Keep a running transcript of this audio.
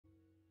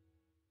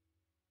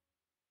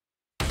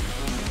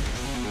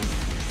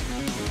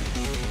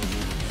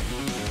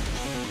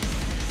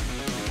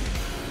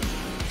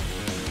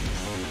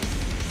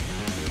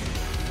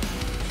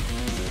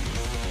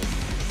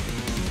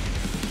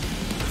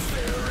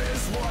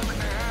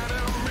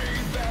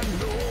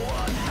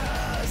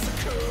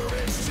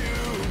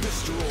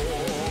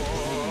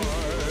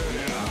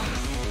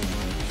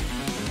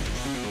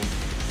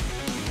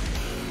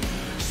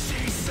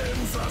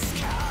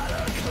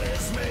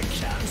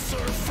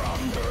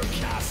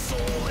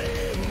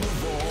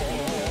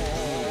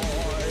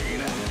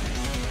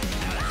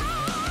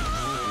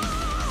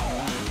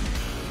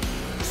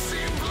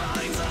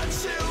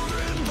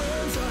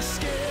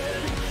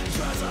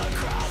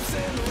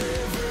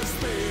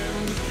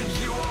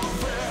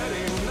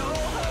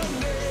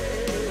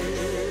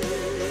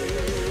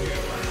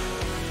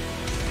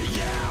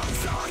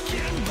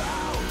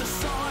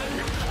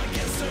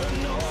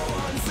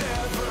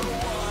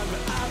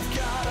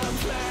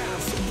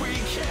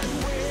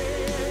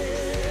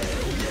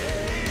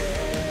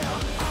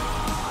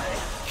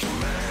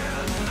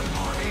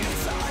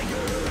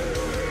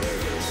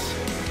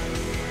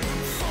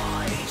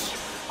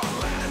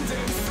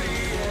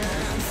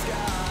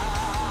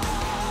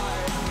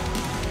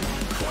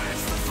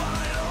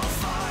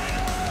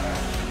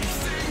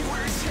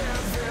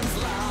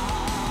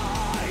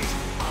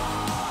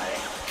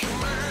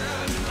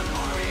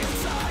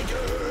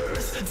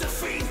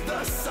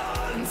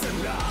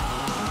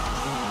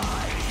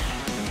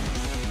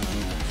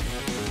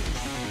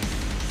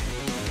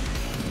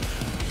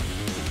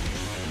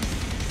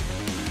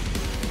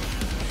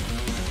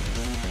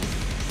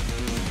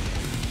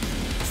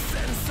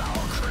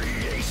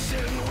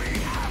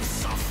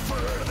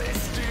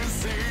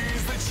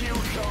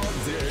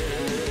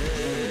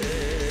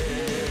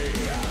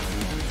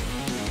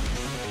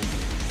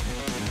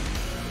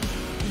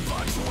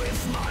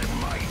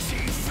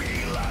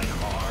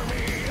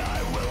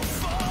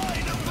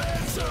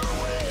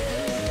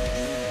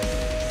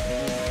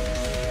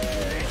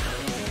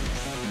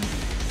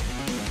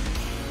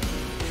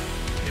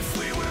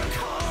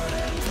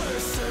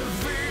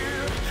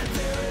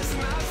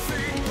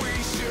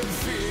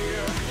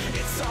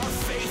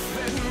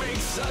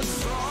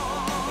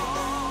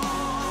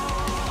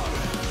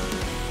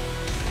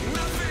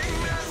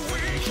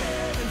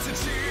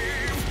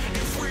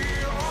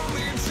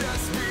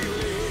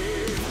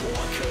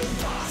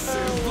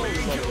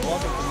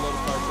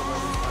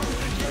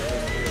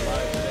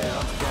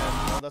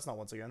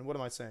once again. What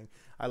am I saying?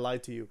 I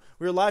lied to you.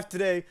 We're live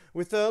today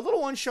with a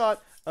little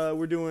one-shot.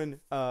 We're doing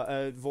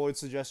a void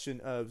suggestion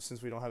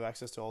since we don't have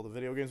access to all the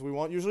video games we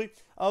want usually,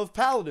 of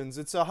Paladins.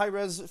 It's a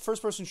high-res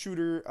first-person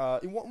shooter.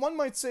 One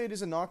might say it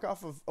is a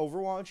knockoff of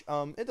Overwatch.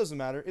 It doesn't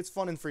matter. It's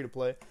fun and free to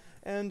play.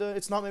 And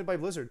it's not made by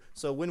Blizzard,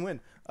 so win-win.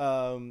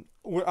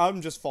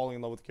 I'm just falling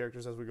in love with the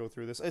characters as we go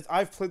through this.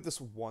 I've played this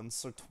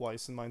once or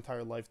twice in my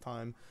entire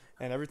lifetime,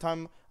 and every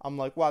time I'm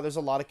like, wow, there's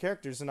a lot of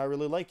characters, and I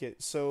really like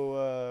it.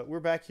 So we're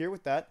back here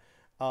with that.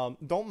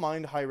 Don't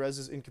mind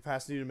high-res's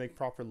incapacity to make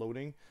proper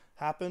loading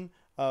happen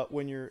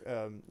when you're,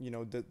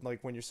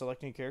 when you're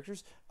selecting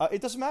characters. It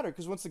doesn't matter,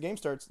 because once the game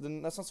starts,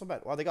 then that's not so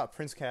bad. Wow, they got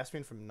Prince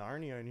Caspian from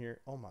Narnia in here.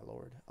 Oh, my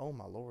lord. Oh,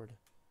 my lord.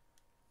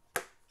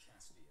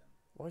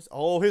 Voice?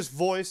 Oh, his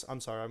voice. I'm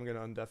sorry, I'm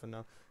gonna undeafen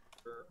now.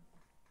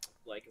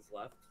 Like is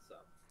left, so.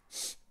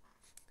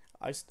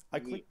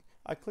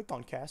 I clicked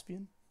on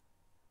Caspian.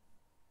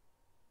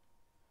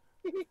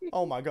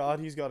 Oh my god,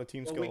 he's got a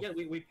team skill.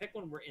 We pick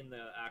when we're in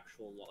the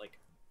actual like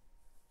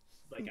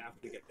after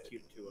we get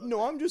to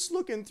No, I'm just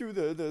looking through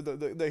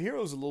the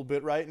heroes a little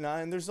bit right now,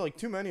 and there's like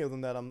too many of them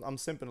that I'm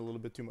simping a little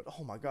bit too much.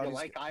 Oh my god. You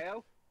like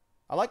Io?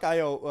 I like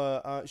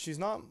Io. She's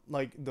not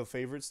like the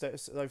favorite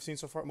that I've seen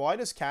so far. Why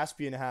does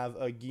Caspian have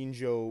a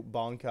Ginjo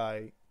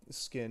Bankai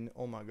skin?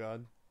 Oh my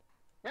god.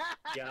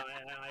 Yeah,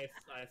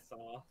 I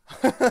saw.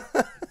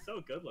 It's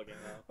so good looking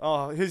though.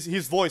 Oh,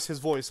 his voice.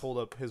 Hold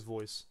up, his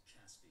voice.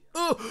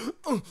 Do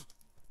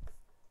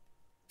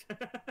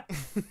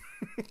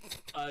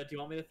you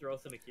want me to throw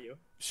us in a queue?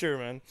 Sure,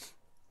 man.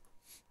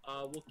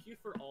 We'll queue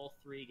for all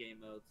 3 game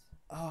modes.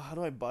 Oh, how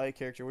do I buy a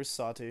character? Where's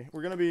Sati?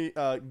 We're gonna be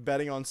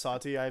betting on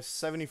Sati. I have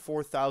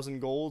 74,000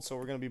 gold, so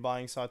we're gonna be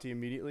buying Sati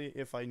immediately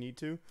if I need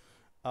to.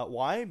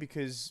 Why?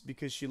 Because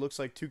she looks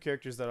like 2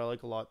 characters that I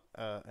like a lot.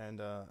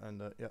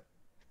 Yeah.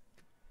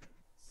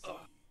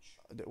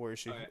 Where is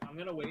she? Alright, I'm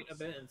gonna wait a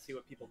bit and see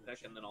what people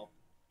pick, and then I'll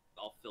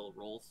fill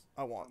roles.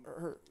 I want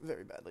her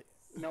very badly.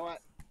 You know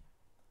what?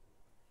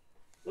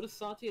 What is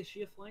Sati? Is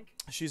she a flank?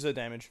 She's a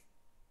damage.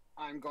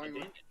 I'm going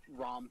with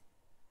Rom.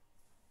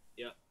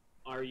 Yep.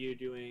 Are you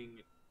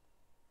doing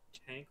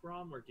tank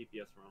ROM or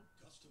DPS ROM?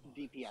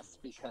 DPS,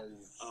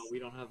 because... We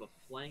don't have a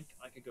flank.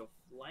 I could go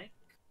flank,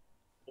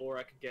 or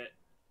I could get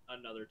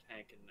another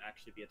tank and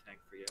actually be a tank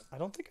for you. I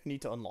don't think I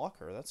need to unlock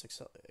her. That's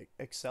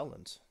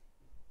excellent.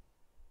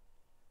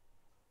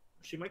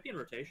 She might be in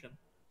rotation.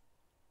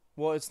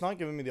 Well, it's not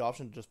giving me the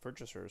option to just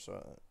purchase her,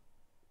 so...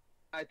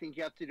 I think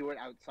you have to do it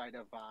outside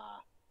of,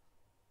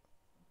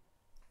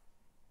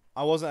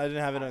 I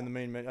didn't have it in the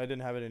main menu. I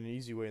didn't have it in an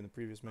easy way in the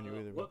previous menu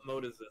either. What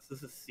mode is this?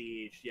 This is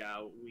Siege. Yeah,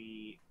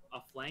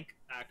 a flank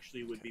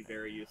actually would be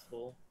very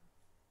useful.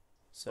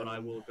 But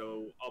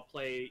I'll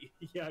play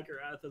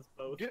Yagarath as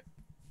both. Played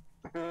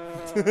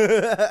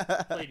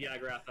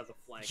Yagarath as a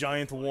flank.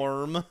 Giant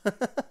worm.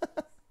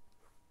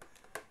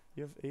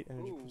 You have 8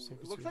 energy. Ooh,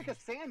 it looks like a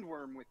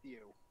sandworm with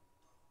you.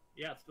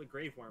 Yeah, it's the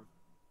grave worm.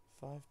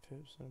 5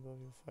 pips and above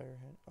your fire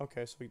hand.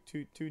 Okay, so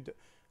two.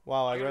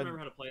 Wow, I don't read. remember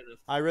how to play this.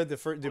 I read the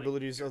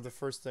abilities of the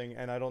first thing,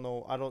 and I don't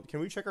know. Can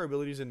we check our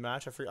abilities in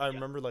match? I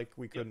remember like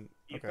we couldn't.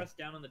 You okay. press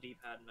down on the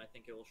D-pad, and I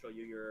think it will show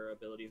you your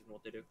abilities and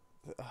what they do.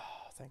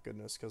 Thank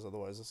goodness, because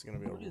otherwise this is gonna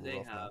be What do they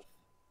rough have? match.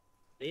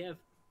 They have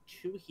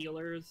 2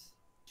 healers,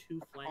 2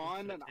 flanks. On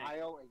and an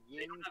IO, a yin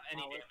They don't have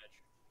any power.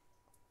 damage.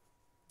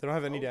 They don't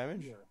have any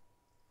damage. Yeah.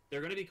 They're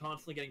going to be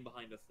constantly getting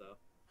behind us, though.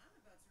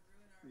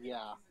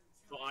 Yeah.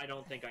 So I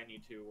don't think I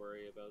need to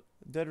worry about...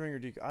 Dead ring or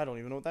decoy? I don't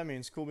even know what that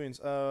means. Cool beans.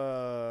 Heads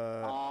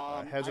or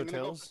I'm gonna tails?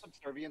 go for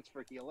subservience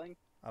for healing.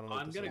 I don't know.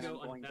 I'm going to go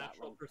I'm going that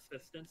unnatural route.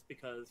 persistence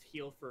because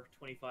heal for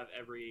 25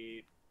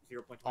 every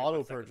 0.25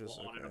 Auto seconds purchase.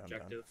 on an Okay, I'm done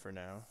objective. for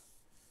now.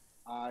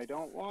 I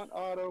don't want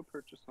auto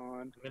purchase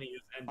on. I'm going to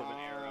use end of an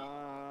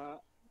era.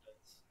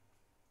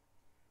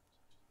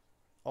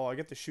 Oh, I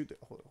get to shoot.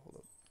 Hold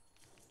up.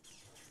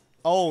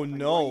 Oh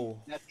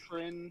no.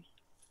 Veteran.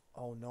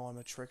 Oh no, I'm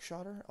a trick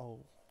shotter.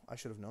 Oh, I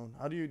should have known.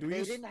 How do you do? They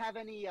Use... didn't have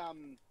any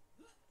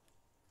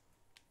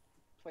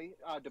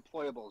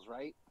deployables,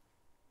 right?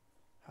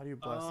 How do you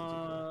blast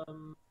the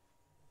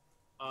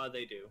decoy?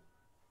 They do.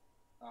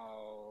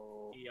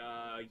 Oh.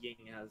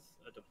 Ying has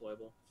a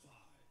deployable.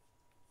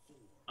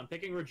 I'm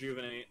picking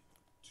Rejuvenate.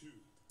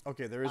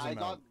 Okay, there is a I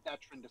got mount.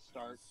 veteran to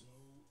start.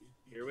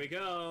 Here we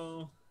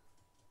go.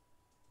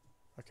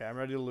 Okay, I'm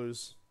ready to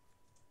lose.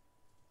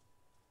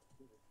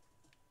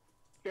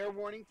 Fair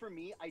warning for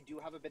me, I do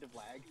have a bit of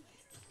lag.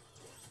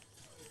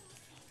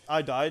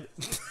 I died.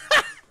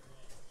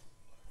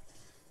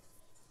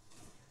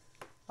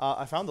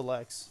 I found the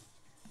Lex.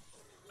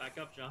 Back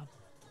up, John.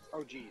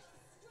 Oh, jeez.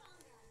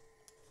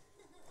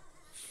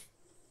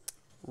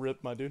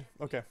 Rip, my dude.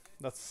 Okay,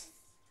 that's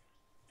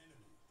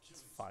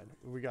fine.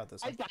 We got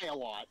this. I die a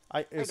lot.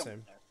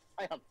 Same. Care.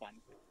 I have fun.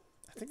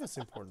 I think that's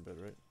the important bit,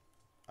 right?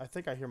 I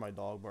think I hear my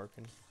dog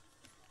barking.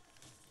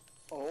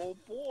 Oh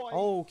boy.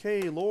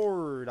 Okay,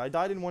 Lord. I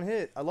died in one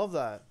hit. I love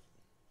that.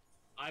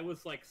 I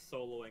was like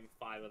soloing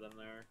 5 of them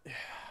there.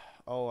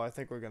 Oh, I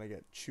think we're gonna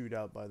get chewed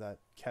out by that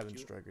Kevin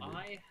Striker dude.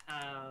 I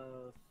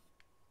have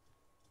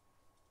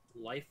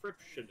Life Rip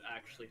should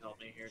actually help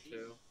me here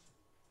too.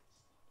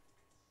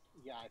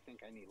 Yeah, I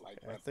think I need light.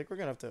 Okay, I think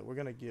we're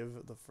gonna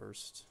give the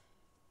first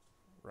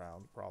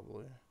round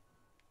probably.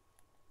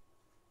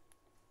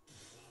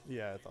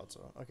 Yeah, I thought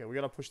so. Okay, we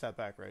gotta push that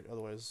back, right?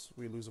 Otherwise,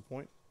 we lose a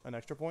point, an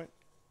extra point.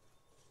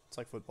 It's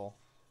like football.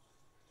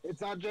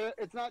 It's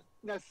not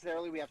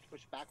necessarily we have to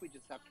push back. We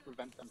just have to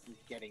prevent them from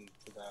getting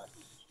to the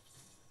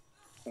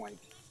point.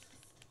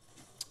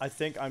 I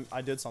think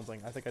I did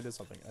something. I think I did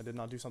something. I did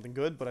not do something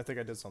good, but I think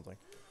I did something.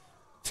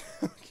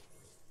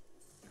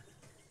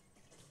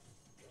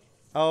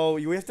 Oh,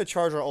 we have to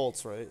charge our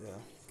ults, right? Yeah.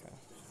 Okay.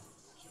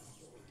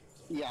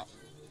 Yeah.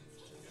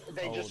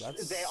 They auto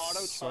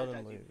charge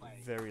suddenly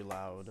very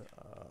loud.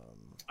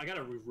 I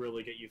gotta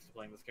really get used to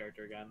playing this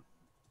character again.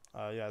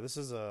 Yeah, this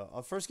is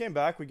a first game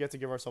back. We get to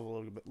give ourselves a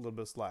little bit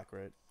of slack,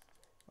 right?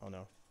 Oh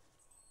no.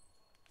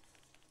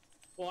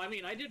 Well, I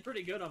mean, I did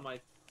pretty good on my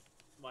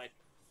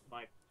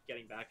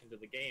getting back into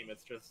the game.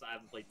 It's just I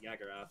haven't played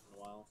Jaggerath in a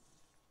while.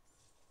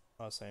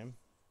 Same.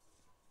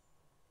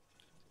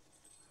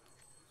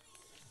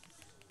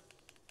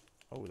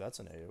 Oh, that's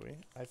an AoE.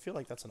 I feel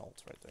like that's an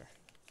ult right there.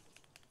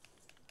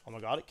 Oh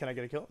my god, can I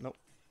get a kill? Nope.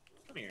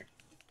 Come here.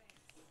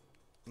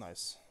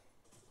 Nice.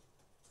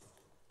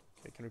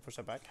 Okay, can we push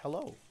that back?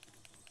 Hello.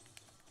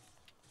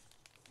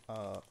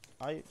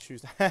 I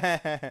choose.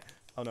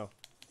 Oh no.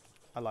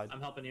 I lied.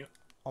 I'm helping you.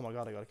 Oh my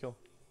god, I got a kill.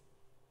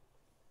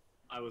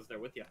 I was there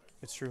with you.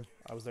 It's true.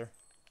 I was there.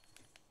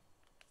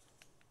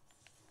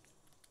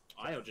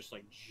 Io just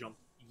like jump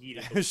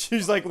yeeted.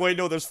 She's like, wait,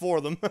 no, there's 4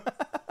 of them.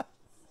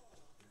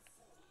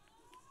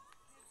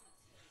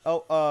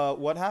 Oh,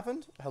 what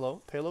happened?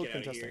 Hello? Payload Get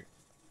outta contesting. here.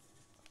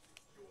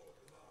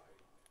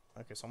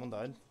 Okay, someone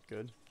died.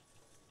 Good.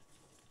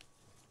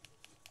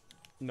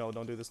 No,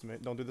 don't do this to me.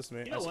 Don't do this to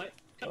me. You know what?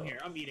 Come here.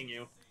 I'm eating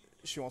you.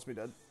 She wants me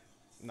dead.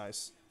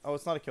 Nice. Oh,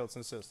 it's not a kill, it's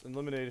an assist.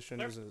 Elimination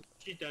There. is a...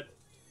 She's dead.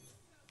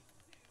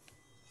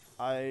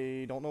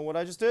 I don't know what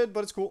I just did,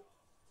 but it's cool.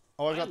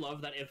 Oh, I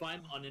love that if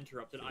I'm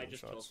uninterrupted, I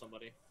just kill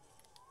somebody.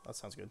 That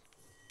sounds good.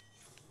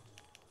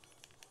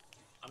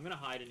 I'm gonna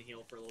hide and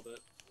heal for a little bit.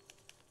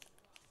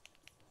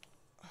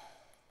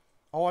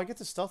 Oh, I get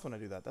to stealth when I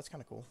do that. That's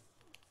kind of cool.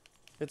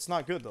 It's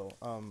not good, though.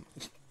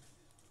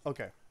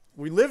 Okay.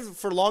 We lived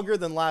for longer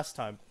than last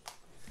time.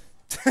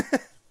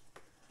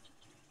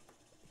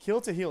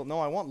 Kill to heal. No,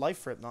 I want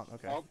life rip, not...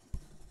 Okay. Oh.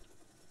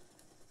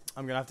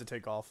 I'm gonna have to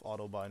take off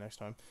auto buy next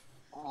time.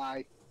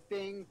 I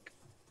think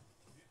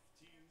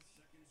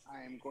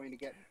I am going to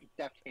get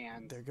deft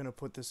hand. They're gonna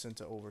put this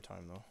into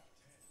overtime, though.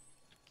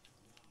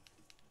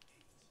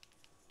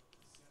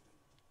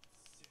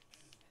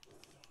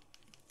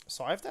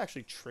 So I have to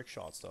actually trick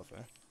shot stuff,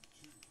 eh?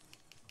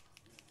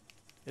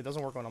 It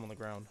doesn't work when I'm on the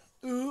ground.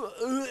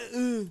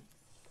 I'm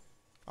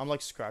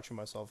like scratching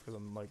myself because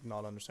I'm like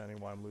not understanding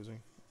why I'm losing.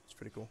 It's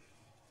pretty cool.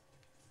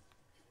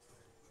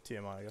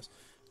 TMI, I guess.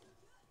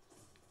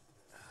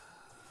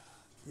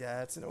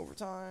 Yeah, it's in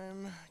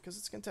overtime because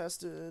it's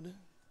contested.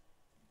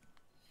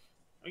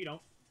 Oh, you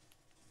don't.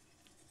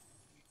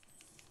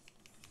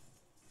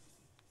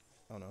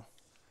 Oh no.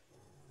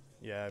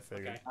 Yeah, I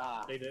figured.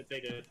 Okay. They did. They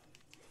did.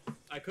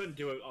 I couldn't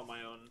do it on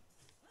my own.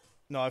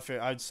 No,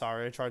 I'm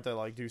sorry. I tried to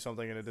like do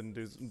something and it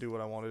didn't do what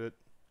I wanted it.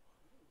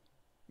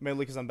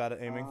 Mainly because I'm bad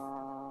at aiming.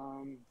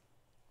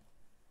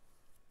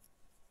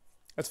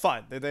 It's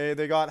fine.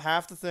 They got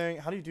half the thing.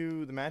 How do you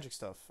do the magic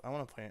stuff? I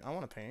want to paint. I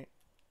want to paint.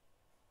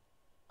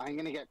 I'm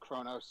gonna get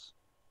Kronos.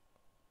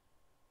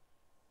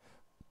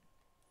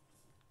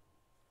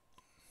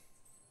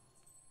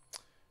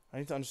 I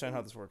need to understand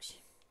how this works.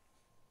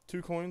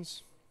 2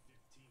 coins.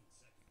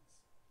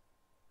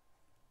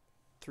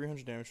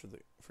 300 damage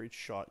for each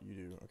shot you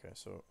do. Okay,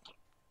 so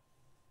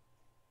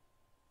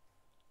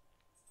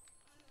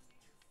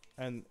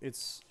and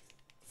it's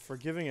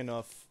forgiving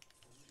enough.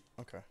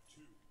 Okay.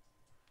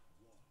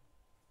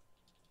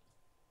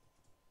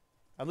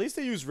 At least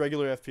they use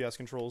regular FPS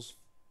controls.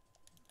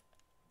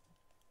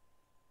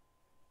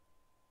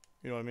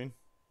 You know what I mean?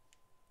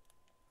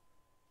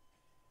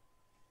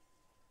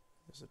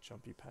 There's a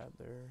jumpy pad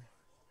there.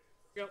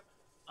 Yep.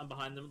 I'm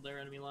behind them. Their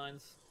enemy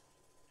lines.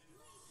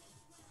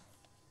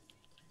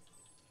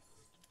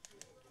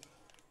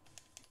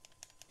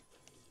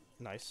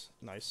 Nice,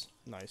 nice,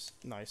 nice,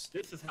 nice.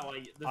 This is how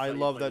I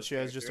love that she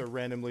has just a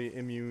randomly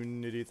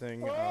immunity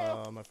thing.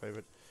 My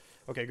favorite.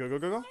 Okay, go, go,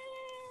 go, go.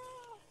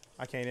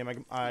 I can't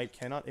aim. I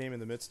cannot aim in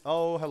the midst.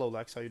 Oh, hello,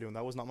 Lex. How you doing?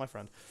 That was not my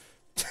friend.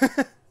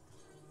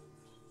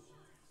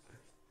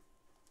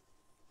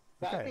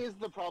 That is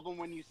the problem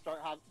when you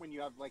when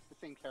you have like the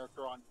same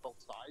character on both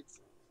sides.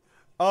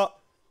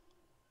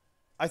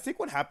 I think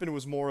what happened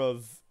was more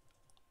of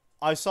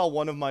I saw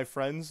one of my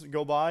friends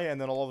go by,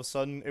 and then all of a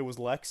sudden it was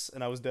Lex,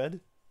 and I was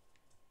dead.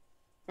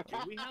 Do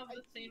we have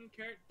the same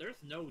character? There's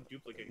no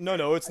duplicate.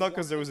 No, it's not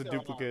because there was a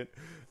duplicate.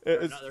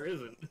 No, there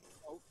isn't.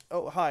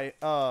 Oh, hi.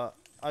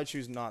 I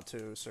choose not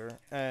to, sir.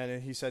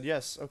 And he said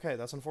yes. Okay,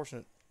 that's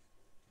unfortunate.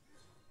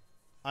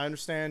 I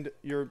understand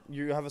you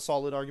have a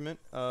solid argument.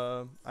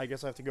 I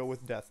guess I have to go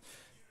with death.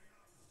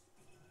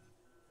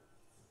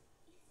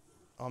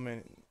 I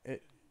mean,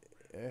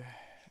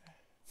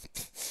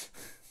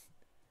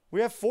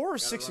 we have 4 or Gotta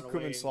 6 run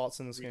equipment away, slots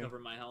in this game. recover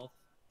my health.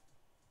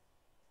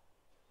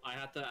 I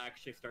have to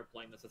actually start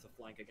playing this as a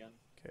flank again.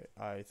 Okay,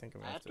 I think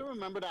I'm I gonna have to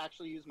remember to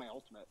actually use my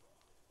ultimate.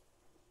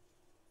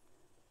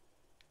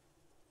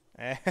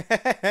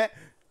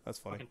 That's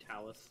funny. Fucking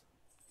Talus.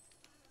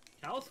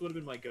 Talus would have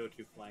been my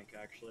go-to flank,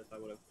 actually, if I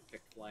would have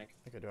picked flank.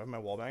 Okay, do I have my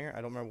wall banger?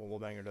 I don't remember what wall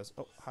banger does.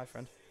 Oh, hi,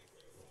 friend.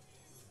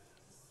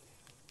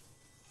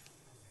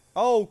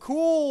 Oh,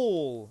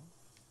 cool!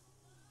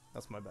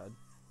 That's my bad.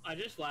 I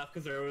just laughed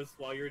because there was,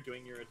 while you were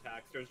doing your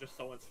attacks, there was just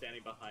someone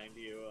standing behind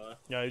you,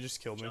 Yeah, you just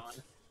killed John.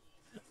 me.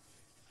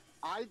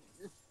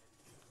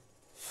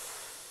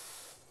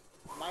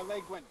 My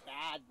leg went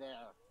bad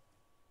there.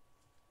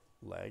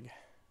 Leg.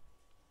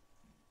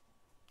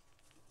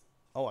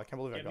 Oh, I can't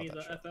believe I Get got me that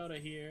the shot. F out of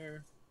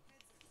here.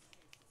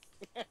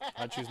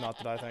 I choose not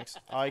to die, thanks.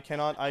 I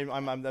cannot. I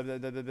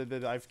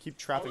keep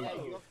trapping.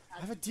 Oh, yeah, I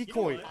have a You know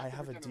decoy. what? I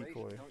have a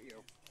Regeneration, decoy. don't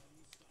you?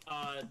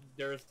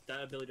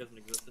 That ability doesn't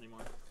exist anymore.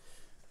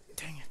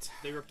 Dang it.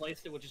 They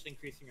replaced it with just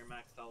increasing your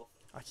max health.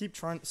 I keep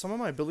trying. Some of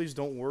my abilities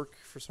don't work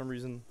for some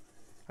reason.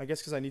 I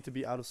guess because I need to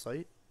be out of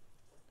sight.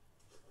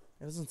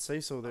 It doesn't say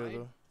so there,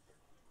 though.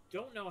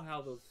 Don't know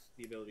how the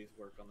abilities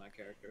work on that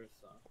character,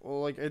 so...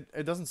 Well, like,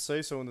 it doesn't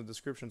say so in the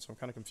description, so I'm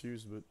kind of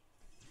confused, but...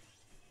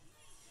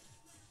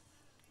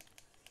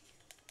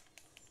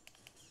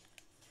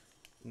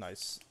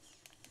 Nice.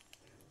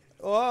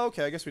 Oh,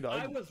 okay, I guess we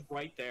died. I was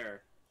right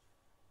there.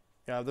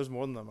 Yeah, there's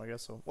more than them, I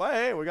guess so. Well,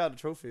 hey, we got a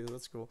trophy.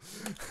 That's cool.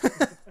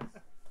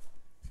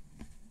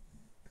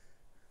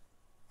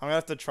 I'm gonna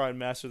have to try and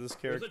master this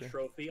character. There's a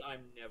trophy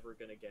I'm never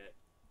gonna get.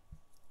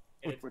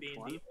 And it's Which being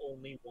one? the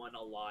only one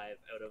alive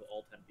out of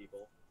all 10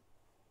 people.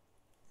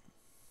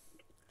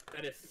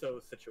 That is so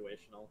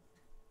situational.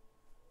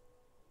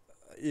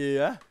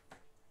 Yeah.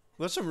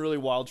 There's some really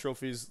wild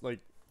trophies, like,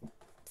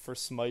 for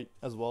Smite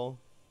as well.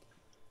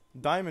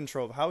 Diamond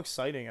Trove, how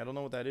exciting. I don't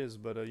know what that is,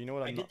 but you know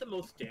what I I'm did the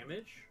most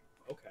damage?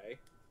 Okay.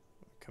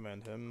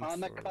 Command him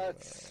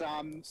Hanukkah,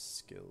 for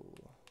skill.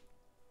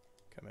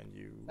 Command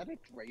you. Is that a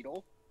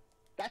dreidel?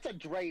 That's a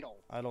dreidel.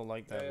 I don't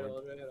like that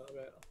word.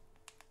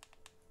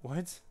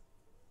 What?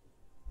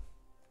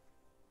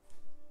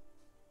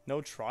 No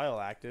trial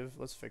active.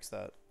 Let's fix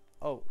that.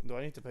 Oh, do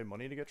I need to pay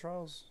money to get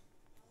trials?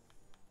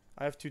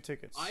 I have 2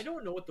 tickets. I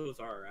don't know what those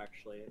are,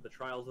 actually. The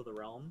Trials of the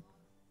Realm.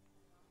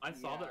 I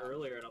saw that Yeah.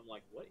 earlier, and I'm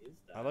like, what is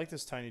that? I like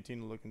this Tiny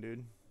Tina looking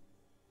dude.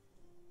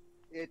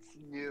 It's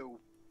new.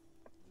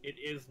 It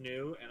is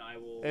new, and I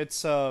will...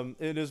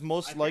 It is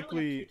most I apparently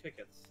likely... have 2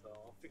 tickets, so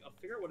I'll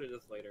figure out what it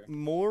is later.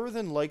 More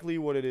than likely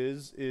what it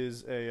is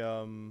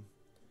a,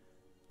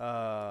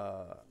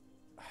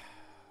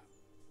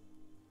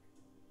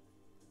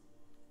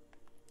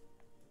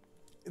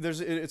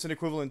 it's an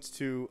equivalent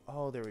to,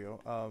 oh, there we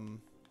go,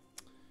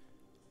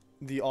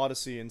 the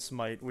Odyssey in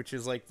Smite, which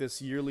is like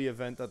this yearly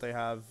event that they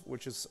have,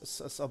 which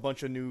is a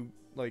bunch of new,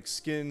 like,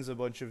 skins, a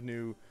bunch of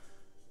new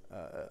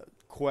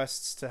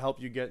quests to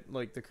help you get,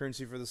 like, the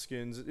currency for the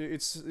skins.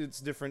 It's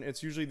different.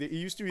 It's usually, it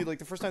used to be, like,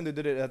 the first time they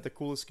did it, it had the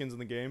coolest skins in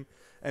the game,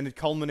 and it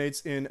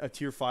culminates in a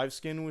tier 5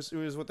 skin,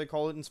 is what they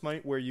call it in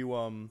Smite, where you,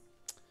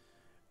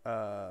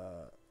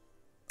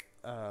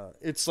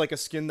 it's like a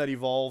skin that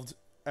evolved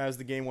as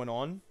the game went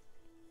on.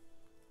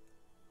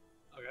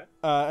 Okay.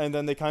 And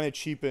then they kind of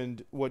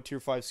cheapened what tier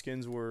 5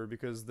 skins were,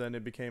 because then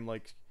it became,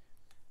 like,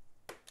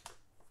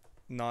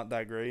 not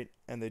that great,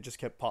 and they just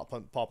kept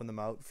popping them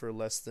out for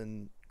less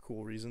than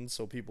cool reasons,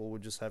 so people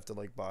would just have to,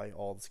 like, buy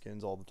all the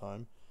skins all the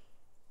time.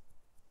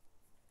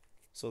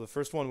 So the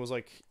first one was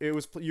like,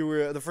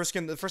 the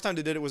first time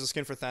they did it was a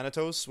skin for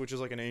Thanatos, which is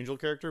like an angel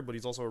character, but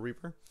he's also a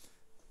Reaper,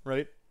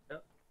 right?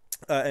 Yep.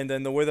 And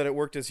then the way that it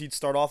worked is he'd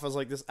start off as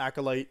like this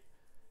acolyte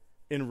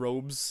in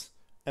robes,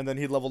 and then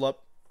he'd level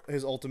up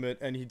his ultimate,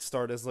 and he'd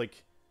start as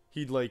like,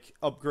 he'd like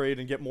upgrade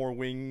and get more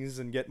wings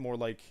and get more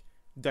like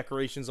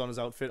decorations on his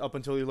outfit, up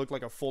until he looked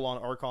like a full-on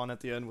Archon at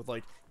the end with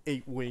like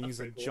 8 wings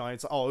and cool.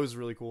 giants. Oh, it was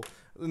really cool.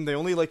 And they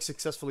only like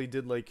successfully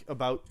did like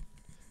about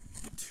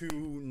 2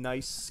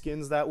 nice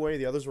skins that way.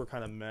 The others were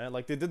kind of meh.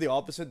 Like, they did the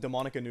opposite,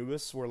 Demonic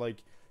Anubis, where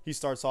like he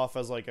starts off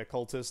as like a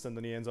cultist and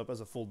then he ends up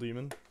as a full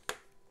demon.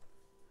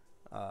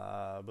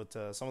 But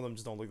some of them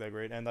just don't look that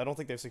great, and I don't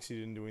think they've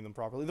succeeded in doing them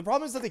properly. The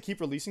problem is that they keep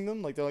releasing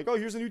them. Like, they're like, oh,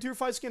 here's a new tier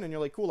 5 skin, and you're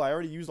like, cool, I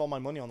already used all my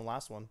money on the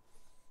last one.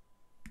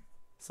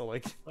 So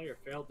like, Player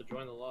failed to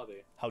join the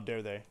lobby. how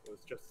dare they? It was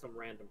just some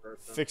random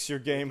person. Fix your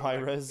game, high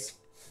res.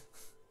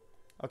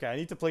 Okay, I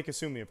need to play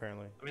Kasumi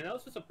apparently. I mean, that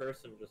was just a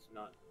person just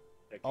not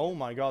picking. Oh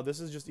my god, this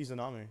is just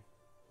Izanami.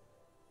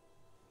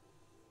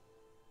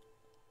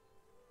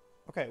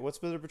 Okay, what's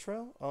Bitter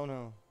Betrayal? Oh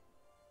no.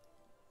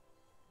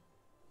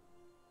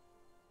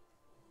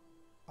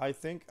 I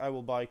think I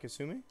will buy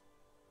Kasumi.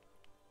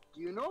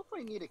 Do you know if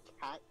I need a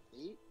Cat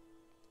 8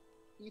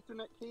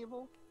 Ethernet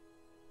cable?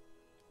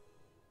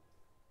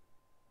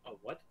 Oh,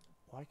 what?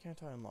 Why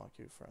can't I unlock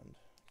you, friend?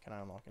 Can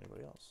I unlock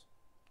anybody else?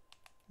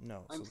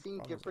 No. I'm so the seeing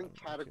problem is different I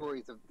unlock you.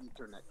 categories of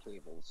Ethernet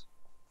cables.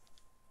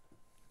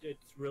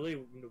 it's really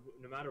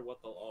no matter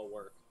what, they'll all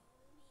work.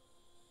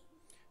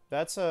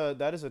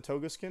 That is a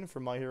toga skin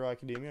from My Hero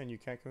Academia, and you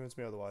can't convince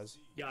me otherwise.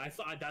 Yeah, I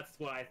saw. That's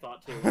what I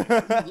thought too.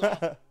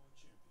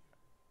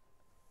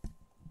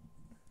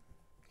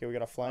 Okay, we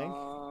got a flank.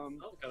 Oh, we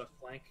got a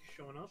flank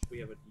showing up. We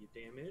have a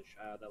damage.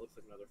 That looks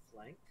like another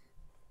flank.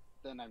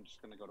 Then I'm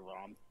just gonna go to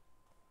Rom.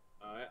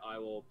 Alright, I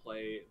will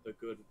play the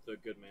good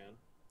man.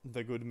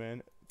 The good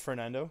man,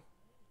 Fernando.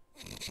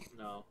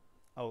 No.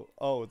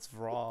 Oh, it's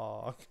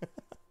Vrock.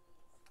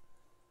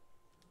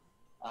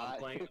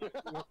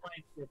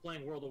 We're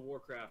playing World of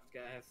Warcraft,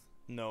 guys.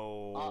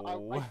 No.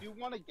 I do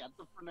want to get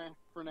the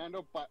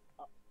Fernando, but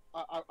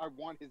I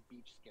want his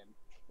beach skin.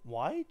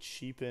 Why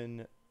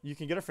cheapen? You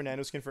can get a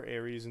Fernando skin for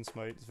Ares and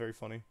Smite. It's very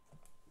funny.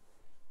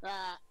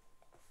 Ah.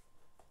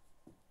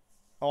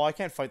 Oh, I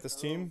can't fight this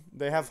team.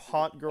 They have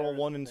Hot Girl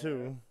 1 and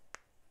 2.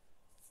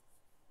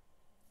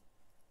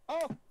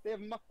 Oh, they have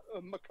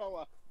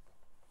Makoa.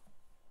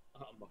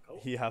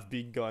 Makoa? He have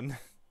big gun.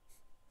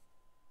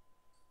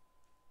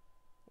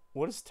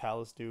 What does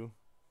Talus do?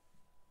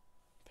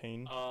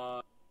 Pain?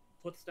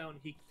 Puts down.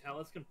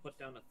 Talus can put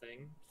down a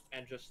thing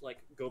and just like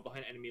go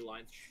behind enemy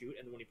lines, shoot,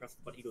 and then when he presses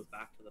the button, he goes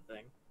back to the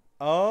thing.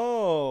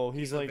 Oh,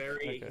 he's like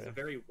he's a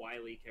very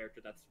wily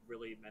character that's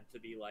really meant to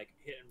be like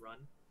hit and run.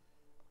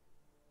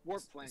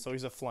 Warp flank. So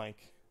he's a flank.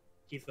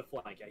 He's the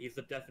flank. Yeah, he's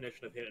the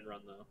definition of hit and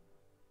run though.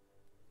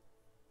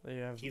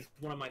 He's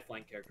one of my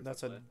flank characters.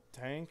 That's a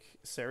tank.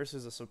 Ceres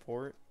is a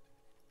support.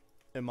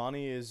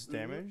 Imani is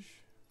damage.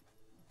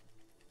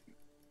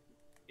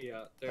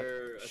 Yeah,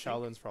 they're.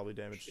 Shaolin's probably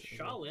damaged.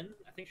 Shaolin,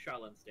 I think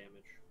Shaolin's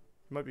damage.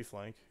 He might be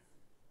flank.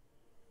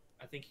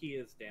 I think he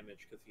is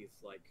damaged because he's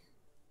like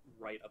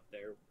right up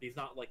there. He's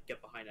not like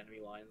get behind enemy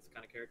lines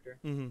kind of character.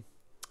 Mm-hmm.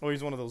 Oh,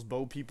 he's one of those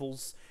bow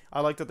peoples.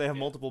 I like that they have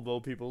multiple bow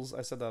peoples.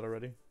 I said that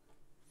already.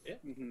 Yeah.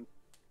 Mm-hmm.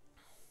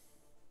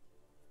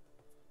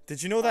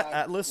 Did you know that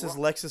Atlas is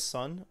Lex's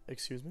son?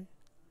 Excuse me?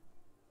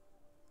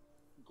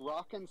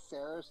 Grok and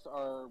Ceres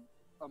are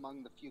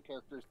among the few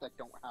characters that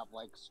don't have,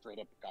 like,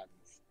 straight-up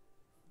guns.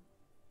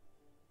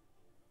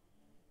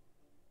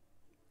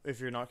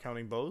 If you're not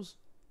counting bows?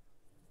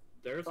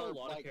 There's a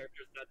lot of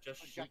characters that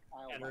just shoot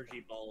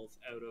energy balls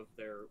out of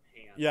their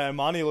hands. Yeah,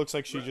 Imani looks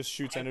like she just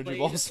shoots energy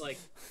balls. Like,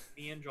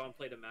 me and John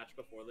played a match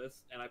before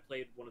this, and I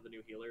played one of the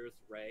new healers,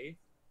 Ray,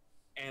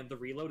 and the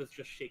reload is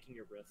just shaking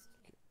your wrist.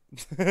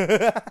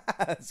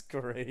 That's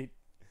great.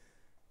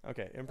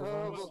 Okay,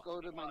 improvise. We'll go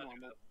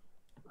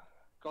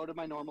to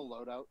my normal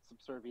loadout,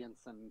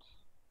 subservience, and.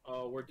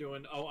 Oh, we're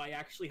doing. Oh, I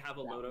actually have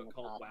a loadout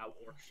called WoW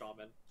Orc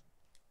Shaman.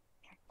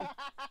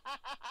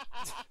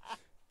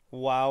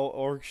 WoW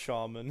Orc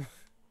Shaman.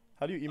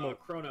 How do you emote?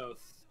 Chronos.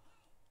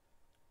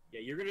 Yeah,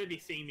 you're gonna be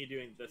seeing me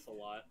doing this a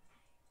lot.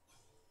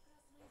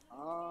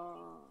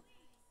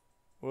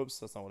 Whoops,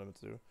 that's not what I meant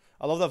to do.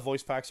 I love that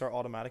voice packs are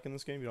automatic in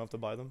this game. You don't have to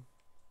buy them.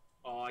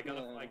 Oh, I have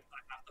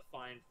to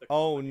find the.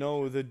 Oh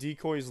no, the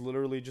decoy is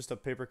literally just a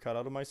paper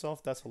cutout of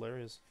myself. That's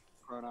hilarious.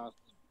 Chronos.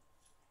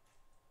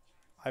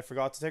 I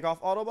forgot to take off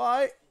auto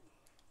buy.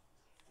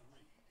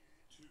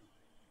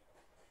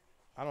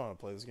 I don't want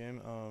to play this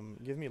game.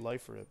 Give me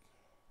life for it.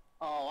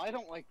 Oh, I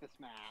don't like this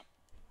map.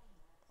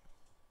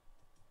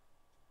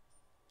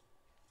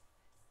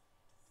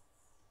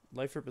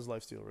 Life rip is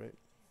lifesteal, right?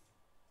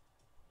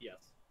 Yes.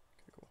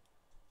 Okay, cool.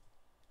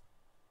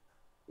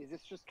 Is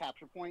this just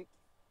capture point?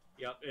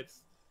 Yep,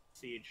 it's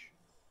siege.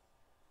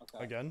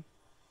 Okay. Again?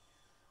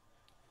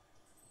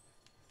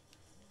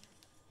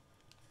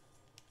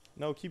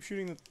 No, keep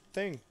shooting the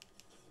thing.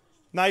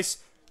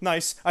 Nice!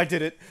 Nice! I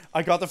did it!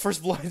 I got the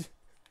first blood!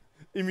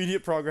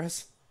 Immediate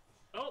progress.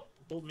 Oh,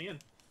 pulled me in.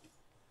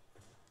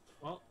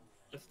 Well,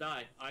 just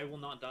die. I will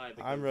not die.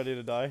 Because, I'm ready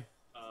to die.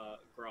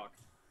 Grok.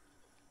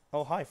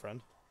 Oh, hi,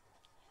 friend.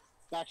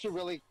 It's actually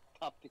really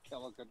tough to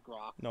kill a good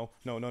Grok. No,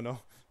 no, no, no.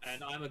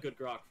 And I'm a good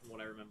Grok from what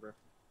I remember.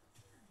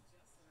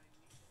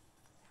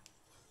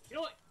 You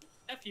know what?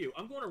 F you.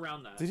 I'm going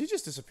around that. Did he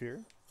just disappear?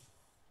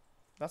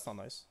 That's not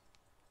nice.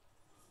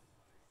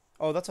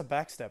 Oh, that's a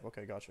backstep.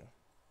 Okay, gotcha.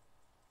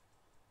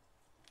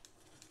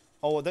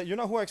 Oh, that you're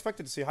not who I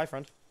expected to see. Hi,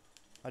 friend.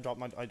 I dropped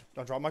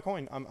my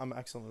coin. I'm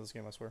excellent at this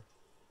game, I swear.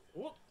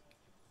 Whoop.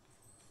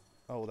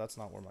 Oh, that's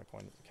not where my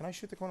coin is. Can I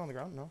shoot the coin on the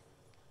ground? No.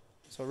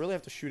 So I really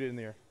have to shoot it in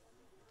the air.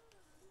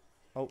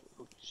 Oh.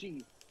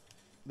 Jeez.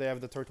 They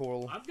have the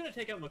turtle. I'm gonna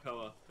take out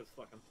Makoa, because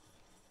fuck him.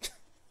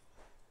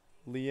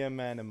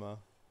 Liam Anima.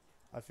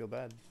 I feel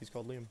bad. He's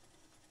called Liam.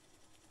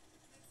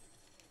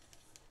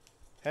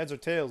 Heads or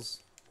tails?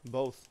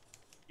 Both.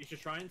 You should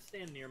try and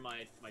stand near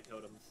my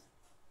totems.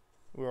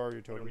 Where are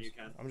your totems? Wherever you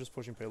can. I'm just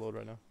pushing payload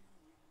right now.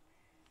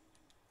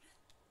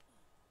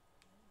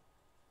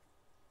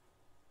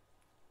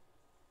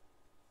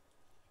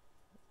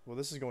 Well,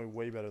 this is going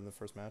way better than the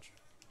first match.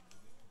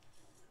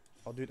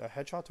 Oh, dude, a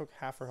headshot took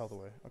half her health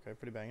away. Okay,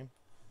 pretty banging.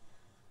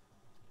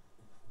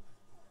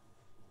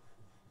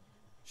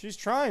 She's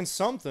trying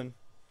something.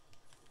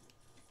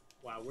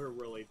 Wow, we're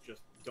really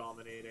just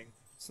dominating.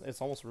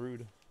 It's almost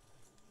rude.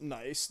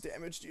 Nice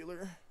damage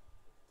dealer.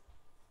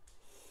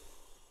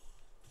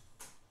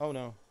 Oh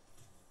no.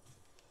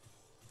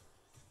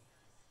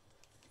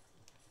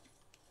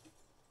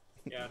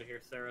 Get out of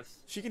here, Saris.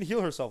 She can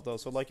heal herself though,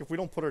 so like if we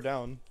don't put her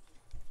down.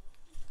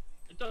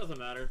 It doesn't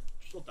matter.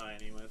 She'll die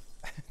anyways.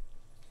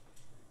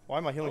 Why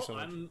am I healing so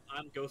much? I'm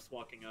ghost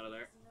walking out of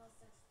there.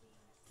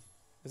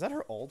 Is that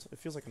her ult? It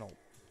feels like an ult.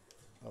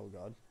 Oh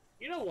god.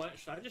 You know what?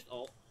 Should I just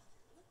ult?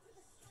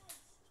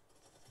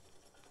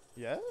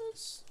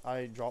 Yes?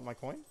 I dropped my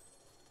coin?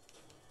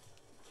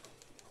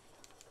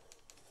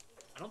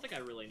 I don't think I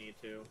really need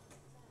to.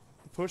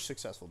 Push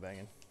successful,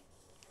 banging.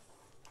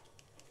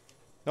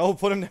 No,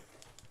 put him down.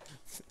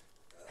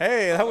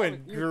 Hey, that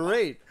went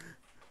great.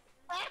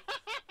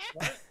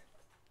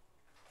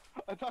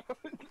 I thought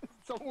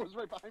someone was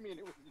right behind me and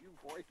it was you,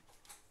 boy.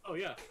 Oh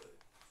yeah.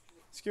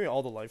 Just give me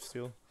all the life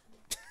steal.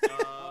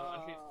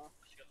 I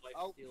should get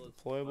life steal as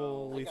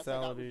Deployable, well. I guess I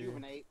got lethality.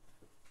 rejuvenate.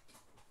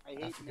 I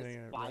hate After getting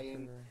it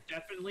misbuying.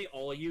 Definitely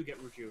all of you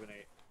get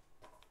rejuvenate.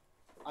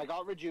 I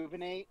got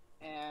rejuvenate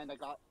and I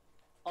got.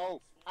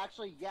 Oh,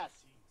 actually yes.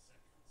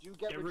 You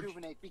get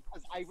rejuvenate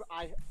because I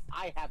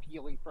have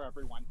healing for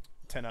everyone.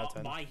 10 out of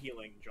 10. My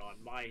healing, John.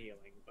 My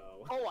healing,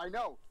 though. Oh, I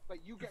know,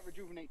 but you get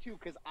rejuvenate too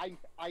because I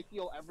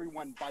heal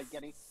everyone by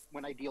getting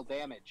when I deal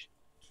damage.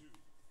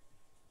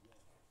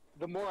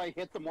 The more I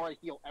hit, the more I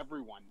heal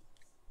everyone.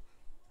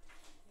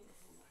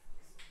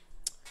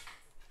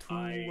 2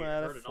 I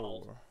out heard of an 4.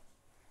 ult.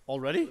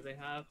 Already? What do they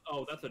have?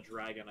 Oh, that's a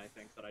dragon, I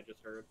think, that I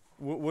just heard.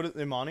 What is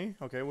Imani?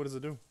 Okay, what does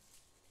it do?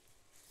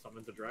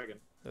 Summons a dragon.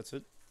 That's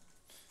it?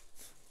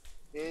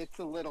 It's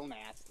a little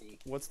nasty.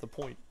 What's the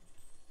point?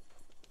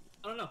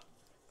 I don't know.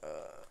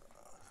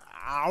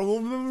 I will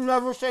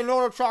never say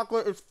no to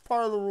chocolate. It's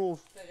part of the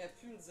rules. T'aurais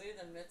pu me dire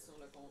de le mettre sur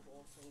le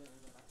comptoir, sur la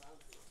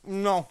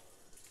table. No.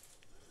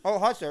 Oh,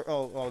 hi, Sarah.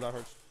 Oh, that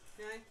hurts.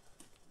 Okay.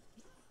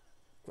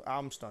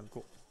 I'm stunned.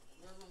 Cool.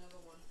 There's another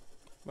one.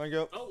 Thank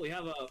you. Oh, we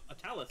have a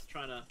Talus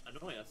trying to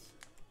annoy us.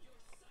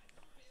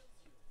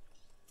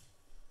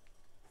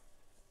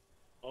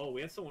 Oh,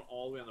 we have someone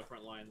all the way on the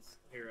front lines.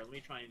 Here, let me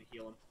try and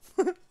heal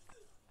him.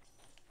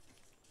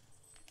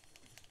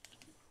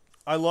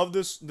 I love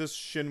this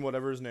Shin,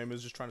 whatever his name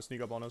is, just trying to sneak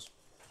up on us.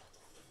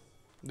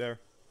 There.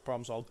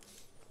 Problem solved.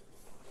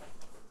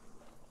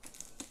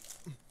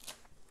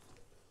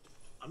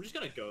 I'm just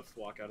gonna ghost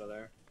walk out of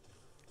there.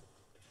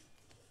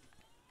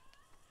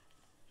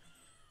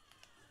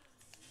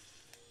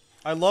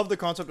 I love the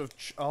concept of...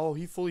 oh,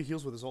 he fully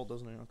heals with his ult,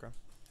 doesn't he? Okay.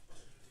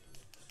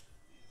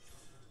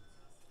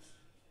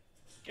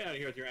 Get out of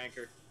here with your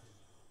anchor.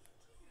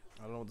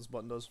 I don't know what this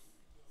button does.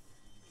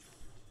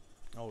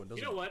 Oh, it doesn't.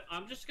 You know what?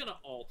 I'm just gonna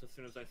ult as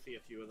soon as I see a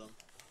few of them.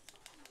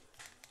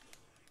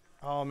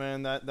 Oh,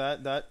 man,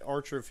 that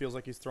archer feels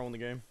like he's throwing the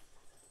game.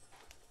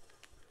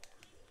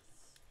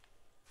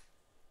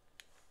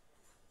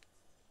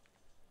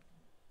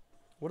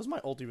 What does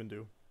my ult even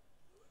do?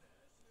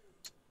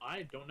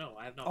 I don't know.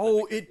 I have not.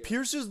 Oh, been it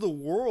pierces the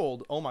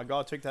world. Oh my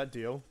god, take that,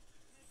 Dio.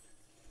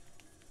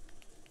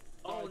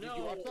 Oh Did no!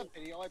 you watch that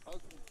video I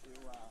posted to?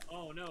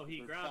 Oh no! He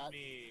group grabbed chat?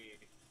 me.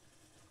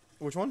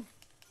 Which one?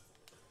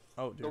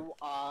 Oh, dude.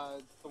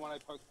 The one I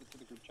posted to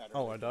the group chat.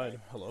 Oh, I died.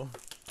 Hello.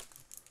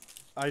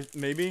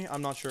 Maybe?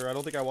 I'm not sure. I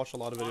don't think I watched a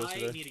lot of videos I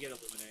today. need to get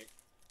illuminate.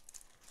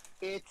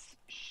 It's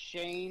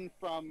Shane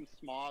from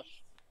Smosh,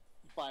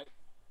 but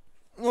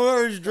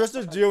Well, he's dressed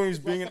as Dio and he's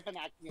being dressed up and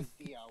acting as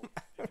Dio.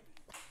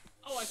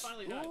 Oh, I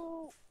finally died.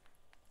 Ooh.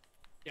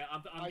 Yeah,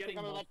 I'm I getting think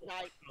I'm about multiple to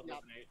die. shots from Yep.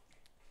 illuminate.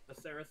 The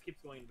Saris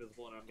keeps going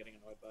invisible and I'm getting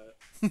annoyed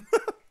by it.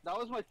 That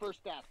was my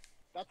first death.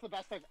 That's the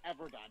best I've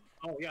ever done.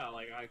 Oh yeah,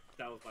 like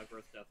that was my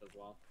first death as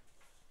well.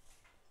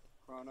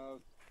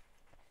 Chronos.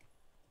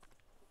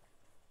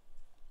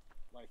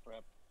 Life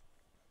rip.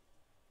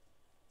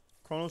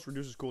 Chronos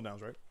reduces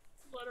cooldowns, right?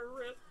 Let her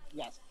rip.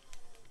 Yes.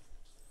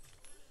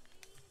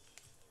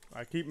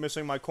 I keep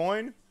missing my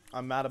coin.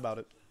 I'm mad about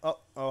it.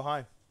 Oh,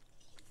 hi.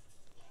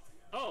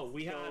 Oh,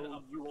 we So had.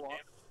 you are-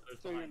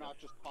 So you're behind not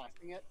us. just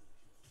tossing it?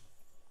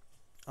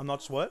 I'm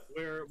not what?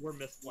 We're You're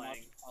not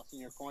misplaying. tossing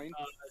your coin?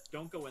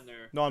 Don't go in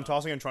there. No, I'm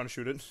tossing and trying to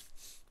shoot it.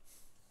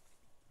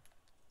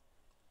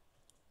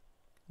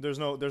 There's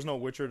no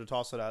Witcher to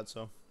toss it at,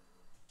 so.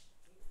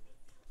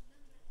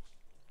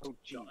 Oh,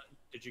 gee. John,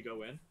 did you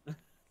go in?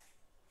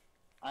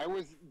 I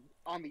was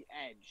on the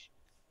edge.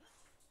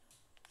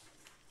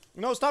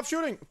 No, stop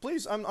shooting,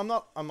 please. I'm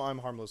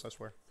harmless. I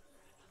swear.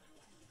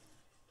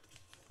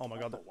 Oh my I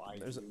god, don't know why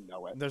there's you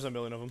know it. a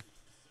million of them.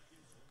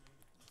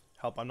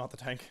 Help! I'm not the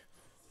tank.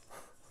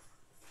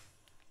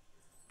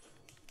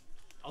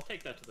 I'll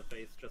take that to the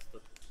face just to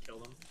kill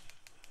them.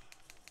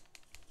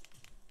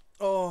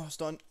 Oh,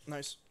 stun.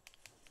 Nice.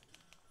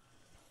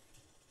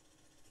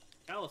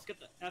 Alice, get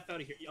the F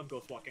out of here. I'm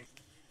ghost walking.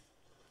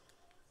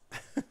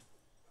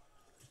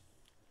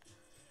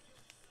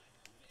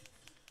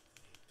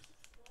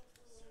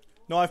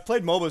 No, I've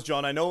played MOBAs,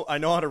 John. I know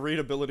how to read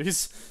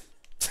abilities.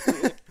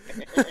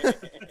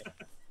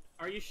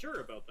 Are you sure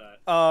about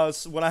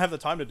that? When I have the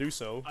time to do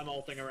so. I'm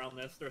ulting around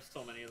this. There's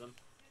so many of them.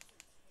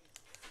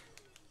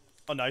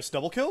 A nice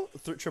double kill?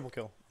 Triple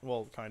kill.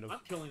 Well, kind of. I'm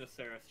killing the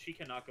Saris. She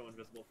cannot go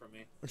invisible from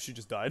me. She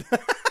just died.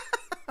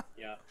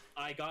 Yeah,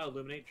 I got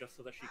Illuminate just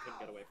so that she couldn't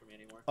get away from me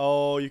anymore.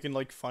 Oh, you can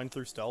like find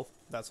through stealth.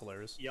 That's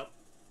hilarious. Yep.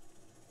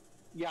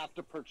 You have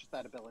to purchase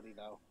that ability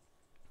though.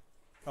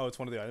 Oh, it's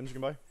one of the items you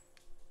can buy.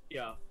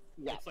 Yeah.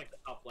 Yeah. It's like the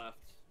top left.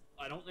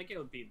 I don't think it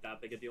would be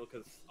that big a deal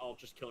because I'll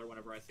just kill her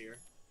whenever I see her.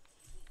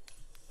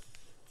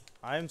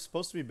 I am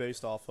supposed to be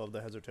based off of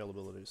the heads or tail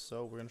abilities,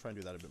 so we're gonna try and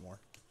do that a bit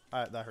more.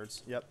 That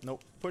hurts. Yep.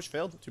 Nope. Push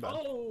failed. Too bad.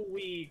 Oh,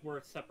 we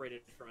were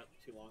separated from it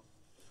too long.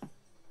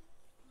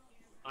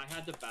 I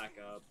had to back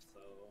up, so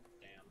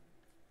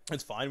damn.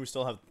 It's fine. We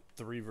still have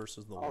 3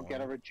 versus the 1. I'll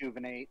get a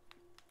rejuvenate.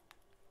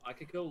 I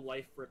could go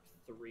Life Rip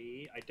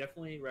 3. I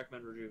definitely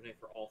recommend Rejuvenate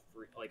for all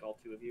 3, like all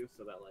 2 of you,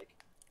 so that like.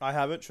 I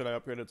have it. Should I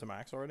upgrade it to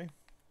max already?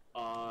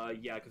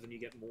 Yeah, because then you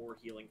get more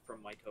healing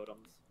from my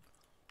totems.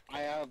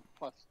 I have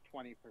plus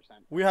 20%.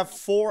 We have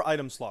 4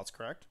 item slots,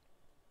 correct?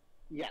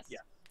 Yes. Yeah.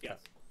 Yes.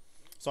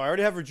 So I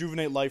already have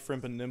Rejuvenate, Life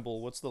Rimp, and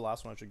Nimble. What's the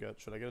last one I should get?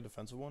 Should I get a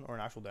defensive one or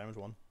an actual damage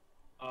one?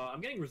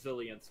 I'm getting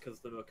Resilience because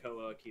the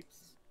Makoa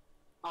keeps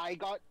I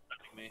got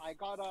me. a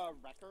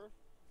Wrecker.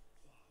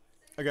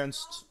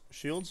 Against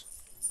shields?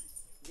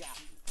 Yeah.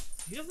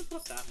 He doesn't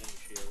put that many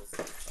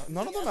shields.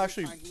 None of them Every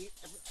actually... time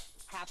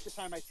half the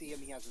time I see him,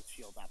 he has his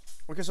shield up.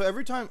 Okay, so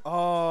every time...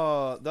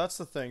 that's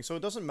the thing. So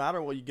it doesn't matter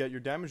what you get.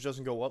 Your damage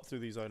doesn't go up through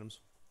these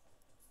items.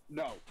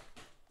 No.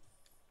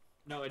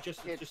 No, it's just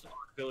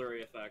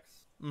auxiliary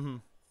effects. Mm-hmm.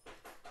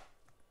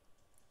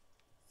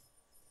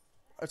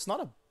 It's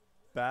not a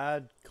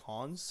bad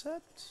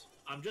concept.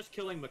 I'm just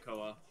killing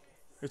Makoa.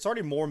 It's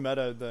already more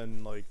meta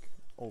than, like,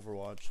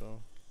 Overwatch,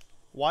 so...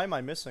 Why am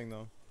I missing,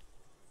 though?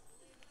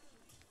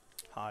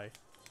 Hi.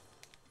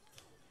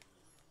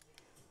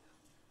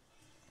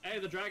 Hey,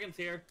 the dragon's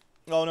here.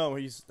 Oh, no,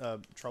 he's,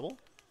 trouble?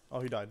 Oh,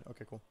 he died.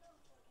 Okay, cool.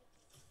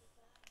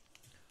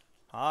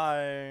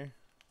 Hi.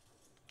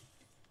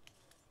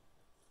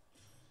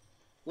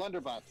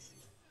 Blunderbutts.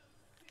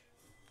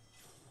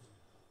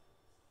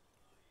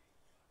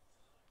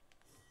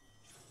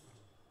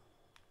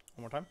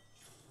 One more time.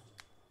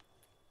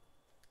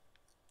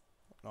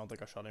 I don't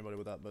think I shot anybody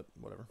with that, but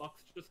whatever.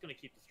 Buck's just gonna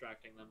keep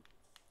distracting them.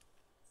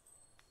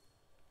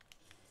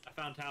 I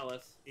found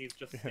Talus. He's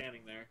just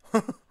standing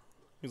there.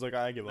 He's like,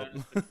 I give up.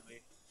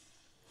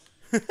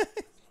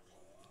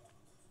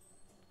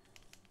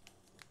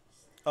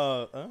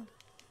 Oh,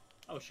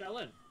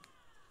 Shaolin.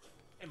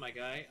 Hey, my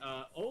guy.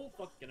 Oh,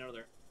 fuck, get out of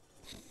there.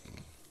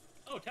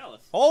 Oh,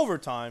 Talus.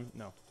 Overtime.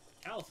 No.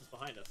 Talus is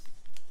behind us.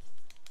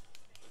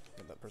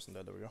 Get that person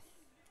dead. There we go.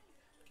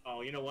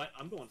 Oh, you know what?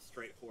 I'm going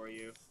straight for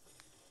you.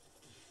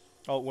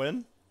 Oh,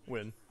 win?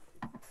 Win.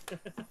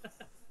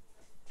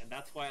 And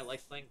that's why I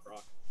like playing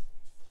Grok.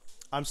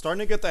 I'm starting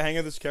to get the hang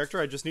of this character.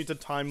 I just need to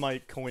time my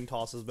coin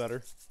tosses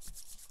better.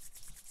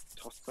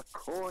 Toss the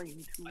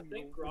coin to I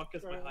think Grok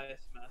is my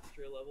highest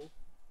mastery level.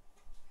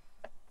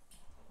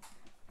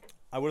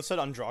 I would have said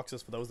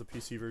Androxus, but that was the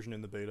PC version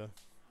in the beta.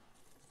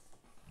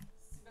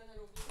 Ben, elle a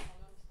oublié son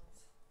nom, je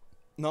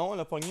pense. Non,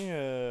 elle a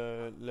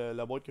pogné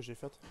la boîte que j'ai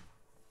faite.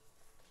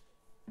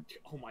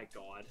 Oh my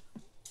god.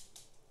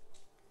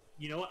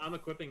 You know what? I'm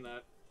equipping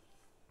that.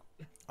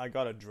 I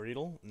got a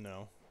dreidel?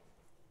 No.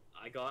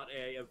 I got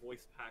a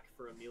voice pack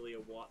for Amelia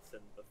Watson,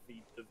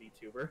 the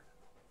VTuber.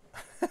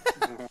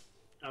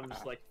 I'm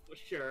just like,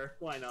 sure,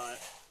 why not?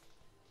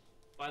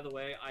 By the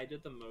way, I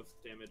did the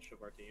most damage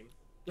of our team.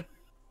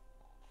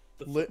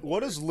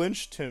 What is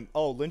Lynchpin?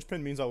 Oh,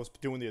 Lynchpin means I was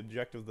doing the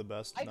objective the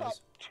best. I Nice. got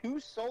 2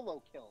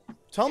 solo kills.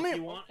 Tell If me.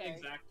 you want Okay.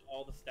 exact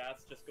all the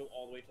stats, just go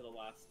all the way to the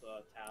last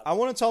tab. I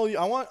want to tell you.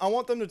 I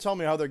want them to tell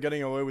me how they're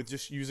getting away with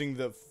just using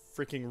the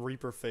freaking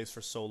Reaper face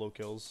for solo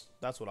kills.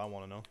 That's what I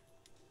want to know.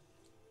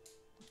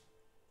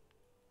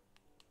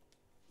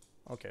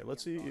 Okay,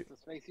 let's see.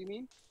 Androxus face, you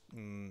mean?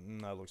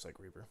 That looks like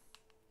Reaper.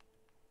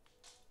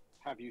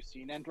 Have you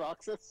seen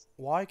Androxus?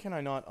 Why can I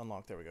not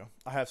unlock? There we go.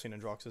 I have seen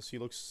Androxus. He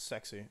looks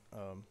sexy.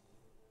 I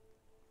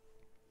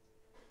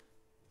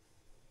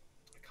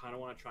kind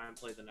of want to try and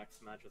play the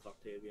next match with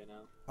Octavia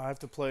now. I have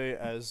to play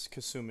as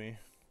Kasumi.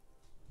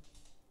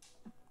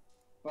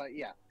 But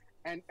yeah,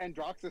 and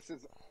Androxus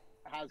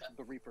has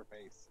the Reaper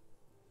face.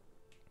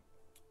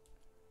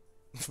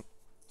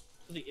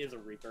 He is a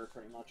Reaper,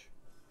 pretty much.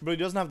 But he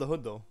doesn't have the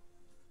hood, though.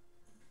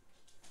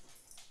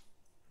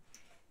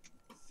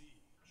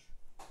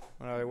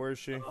 Alright, where is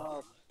she?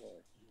 Okay.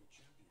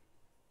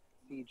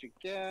 Siege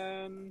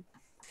again.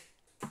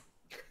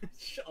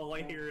 All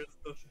I hear is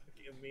the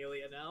fucking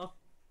Amelia now.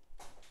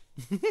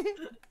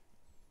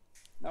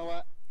 Know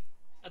what?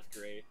 That's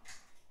great.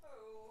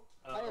 Oh.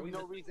 I have we no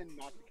just- reason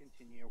not to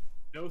continue.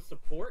 No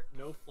support,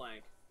 no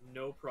flank,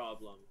 no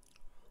problem.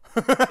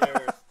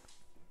 There's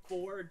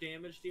 4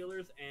 damage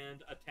dealers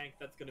and a tank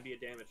that's going to be a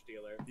damage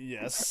dealer.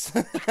 Yes.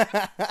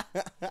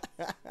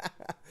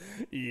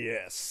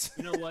 Yes.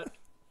 You know what?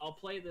 I'll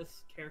play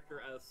this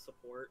character as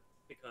support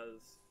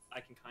because I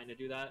can kind of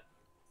do that.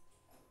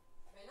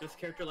 Mais non, This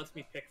character lets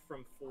me pick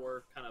from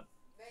 4 kind of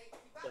ben,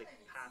 ils partent like à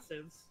midi.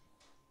 passives.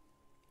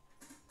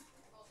 Ils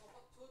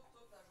passeront pas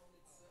toute la journée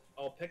de ça.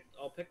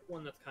 I'll pick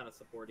one that's kind of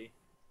supporty.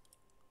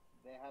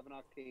 They have an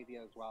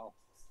Octavia as well.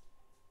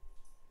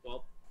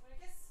 Well,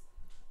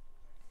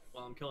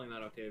 Well, I'm killing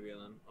that Octavia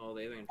then. Oh,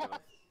 they didn't kill us.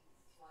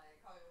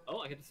 Oh,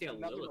 I get to see a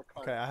Another Lilith.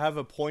 Ricard. Okay, I have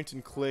a point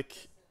and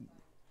click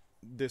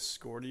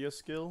Discordia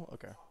skill.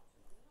 Okay.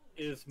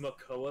 Is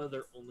Makoa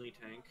their only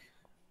tank?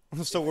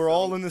 So we're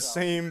all think in the so.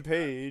 same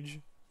page.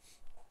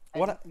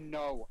 And What?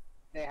 No,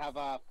 they have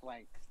a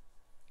flank.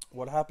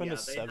 What happened Yeah,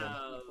 to they 7?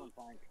 have. One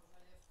flank.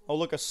 Oh,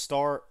 look, a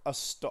star. A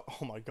star.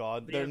 Oh my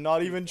god. They They're have not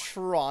 2 even flanks.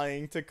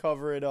 trying to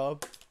cover it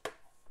up.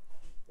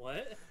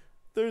 What?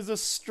 There's a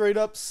straight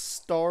up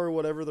star,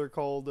 whatever they're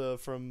called,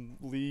 from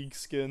League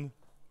skin.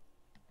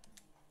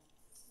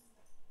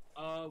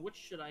 Which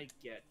should I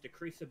get?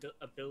 Decrease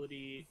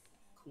ability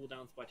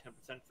cooldowns by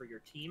 10% for your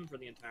team for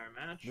the entire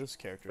match. This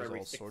character For is every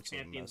all 6 sorts of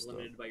champions messed up.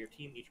 limited by your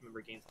team, each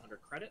member gains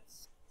 100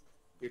 credits.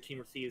 Your team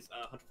receives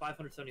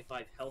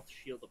 575 health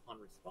shield upon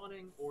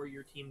respawning, or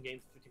your team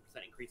gains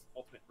 15% increased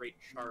ultimate rate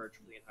charge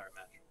for the entire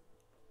match.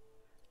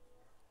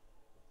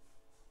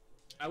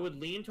 I would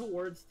lean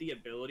towards the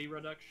ability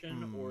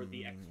reduction or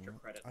the extra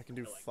credits. I can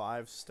for do killing.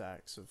 5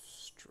 stacks of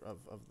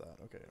that.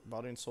 Okay,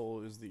 Body and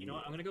Soul is the. You know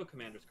what? I'm gonna go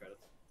commander's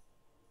credits.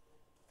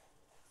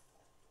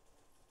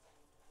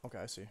 Okay,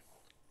 I see.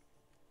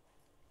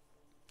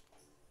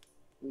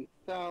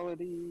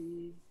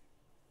 Lethality.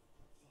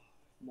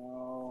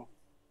 No.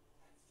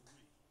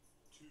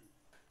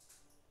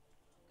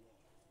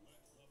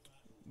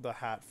 The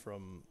hat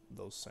from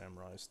those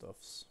samurai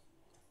stuffs.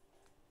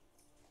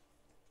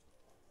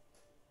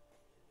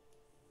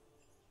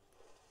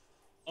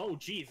 Oh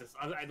Jesus!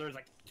 There's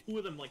like 2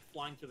 of them like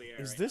flying through the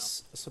air. Is right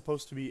this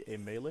supposed to be a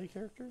melee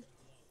character?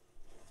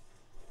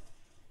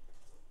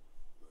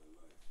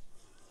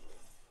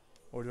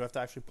 Or do I have to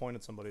actually point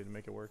at somebody to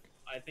make it work?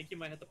 now? I think you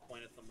might have to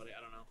point at somebody.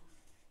 I don't know.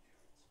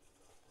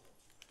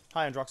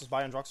 Hi, Androxus.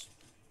 Bye, Androx.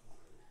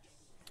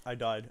 I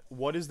died.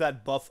 What is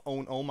that buff?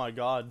 Oh my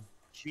god.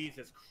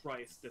 Jesus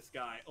Christ! This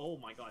guy. Oh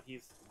my God!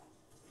 He's.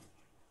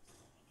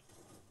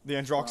 The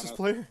Androxus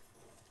player?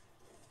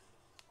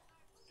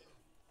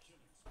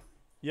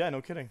 Yeah,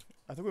 no kidding.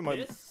 I think we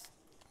might. This?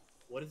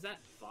 What is that?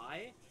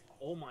 Vi?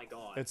 Oh my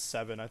God! It's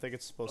 7. I think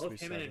it's supposed to be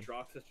Both him 7. and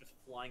Androxus just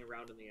flying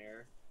around in the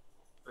air,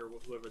 or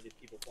whoever these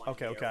people flying.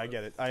 Okay, in the okay, air I was.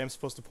 get it. I am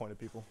supposed to point at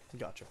people.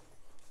 Gotcha.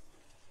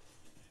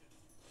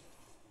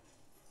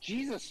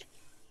 Jesus.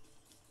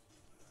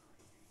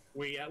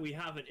 We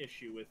have an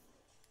issue with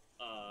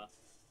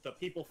the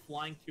people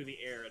flying through the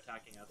air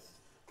attacking us.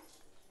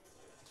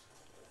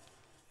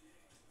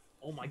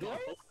 Oh my God!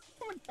 There?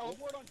 Someone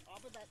teleport on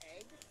top of that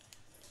egg?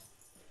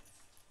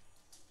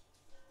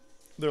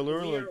 They're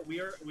literally. We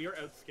are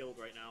outskilled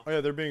right now. Oh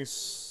yeah, they're being.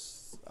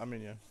 I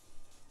mean, yeah.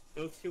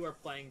 Those 2 are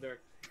playing their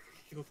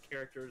skilled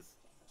characters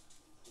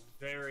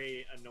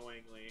very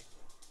annoyingly.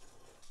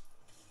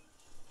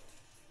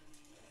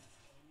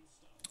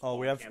 Oh, Oh,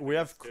 we I have can't we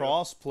have believe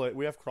it's crossplay.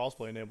 We have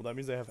crossplay enabled. That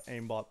means they have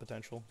aimbot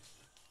potential.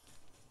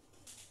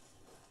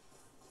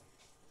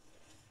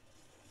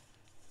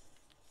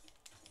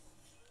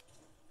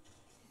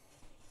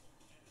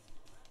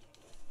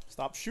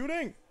 Stop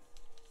shooting!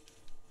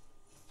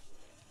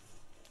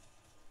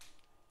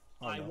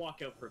 Oh, I no.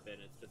 walk out forbidden.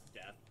 It's just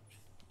death.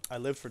 I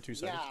lived for 2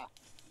 seconds. Yeah.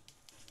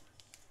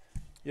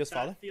 Yes, That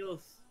father.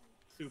 feels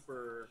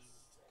super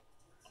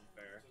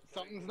unfair.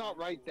 Something's not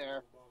right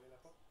there.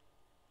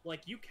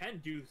 Like, you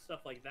can do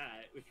stuff like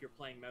that if you're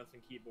playing mouse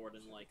and keyboard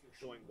and, like,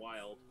 going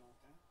wild.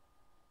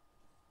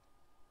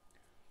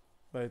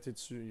 But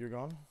you're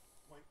gone.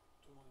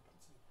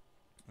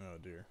 Oh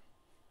dear.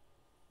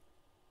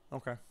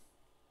 Okay.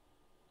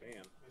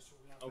 Damn.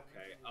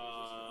 Okay,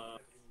 I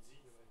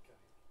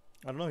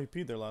don't know. He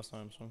peed there last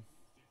time, so.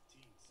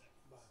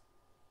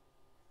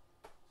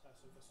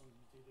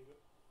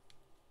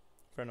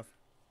 Fair enough.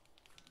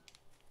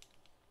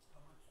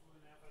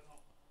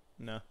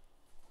 No.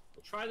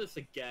 we'll try this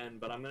again,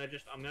 but I'm gonna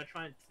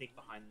try and sneak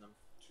behind them.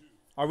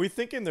 Are we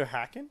thinking they're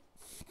hacking?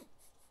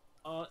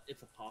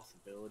 It's a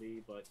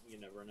possibility, but you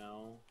never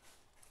know.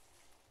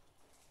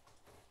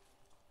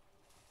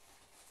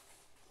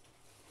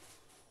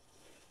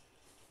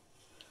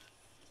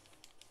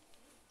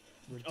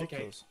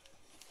 Ridiculous.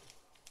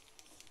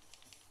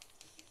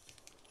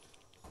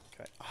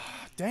 Okay.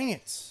 Ah, dang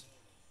it.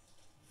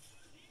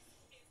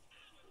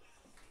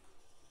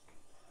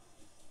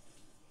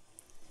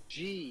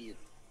 Jeez.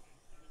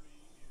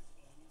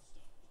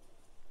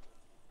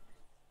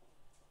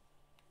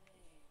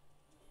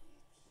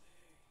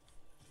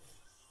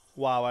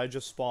 Wow, I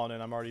just spawned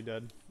and I'm already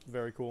dead.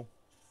 Very cool.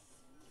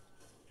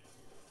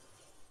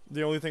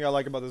 The only thing I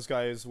like about this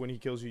guy is when he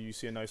kills you, you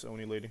see a nice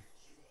Oni lady.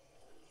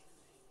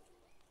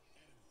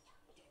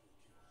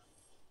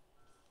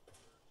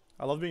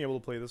 I love being able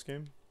to play this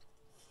game.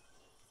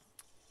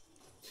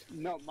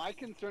 No, my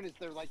concern is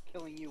they're like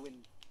killing you in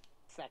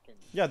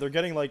seconds. Yeah, they're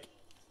getting like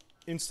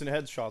instant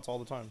headshots all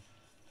the time.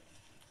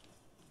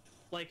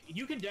 Like,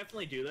 you can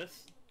definitely do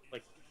this,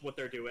 like what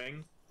they're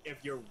doing, if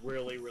you're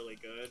really, really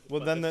good. Well,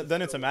 but then this is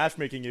then it's a still,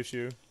 matchmaking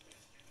issue.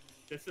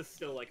 This is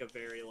still like a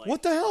very like.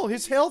 What the hell?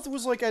 His health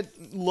was like at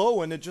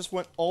low and it just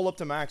went all up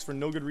to max for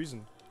no good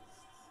reason.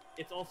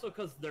 It's also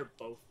because they're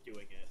both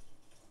doing it.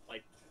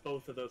 Like,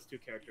 both of those two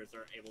characters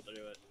are able to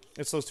do it.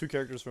 It's those two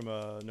characters from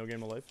No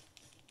Game of Life.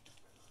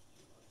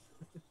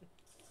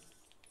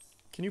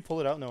 Can you pull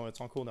it out? No, it's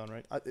on cooldown,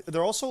 right?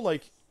 They're also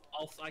like...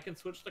 Also, I can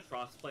switch the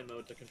crossplay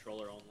mode to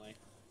controller only.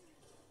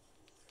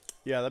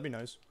 Yeah, that'd be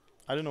nice.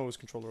 I didn't know it was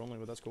controller only,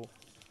 but that's cool.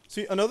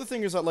 See, another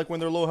thing is that like when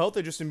they're low health,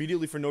 they just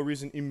immediately, for no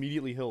reason,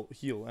 immediately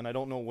heal. And I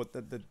don't know what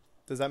that...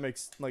 Does that make...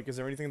 Like, is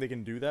there anything they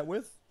can do that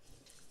with?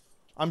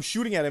 I'm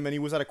shooting at him and he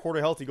was at a quarter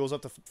health. He goes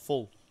up to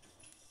full.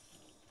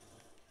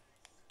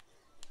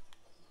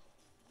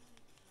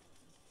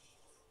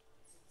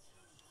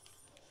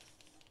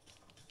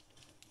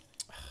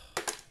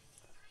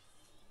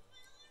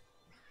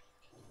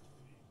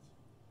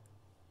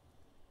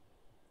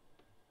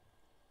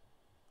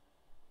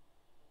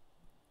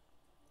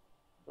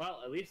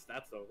 Well, at least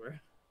that's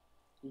over.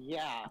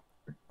 Yeah.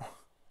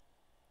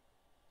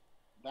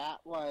 That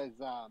was,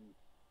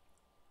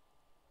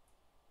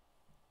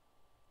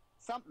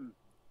 something.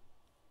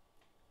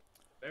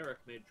 Barrack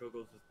made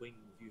Drogo's wings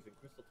using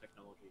crystal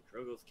technology.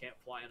 Drogo's can't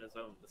fly on his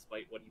own,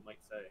 despite what he might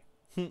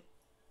say.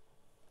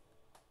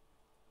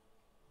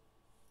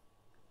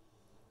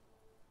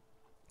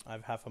 I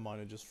have half a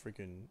mind to just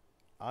freaking...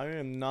 I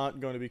am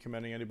not going to be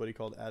commending anybody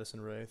called Addison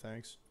Rae,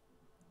 thanks.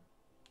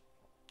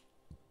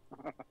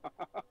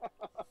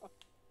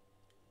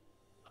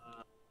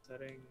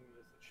 Settings,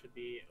 it should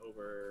be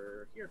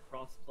over here,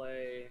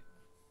 crossplay,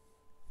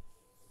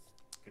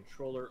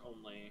 controller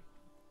only.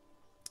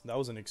 That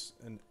was an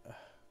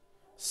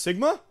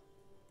Sigma?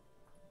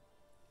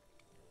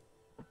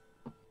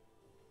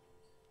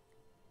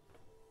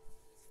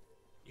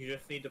 You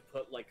just need to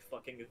put like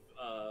fucking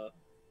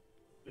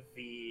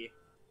V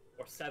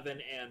or 7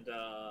 and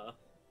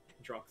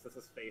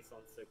Droxus's face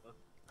on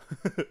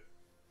Sigma.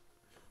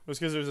 It's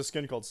because there's a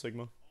skin called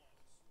Sigma.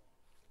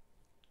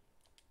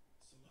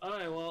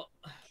 Alright, well,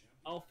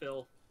 I'll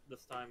fill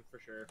this time for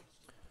sure.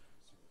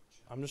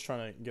 I'm just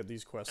trying to get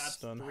these quests That's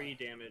done. 3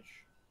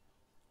 damage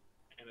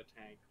and a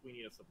tank. We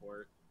need a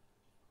support.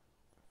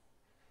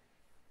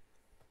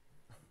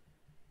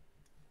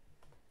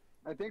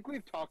 I think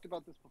we've talked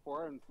about this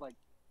before, and it's like,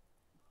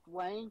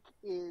 flank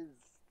is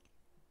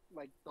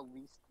like the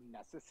least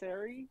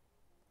necessary.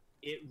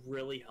 It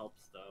really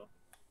helps though.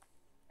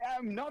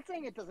 I'm not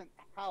saying it doesn't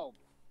help,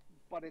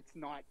 but it's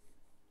not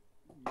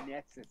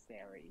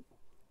necessary.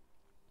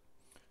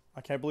 I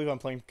can't believe I'm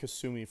playing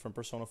Kasumi from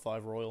Persona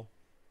 5 Royal.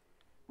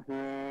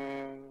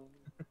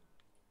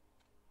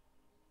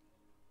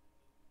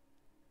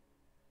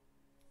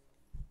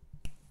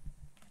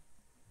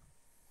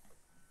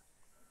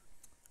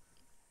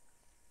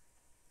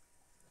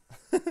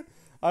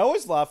 I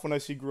always laugh when I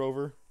see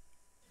Grover.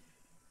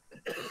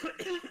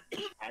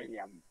 I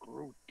am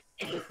Groot.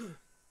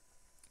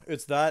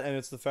 It's that, and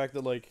it's the fact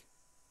that, like...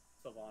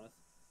 Sylvanas.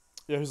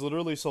 Yeah, he's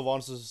literally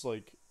Sylvanas'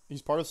 like...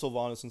 He's part of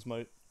Sylvanas and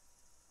Smite.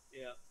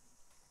 Yeah.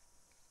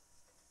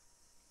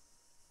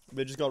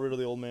 They just got rid of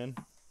the old man.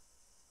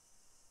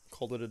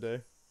 Called it a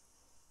day.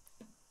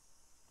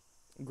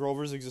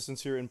 Grover's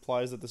existence here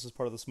implies that this is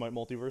part of the Smite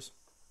multiverse.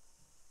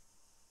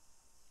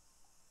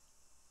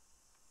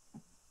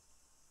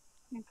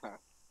 Okay.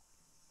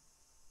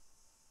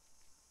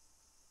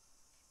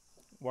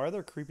 Why are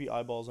there creepy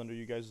eyeballs under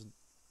you guys'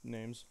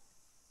 names?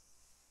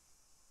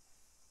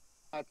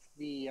 That's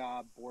the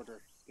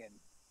border skin.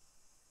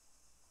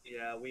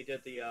 Yeah, we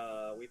did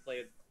the, we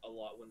played a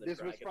lot when the This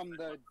dragon was from went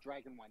the up.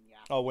 dragon one, yeah.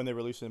 Oh, when they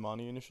released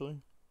Imani initially?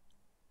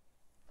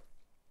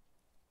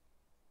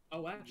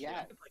 Oh, actually, I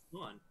Yes. could play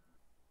Con.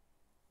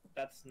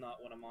 That's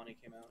not when Amani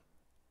came out.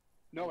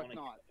 No, Amani it's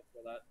came not. out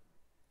before that.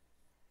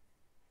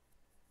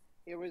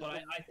 It was. But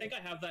I think I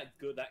have that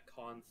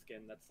Con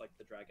skin that's like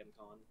the Dragon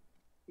Con.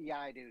 Yeah,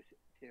 I do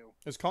too.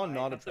 Is Khan I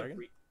not a have to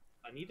dragon?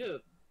 I need to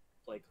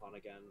play Con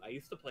again. I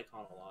used to play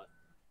Con a lot.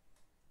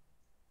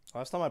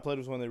 Last time I played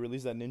was when they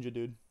released that ninja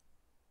dude.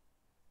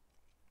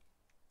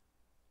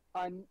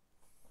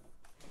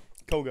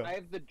 Koga. I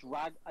have the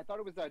drag. I thought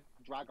it was a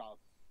Dragov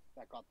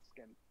that got the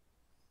skin.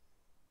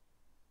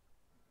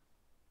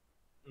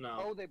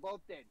 No. Oh, they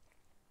both did.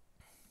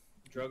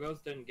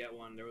 Drogo's didn't get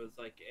one. There was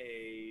like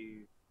a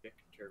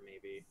Victor,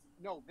 maybe.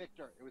 No,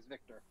 Victor. It was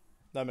Victor.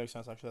 That makes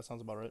sense, actually. That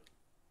sounds about right.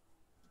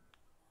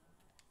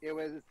 It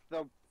was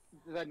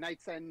the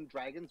Knights and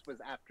Dragons was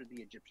after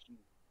the Egyptian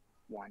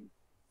one.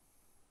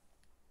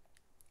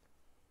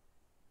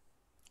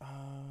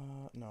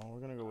 No,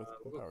 we're gonna go with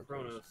We'll go Power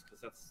Chronos,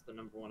 because that's the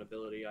 #1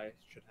 ability I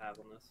should have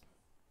on this.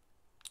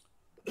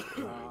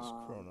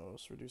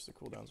 Chronos. Reduce the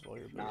cooldowns of all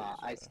your abilities. Nah,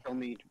 I Okay. still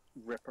need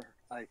Ripper.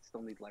 I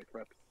still need Life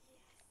Rip.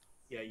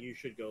 Yeah, you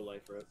should go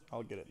Life Rip.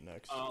 I'll get it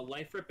next.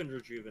 Life Rip and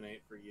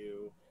Rejuvenate for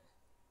you.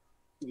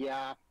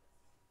 Yeah.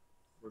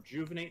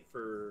 Rejuvenate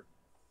for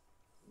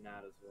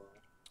Nat as well.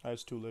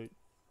 It's too late.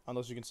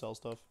 Unless you can sell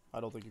stuff.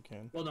 I don't think you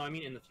can. Well, no, I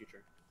mean in the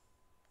future.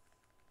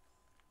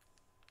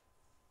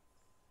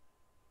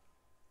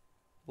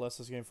 Bless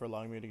this game for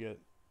allowing me to get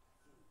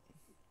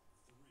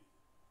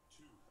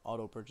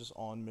auto purchase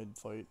on mid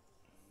fight.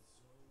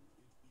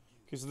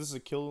 Okay, so this is a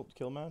kill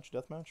match,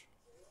 death match.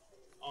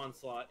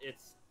 Onslaught,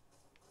 it's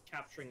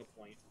capturing a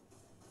point.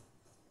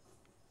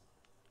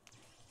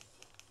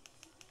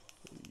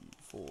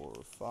 4,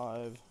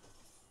 5.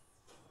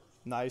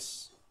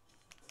 Nice.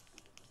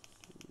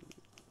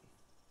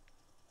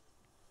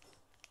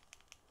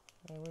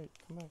 Hey, wait,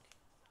 come back.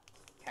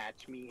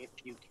 Catch me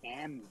if you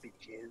can,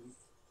 bitches.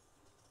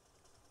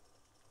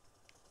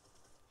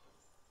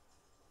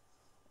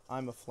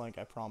 I'm a flank,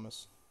 I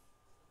promise.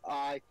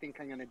 I think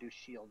I'm gonna do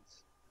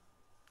shields.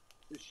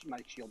 This is my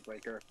shield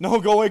breaker. No,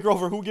 go away,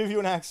 Grover. Who gave you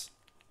an axe?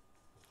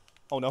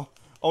 Oh no.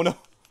 Oh no.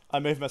 I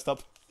may have messed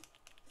up.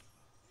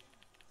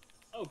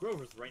 Oh,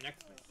 Grover's right next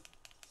to me.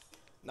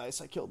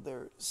 Nice, I killed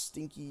their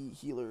stinky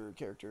healer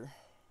character.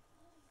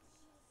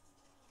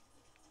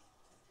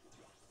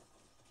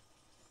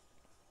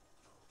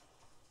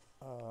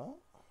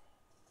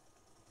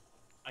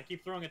 I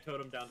keep throwing a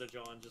totem down to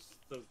John just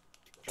so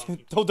John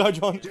can Don't die,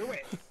 John. Do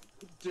it!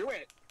 Do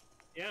it!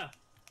 Yeah.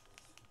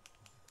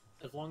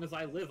 As long as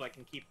I live, I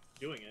can keep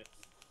doing it.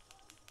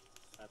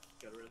 Let's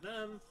get rid of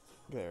them.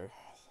 There.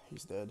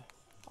 He's dead.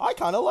 I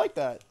kind of like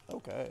that.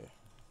 Okay.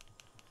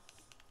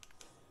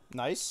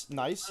 Nice,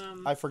 nice.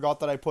 I forgot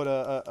that I put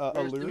a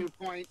Where's the lure. new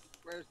point?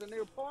 Where's the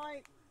new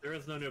point? There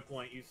is no new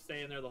point. You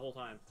stay in there the whole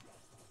time.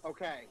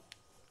 Okay.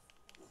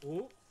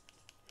 Ooh.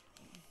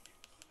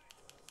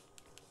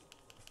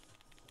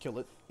 Kill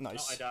it. No,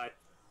 Nice. I died.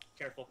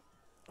 Careful.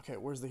 Okay,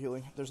 where's the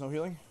healing? There's no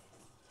healing?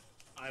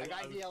 I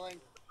got healing.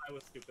 I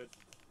was stupid.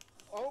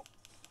 Oh!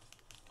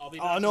 I'll be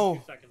Oh, back no. in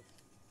 2 seconds.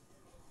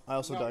 I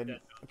also No, died.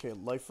 dead. Okay,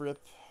 life rip.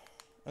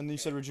 And then you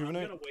said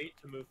rejuvenate? I'm gonna wait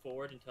to move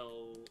forward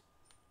until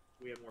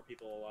we have more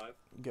people alive.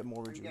 Get more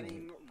I'm rejuvenate.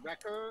 getting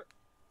Wrecker,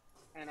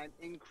 and I'm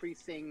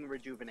increasing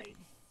Rejuvenate.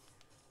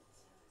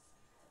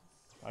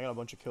 I got a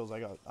bunch of kills.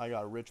 I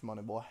got rich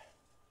money, boy.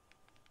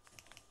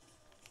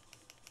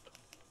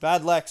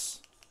 Bad Lex.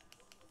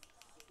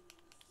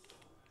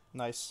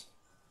 Nice.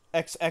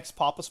 XX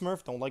Papa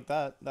Smurf. Don't like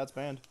that. That's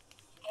banned.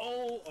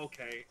 Oh,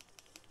 okay.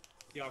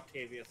 The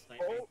Octavius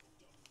nightmare. Oh!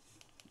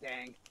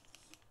 Dang.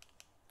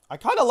 I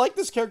kind of like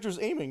this character's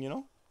aiming, you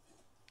know?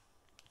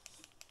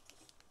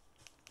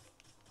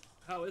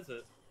 How is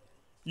it?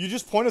 You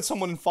just point at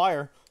someone and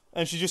fire,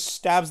 and she just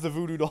stabs the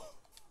voodoo doll.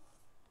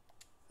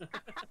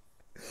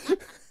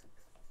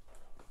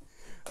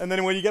 And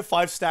then when you get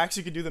 5 stacks,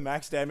 you can do the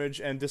max damage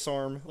and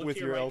disarm Look with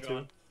to your right, L2.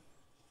 John.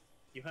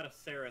 You had a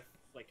Seraph,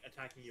 like,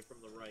 attacking you from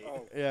the right.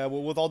 Oh. Yeah,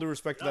 well, with all due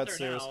respect to Not that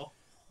there Saris. now.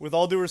 With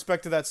all due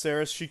respect to that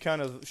Saris, she's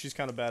kind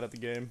of bad at the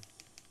game.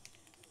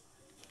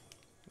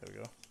 There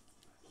we go.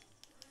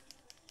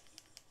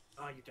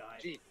 Oh, you died.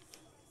 Gee.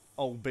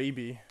 Oh,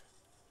 baby.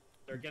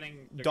 They're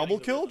getting Double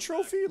the kill rhythm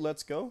trophy?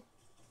 Let's go.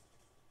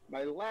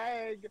 My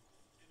leg!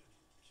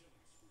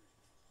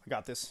 I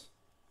got this.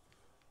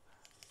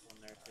 back.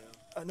 One there too.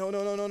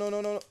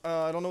 No.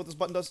 I don't know what this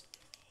button does.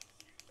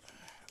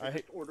 I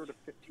just ordered a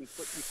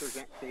 15-foot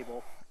Ethernet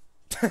cable.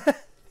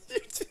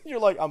 You're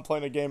like, I'm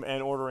playing a game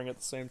and ordering at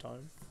the same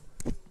time.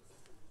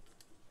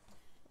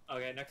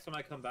 Okay, next time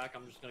I come back,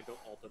 I'm just gonna go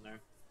alt in there.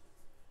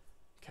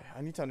 Okay,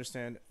 I need to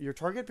understand. Your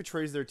target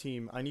betrays their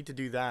team. I need to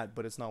do that,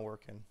 but it's not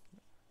working.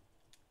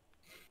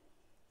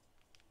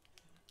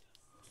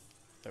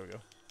 There we go.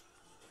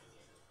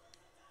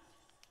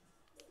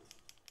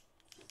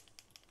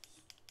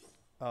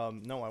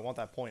 No, I want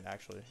that point,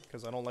 actually.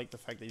 Because I don't like the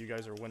fact that you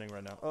guys are winning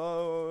right now.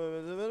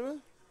 Oh,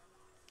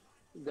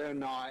 They're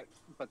not,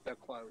 but they're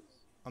close.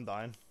 I'm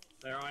dying.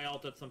 There, I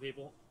alted some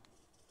people.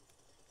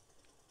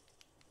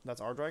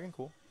 That's our dragon?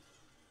 Cool.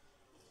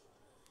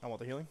 I want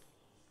the healing.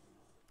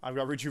 I've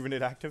got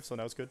Rejuvenate active, so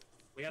now it's good.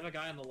 We have a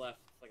guy on the left,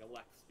 like a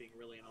Lex, being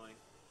really annoying.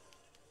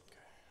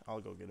 I'll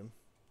go get him.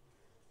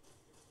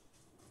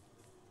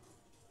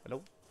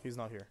 Hello? He's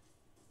not here.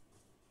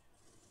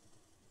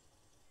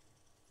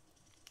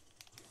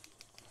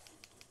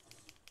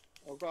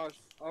 Oh gosh.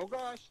 Oh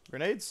gosh.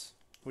 Grenades?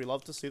 We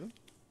love to see them.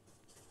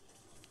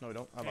 No, we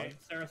don't. I Okay, lied.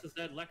 Saris is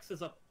dead. Lex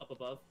is up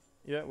above,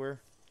 Yeah, we're...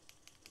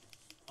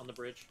 on the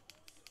bridge.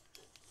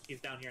 He's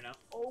down here now.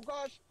 Oh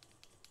gosh.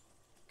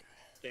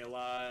 Stay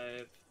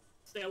alive.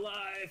 Stay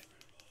alive!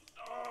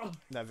 Oh!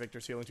 That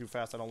Victor's healing too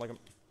fast. I don't like him.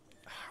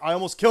 I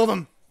almost killed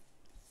him!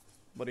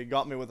 But he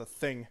got me with a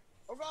thing.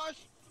 Oh gosh.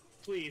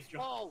 Please,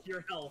 John, Oh.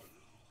 your health.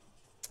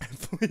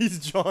 Please,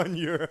 John,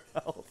 your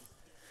health.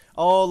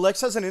 Oh,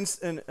 Lex has an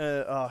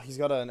he's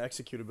got an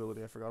execute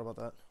ability. I forgot about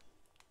that.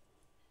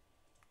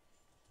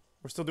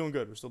 We're still doing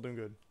good. We're still doing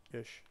good.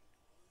 Ish.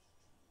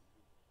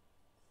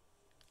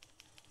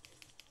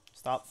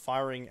 Stop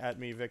firing at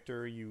me,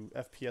 Victor, you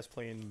FPS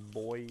playing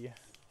boy.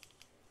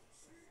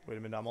 Wait a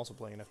minute, I'm also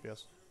playing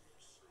FPS.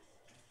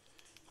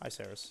 Hi,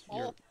 Saris.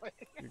 You're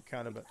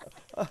kind of...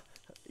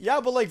 yeah,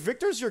 but like,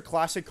 Victor's your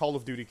classic Call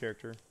of Duty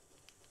character.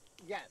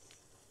 Yes.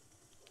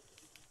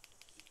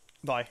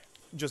 Die.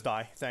 Just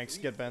die. Thanks.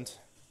 Get bent.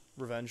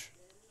 Revenge.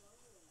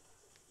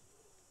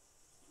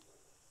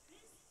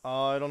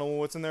 I don't know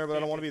what's in there, but I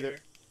don't want to be there.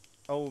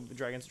 Oh,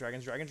 dragons.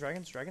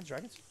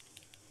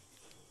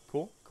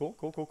 Cool.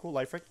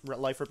 Life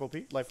rip OP.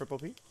 Life rip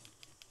OP.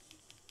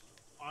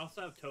 I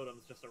also have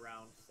totems just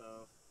around, so...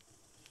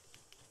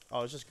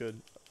 Oh, it's just good.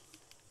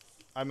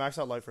 I maxed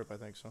out life rip, I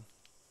think, so.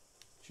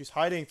 She's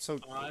hiding, so...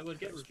 I would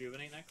get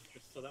Rejuvenate next,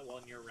 just so that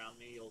while you're around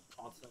me, you'll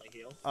constantly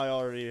heal. I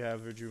already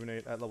have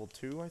Rejuvenate at level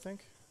 2, I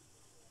think.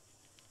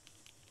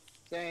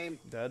 Same.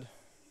 Dead.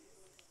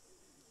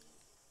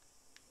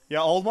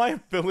 Yeah, all my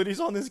abilities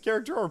on this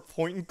character are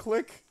point and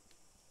click.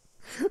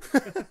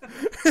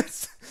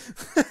 It's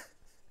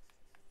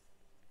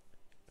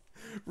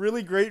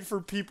really great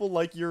for people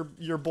like your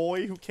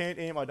boy who can't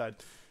aim. I died.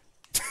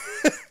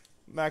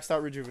 Maxed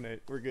out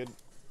Rejuvenate. We're good.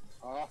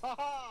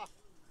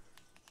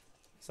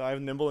 So I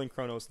have Nimble and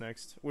Chronos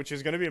next, which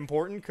is going to be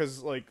important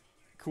because, like,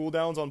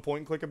 cooldowns on point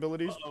and click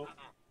abilities. Uh-oh.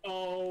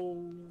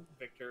 Oh,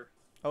 Victor.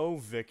 Oh,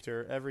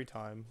 Victor, every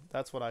time.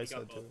 That's what I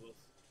said too.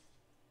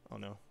 Oh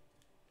no.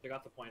 They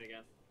got the point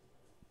again.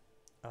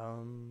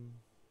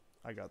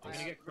 I got this. I'm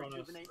gonna get Chronos.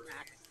 Rejuvenate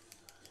max,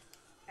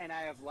 and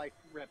I have life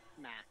rip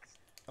max.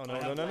 Oh no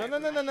no no no no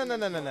no no no no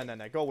no no no no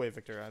no! Go away,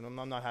 Victor.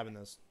 I'm not having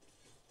this.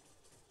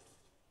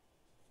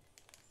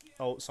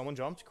 Oh, someone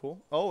jumped. Cool.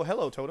 Oh,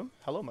 hello, Totem.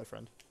 Hello, my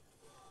friend.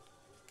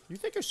 You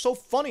think you're so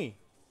funny?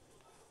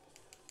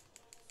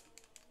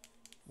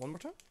 One more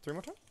time? 3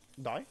 more time?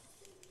 Die?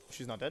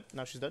 She's not dead.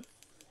 Now she's dead.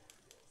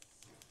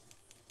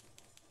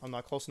 I'm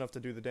not close enough to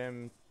do the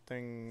damn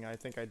thing. I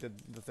think I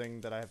did the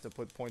thing that I have to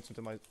put points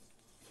into my...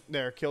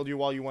 There, killed you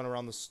while you went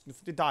around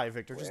the... Die,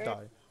 Victor. Just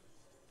die.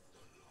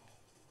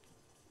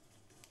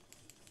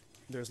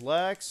 There's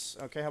Lex.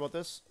 Okay, how about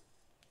this?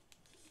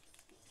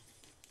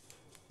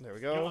 There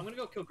we go. No, I'm gonna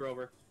go kill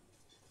Grover.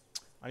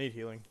 I need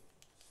healing.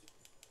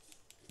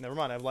 Never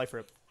mind, I have life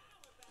rip.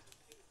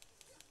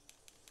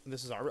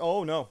 This is our...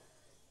 Oh, no.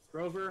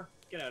 Grover,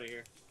 get out of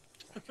here.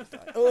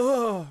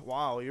 Ugh,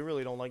 wow, you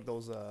really don't like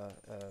those,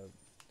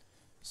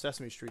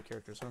 Sesame Street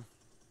characters, huh?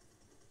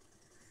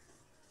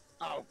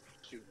 Oh,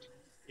 shoot.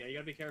 Yeah, you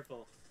gotta be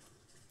careful.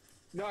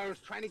 No, I was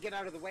trying to get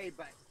out of the way,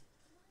 but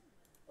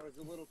I was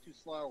a little too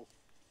slow.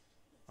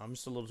 I'm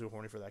just a little too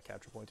horny for that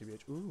capture point,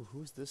 TBH. Ooh,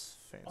 who's this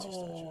fancy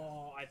statue?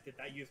 Oh, did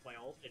I use my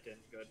ult? It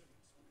didn't. Good.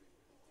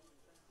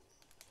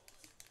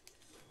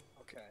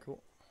 Okay.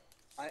 Cool.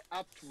 I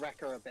upped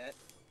Wrecker a bit.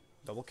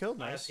 Double kill,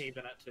 I have nice.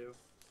 Haven at 2.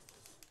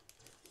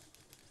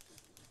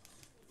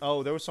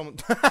 Oh, there was someone...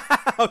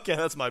 Okay,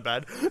 that's my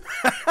bad.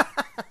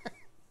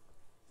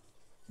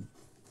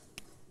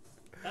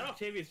 That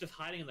Octavia's just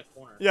hiding in the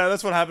corner. Yeah,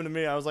 that's what happened to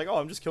me. I was like, oh,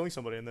 I'm just killing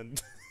somebody, and then...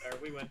 There,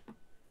 we win.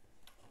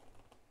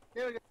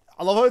 Here we go.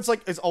 I love how it's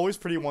like, it's always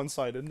pretty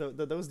one-sided.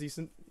 That was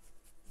decent.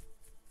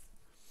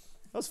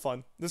 That was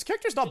fun. This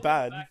character's not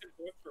bad. Back and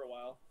forth for a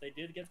while. They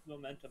did get the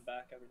momentum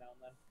back every now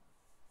and then.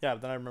 Yeah,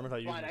 but then I remembered how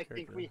you used But that I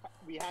character. think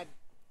we had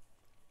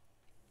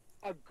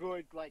a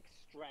good, like,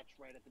 stretch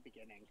right at the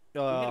beginning.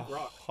 had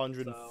Grok,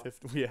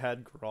 150. We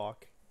had Grok.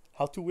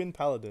 How to win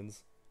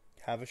Paladins.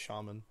 Have a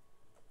shaman.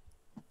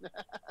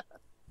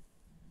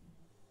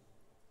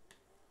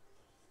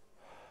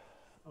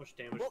 How much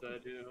damage did I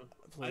do?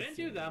 I didn't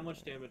do that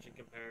much damage in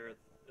compare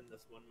in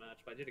this one match,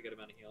 but I did a good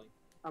amount of healing.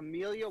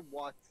 Amelia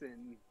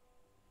Watson.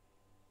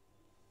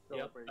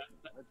 Yep,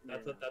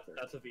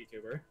 that's a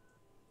VTuber.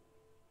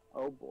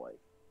 Oh boy.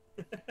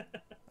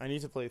 I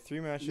need to play 3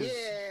 matches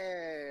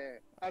Yeah!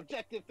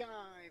 Objective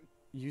time!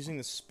 using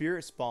the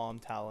Spirit Bomb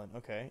talent.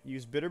 Okay.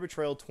 Use Bitter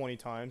Betrayal 20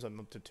 times. I'm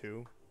up to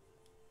 2.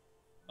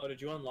 Oh,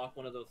 did you unlock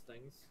one of those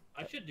things?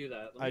 I should do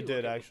that. I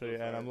did, actually,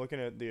 and I'm looking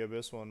at the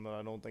Abyss one, but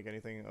I don't think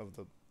anything of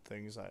the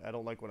things... I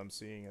don't like what I'm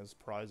seeing as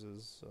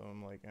prizes, so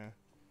I'm like, eh.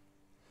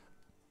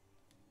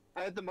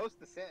 I had the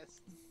most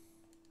assists.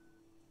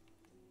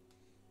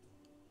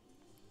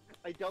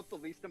 I dealt the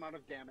least amount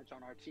of damage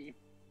on our team.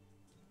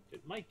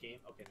 Did my game...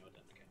 Okay, no, it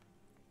didn't. Okay.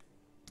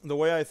 The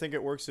way I think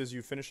it works is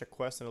you finish a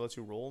quest and it lets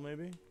you roll,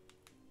 maybe?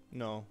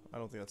 No, I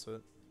don't think that's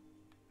it.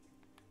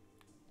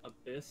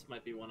 Abyss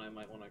might be one I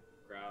might want to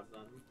grab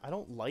then. I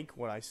don't like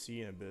what I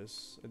see in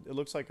Abyss. It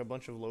looks like a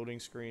bunch of loading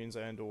screens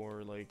and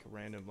or like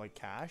random like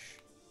cache.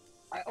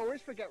 I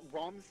always forget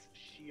Rom's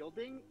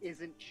shielding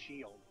isn't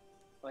shield.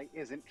 Like,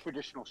 isn't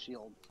traditional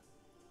shield.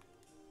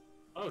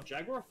 Oh,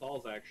 Jaguar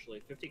Falls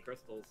actually. 50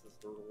 crystals is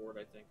the reward,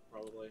 I think,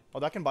 probably. Oh,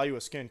 that can buy you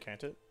a skin,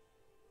 can't it?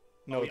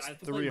 No, oh, yeah, it's I have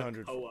to play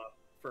 300. Makoa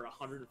for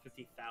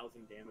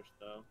 150,000 damage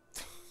though.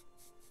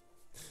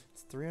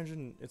 It's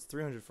 300. It's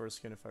 300 for a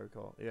skin, if I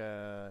recall.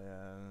 Yeah,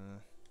 yeah.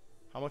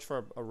 How much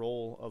for a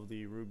roll of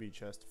the ruby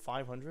chest?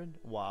 500.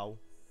 Wow.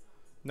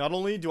 Not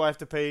only do I have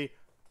to pay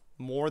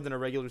more than a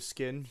regular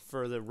skin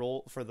for the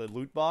roll for the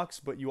loot box,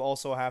 but you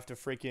also have to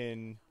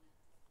freaking.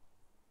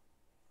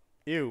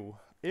 Ew.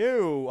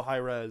 Ew. High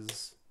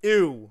res.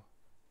 Ew.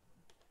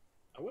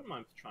 I wouldn't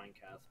mind trying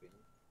Caspian.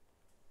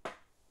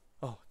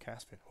 Oh,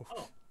 Caspian. Oof.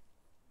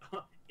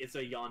 Oh. It's a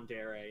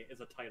Yandere is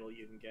a title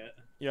you can get.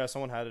 Yeah,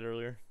 someone had it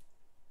earlier.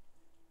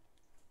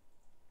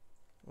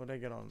 What did I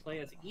get on? Play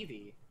as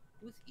Eevee.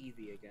 Who's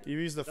Eevee again?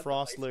 Eevee's the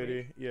Frost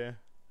Lady. Mage? Yeah.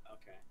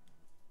 Okay.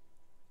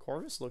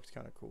 Corvus looked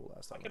kind of cool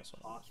last I time I could saw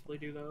him. possibly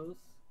do those.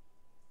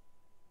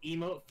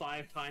 Emote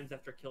 5 times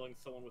after killing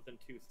someone within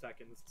 2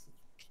 seconds.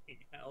 King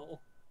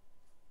hell.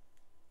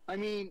 I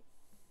mean,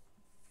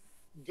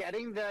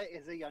 getting the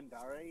Is a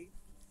Yandere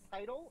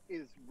title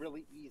is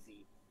really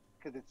easy.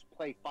 Because it's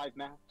play 5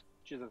 map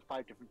chooses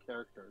 5 different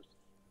characters.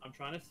 I'm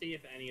trying to see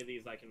if any of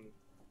these I can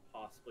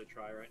possibly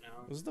try right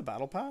now. Is it the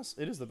battle pass?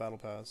 It is the battle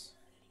pass.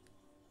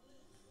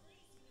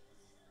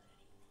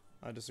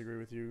 I disagree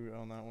with you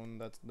on that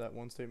one. That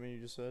one statement you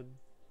just said.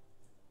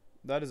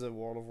 That is a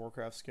World of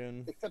Warcraft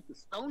skin. Except the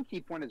Stone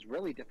Keep one is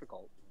really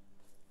difficult.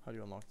 How do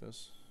you unlock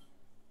this?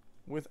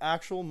 With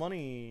actual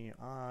money.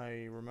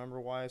 I remember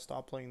why I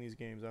stopped playing these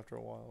games after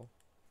a while.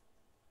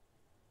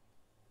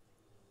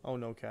 Oh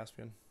no,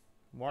 Caspian.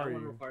 Why are That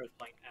one you? requires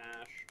playing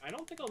Ash. I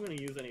don't think I'm going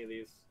to use any of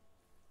these.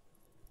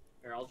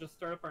 Here, I'll just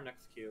start up our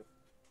next queue.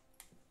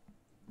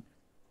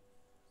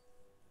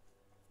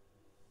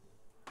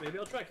 Maybe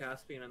I'll try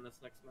Caspian in this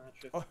next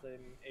match if I'm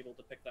able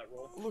to pick that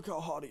role. Look how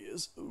hot he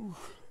is. Ooh.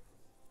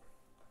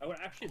 I would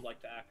actually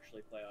like to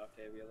actually play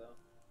Octavia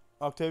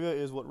though. Octavia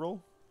is what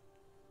role?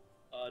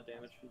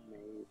 Damage.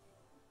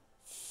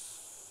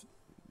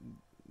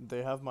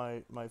 They have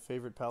my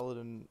favorite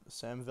paladin,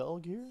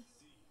 Samvel gear?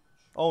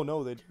 Oh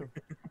no, they do.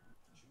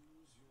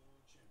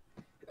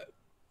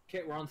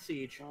 Okay, we're on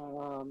siege.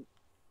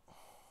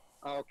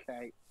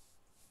 Okay.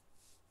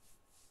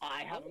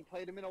 I haven't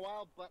played him in a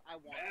while, but I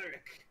want to.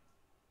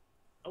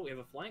 Oh, we have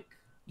a flank.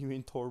 You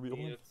mean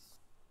Torbjorn? Yes.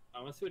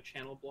 I want to see what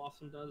Channel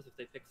Blossom does. If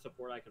they pick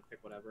support, I can pick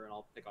whatever, and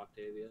I'll pick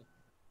Octavia.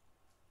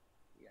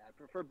 Yeah, I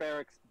prefer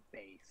Barracks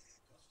base.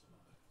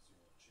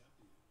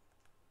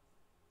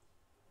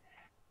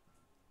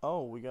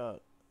 Oh, we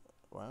got...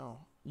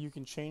 Wow. You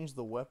can change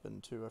the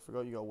weapon, too. I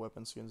forgot you got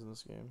weapon skins in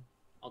this game.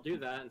 I'll do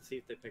that and see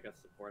if they pick us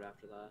support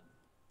after that.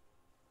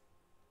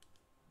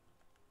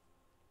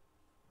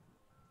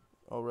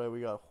 Oh, right,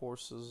 we got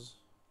horses.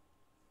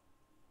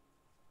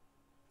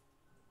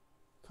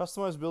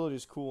 Customizability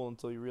is cool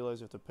until you realize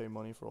you have to pay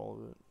money for all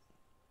of it.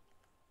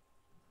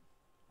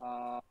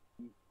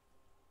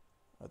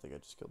 I think I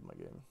just killed my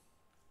game.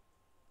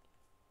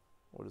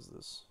 What is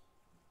this?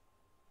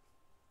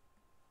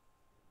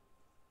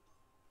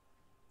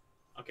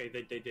 Okay,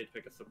 they did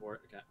pick a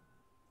support. Okay.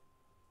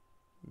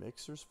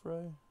 Mixer spray?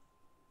 Who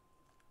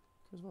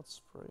cares about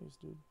sprays,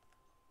 dude?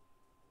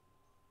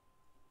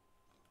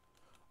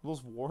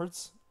 Those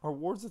wards? Are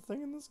wards a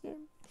thing in this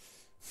game?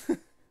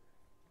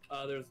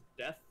 There's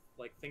death,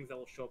 like things that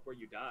will show up where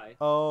you die.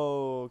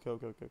 Oh,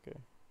 okay.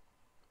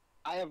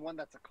 I have one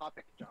that's a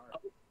Copic jar. Oh,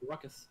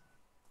 Ruckus.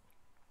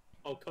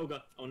 Oh,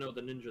 Koga. Oh no,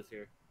 the ninja's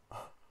here. We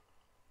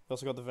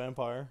also got the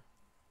vampire.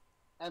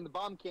 And the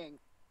Bomb King.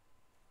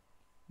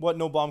 What,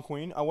 no bomb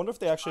queen? I wonder if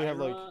they actually have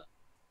like...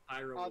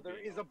 There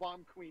is a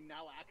Bomb Queen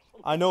now,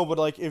 actually. I know, but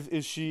like,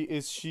 is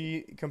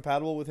she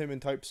compatible with him in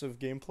types of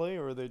gameplay,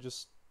 or are they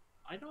just...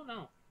 I don't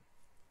know.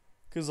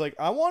 Because, like,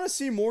 I want to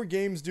see more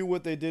games do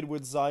what they did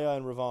with Zaya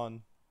and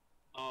Ravan.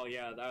 Oh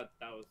yeah, that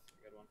was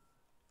a good one.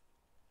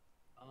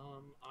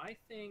 I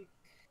think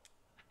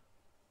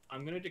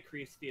I'm gonna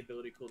decrease the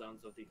ability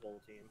cooldowns of the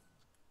whole team.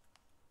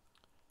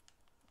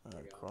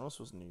 Chronos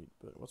was neat,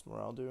 but what's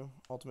morale do?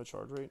 Ultimate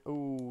charge rate?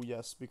 Oh,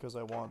 yes, because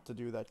I want to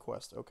do that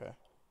quest. Okay.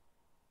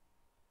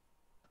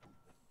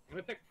 I'm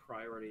gonna pick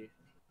priority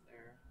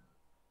there.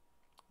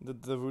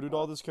 The voodoo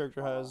doll this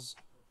character has...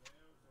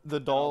 The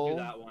doll... I'll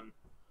do that one.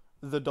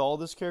 The doll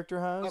this character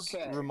has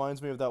Okay.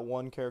 reminds me of that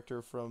one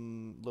character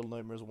from Little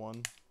Nightmares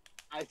 1.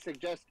 I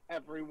suggest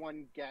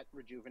everyone get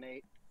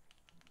Rejuvenate.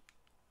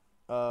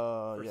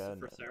 Yeah.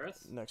 For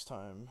Saris? Next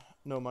time.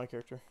 No, my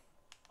character.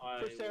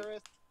 For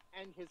Saris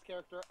and his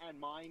character and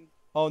mine.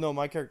 Oh, no,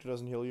 my character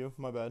doesn't heal you.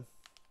 My bad.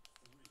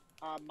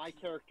 My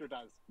character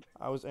does.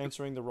 I was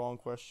answering the wrong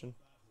question.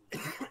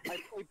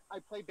 I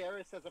play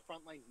Barris as a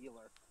frontline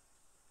healer.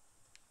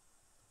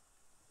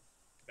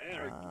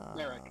 Barrick.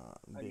 Barrick.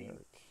 I mean.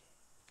 Barrick.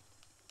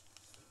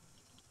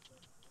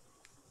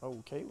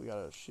 Okay, we got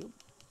a shield.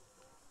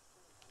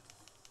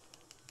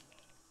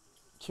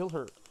 Kill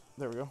her.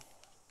 There we go.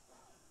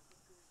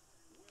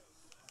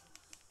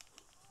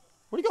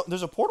 Where'd he go?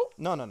 There's a portal?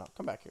 No.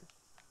 Come back here.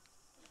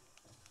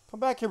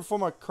 Come back here before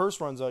my curse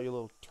runs out, you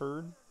little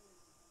turd.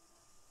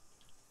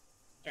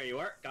 There you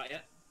are. Got ya.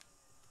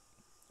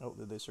 Oh,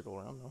 did they circle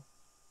around? No.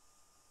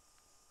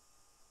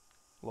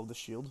 Love the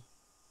shield.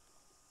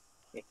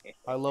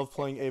 I love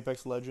playing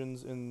Apex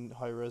Legends in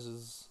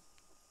high-res's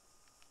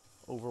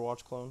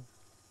Overwatch clone.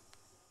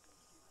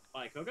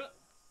 Bye, Koga.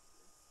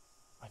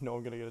 I know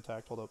I'm gonna get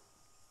attacked. Hold up.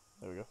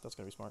 There we go. That's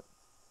gonna be smart.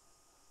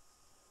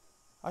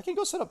 I can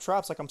go set up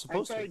traps like I'm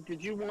supposed I'm sorry, to.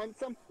 did you want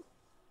some?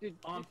 Did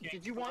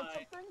you want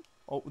Bye. something?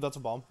 Oh, that's a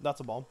bomb. That's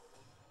a bomb.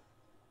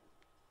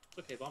 It's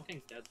okay, Bomb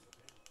King's dead.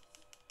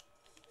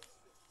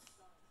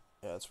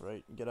 Yeah, that's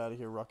right. Get out of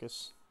here,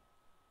 Ruckus.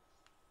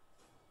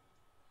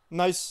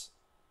 Nice.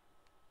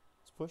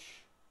 Let's push.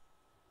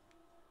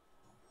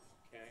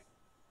 Okay.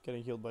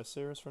 Getting healed by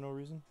Saris for no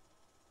reason.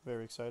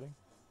 Very exciting.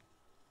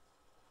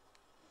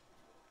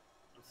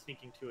 I'm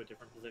sneaking to a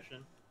different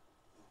position.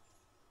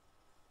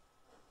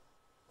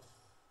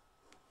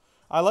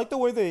 I like the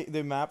way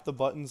they map the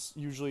buttons.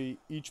 Usually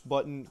each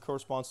button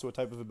corresponds to a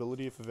type of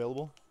ability if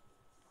available.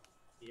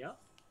 Yeah.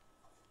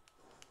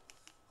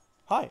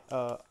 Hi,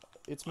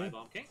 it's Bye, me.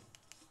 Bomb King.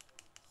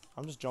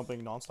 I'm just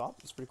jumping non-stop.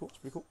 It's pretty cool. It's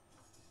pretty cool.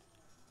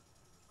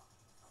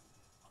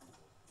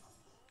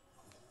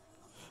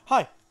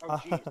 Hi. Oh,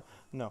 jeez.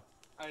 No.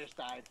 I just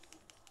died.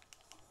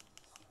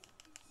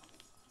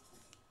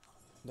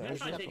 I'm There's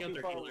trying to Step take out too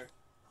their far healer.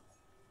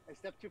 I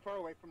stepped too far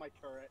away from my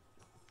turret.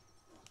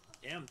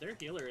 Damn, their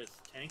healer is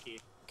tanky.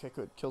 Okay,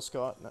 good. Kill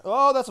Scott. No.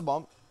 Oh, that's a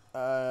bomb.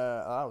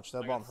 Ouch.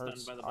 That I bomb got stunned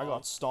hurts. by the I bomb.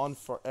 got stunned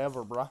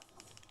forever, bruh.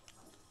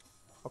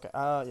 Okay.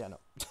 Yeah, no.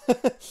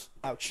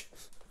 Ouch.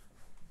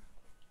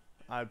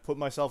 I put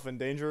myself in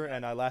danger,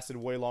 and I lasted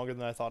way longer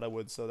than I thought I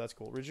would, so that's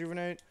cool.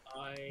 Rejuvenate.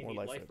 I More need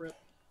life life rip. rip.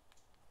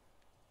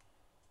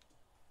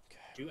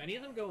 Do any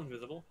of them go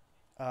invisible?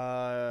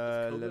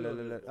 I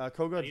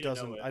Koga need to know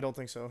doesn't. it. I don't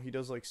think so. He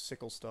does like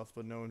sickle stuff,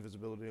 but no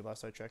invisibility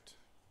last I checked.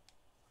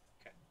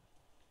 Okay.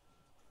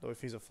 Though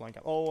if he's a flank.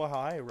 Oh,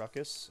 hi,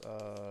 Ruckus.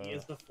 He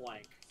is the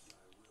flank.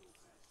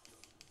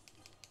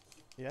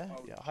 Yeah,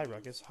 Oh, yeah. Hi,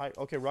 Ruckus. Hi.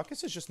 Okay,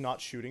 Ruckus is just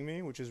not shooting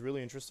me, which is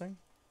really interesting.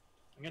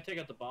 I'm gonna take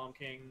out the Bomb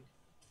King.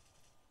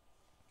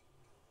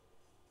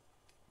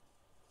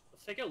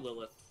 Let's take out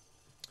Lilith.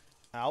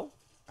 Ow.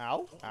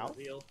 Ow. Oh, Ow.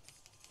 reveal.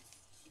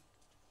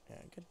 Yeah,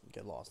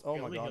 get lost. Oh Okay,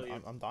 my let me god, heal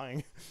you. I'm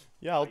dying.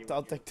 Yeah, Oh, you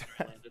I'll were take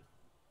that. landed.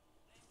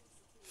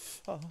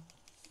 Oh.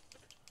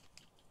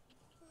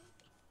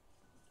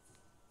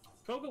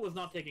 Koga was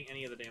not taking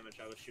any of the damage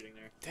I was shooting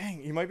there.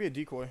 Dang, he might be a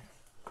decoy.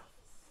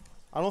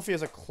 I don't know if he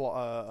has a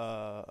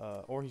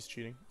claw, or he's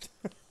cheating.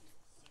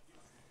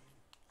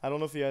 I don't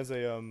know if he has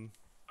a, I'm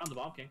the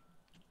Bomb King.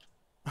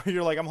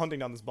 You're like, I'm hunting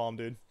down this bomb,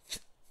 dude.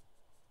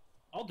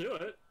 I'll do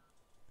it.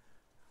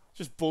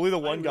 Just bully the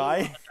I one really guy.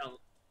 wanna hunt down,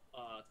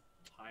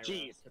 Tyra.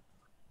 Jeez.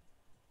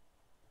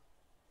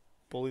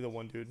 Bully the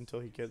one dude until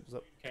he gets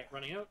up. Okay,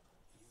 running out.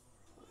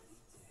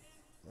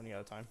 Running out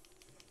of time.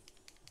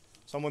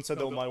 Someone said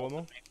Koga they'll my ulted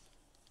Wimmo. me.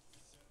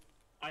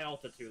 I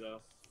ulted too,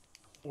 though.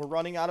 We're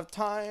running out of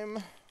time.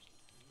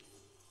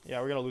 Yeah,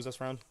 we're gonna lose this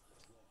round.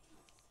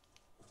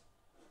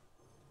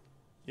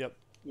 Yep.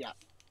 Yeah.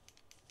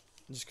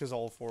 Just because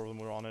all four of them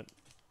were on it.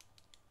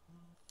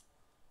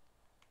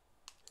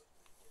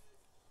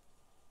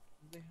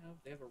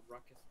 They have a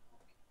Ruckus.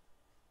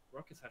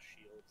 Ruckus has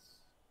shields.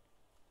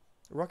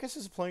 Ruckus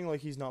is playing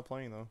like he's not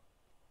playing though.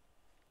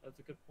 That's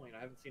a good point. I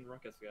haven't seen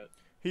Ruckus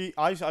yet.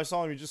 I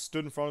saw him. He just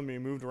stood in front of me,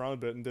 moved around a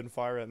bit, and didn't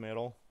fire at me at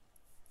all.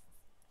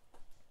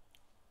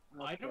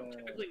 I don't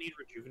typically need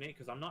Rejuvenate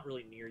because I'm not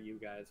really near you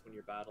guys when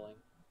you're battling.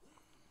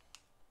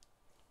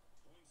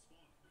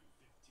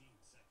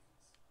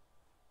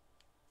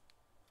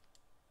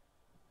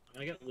 I'm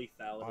gonna get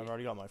Lethality. I've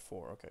already got my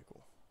 4. Okay,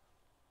 cool.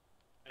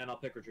 And I'll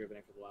pick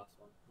Rejuvenate for the last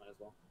one. Might as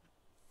well.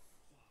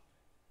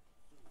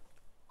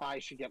 I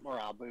should get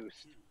morale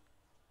boost.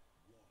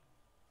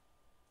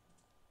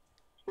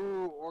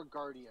 Ooh, or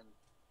Guardian.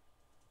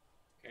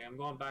 Okay, I'm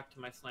going back to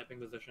my sniping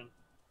position.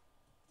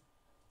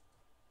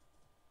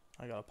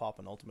 I gotta pop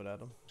an ultimate at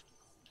him.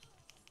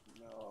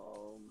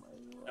 No,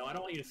 No, I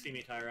don't want you to see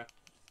me, Tyra.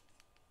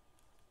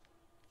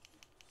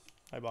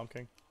 Hi, Bomb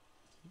King.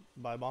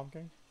 Bye, Bomb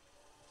King.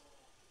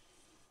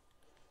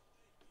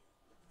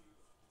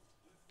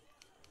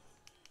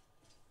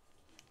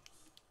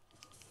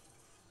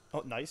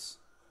 Oh, nice.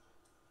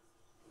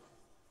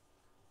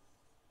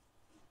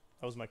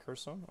 That was my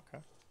curse zone?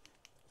 Okay.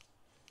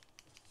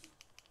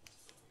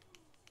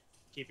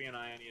 Keeping an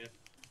eye on you,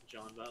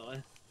 John, by the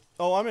way.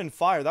 Oh, I'm in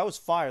fire. That was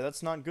fire.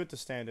 That's not good to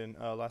stand in,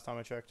 last time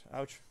I checked.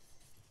 Ouch.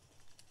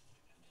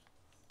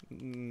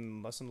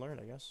 Lesson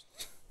learned, I guess.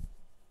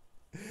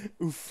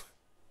 Oof.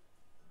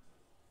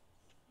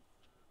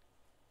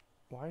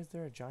 Why is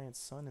there a giant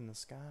sun in the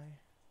sky?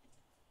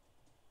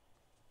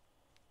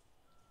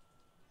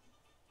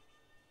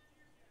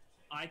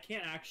 I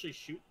can't actually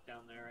shoot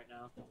down there right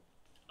now.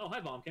 Oh, hi,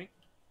 Bomb King.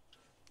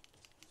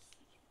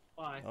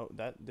 Bye. Oh,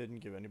 that didn't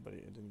give anybody.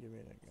 It didn't give me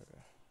anything.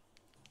 Okay.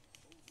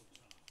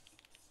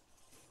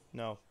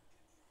 No.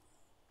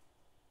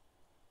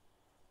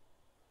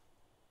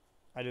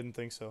 I didn't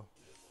think so.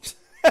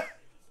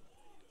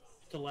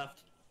 To left.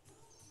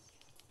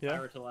 Yeah.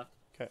 Tyra to left.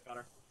 Okay. Got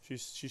her.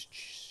 She's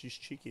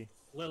cheeky.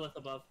 Lilith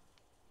above.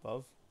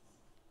 Above.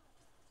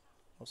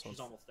 Oh, She's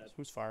almost dead.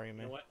 Who's firing at You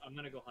me? know what? I'm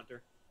gonna go hunt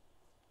her.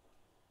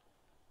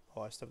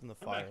 Oh, I stepped in the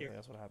I'm fire. back I here. think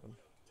that's what happened.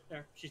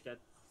 There, she's dead.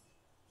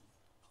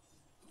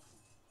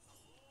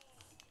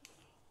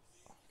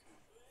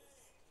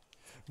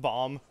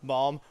 Bomb.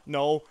 Bomb.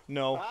 No.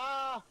 No.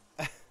 Ah!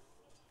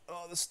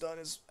 Oh, the stun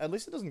is... At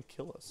least it doesn't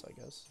kill us, I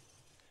guess.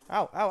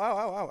 Ow. Ow. Ow.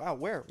 Ow. Ow. Ow.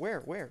 Where?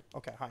 Where? Where?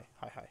 Okay. Hi.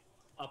 Hi. Hi.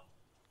 Up.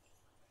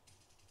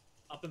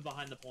 Up and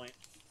behind the point.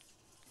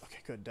 Okay.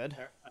 Good. Dead.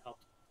 There, I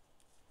helped.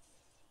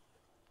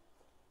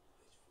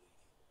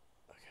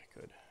 Okay.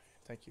 Good.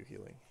 Thank you,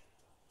 healing.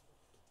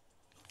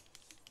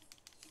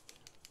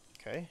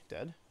 Okay.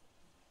 Dead.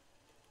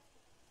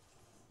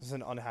 This is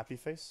an unhappy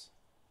face.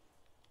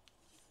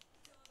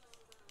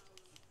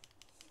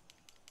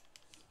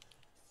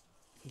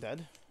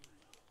 Dead.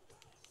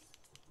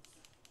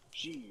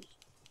 Jeez.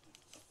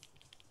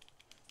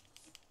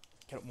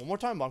 Get it one more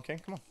time, Bomb King.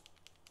 Come on.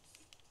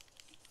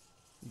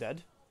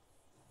 Dead.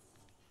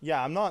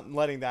 Yeah, I'm not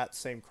letting that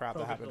same crap that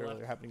Focus happened to the earlier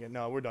left. happen again.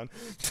 No, we're done.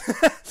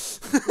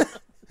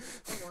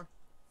 One more.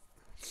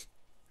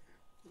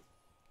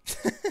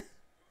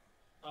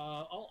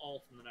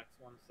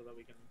 one so that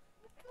we can.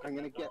 I'm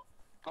gonna get.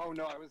 Oh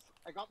no,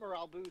 I got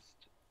morale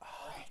boost.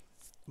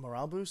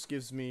 Morale boost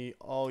gives me.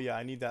 Oh yeah,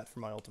 I need that for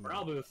my ultimate.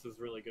 Morale boost is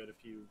really good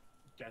if you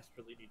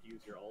desperately need to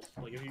use your ult.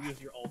 Like if you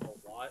use your ult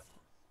a lot.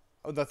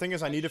 Oh, the thing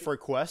is, I need it for a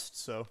quest,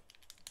 so.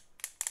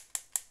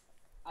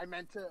 I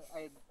meant to.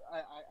 I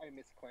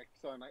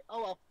misclicked, so I'm like,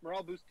 oh well,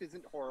 morale boost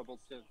isn't horrible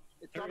too.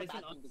 It's not a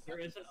bad thing to There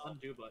get is an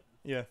undo button.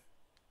 Yeah.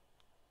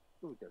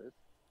 Ooh, there is.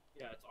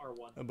 Yeah, it's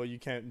R1. But you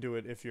can't do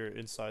it if you're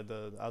inside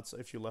the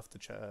outside. If you left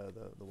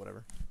the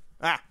whatever.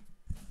 Ah.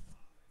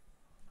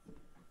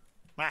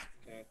 Ah.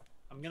 Okay,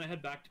 I'm gonna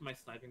head back to my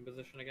sniping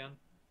position again.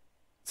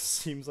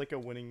 Seems like a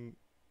winning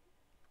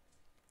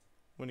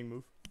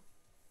move.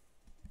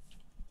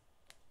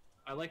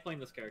 I like playing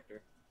this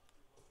character.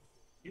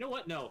 You know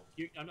what? No,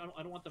 I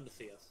don't want them to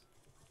see us.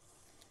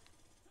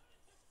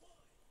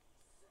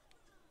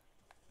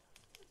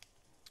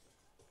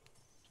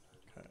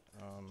 Okay.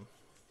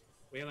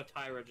 We have a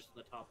Tyra just in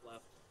the top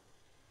left.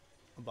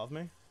 Above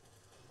me.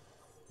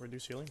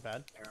 Reduce healing.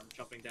 Bad. There, I'm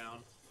jumping down.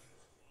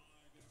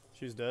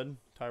 She's dead.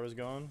 Tyra's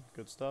gone.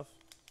 Good stuff.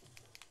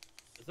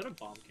 Is that a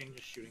Bomb King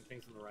just shooting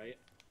things on the right?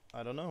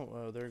 I don't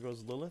know. There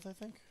goes Lilith, I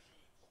think.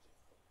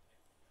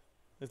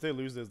 If they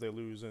lose this, they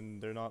lose,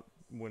 and they're not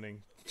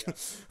winning. Yeah.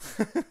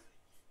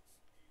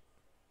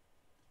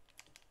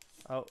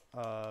 Oh,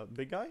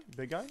 big guy?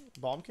 Big guy?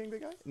 Bomb King,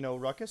 big guy? No,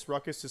 Ruckus.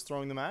 Ruckus is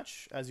throwing the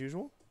match, as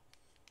usual.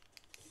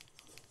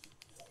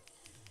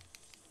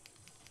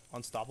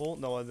 Unstoppable?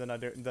 No, then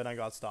I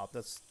got stopped.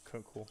 That's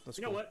cool. That's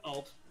you cool. know what?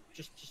 Ult.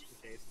 Just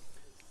in case.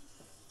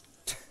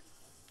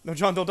 No,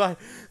 John, don't die.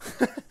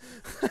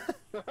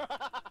 Don't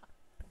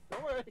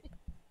worry,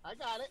 I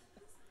got it.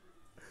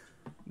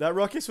 That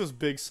Ruckus was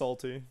big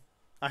salty.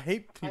 I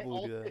hate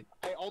people who do that.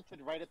 I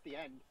ulted right at the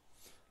end.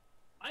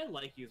 I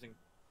like using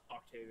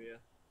Octavia.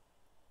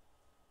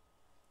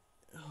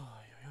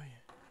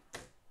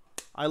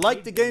 I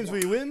like the games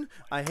we win.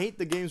 I hate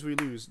the games we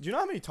lose. Do you know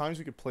how many times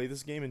we could play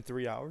this game in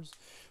 3 hours?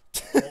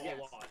 A Yes.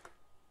 lot.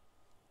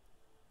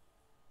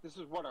 This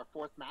is what, our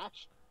 4th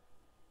match?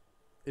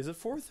 Is it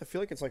 4th? I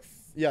feel like it's like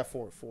yeah,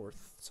 4th.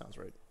 Sounds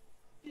right.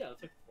 Yeah,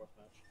 it's like the 4th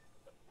match.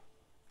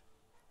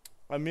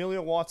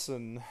 Amelia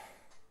Watson.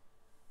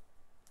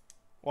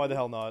 Why the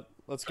hell not?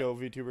 Let's go,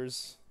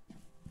 VTubers.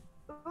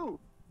 Ooh,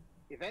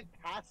 event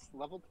pass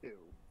level 2.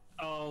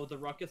 Oh, the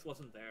Ruckus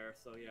wasn't there,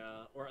 so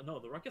yeah. Or no,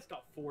 the Ruckus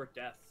got 4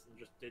 deaths and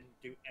just didn't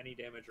do any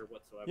damage or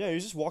whatsoever. Yeah, he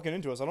was just walking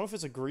into us. I don't know if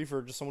it's a griefer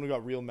or just someone who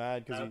got real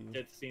mad because That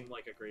did seem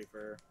like a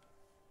griefer.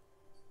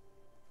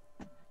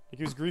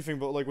 he was griefing,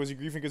 but like, was he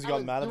griefing because he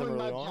got mad at them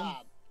early on?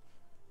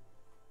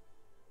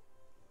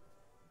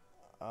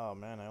 Oh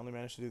man, I only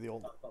managed to do the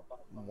ult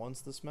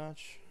once this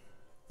match.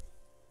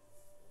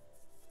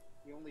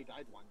 You only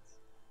died once.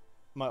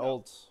 My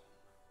ult.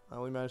 I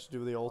only managed to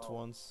do the ult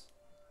once.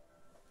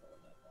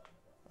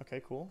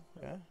 Okay, cool.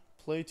 Yeah.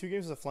 Play 2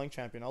 games as a flank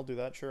champion. I'll do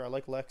that. Sure. I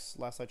like Lex.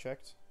 Last I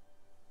checked.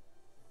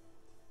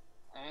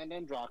 And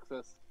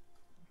Androxus.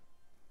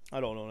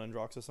 I don't own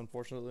Androxus,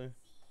 unfortunately.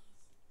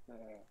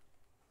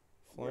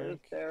 Where's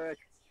Flank. Derek?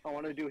 I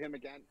want to do him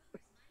again.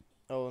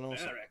 Oh no,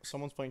 Derek.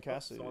 someone's playing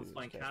Cassidy. Someone's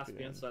playing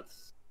Caspian, so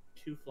that's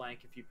 2 flank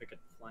if you pick a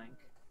flank.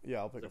 Yeah,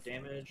 I'll pick The a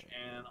flank. damage,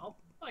 and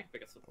I can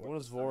pick a support. What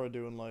does this time. Vora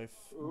do in life?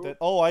 Ooh.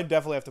 Oh, I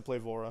definitely have to play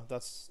Vora.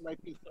 That's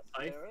Might be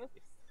Scythe?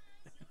 Derek.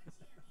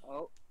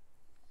 Oh.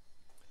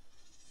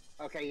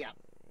 Okay, yeah.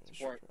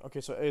 Support.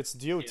 okay. So it's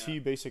DOT Yeah.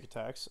 basic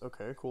attacks.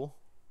 Okay, cool.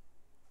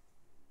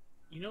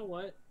 You know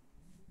what?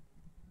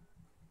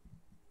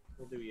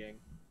 We'll do Ying.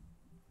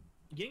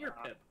 Ying or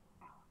Pip?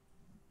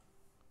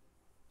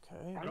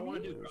 Okay. I don't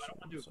want to do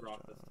Grok this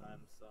time,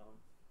 so.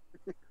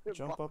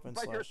 Jump up and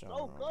But you're slash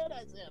so down. good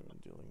as him.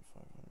 Dealing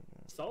 500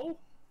 damage. So?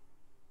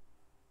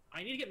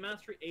 I need to get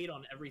Mastery 8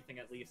 on everything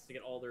at least to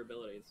get all their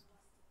abilities.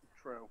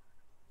 True.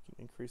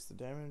 Can increase the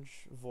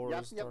damage. You have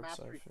Vora's to get Dark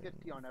Mastery Siphon.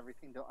 50 on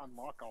everything to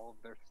unlock all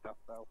of their stuff,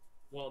 though.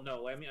 Well,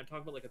 no, I mean, I'm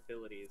talking about, like,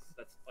 abilities.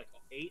 That's, like,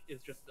 8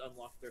 is just to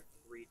unlock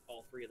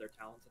all 3 of their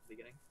talents at the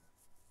beginning.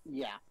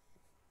 Yeah.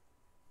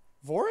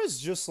 Vora's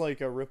just like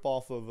a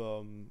ripoff of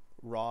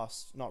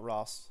not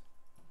Ross.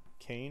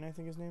 Kane, I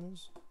think his name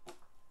is.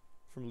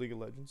 From League of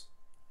Legends.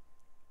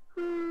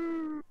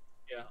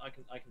 Yeah, I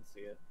can see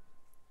it.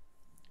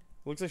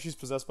 Looks like she's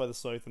possessed by the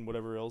scythe and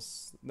whatever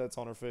else that's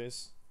on her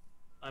face.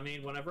 I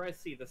mean, whenever I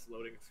see this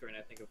loading screen,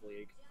 I think of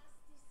League.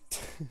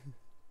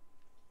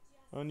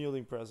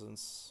 Unyielding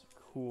presence.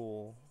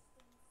 Cool.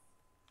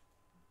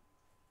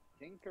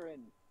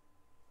 Tinkerin.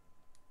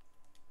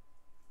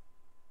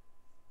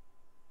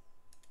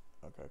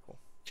 Okay, cool.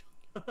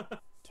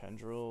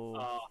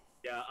 Tendril.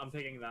 Yeah, I'm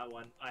picking that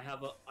one. I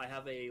have a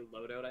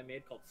loadout I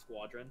made called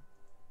Squadron.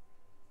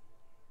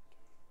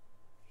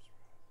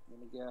 I'm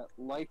gonna get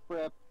Life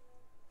Rip.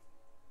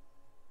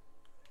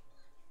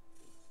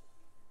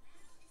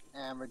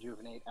 And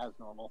Rejuvenate as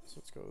normal. So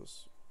it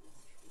goes.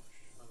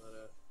 How about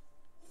it?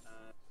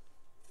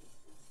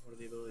 What are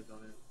the abilities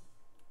on it?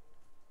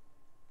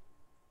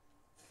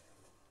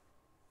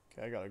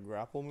 Okay, I got a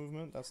grapple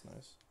movement. That's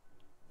nice.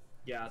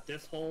 Yeah,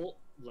 this whole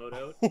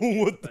loadout What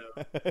is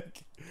about the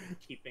heck?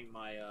 keeping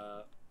my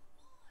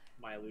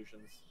my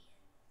illusions.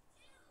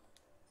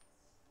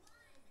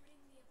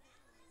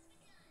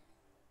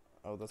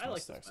 Oh, that's I my like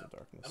this Stacks of map.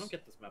 Darkness. I don't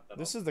get this map that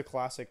This often. is the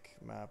classic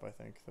map, I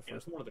think. The Yeah,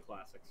 it's first one of the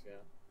classics. Yeah.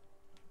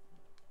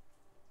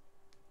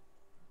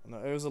 No,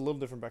 it was a little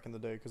different back in the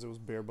day because it was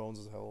bare bones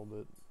as hell,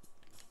 but...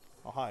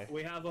 Oh, hi.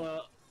 We have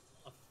a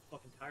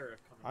fucking Tyra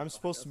coming. I'm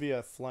supposed to be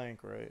a flank,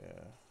 right?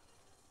 Yeah.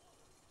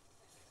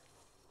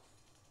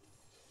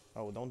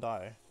 Oh, don't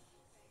die.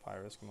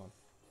 Pyrus, come on.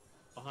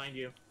 Behind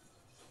you.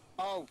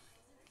 Oh,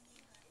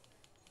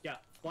 Yeah,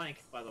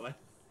 flank, by the way.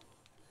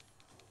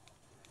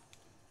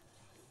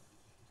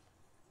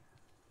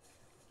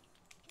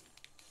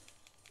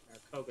 Our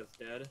Koga's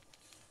dead.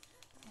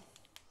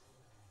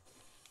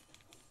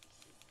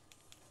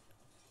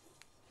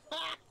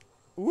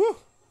 Woo!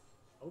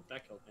 Oh,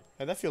 that killed me.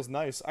 Hey, that feels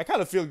nice. I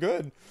kind of feel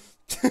good.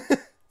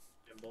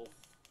 Gimbal.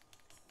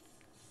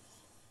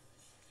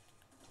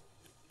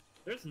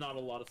 There's not a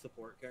lot of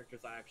support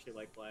characters I actually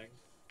like playing.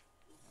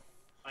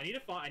 I need to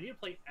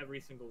play every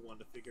single one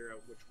to figure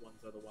out which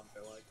ones are the ones I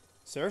like.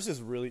 Ceres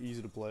is really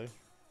easy to play.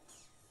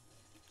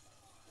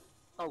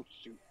 oh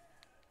shoot.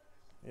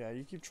 Yeah,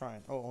 you keep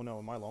trying. Oh no,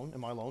 am I alone?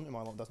 Am I alone? Am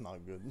I alone? That's not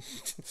good.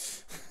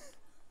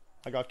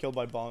 I got killed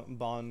by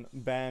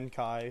Ban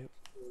Kai.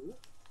 Ooh.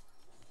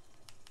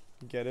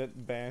 Get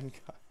it? Ban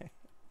Kai.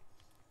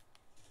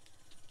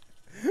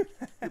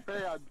 You're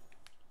bad.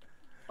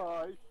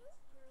 Oh,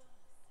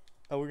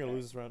 we're gonna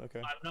lose this round. Okay.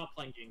 I'm not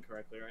playing game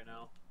correctly right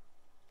now.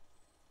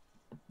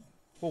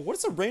 Well,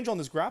 what's the range on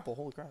this grapple?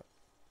 Holy crap.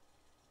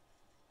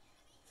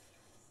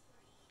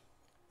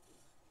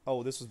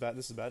 Oh, this was bad.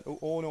 This is bad.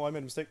 Oh no, I made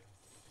a mistake.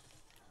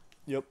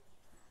 Yep.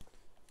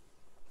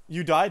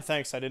 You died?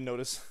 Thanks, I didn't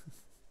notice.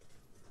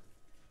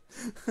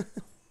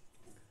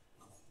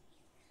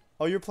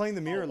 Oh, you're playing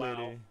the mirror Oh, wow.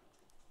 lady.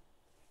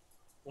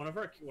 One of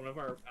our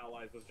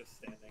allies was just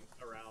standing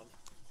around.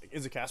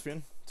 Is it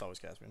Caspian? It's always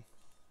Caspian.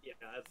 Yeah,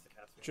 that's the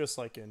Caspian. Just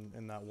like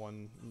in that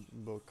one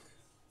book.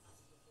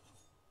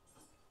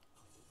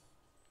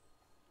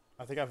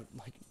 I think I've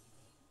like...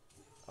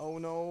 Oh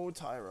no,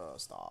 Tyra,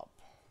 stop.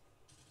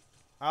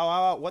 Ow,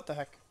 ow, ow, what the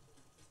heck?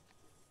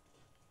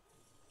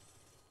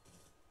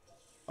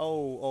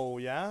 Oh,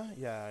 yeah?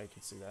 Yeah, I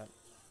can see that.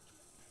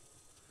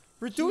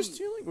 Reduced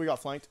healing? We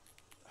got flanked.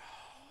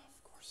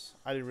 Of course.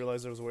 I didn't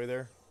realize there was a way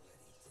there.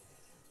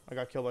 I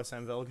got killed by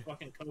Sam Velg. Can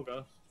Fucking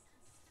Koga.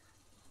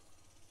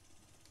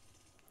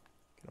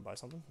 I buy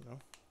something? No.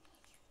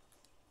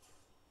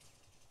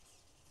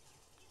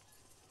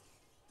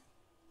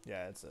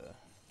 Yeah,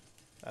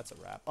 that's a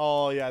wrap.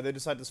 Oh yeah, they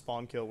decided to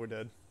spawn kill. We're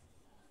dead.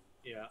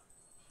 Yeah.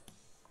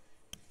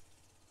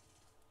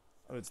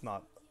 Oh, it's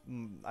not.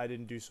 I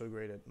didn't do so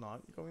great at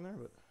not going there,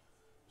 but.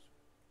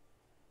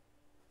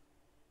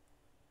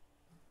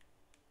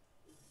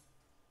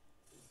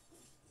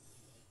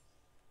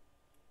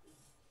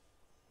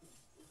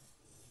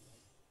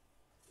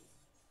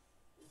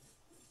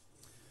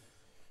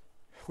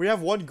 We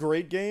have one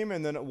great game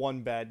and then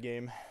one bad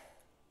game.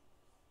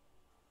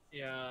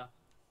 Yeah.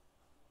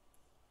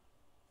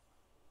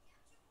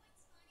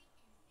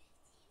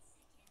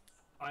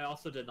 I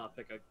also did not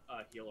pick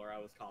a healer I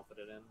was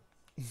confident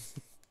in.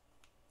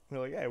 We're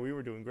like, yeah, we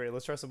were doing great.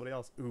 Let's try somebody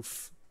else.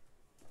 Oof.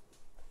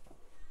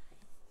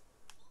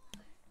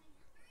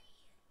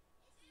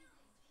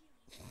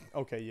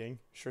 Okay, Ying.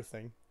 Sure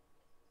thing.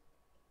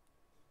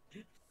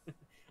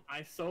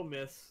 I so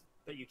miss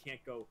that you can't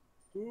go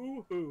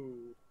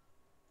hoo-hoo.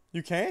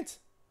 You can't?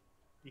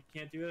 You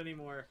can't do it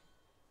anymore.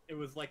 It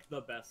was like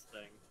the best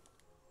thing.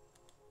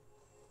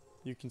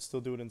 You can still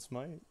do it in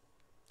Smite.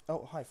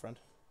 Oh, hi, friend.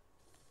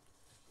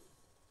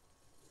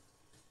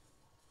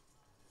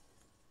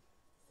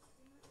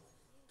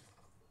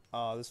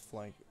 This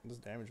flank, this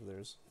damage of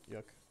theirs.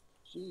 Yuck.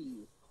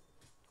 Jeez.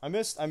 I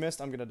missed,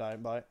 I'm gonna die,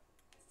 bye.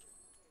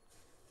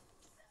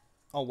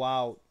 Oh,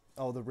 wow.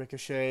 Oh, the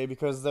ricochet,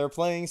 because they're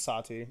playing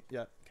Sati.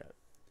 Yeah, okay.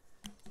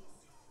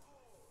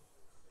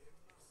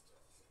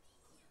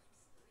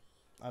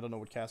 I don't know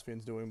what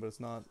Caspian's doing, but it's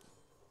not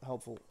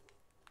helpful.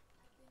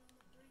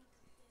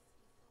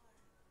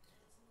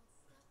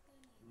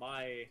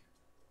 My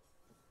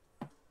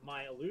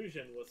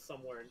illusion was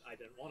somewhere I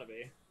didn't want to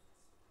be.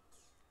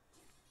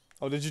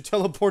 Oh, did you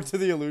teleport to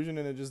the illusion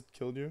and it just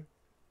killed you?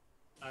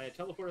 I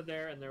teleported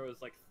there and there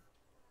was like,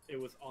 it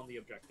was on the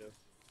objective.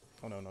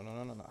 Oh, no.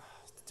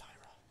 It's the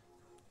Tyra.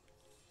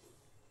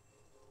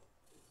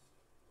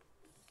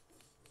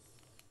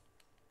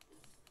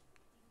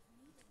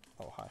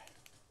 Oh, hi.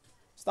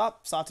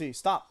 Stop, Sati,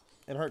 stop.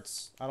 It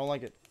hurts. I don't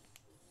like it.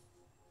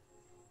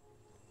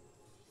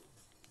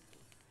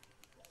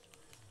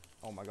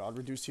 Oh my god,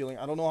 reduced healing.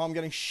 I don't know how I'm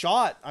getting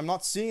shot. I'm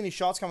not seeing any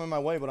shots coming my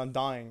way, but I'm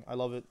dying. I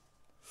love it.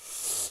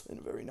 In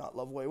a very not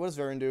love way. What does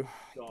Varen do?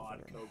 God,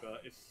 Koga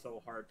is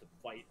so hard to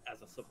fight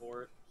as a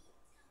support.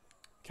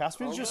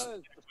 Caspian's Koga just...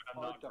 is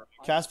I'm hard not to right.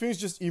 fight. Caspian's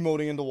just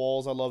emoting into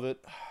walls. I love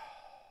it.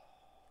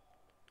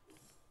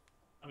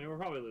 I mean, we're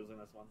probably losing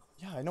this one.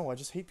 Yeah, I know. I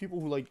just hate people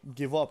who, like,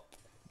 give up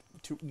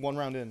one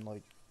round in.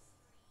 Like,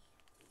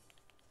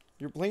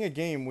 You're playing a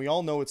game. We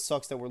all know it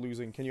sucks that we're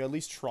losing. Can you at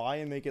least try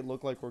and make it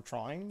look like we're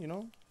trying, you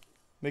know?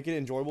 Make it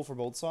enjoyable for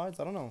both sides?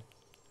 I don't know.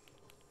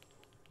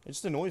 It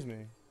just annoys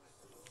me.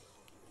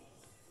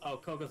 Oh,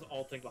 Koga's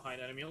ulting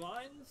behind enemy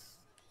lines?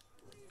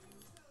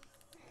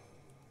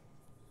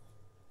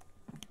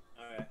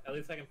 Alright, at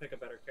least I can pick a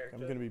better character.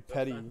 I'm gonna be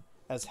petty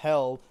as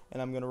hell,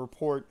 and I'm gonna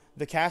report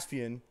the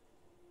Caspian.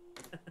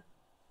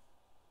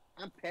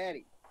 I'm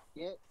petty.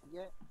 Yeah,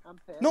 I'm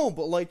petty. No,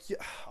 but like,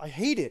 I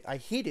hate it. I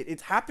hate it.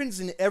 It happens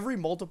in every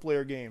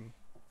multiplayer game.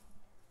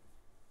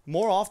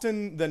 More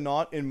often than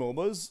not in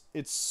MOBAs,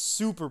 it's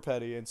super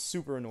petty and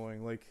super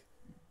annoying. Like,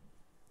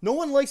 no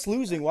one likes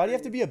losing. Why do you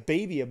have to be a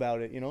baby about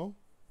it, you know?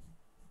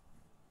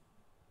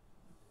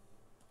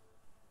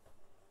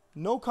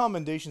 No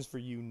commendations for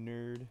you,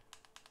 nerd.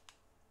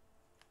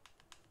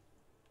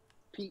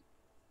 P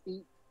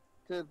E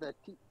to the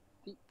T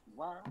T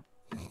Y.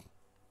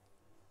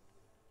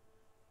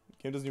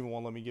 Game doesn't even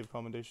want to let me give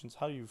commendations.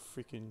 How do you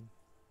freaking...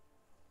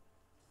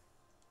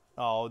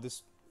 Oh,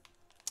 this...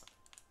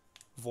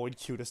 Void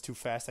queued us too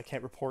fast. I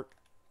can't report.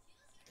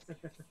 You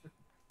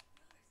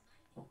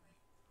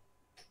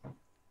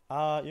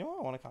know what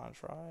I want to kind of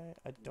try?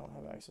 I don't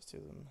have access to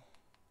them.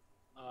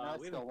 I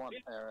still want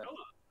Parrot.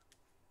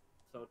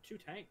 So 2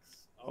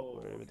 tanks. Oh,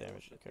 wait, okay.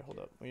 Damage. Okay, hold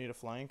up. We need a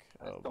flank.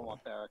 I still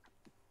want Parrot.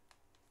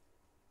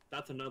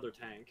 That's another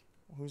tank.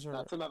 Who's our...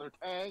 That's another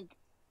tank.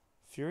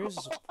 Furious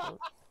is support.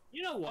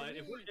 You know what?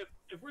 If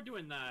we're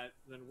doing that,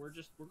 then we're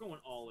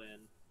going all in.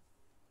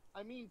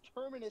 I mean,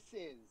 Terminus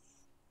is.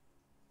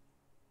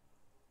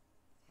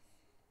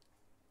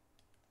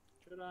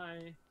 Should I?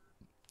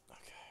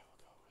 Okay, we'll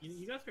go with...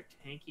 You guys are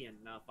tanky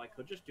enough. I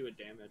could just do a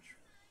damage.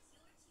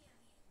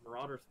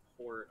 Marauder's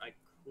Port. I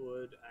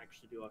could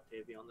actually do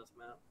Octavia on this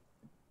map.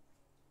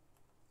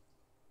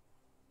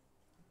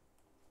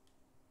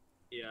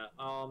 Yeah,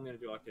 I'm gonna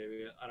do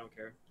Octavia. I don't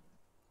care.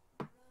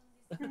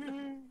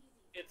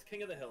 It's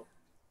King of the Hill,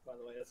 by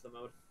the way. That's the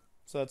mode.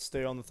 So that's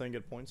stay on the thing,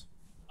 get points?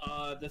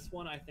 This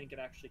one I think it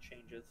actually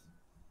changes.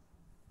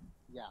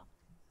 Yeah.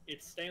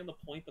 It's stay on the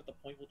point, but the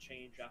point will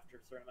change after a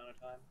certain amount of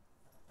time.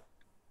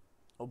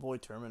 Oh boy,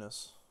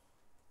 Terminus.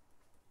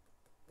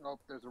 Oh,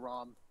 there's a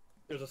ROM.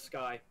 There's a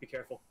Sky. Be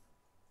careful.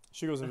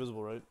 She goes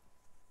invisible, right?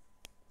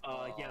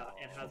 Yeah,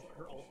 and has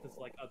her ult is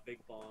like a big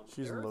bomb.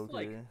 She's There's Loki.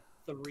 like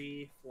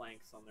 3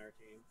 flanks on their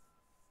team.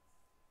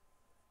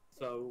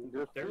 So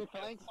There's 3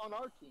 flanks on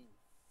our team.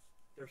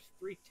 There's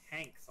 3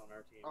 tanks on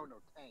our team. Oh no,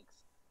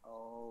 tanks.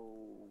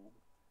 Oh.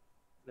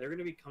 They're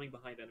gonna be coming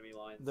behind enemy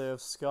lines. They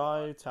have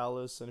Sky,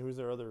 Talus, and who's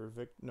their other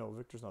No,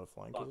 Victor's not a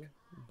flank, Buck. is he?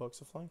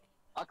 Buck's a flank?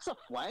 Buck's a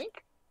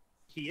flank?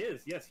 He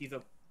is. Yes, he's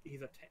a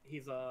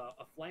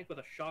flank with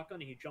a shotgun,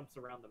 and he jumps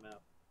around the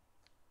map.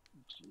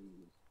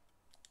 Jeez.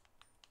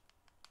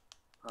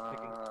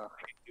 Picking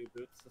 2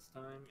 boots this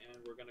time,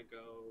 and we're gonna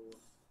go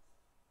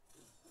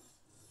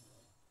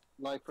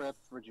Life Rip,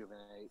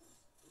 Rejuvenate.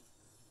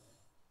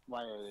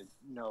 Why?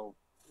 No,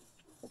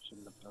 I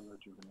shouldn't have done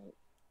Rejuvenate.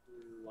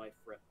 Life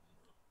Rip.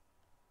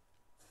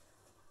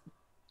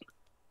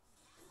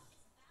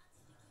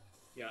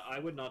 Yeah, I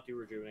would not do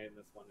Rejuvenate in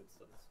this one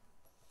instance.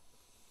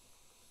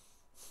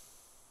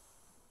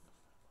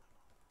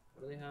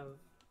 What do they have?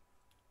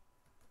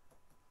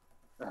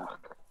 Ugh.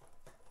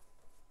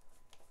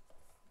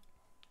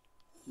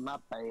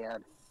 Not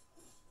bad.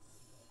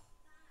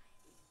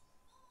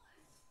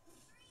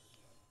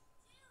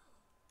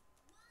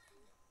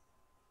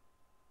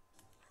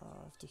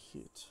 I have to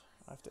hit.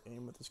 I have to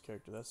aim with this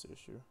character, that's the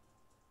issue.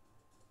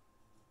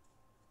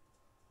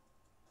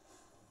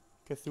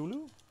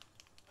 Cthulhu?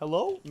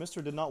 Hello?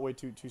 Mister did not wait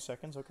two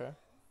seconds, okay.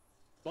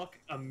 Buck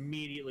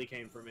immediately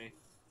came for me.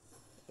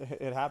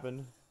 It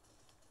happened.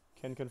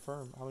 Can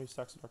confirm. How many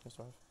stacks of darkness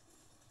do I have?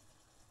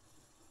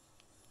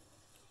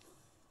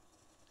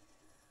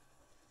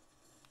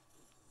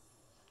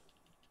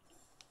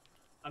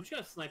 I'm just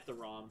gonna snipe the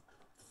ROM.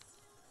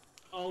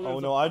 Oh, Oh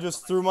no, I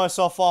just threw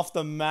myself off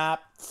the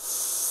map.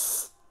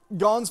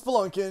 Gone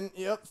spelunking.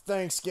 Yep,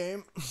 thanks,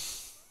 game.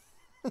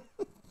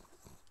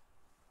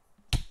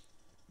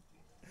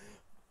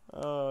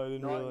 Oh, I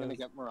didn't realize. I'm gonna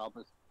get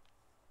Morales.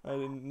 I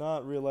did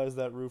not realize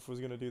that roof was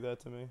gonna do that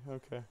to me.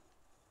 Okay.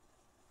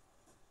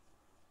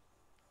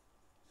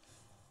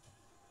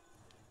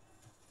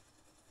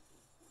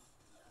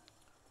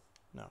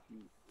 No.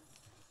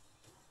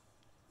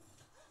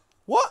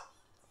 What?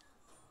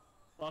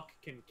 Buck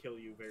can kill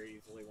you very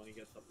easily when he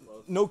gets up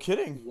close. No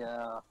kidding.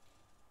 Yeah.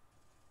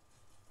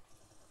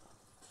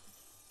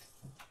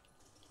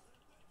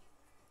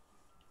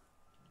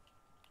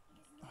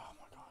 Oh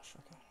my gosh,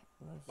 okay.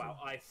 Wow,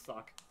 I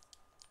suck.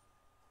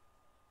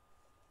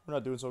 We're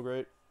not doing so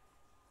great.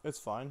 It's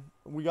fine.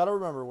 We gotta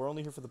remember, we're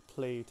only here for the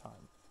play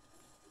time.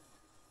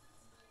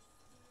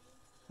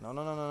 No,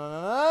 no, no, no, no,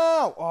 no,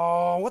 no!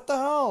 Oh, what the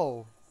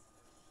hell?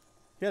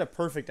 He had a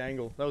perfect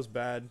angle. That was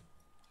bad.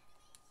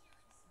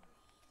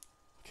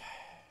 Okay.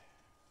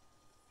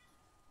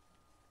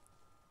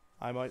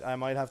 I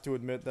might have to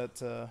admit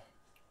that,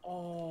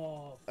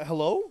 Oh.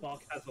 hello?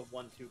 Buck has a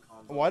 1-2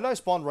 combo. Why did I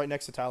spawn right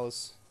next to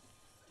Talus?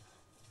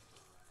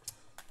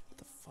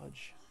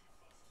 fudge.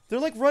 They're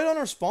like right on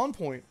our spawn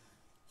point.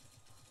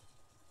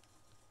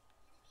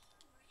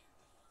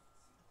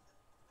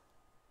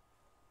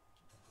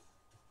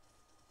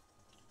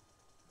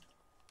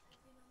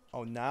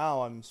 Oh,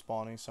 now I'm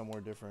spawning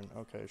somewhere different.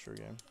 Okay, sure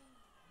game.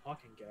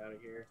 Fucking get out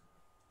of here.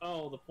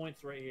 Oh, the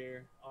point's right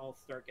here. I'll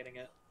start getting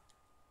it.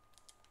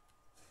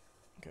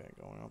 Okay,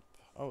 going up.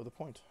 Oh, the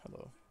point.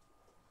 Hello.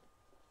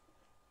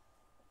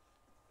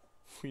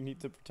 We need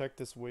to protect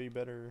this way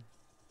better.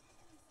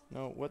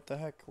 No, what the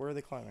heck? Where are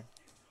they climbing?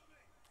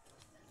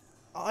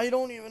 I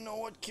don't even know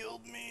what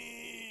killed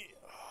me.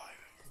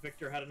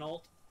 Victor had an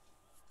ult.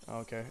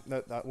 Okay,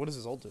 that what does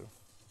his ult do?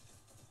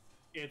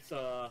 It's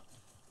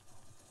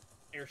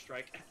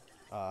airstrike.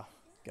 Ah,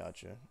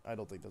 gotcha. I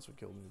don't think that's what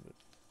killed me, but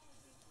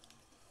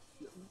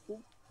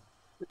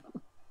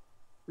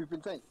We've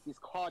been saying he's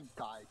COD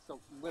guy, so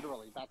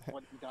literally that's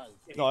what he does.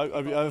 no,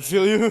 I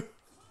feel you.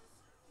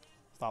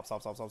 Stop!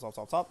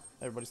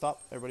 Everybody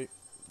stop! Everybody,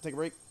 take a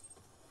break.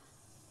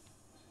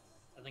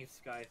 I think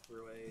Sky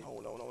threw a.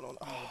 No.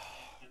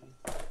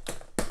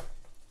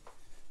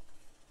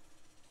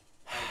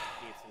 I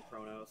need some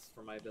Chronos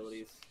for my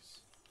abilities.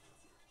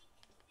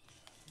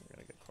 We're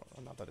gonna get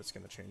Chrono. Not that it's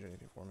gonna change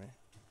anything for me.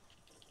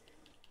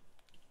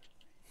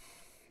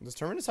 Does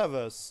Terminus have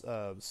a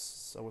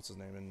what's his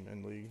name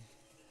in League?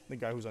 The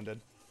guy who's undead.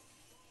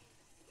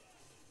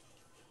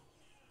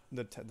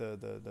 The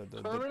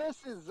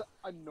Terminus is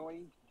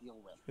annoying to deal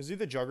with. Is he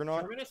the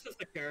Juggernaut? Terminus is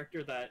the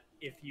character that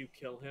if you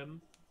kill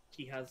him,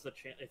 he has the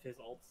chance. If his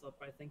ult's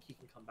up, I think he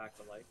can come back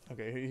to life.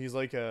 Okay, he's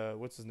like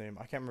what's his name?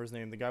 I can't remember his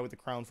name. The guy with the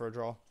crown for a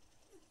draw.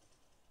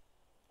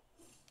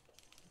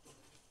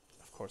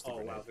 Of course, the Oh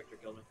grenade. wow, Victor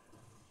killed me.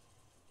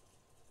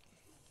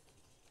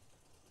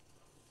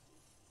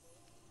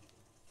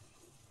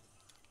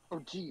 Oh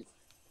jeez.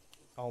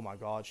 Oh my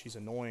god, she's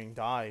annoying.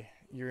 Die.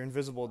 You're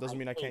invisible. It doesn't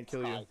mean I can't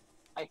kill you.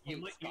 I hate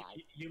You might, Sky.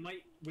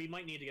 we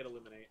might need to get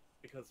Illuminate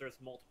because there's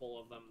multiple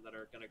of them that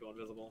are gonna go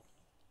invisible.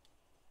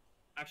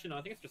 Actually, no,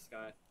 I think it's just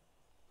Sky.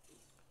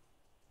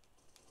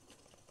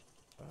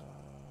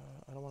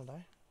 I don't want to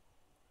die.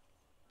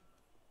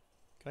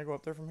 Can I go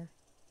up there from here?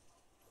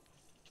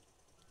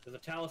 There's a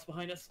Talus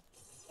behind us.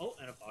 Oh,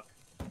 and a buck.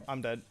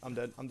 I'm dead. I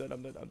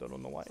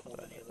don't know why. So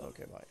many of them.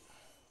 Okay, bye.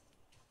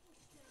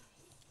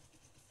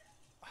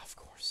 Of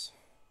course.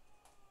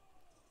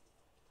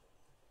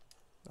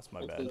 That's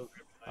my bad.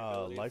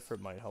 Life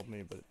Rip might help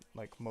me, but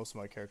like most of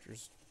my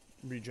characters,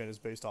 regen is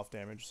based off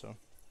damage, so.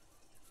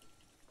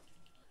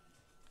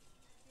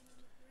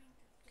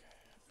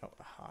 Oh,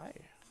 hi.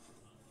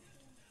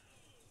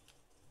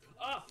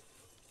 Ah!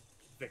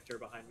 Victor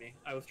behind me.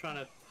 I was trying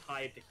to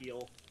hide to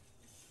heal.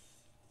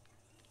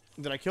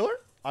 Did I kill her?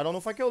 I don't know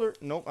if I killed her.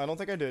 Nope, I don't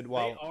think I did.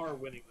 Wow. They are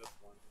winning this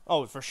one.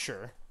 Oh, for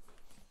sure.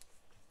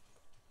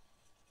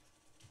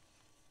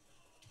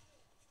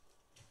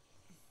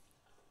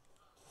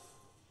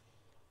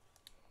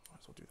 Might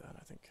as well do that,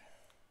 I think.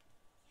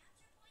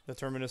 The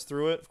Terminus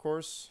through it, of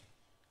course.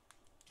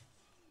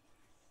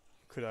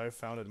 Could I have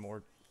found a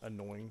more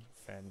annoying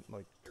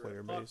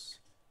player base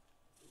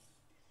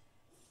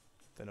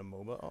than a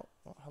MOBA? Oh,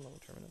 hello,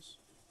 Terminus.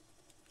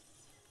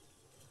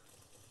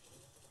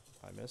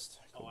 I missed.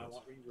 Cool. Oh, I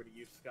want you to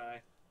use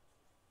Sky.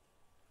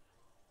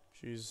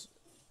 She's.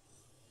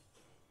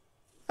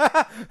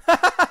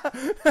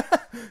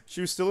 She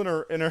was still in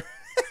her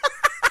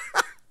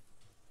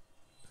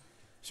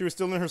She was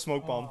still in her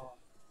smoke bomb.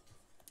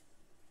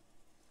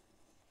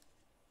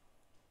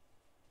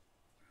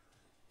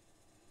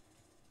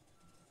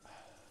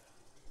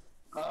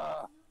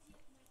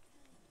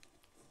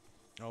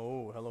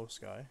 Oh, hello,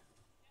 Sky.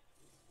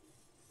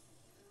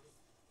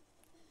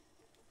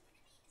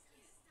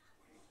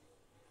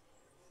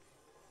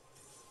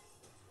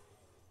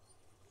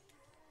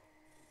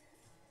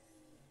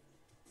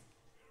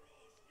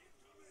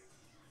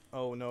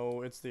 Oh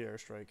no, it's the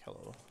airstrike.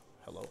 Hello.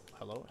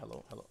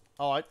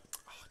 Oh,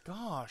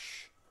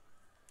 gosh.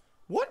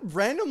 What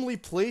randomly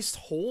placed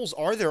holes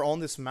are there on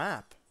this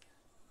map?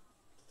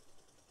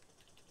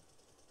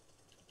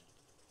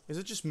 Is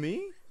it just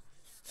me?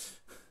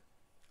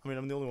 I mean,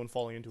 I'm the only one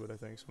falling into it, I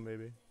think, so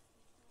maybe.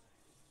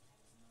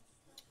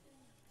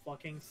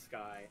 Fucking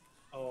Sky.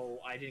 Oh,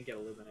 I didn't get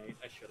Illuminate.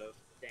 I should have.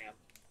 Damn.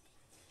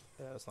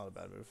 Yeah, that's not a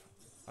bad move.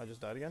 I just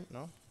died again?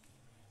 No?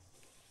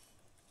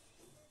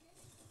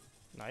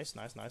 Nice.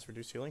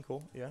 Reduced healing.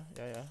 Cool. Yeah.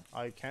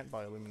 I can't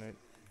buy Illuminate.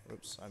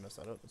 Oops, I messed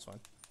that up. That's fine.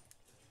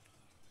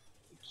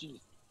 Jeez.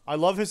 I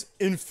love his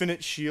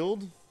infinite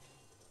shield.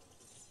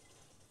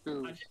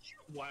 Ooh. I just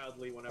shoot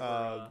wildly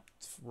whenever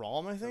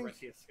ROM, I think?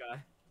 see a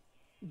Sky.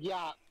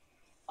 Yeah,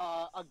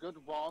 a good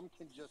ROM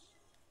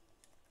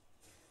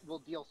will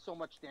deal so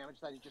much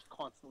damage that he just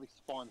constantly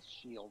spawns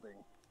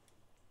shielding.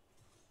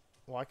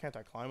 Why can't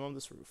I climb on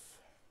this roof?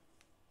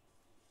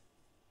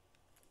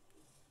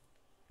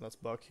 That's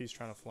Buck. He's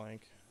trying to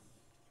flank.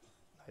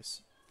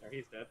 Nice. There,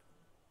 he's dead.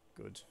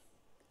 Good.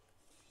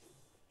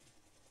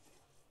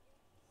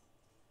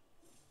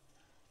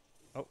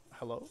 Oh,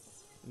 hello.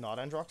 Not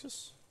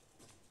Androxus?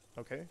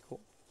 Okay,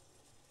 cool.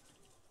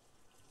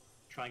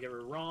 Try and get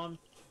rid of Ron.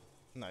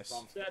 Nice.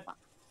 Rom's dead.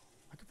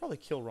 I could probably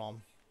kill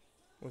Rom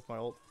with my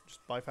ult.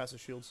 Just bypass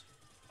his shields.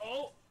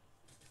 Oh!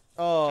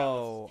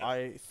 Oh, Chalice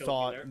I just killed me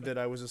thought there, that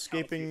I was Chalice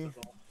escaping. uses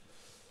ult.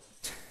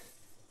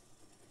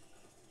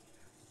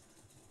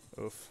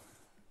 Oof.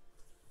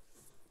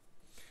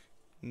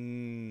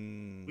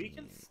 We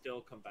can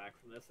still come back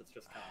from this, it's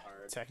just kind of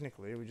hard.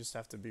 Technically, we just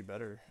have to be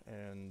better,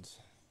 and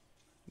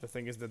the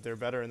thing is that they're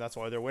better, and that's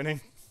why they're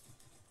winning.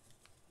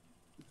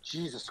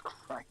 Jesus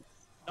Christ.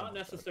 Not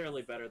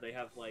necessarily better, they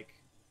have, like...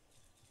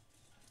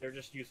 They're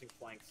just using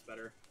flanks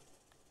better.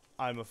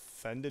 I'm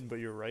offended, but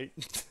you're right.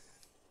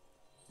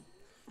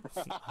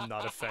 I'm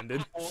not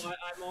offended. Oh,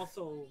 I'm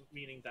also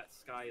meaning that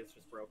Sky is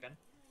just broken.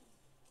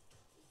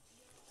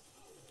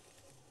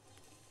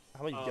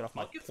 How about you get off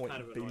my Bucket's point,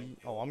 kind of baby? annoying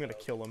too, Oh, I'm gonna though.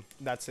 kill him.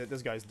 That's it.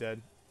 This guy's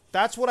dead.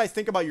 That's what I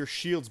think about your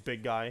shields,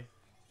 big guy.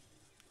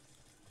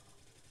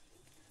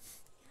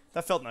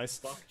 That felt nice.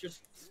 Buck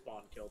just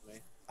spawn killed me.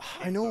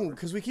 I know,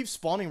 because we keep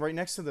spawning right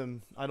next to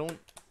them. I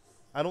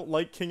don't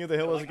like King of the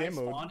Hill as a game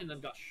I mode. spawned and then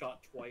got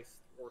shot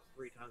twice or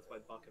 3 times by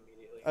Buck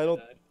immediately.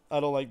 I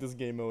don't like this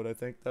game mode. I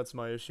think that's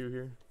my issue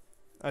here.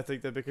 I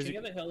think that because King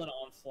of the Hill and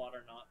Onslaught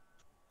are not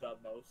the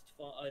most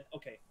fun.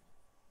 Okay,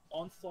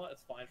 Onslaught is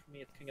fine for me.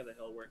 It's King of the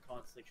Hill where it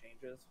constantly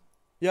changes.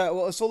 yeah,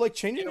 well, so like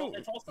changing.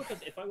 It's also because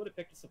if I would have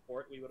picked a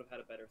support, we would have had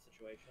a better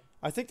situation.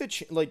 I think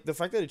that like the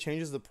fact that it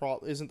changes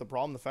isn't the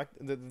problem. The fact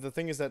the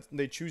thing is that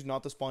they choose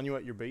not to spawn you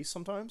at your base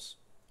sometimes.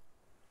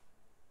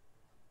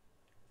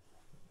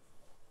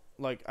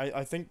 Like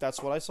I think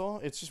that's what I saw.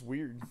 It's just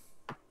weird.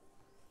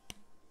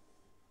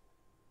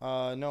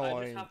 No,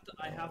 I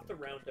have to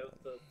round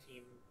out the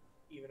team,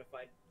 even if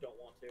I don't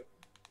want to.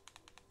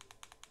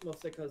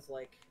 Mostly because,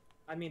 like,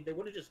 I mean, they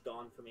would have just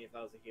gone for me if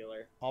I was a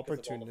healer.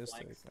 because of all the opportunistic.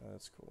 flanks.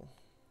 That's cool.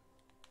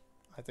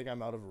 I think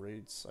I'm out of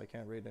raids. I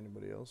can't raid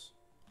anybody else.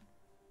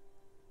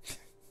 Okay,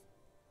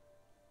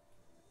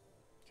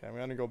 I'm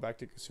gonna go back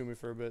to Kasumi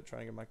for a bit, try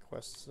and get my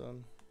quests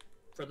done.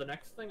 For the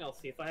next thing, I'll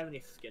see if I have any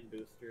skin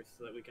boosters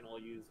so that we can all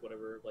use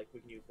whatever, like, we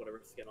can use whatever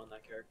skin on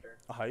that character.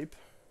 A hype.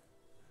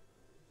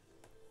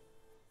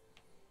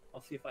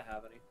 I'll see if I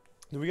have any.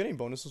 Do we get any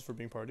bonuses for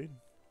being partied?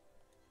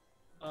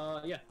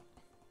 Yeah.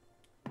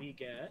 We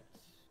get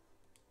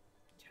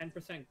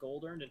 10%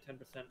 gold earned and 10%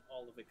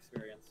 all of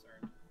experience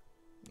earned.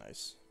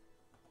 Nice.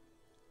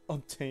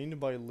 Obtained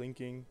by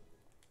linking.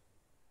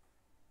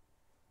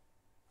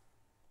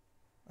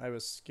 I have a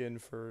skin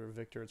for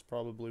Victor. It's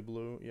probably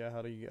blue. Yeah.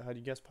 How do you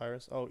guess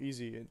Pyrus? Oh,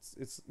 easy.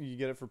 It's you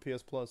get it for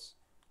PS Plus.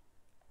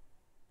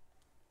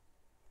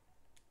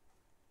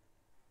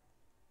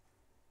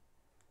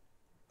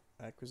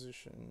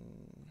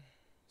 Acquisition.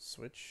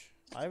 Switch.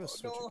 I have a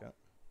Switch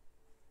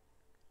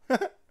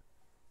account.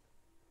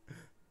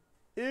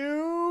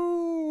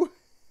 Ew!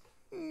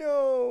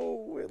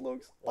 No, it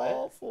looks What?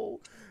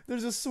 awful.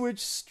 There's a Switch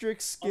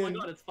Strix skin. Oh my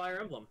god, it's Fire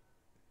Emblem.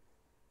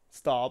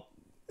 Stop.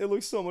 It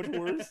looks so much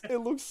worse. It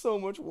looks so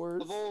much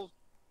worse.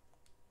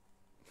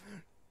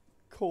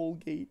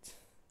 Colgate.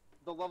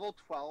 The level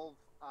 12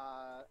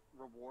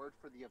 reward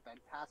for the event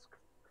pass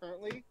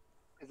currently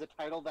is a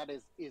title that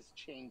is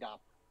chained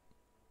up.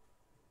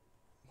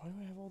 Why do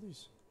I have all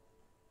these?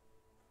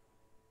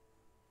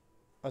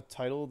 A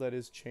title that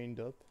is chained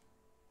up?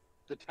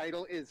 The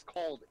title is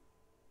called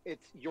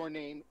 "It's Your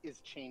Name is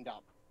Chained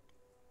Up."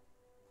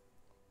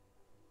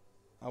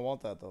 I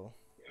want that though.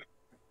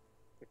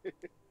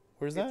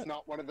 Where's that? It's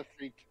not one of the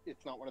free.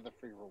 It's not one of the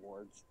free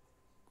rewards.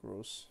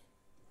 Gross.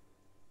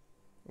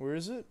 Where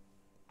is it?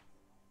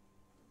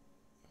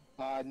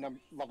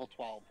 Level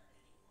 12.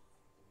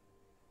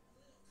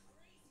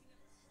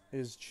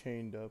 Is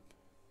chained up.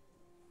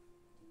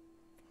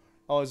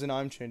 Oh, as in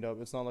I'm chained up.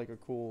 It's not like a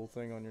cool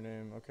thing on your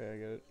name. Okay, I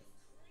get it.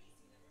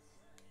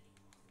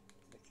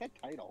 It said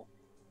title.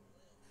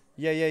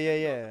 Yeah.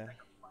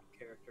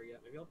 Character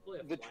yet. Maybe I'll play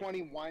a The flank.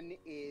 21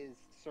 is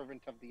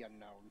Servant of the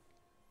Unknown.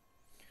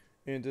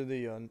 Into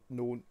the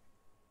unknown.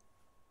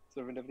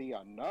 Servant of the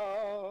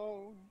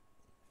Unknown.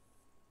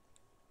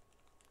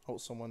 Oh,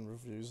 someone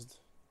refused.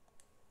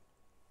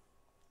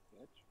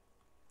 Bitch.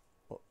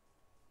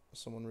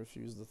 Someone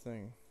refused the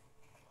thing.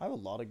 I have a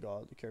lot of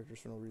god characters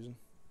for no reason.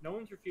 No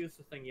one's refused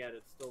the thing yet.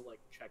 It's still like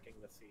checking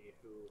to see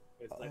who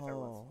is if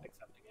everyone's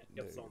accepting it.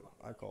 There Yep, you someone go.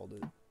 left. I called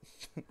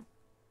it.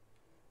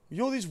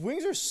 Yo, these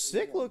wings are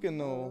sick looking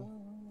though.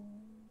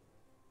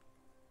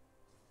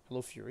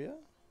 Hello, Furia?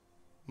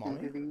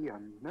 Mommy? The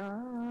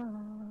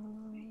Unknown.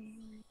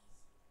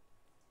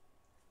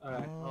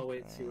 Alright, I'll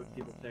wait and see what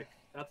people pick.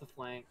 That's a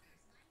flank.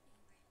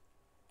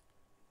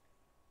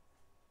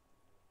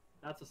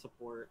 That's a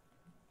support.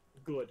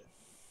 Good.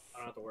 I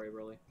don't have to worry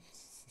really.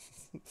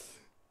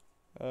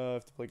 I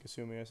have to play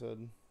Kasumi, I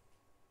said.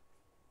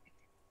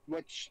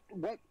 Which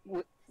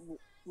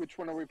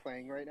one are we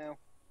playing right now?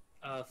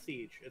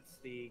 Siege. It's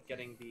the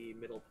getting the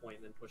middle point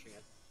and then pushing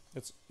it.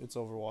 It's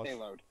Overwatch.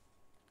 Payload.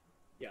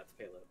 Yeah, it's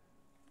payload.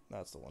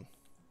 That's the one.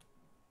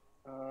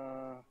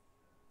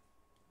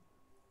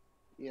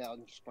 Yeah,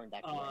 I'm just going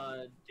back to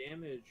that.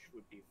 Damage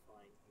would be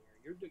fine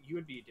here. You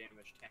would be a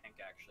damage tank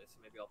actually, so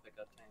maybe I'll pick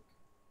up tank.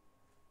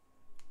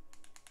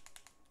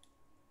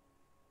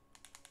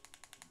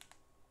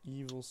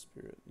 Evil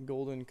Spirit.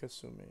 Golden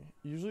Kasumi.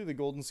 Usually the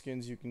golden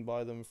skins, you can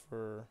buy them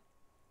for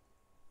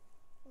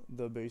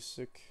the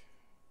basic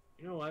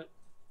You know what?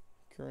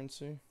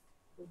 currency.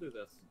 We'll do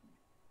this.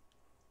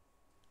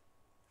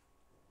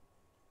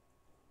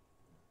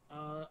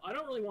 I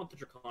don't really want the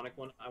Draconic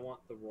one. I want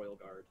the Royal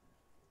Guard.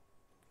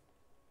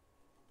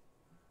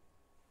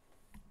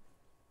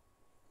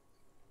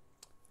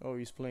 Oh,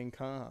 he's playing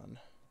Khan.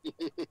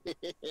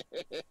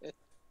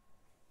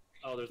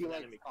 Oh, there's He an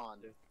likes enemy Khan.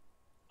 too.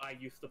 I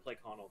used to play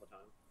Khan all the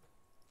time.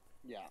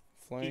 Yeah.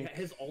 Flank.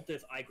 His ult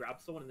is I grab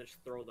someone and then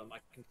just throw them. I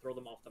can throw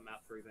them off the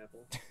map, for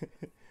example.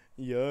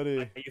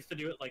 Yuri. I used to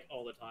do it like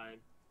all the time.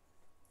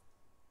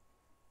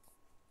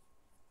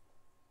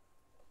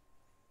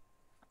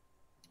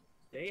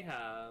 They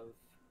have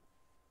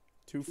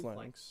 2 two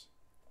flanks.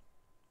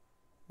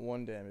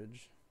 1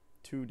 damage.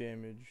 2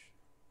 damage.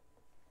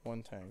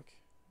 1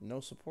 tank. No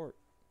support.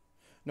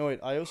 No,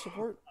 wait, IO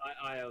support?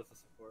 I was the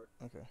support.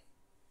 Okay.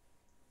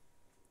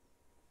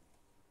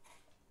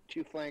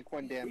 2 flank,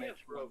 1 We have damage.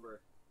 Grover.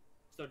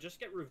 So just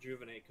get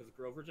Rejuvenate, because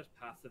Grover just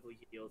passively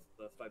heals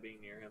us by being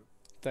near him.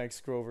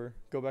 Thanks, Grover.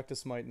 Go back to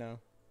Smite now.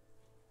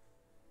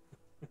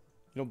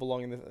 You don't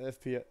belong in the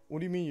FPS. What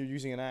do you mean you're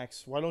using an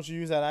axe? Why don't you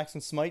use that axe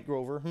in Smite,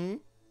 Grover? Hmm?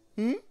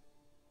 He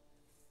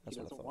That's what I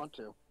doesn't thought. want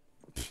to.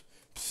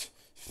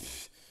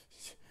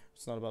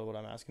 It's not about what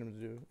I'm asking him to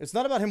do. It's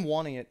not about him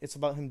wanting it. It's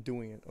about him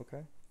doing it,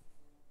 okay?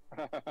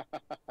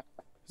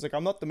 He's like,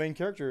 I'm not the main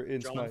character in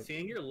John, Smite.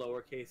 seeing your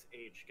lowercase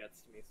h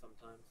gets to me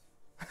sometimes.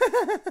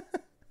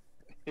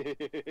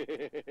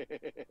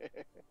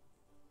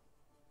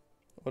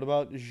 What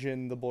about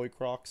Jin the boy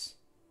Crocs?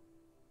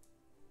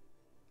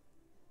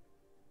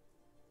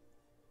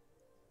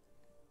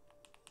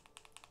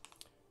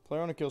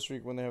 Player on a kill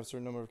streak when they have a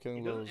certain number of He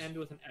killing doesn't blows. end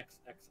with an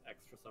XXX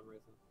for some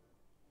reason.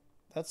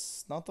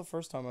 That's not the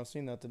first time I've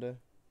seen that today.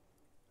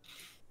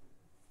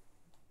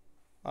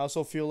 I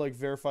also feel like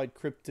verified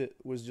cryptid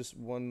was just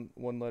one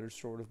letter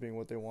short of being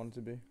what they wanted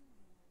to be.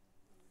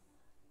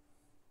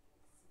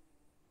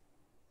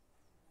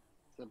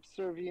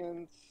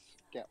 Subservience,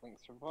 Gatling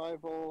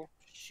Survival,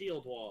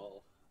 Shield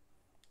Wall.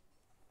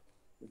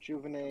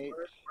 Rejuvenate.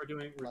 We're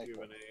doing Life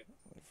Rejuvenate.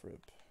 Life Rip.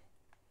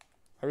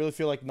 I really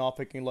feel like not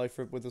picking Life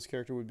Rip with this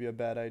character would be a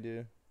bad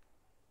idea.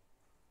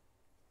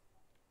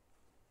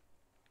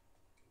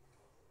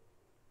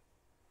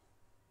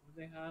 What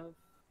do they have?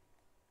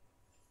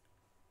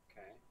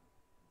 Okay.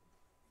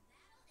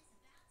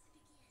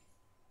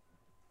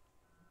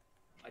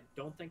 I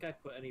don't think I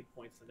put any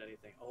points into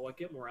anything. Oh, I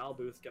get morale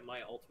boost, get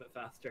my ultimate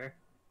faster.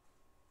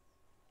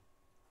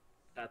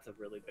 That's a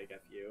really big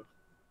FU.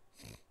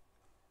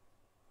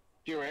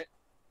 Do it.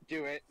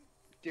 Do it.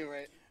 Do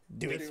it.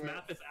 Do This it.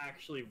 map is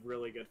actually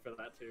really good for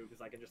that too, because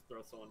I can just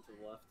throw someone to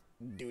the left.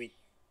 Do it.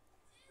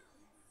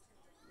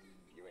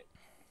 Do it.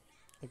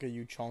 Look at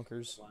you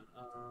chonkers. Hold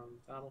on.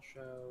 Battle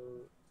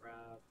show, grab.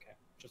 Okay.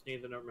 Just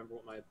need to remember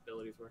what my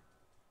abilities were.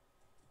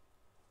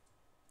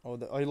 Oh,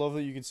 I love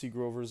that you can see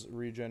Grover's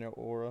regen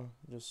aura.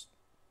 Just.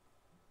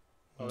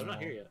 Oh, they're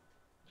not here yet.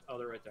 Oh,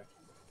 they're right there.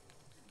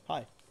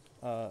 Hi.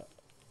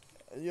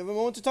 You have a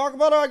moment to talk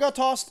about it? I got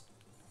tossed.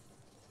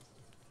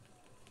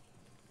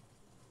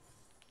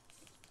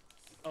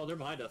 Oh, they're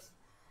behind us.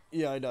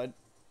 Yeah, I died.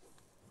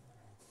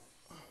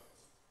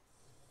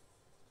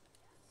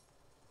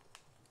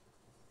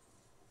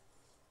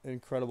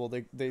 Incredible. They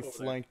Over there.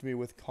 flanked me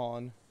with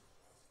Khan.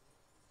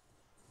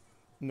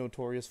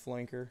 Notorious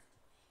flanker.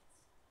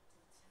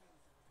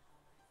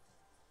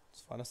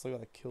 It's fine. I still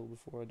got a kill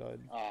before I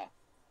died. Ah.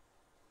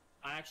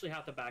 I actually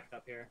have to back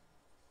up here.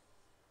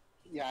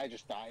 Yeah, I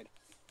just died.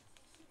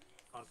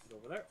 Confer's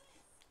over there.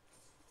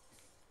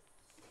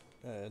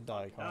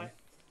 Die, Khan. Die.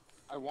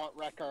 I want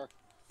Wrecker.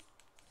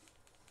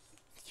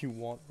 You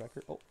want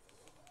record? Oh.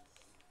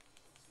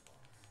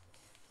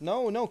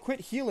 No, no, quit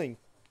healing.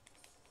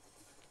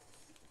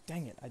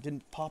 Dang it, I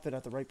didn't pop it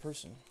at the right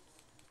person.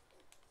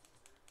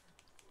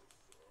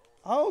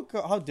 How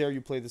dare you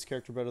play this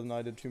character better than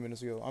I did 2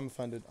 minutes ago? I'm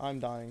offended. I'm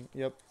dying.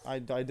 Yep, I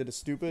did a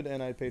stupid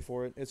and I paid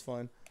for it. It's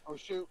fine. Oh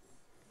shoot.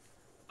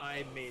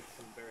 I made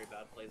some very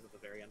bad plays at the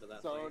very end of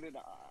that So fight. did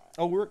I.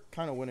 Oh, we're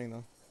kind of winning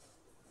though.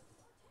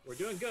 We're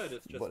doing good.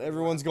 It's just But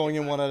everyone's going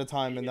in one at a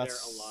time, and maybe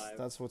that's they're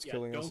alive. what's Yeah,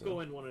 killing us. Don't go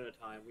in one at a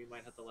time. We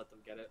might have to let them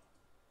get it.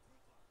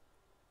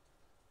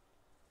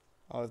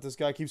 Oh, if this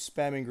guy keeps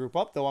spamming group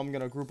up, though, I'm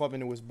gonna group up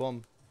into his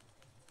bum.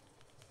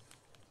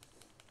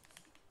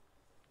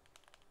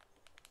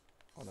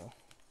 Oh no.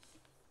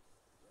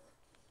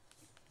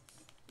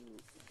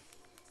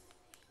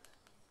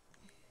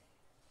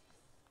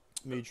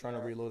 Me trying to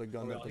reload a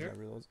gun Are we that all doesn't here?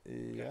 reload.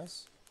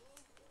 Yes.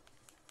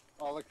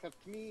 All except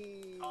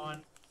me.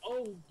 On.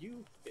 Oh,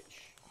 you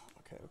bitch.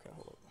 Okay,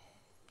 hold up.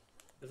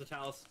 There's a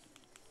Talus.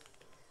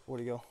 Where'd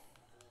he go?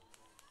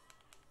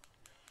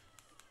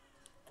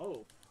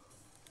 Oh.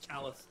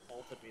 Talus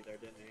ulted me there,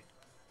 didn't he?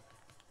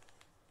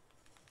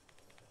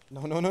 No,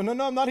 I'm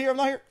not here, I'm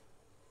not here!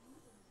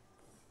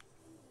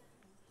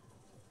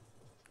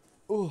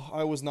 Ooh,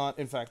 I was not,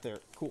 in fact, there.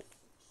 Cool.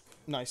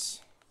 Nice.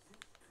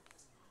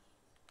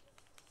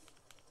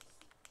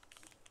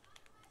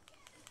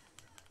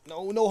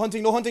 No, no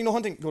hunting, no hunting, no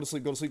hunting. Go to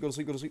sleep, go to sleep, go to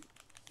sleep, go to sleep.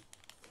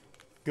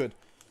 Good.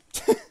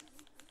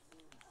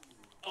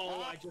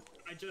 Oh,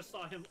 I just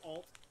saw him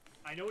ult.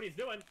 I know what he's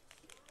doing.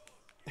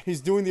 He's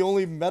doing the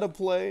only meta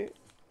play.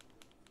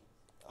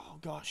 Oh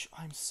gosh,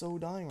 I'm so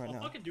dying right now.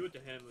 I'll fucking do it to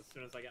him as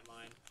soon as I get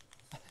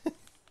mine.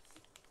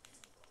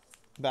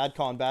 Bad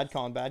con, bad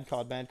con, bad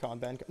con, bad con,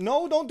 bad con.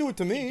 No, don't do it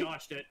to me. He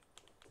dodged it.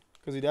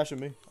 Because he dashed at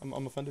me.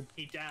 I'm offended.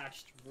 He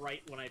dashed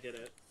right when I did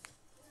it.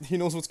 He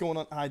knows what's going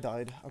on. I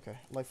died. Okay,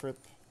 life rip.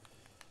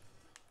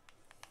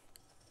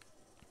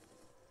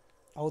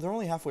 Oh, they're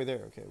only halfway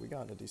there. Okay, we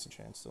got a decent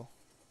chance still.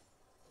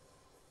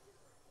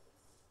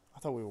 I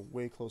thought we were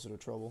way closer to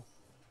trouble.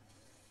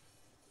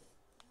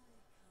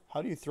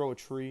 How do you throw a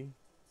tree?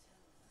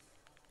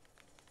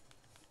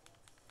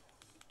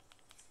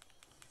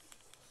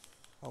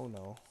 Oh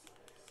no.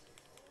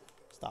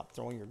 Stop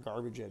throwing your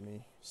garbage at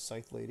me,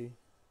 scythe lady.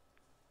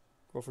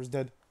 Grover's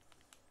dead.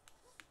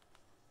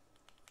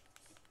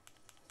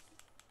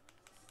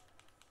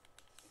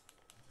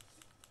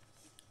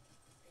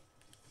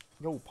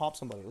 Go, pop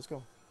somebody. Let's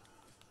go.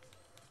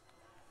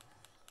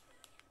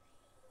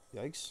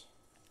 Yikes.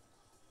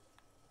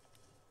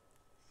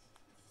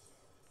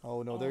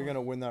 Oh no, they're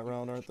gonna win that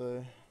round, aren't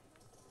they?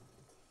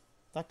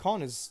 That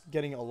con is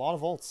getting a lot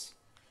of ults.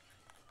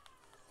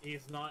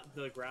 He's not.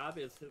 The grab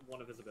is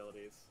one of his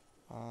abilities.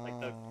 Like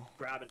the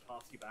grab and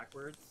toss you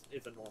backwards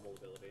is a normal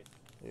ability.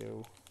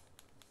 Ew.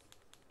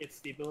 It's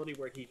the ability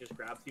where he just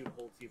grabs you and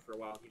holds you for a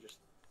while.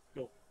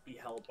 You'll be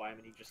held by him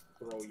and he just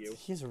throw you.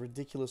 He has a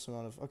ridiculous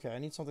amount of. Okay, I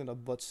need something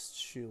that butts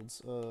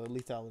shields.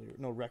 Lethality.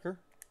 No, Wrecker.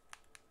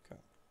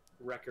 Okay.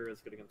 Wrecker is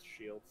good against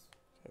shields.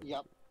 Okay.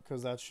 Yep.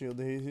 Because that shield,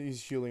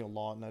 he's shielding a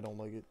lot, and I don't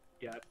like it.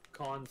 Yeah,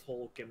 Khan's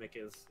whole gimmick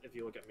is, if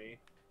you look at me,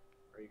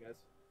 are you guys?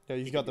 Yeah,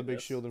 he's got the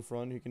big shield in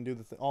front. He can do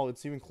the thing. Oh,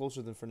 it's even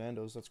closer than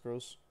Fernando's. That's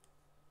gross.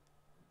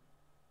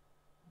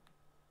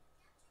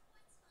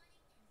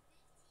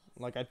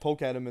 Like, I'd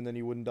poke at him and then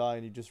he wouldn't die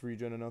and he'd just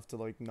regen enough to,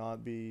 like,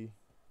 not be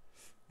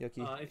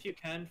yucky. If you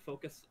can,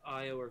 focus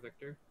Io or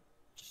Victor,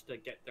 just to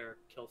get their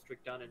kill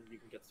streak done and you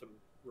can get some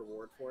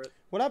reward for it.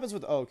 What happens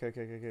with... Oh, okay.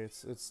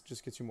 It's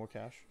just gets you more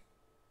cash.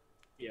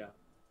 Yeah.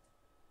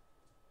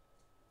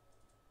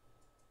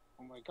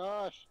 Oh my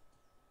gosh.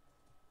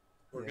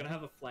 We're gonna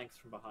have a flanks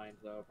from behind,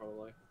 though,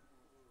 probably.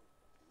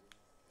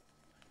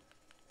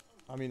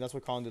 I mean, that's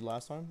what Khan did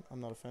last time. I'm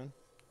not a fan.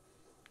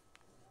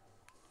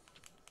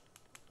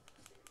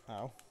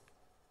 Ow.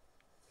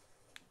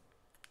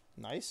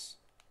 Nice.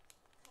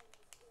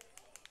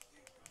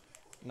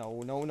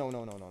 No.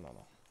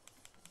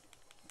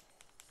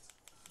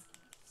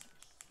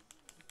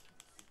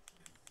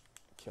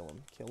 Kill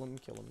him.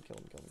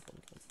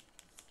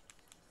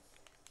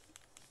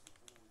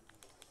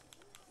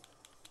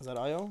 Is that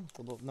Io?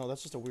 No,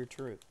 that's just a weird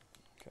turret.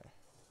 Okay.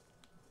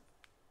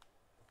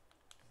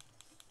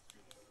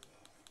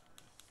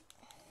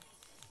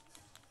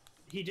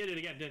 He did it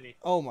again, didn't he?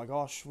 Oh my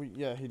gosh.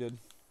 Yeah, he did.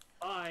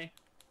 Bye.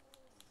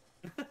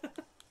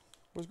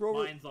 Where's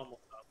Grover? Mine's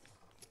almost up.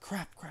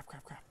 Crap.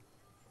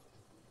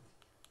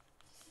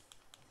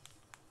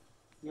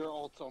 Your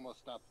ult's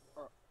almost up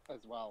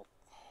as well.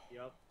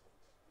 Yep.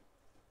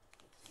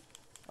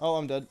 Oh,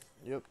 I'm dead.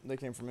 Yep, they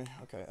came for me.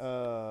 Okay,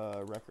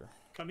 Wrecker.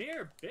 Come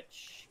here,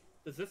 bitch.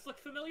 Does this look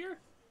familiar?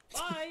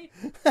 Bye.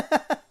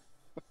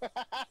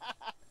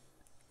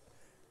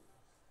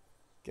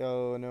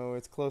 Go, no,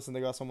 it's close and they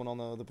got someone on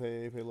the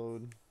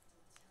payload.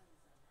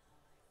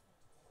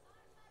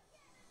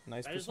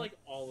 Nice. I just like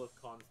all of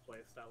Khan's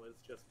playstyle is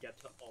just get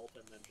to ult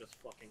and then just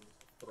fucking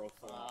throw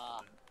someone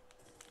off.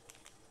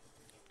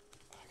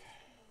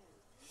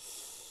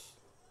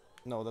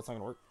 No, that's not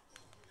gonna work.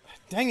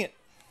 Dang it!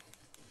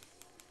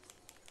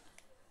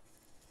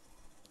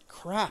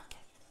 Crap.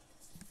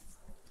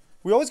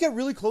 We always get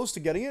really close to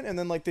getting it, and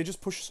then like they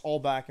just push us all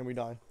back and we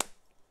die.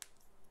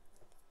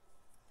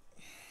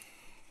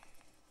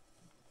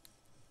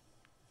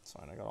 It's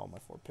fine, I got all my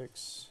 4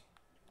 picks.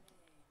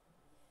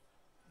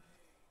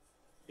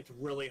 It's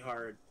really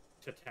hard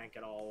to tank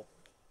it all.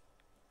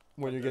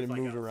 When you're getting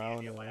moved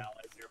around. My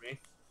allies near me.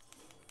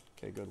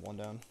 Okay, good, 1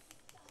 down.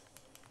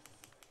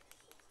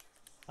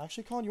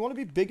 Actually, Colin, you want to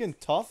be big and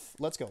tough?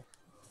 Let's go.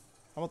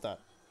 How about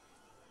that?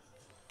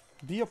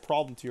 Be a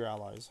problem to your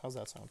allies. How's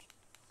that sound?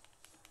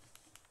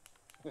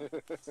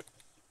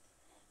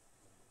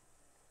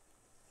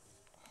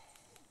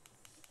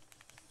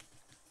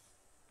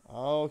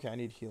 Okay, I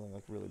need healing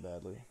like really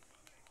badly.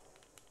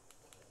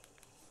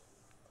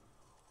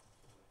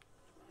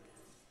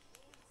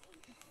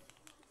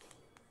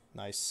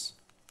 Nice.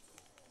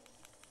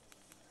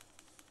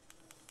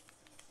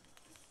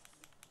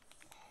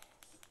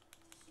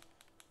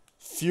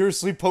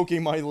 Furiously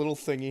poking my little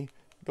thingy.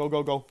 Go.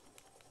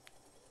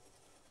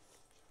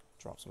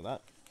 Drop some of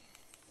that.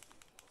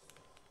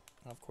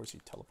 Of course he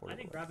teleported. I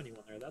didn't grab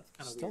anyone there. That's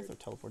kind of weird. Stealth or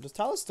teleport? Does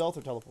Talus stealth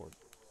or teleport?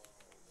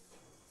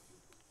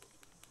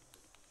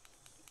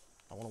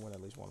 I want to win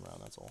at least 1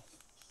 round, that's all.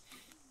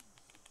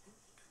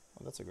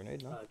 Oh, that's a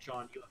grenade, no?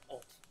 John, you have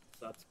ult,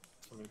 so that's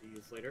something to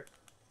use later.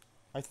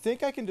 I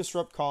think I can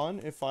disrupt Khan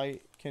if I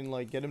can,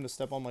 like, get him to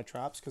step on my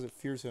traps, because it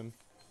fears him.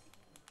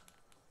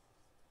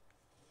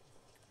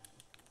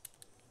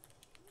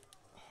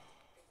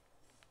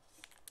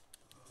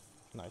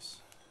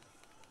 Nice.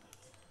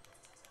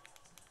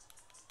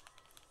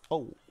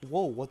 Oh,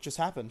 whoa, what just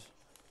happened?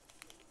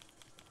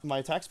 My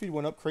attack speed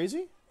went up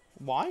crazy?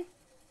 Why?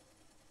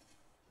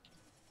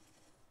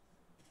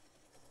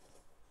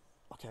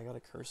 Okay, I got a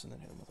curse and then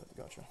hit him with it.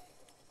 Gotcha.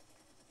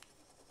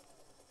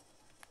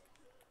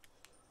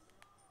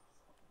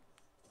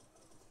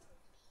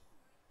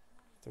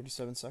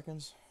 $37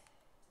 seconds.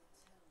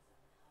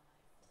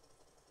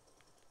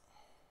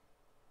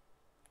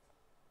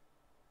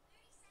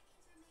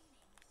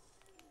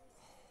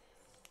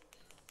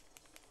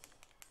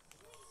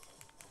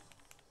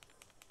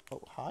 Oh,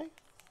 hi?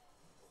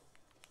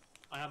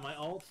 I have my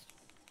ult,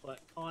 but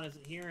Khan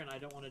isn't here, and I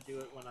don't want to do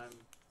it when I'm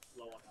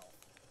low on health.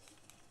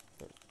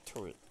 The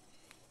turret.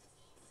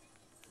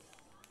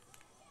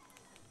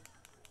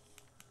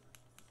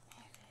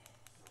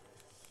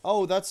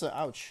 Oh, that's a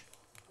ouch.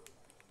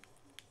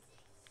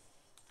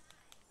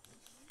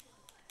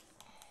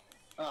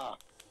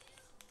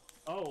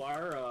 Oh,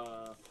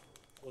 our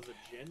was it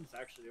Jin's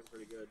actually doing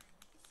pretty good.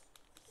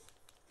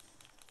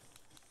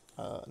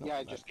 No, Yeah,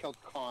 I just killed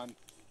Khan.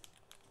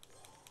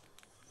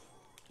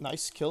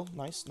 Nice kill.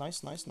 Nice,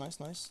 nice, nice, nice,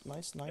 nice,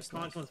 nice, nice. If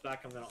Khan Nice. comes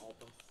back, I'm gonna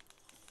ult him.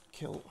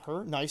 Kill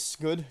her. Nice,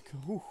 good.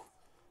 Ooh.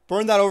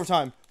 Burn that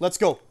overtime. Let's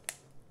go.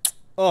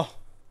 Oh.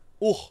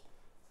 Oh.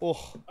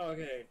 Oh.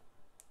 Okay.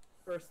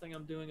 First thing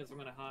I'm doing is I'm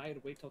gonna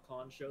hide, wait till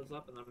Khan shows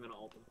up, and then I'm gonna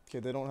ult him. Okay,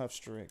 they don't have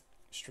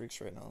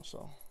streaks right now,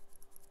 so.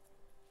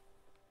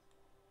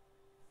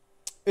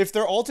 If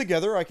they're all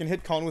together, I can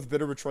hit Khan with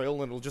Bitter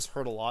Betrayal and it'll just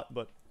hurt a lot,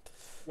 but...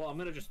 Well, I'm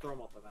gonna just throw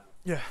him off the map.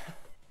 Yeah.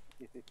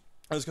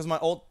 That's because my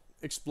ult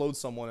explodes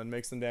someone and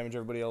makes them damage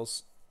everybody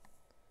else.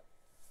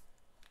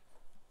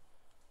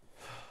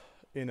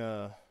 In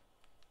a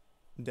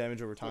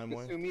damage over time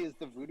way. Kasumi is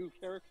the voodoo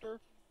character?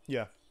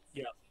 Yeah.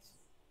 Yeah.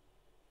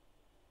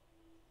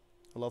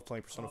 I love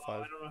playing Persona 5. I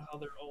don't know how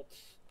their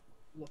ult's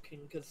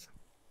looking, because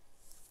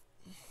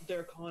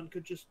their Khan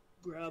could just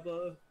grab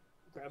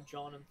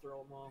John and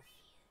throw him off.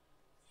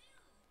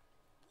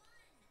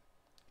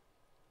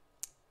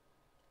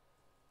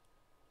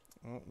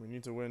 Well, we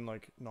need to win,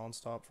 like,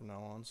 non-stop from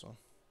now on, so...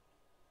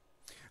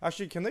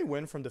 Actually, can they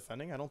win from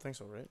defending? I don't think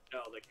so, right?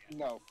 No, they can't.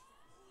 No.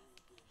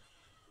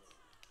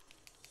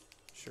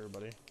 Sure,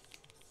 buddy.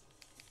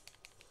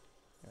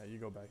 Yeah, you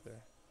go back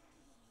there.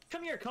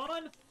 Come here,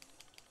 Khan!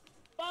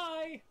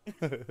 Bye!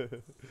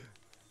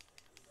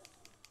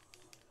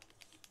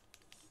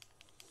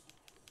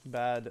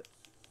 Bad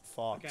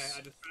fox. Okay,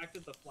 I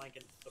distracted the flank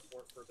and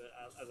support for a bit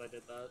as I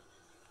did that.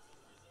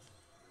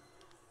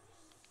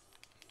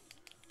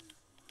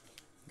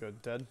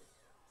 Good, dead.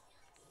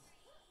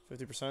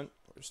 50%.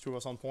 There's two of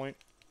us on point.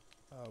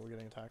 We're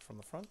getting attacked from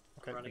the front.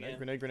 Okay, grenade,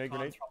 grenade, grenade,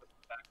 grenade. Khan's probably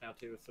back now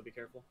too, so be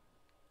careful.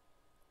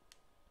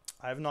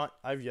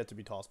 I've yet to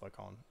be tossed by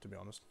Khan, to be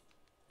honest.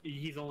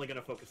 He's only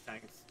gonna focus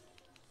tanks.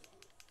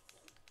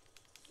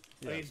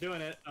 Yeah. Oh, he's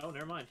doing it. Oh,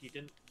 never mind. He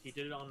didn't. He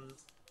did it on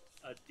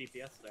a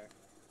DPS there.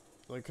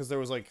 Like, cause there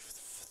was like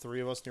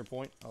three of us near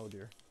point. Oh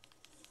dear.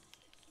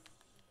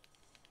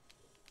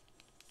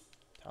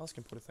 Talus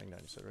can put a thing down.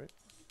 You said, right?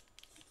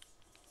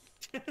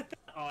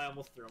 Oh, I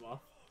almost threw him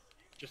off.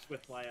 Just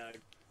with my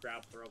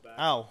grab throwback.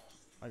 Ow!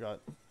 I got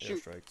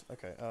Shoot. airstriked.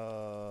 Okay.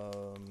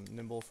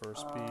 Nimble for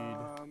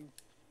speed.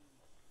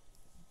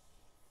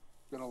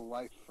 Gonna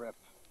life rip.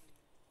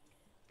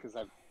 Because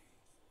I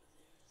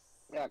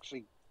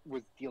actually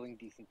was dealing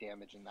decent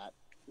damage in that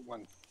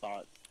one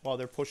spot. Wow,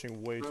 they're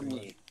pushing way For too much.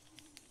 me.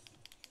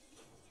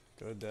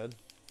 Good, dead.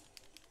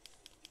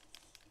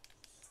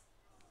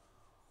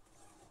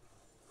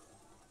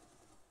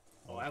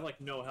 Oh, I have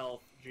like no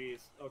health.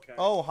 Jeez. Okay.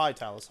 Oh, hi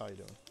Talus. How you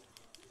doing?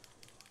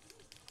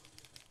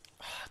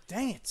 Ah,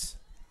 dang it!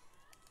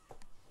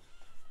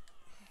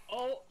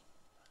 Oh!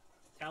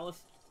 Talus.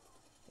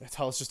 Yeah,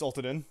 Talus just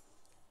ulted in.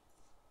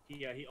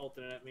 He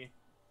ulted it at me.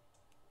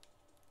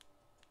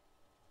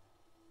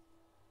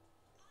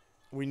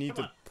 We need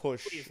Come to on,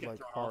 push please get like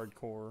thrown off.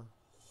 hardcore.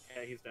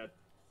 Yeah, he's dead.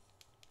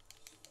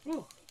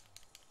 Whew.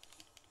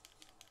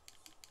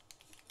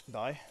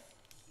 Die.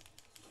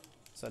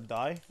 Said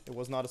die. It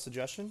was not a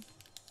suggestion.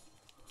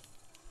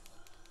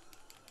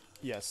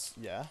 Yes.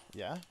 Yeah.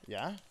 Yeah.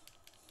 Yeah.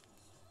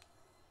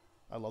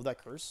 I love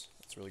that curse.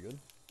 That's really good.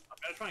 I'm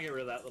gonna try and get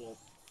rid of that little...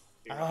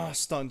 Ah,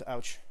 stunned.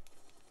 Ouch.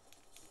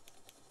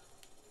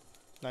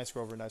 Nice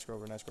Grover. Nice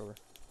Grover. Nice Grover.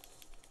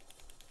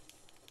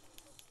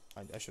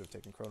 I should have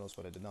taken Chronos,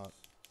 but I did not.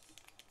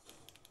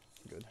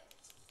 Good.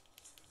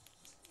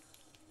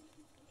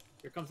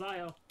 Here comes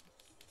Io.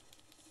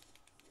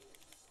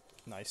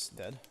 Nice.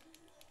 Dead.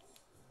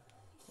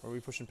 Or are we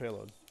pushing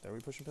payload? Are we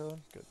pushing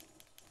payload? Good.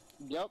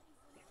 Yep.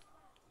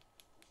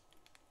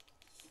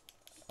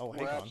 Oh,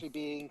 hey, We're Con. actually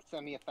being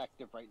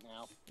semi-effective right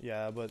now.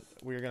 Yeah, but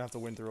we're gonna have to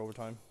win through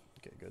overtime.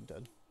 Okay, good.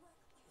 Dead.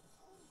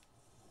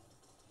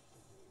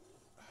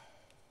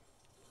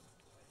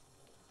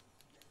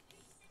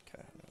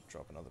 Okay, I'm gonna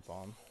drop another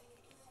bomb.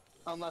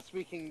 Unless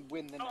we can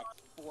win the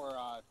next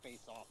 4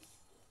 face-offs.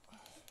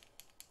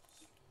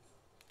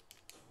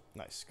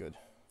 Nice, good.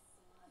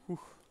 Whew.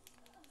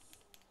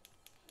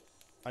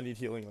 I need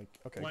healing, like,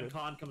 okay, When good.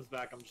 Khan comes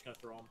back, I'm just gonna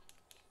throw him.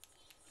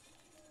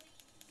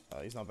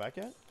 He's not back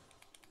yet?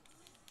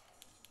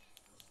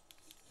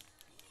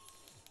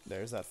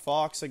 There's that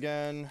fox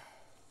again.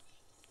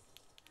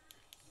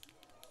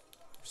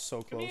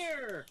 So Come close.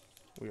 here!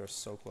 We are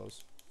so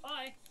close.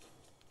 Bye!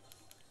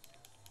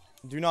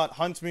 Do not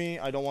hunt me.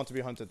 I don't want to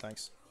be hunted,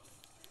 thanks.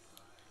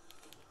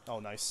 Oh,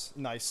 nice.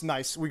 Nice,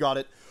 nice. We got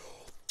it.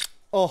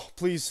 Oh,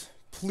 please.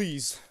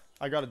 Please.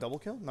 I got a double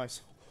kill?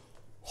 Nice.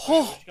 Oh!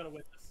 Oh! Just gotta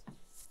win this.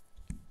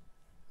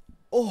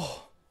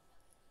 Oh!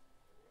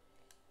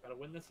 Gotta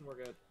win this and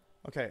we're good.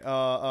 Okay,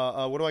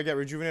 what do I get?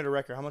 Rejuvenate or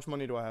Wrecker? How much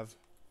money do I have?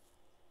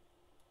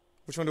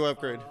 Which one do I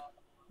upgrade?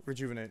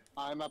 Rejuvenate.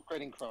 I'm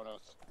upgrading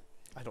Chronos.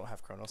 I don't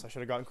have Chronos. I should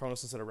have gotten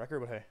Chronos instead of Wrecker,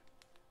 but hey.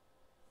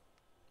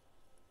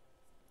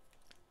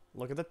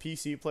 Look at the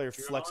PC player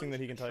flexing that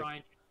he can type. Try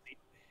and use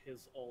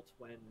his ult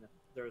when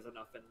there's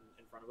enough in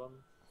front of him.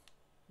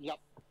 Yep.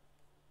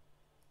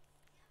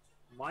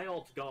 My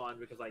ult's gone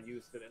because I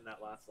used it in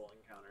that last ult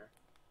encounter.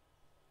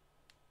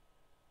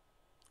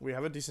 We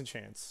have a decent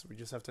chance. We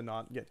just have to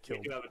not get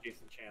killed. We do have a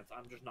decent chance.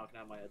 I'm just not gonna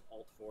have my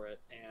ult for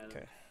it, and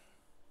Okay.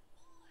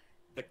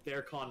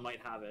 their Khan might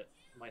have it.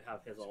 Might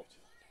have his ult.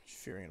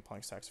 Fearing and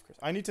applying stacks of Chris.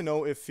 I need to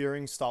know if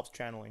Fearing stops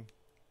channeling.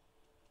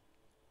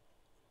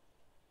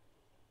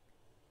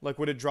 Like,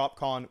 would it drop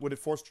Khan? Would it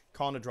force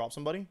Khan to drop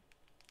somebody?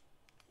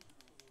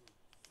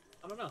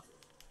 I don't know.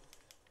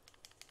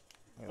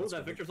 Yeah, Oh, that's that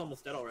good. Victor's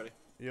almost dead already.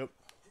 Yep.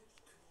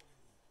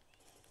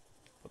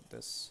 Put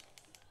this.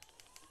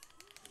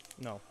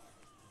 No.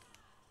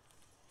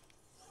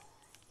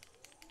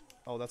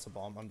 Oh, that's a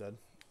bomb. I'm dead.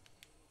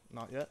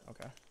 Not yet?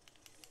 Okay.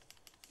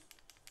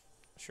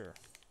 Sure.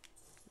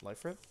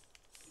 Life rip?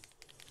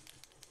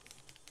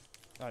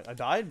 I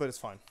died, but it's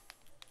fine.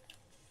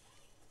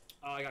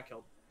 Oh, I got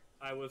killed.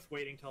 I was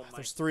waiting till my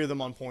There's 3 of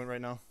them on point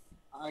right now.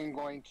 I'm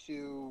going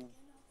to...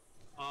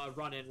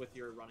 run in with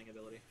your running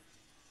ability.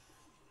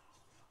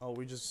 Oh,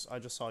 I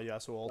just saw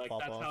Yasuo ult Like, pop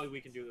that's off. how we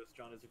can do this,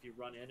 John, is if you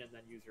run in and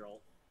then use your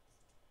ult.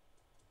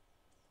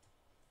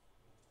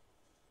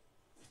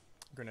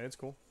 Grenade's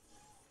cool.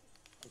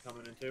 I'm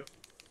coming in too.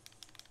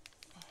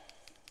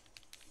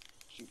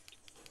 Shoot.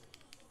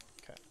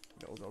 Okay.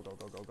 Go, go, go,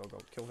 go, go, go, go.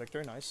 Kill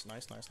Victor. Nice,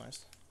 nice, nice,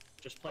 nice.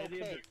 Just play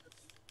the Okay. objective.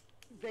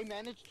 They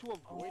managed to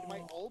avoid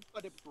my ult,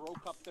 but it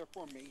broke up their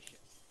formation.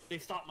 They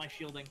stopped my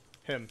shielding.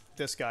 Him.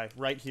 This guy.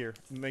 Right here.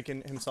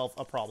 Making himself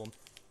a problem.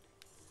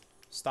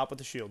 Stop with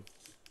the shield.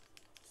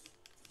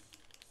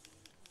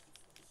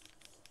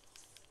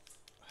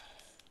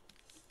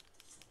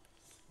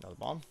 Another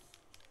bomb.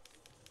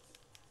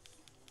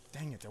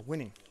 Dang it, they're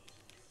winning.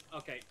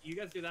 Okay, you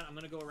guys do that. I'm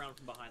gonna go around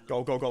from behind them.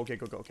 Go, go, go, okay,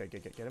 go, go, okay,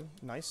 get him.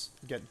 Nice.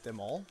 Get them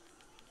all.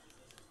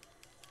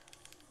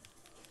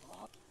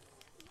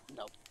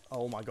 No.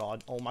 Oh my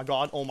god, oh my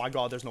god, oh my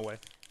god, there's no way.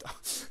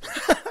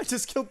 I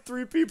just killed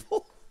 3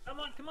 people. Come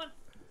on, come on.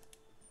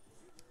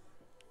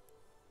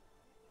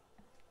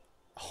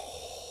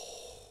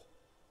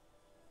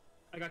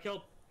 I got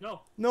killed.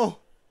 No. No.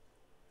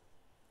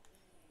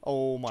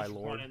 Oh my Just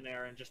lord. run in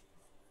there and just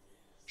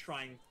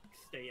try and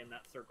stay in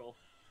that circle.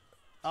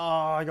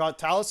 I got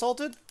Talus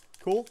salted.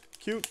 Cool,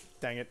 cute.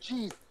 Dang it.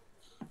 Jeez.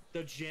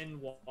 The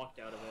Jin walked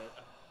out of it.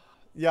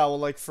 Yeah, well,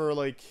 like, for,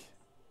 like...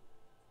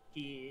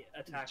 He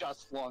attacked.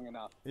 Just long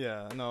enough.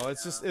 Yeah, no,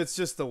 it's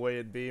just the way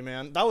it be,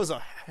 man. That was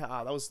a...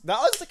 that was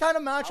the kind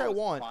of match That I was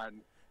want.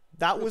 fun.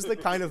 That was the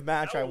kind of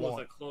match I That was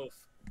want. a close.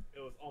 It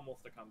was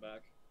almost a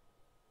comeback.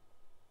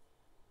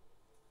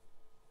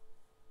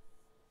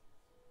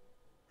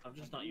 I'm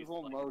just not used to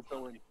Evil like,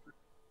 Mojo and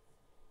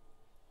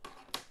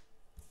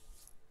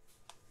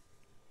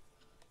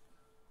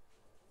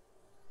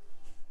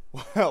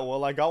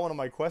Well, I got one of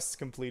my quests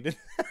completed.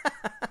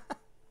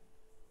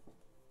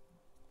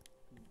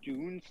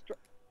 Dune.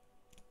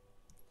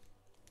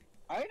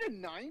 I had a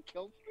 9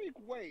 kill streak.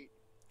 Wait.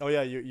 Oh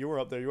yeah, you were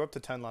up there. You were up to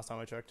 10 last time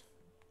I checked.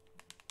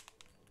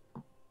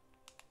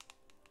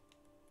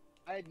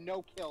 I had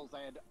no kills.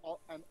 I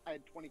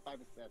had 25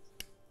 assists.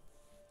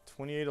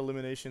 28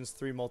 eliminations,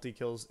 3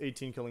 multi-kills,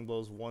 18 killing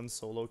blows, 1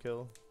 solo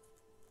kill.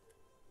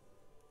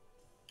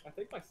 I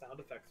think my sound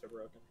effects are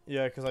broken.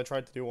 Yeah, because I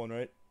tried to do one,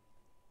 right?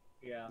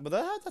 Yeah. But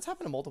that's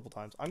happened multiple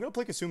times. I'm going to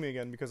play Kasumi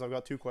again because I've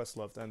got 2 quests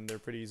left and they're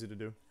pretty easy to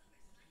do.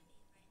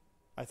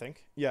 I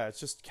think. Yeah, it's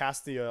just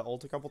cast the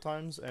ult a couple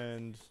times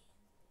and...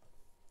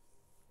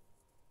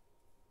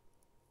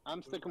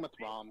 I'm sticking with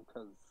Rom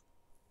because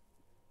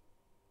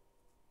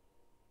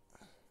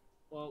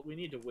Well, we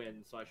need to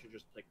win, so I should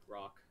just pick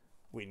Rock.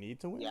 we need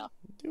to win? Yeah.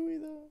 Do we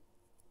though?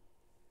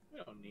 We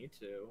don't need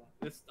to.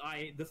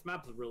 This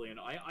map is really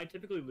annoying. I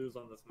typically lose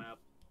on this map,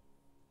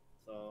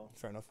 so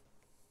Fair enough.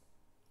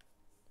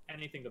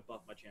 anything to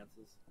buff my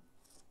chances.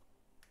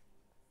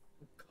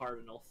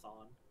 Cardinal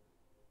Son.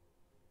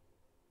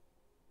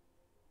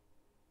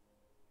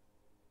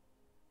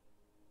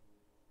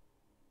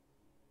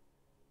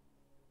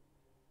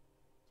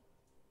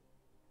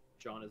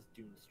 John is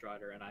Dune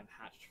Strider, and I'm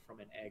hatched from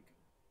an egg.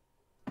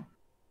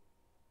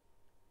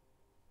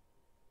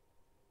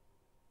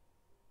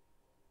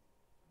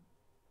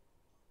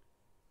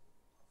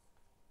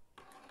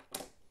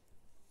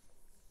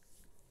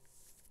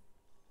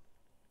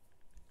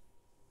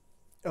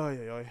 Oy,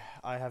 oy, oy.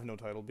 I have no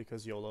title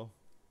because YOLO.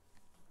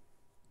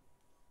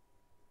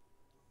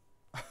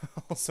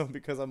 Also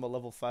because I'm a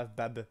level 5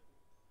 babe.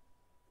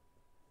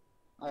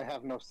 I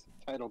have no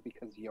title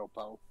because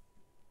Yopo.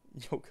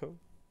 Yoko?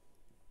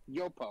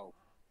 Yopo.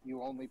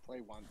 You only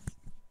play once.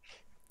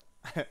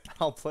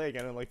 I'll play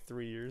again in like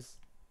 3 years.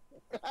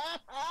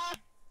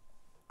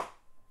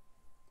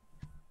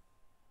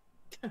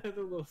 The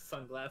little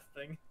sunglass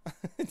thing.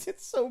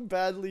 It's so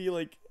badly,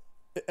 like,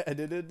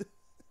 edited.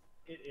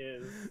 It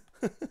is.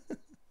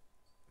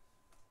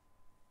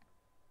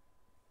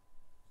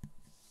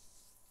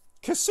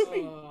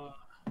 Kasumi!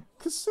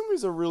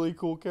 Kasumi's a really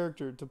cool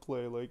character to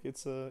play. Like,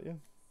 it's yeah.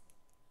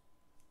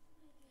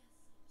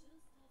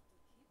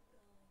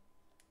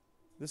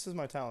 This is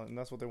my talent, and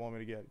that's what they want me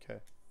to get. Okay.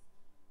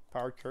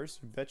 Powered curse,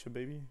 you betcha,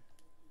 baby.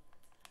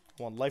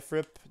 I want life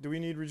rip. Do we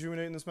need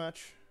rejuvenate in this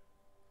match?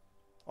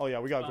 Oh yeah,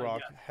 we got Grok.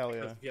 Yeah, Hell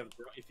yeah.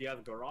 If you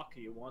have Grok,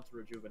 you want to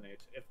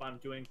rejuvenate. If I'm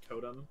doing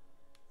totem,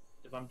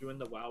 if I'm doing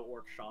the WoW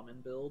Orc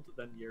Shaman build,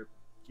 then you're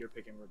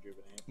picking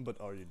rejuvenate.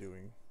 But are you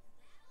doing?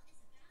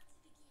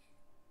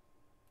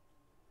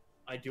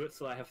 I do it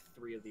so I have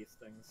 3 of these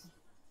things.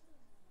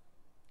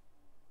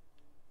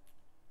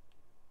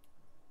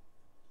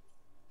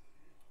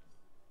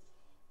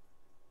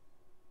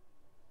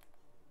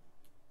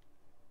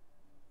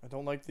 I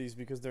don't like these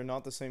because they're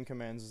not the same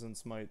commands as in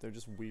Smite. They're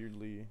just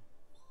weirdly...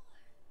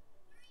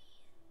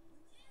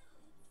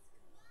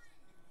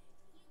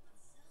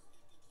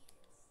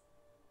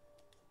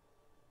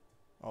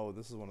 Oh,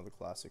 this is one of the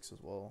classics as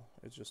well.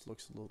 It just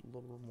looks a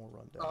little more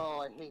run down. Oh,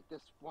 I hate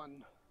this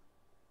one.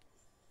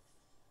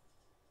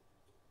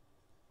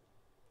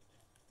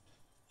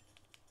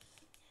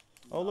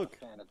 Oh,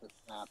 look. Not a fan of this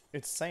map.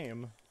 It's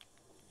Sam.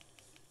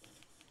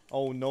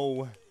 Oh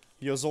no.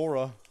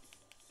 Yozora.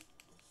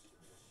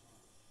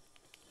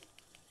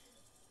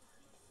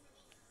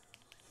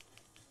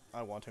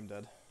 I want him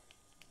dead.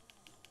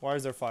 Why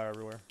is there fire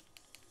everywhere?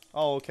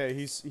 Oh, okay.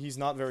 He's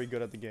not very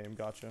good at the game.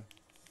 Gotcha.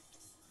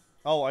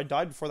 Oh, I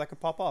died before that could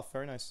pop off.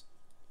 Very nice.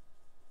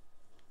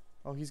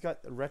 Oh, he's got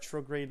a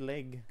retrograde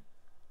leg.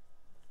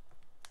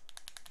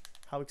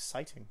 How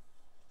exciting.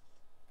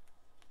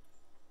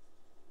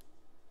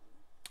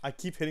 I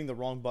keep hitting the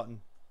wrong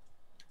button.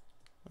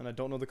 And I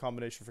don't know the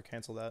combination for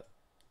cancel that.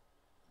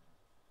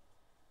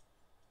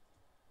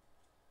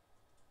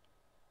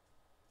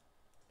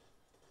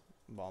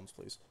 Bombs,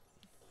 please.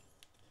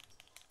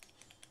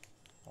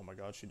 Oh my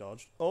god, she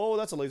dodged. Oh,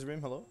 that's a laser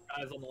beam. Hello.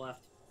 Guys on the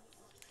left.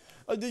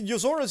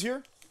 Yozora's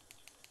here.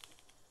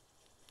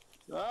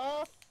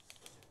 Ah!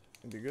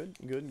 Be good.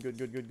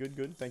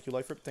 Good. Thank you,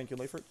 life rip. Thank you,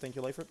 life rip. Thank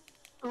you, life rip.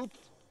 Oops.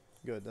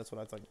 Good, that's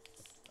what I thought.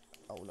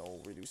 Oh no,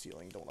 reduce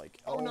healing. Don't like.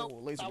 Oh, no,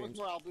 laser that beams. was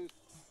morale boost.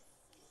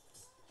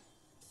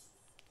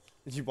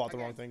 You bought the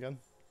Okay. wrong thing again.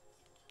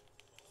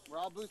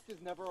 Morale boost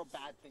is never a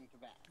bad thing to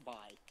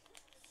buy.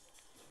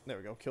 There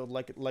we go. Killed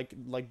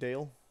like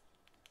Dale.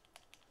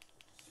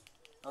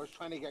 I was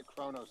trying to get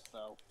Kronos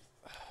though.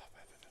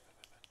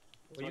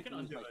 Well, you can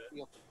undo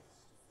it.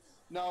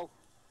 No,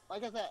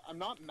 like I said, I'm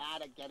not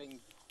mad at getting.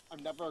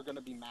 I'm never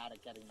gonna be mad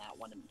at getting that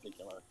one in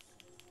particular.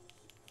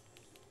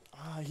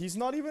 He's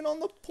not even on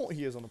the point.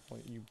 He is on the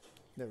point. You.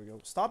 There we go.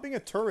 Stop being a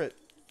turret.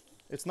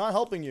 It's not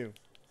helping you.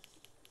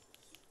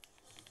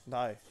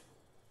 Die.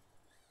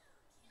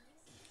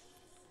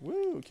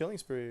 Woo! Killing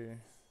spree.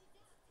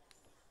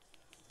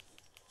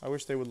 I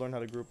wish they would learn how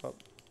to group up.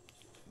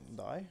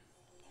 Die?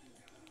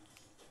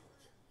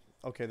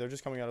 Okay, they're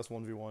just coming at us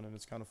 1v1 and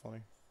it's kind of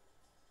funny.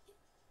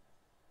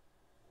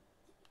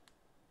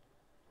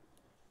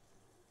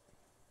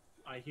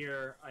 I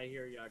hear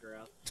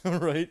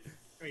Yagarath. Right?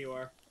 There you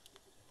are.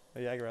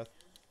 Hey, Yagarath.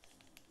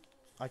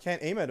 I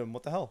can't aim at him.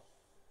 What the hell?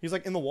 He's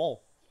like in the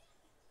wall.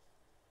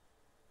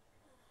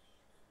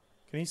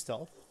 Can he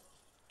stealth?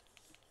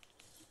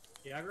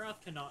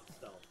 Yagarath cannot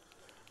stealth.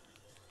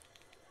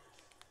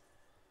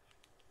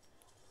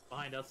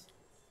 Behind us.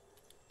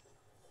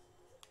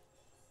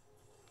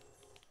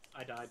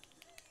 I died.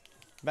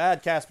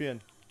 Bad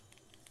Caspian.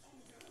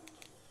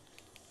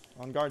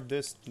 On guard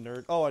this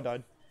nerd. Oh, I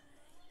died.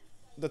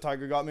 The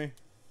tiger got me.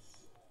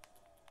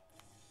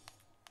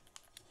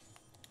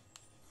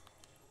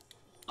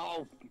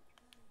 Oh,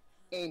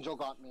 Angel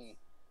got me.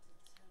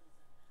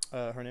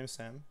 Her name's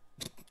Sam.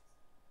 It's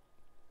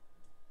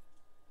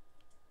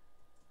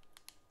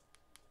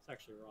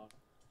actually wrong.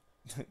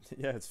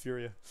 Yeah, it's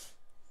Furia.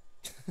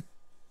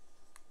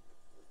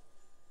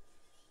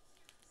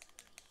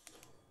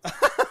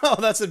 Oh,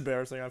 that's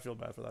embarrassing. I feel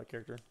bad for that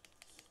character.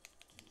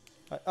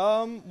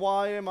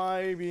 Why am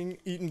I being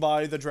eaten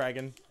by the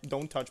dragon?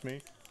 Don't touch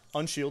me.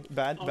 Unshield.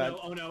 Bad, Oh bad. no,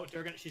 oh no,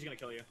 she's gonna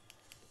kill you.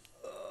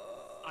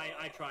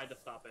 I tried to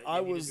stop it. I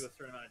You need was- to do a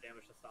certain amount of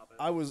damage to stop it.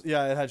 I was,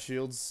 yeah, it had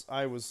shields.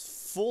 I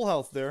was full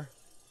health there.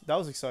 That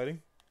was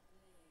exciting.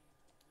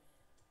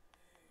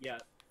 Yeah.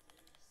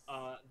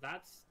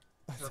 That's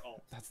her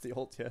ult. That's the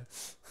ult, yeah.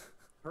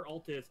 Her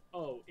ult is,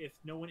 oh, if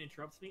no one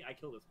interrupts me, I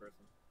kill this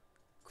person.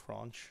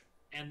 Crunch.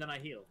 And then I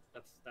heal.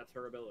 That's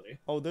her ability.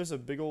 Oh, there's a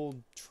big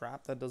old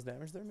trap that does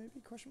damage there, maybe?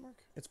 Question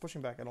mark? It's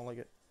pushing back. I don't like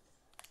it.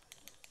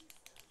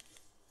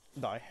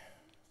 Die.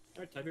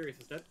 Alright, Tiberius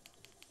is dead.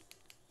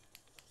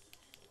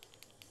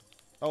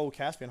 Oh,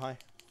 Caspian, hi.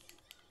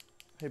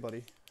 Hey,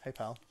 buddy. Hey,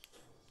 pal.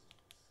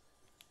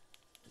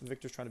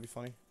 Victor's trying to be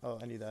funny. Oh,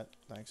 I need that.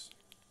 Thanks.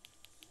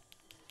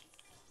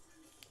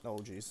 Oh,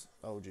 jeez.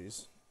 Oh,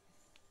 jeez.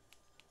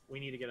 We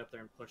need to get up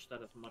there and push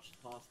that as much as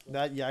possible.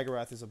 That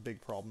Yagarath is a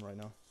big problem right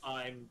now.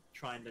 I'm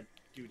trying to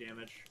do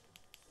damage.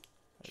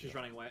 She's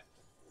running away.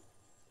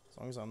 As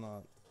long as I'm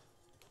not...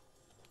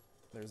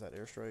 There's that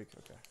airstrike.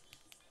 Okay.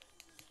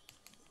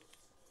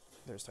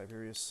 There's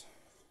Tiberius.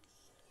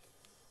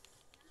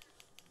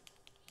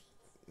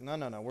 No,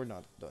 no, no. We're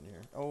not done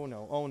here. Oh,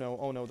 no. Oh, no.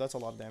 Oh, no. That's a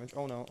lot of damage.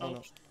 Oh, no. Oh,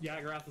 no.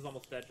 Yagarath is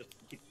almost dead. Just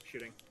keep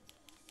shooting.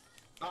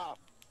 Ah.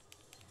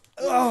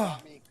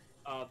 Ugh.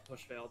 The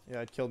push failed.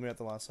 Yeah, it killed me at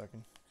the last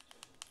second.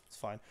 It's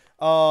fine.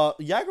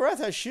 Yagarath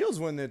has shields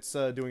when it's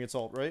doing its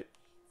ult, right?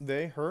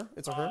 Her?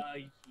 It's a her?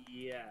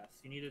 Yes.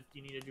 You need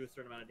to do a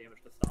certain amount of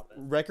damage to stop it.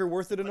 Wrecker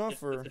worth it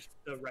enough, or?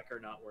 The Wrecker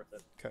not worth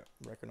it. Okay,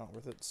 Wrecker not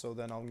worth it. So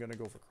then I'm gonna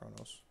go for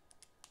Chronos.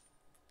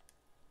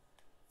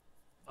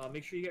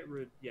 Make sure you get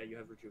yeah, you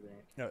have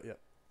Rejuvenate. Yeah, yeah.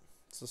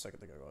 It's the second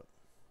thing I got.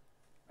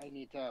 I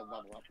need to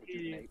level up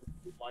Rejuvenate.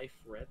 Life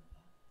Rip.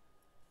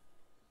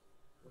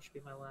 What should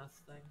be my last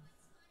thing?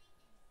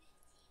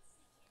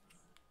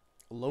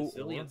 Low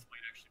Resilience ore?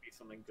 might actually be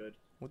something good.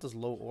 What does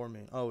low ore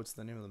mean? Oh, it's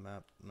the name of the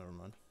map. Never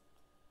mind.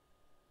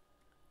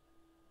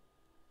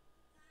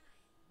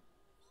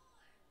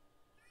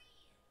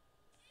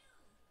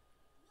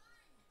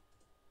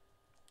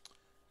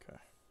 Okay.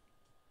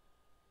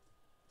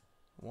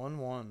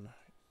 1-1.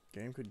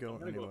 Game could go I'm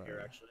gonna anywhere. go up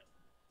here, actually.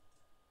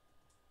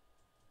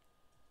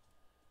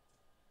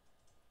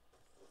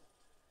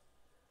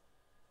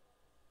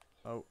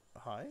 Oh,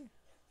 hi?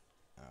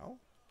 Ow.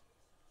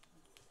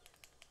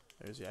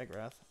 There's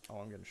Yagarath. Oh,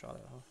 I'm getting shot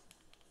at, huh?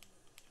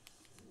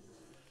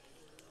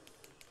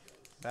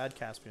 Bad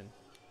Caspian.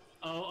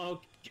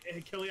 Oh,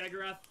 kill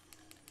Yagarath?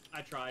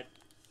 I tried.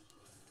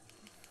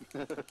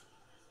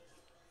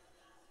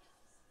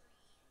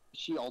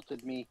 She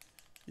ulted me.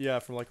 Yeah,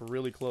 from like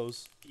really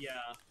close.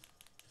 Yeah.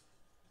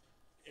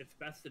 It's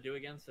best to do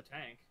against a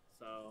tank,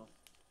 so...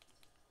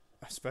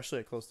 Especially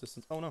at close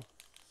distance. Oh no.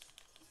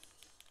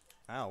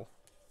 Ow.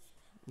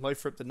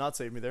 Life Rip did not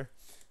save me there.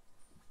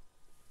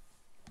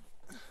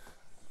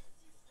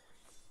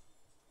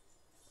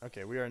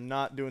 Okay, we are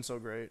not doing so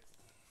great.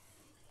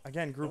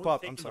 Again, group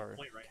up. I'm sorry.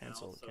 Right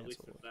Cancel, now, so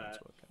cancel,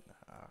 cancel.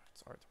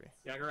 It's R3.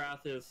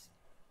 Yagarath is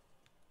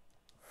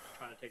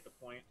trying to take the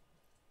point.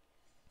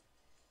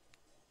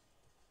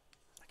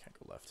 I can't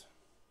go left.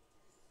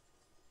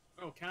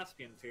 Oh,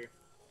 Caspian's here.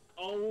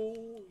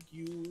 Oh,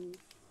 you...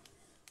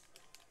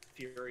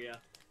 Furia.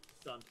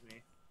 Stunned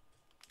me.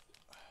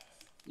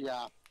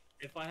 Yeah.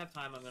 If I have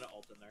time, I'm gonna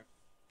ult in there.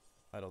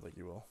 I don't think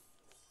you will.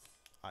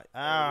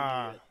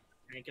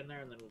 Tank in there,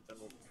 and then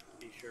we'll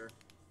be sure.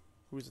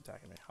 Who's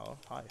attacking me? Hello?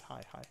 Hi,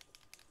 hi, hi.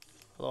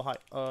 Hello, hi.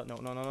 No,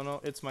 no, no, no,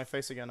 no. It's my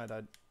face again. I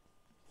died.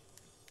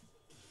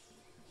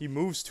 He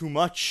moves too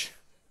much.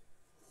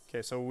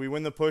 Okay, so we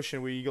win the push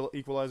and we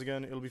equalize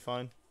again. It'll be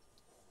fine.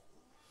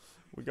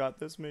 We got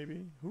this,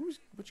 maybe.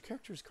 Which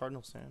character is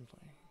Cardinal Sam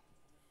playing?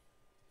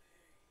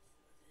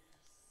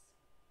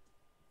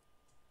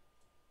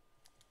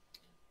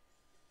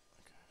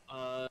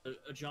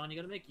 John, you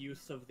gotta make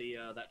use of the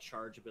that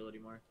charge ability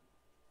more.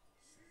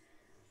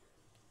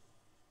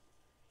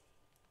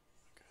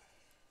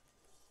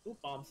 Ooh,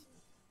 bombs.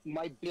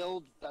 My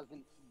build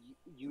doesn't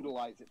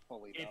utilize it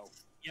fully, though.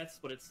 Yes,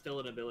 but it's still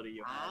an ability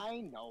you have.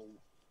 I know.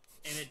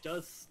 And it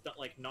does,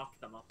 like, knock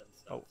them up and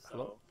stuff. Oh,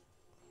 hello?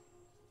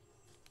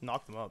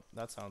 Knock them up.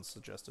 That sounds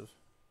suggestive.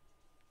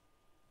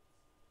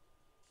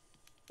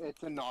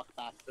 It's a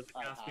knockback. Does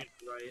Caspian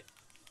right?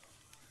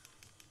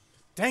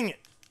 Dang it!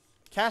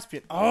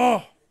 Caspian.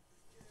 Oh!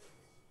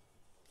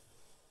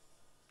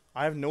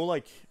 I have no,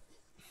 like,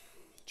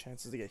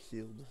 chances to get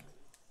healed.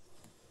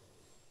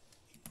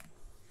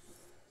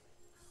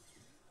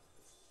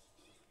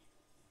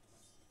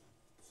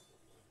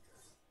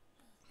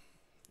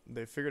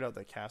 They figured out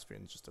that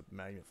Caspian is just a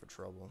magnet for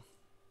trouble.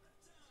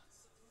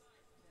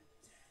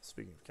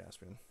 Speaking of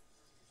Caspian.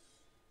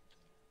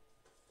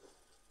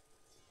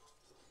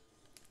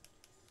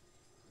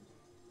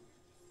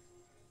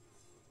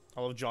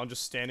 I love John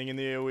just standing in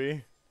the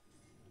AoE.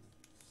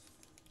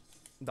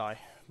 Die.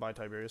 Bye,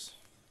 Tiberius.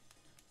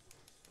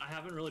 I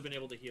haven't really been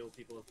able to heal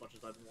people as much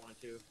as I've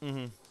wanted to.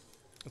 Mm-hmm.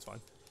 That's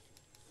fine.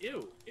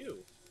 Ew,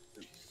 ew.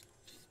 She's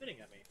spitting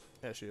at me.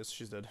 Yeah, she is.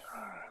 She's dead.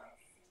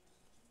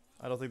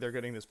 I don't think they're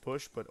getting this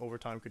push, but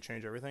overtime could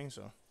change everything,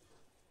 so.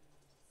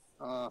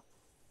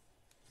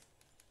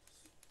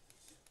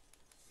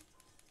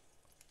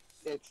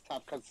 It's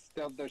tough because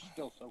they're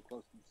still so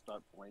close to the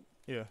start point.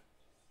 Yeah.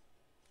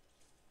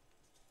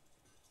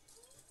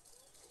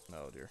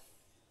 Oh dear.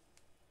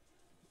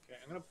 Okay,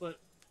 I'm gonna put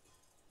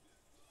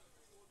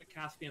the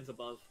Caspians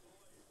above.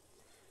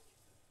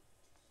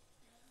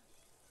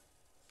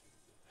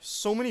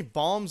 So many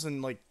bombs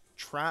and like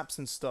traps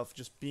and stuff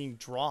just being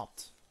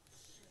dropped.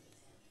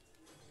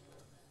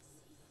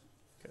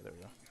 Okay, there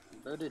we go.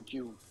 Where did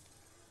you?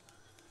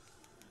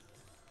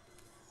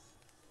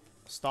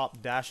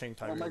 Stop dashing,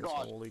 Oh my Tiberius.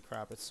 God. Holy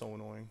crap, it's so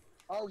annoying.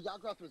 Oh,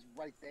 Yagroth was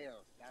right there.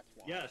 That's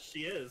why. Yeah,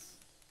 she is.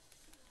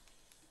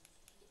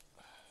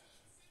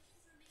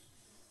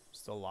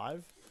 Still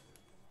alive?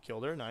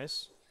 Killed her,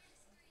 nice.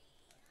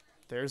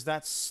 There's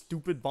that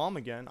stupid bomb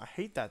again. I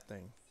hate that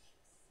thing.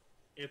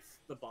 It's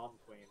the bomb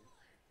queen.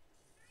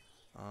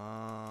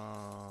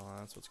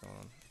 That's what's going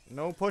on.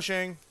 No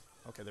pushing.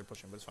 Okay, they're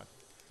pushing, but it's fine.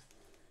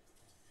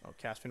 Oh,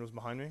 Caspian was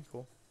behind me.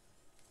 Cool.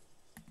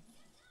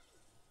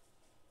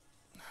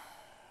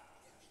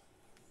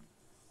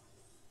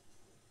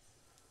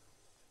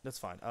 That's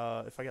fine.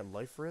 If I get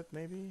life rip,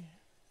 maybe?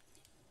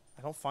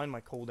 I don't find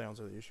my cooldowns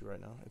are the issue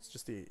right now. It's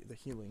just the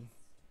healing.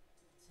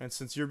 And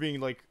since you're being,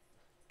 like,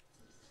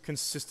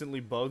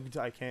 consistently bugged,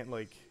 I can't,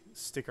 like,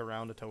 stick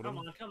around a totem. Come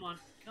on, come on,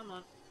 come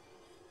on.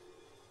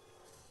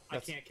 I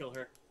can't kill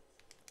her.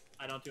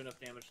 I don't do enough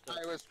damage to...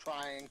 I was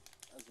trying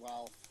as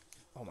well.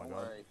 Oh my Don't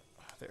god. worry.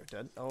 They're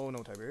dead. Oh no,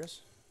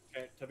 Tiberius.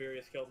 Okay,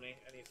 Tiberius killed me,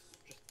 and he's...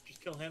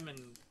 Just kill him and...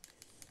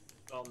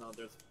 Oh no,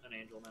 there's an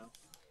angel now.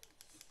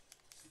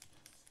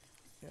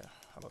 Yeah,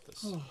 how about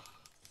this?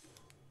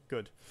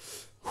 Good.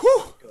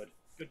 Whew! Good.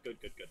 Good,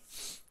 good, good, good.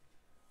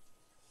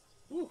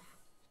 Whew.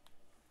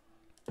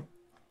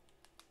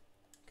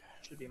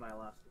 Should be my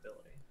last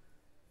ability.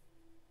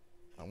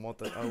 I want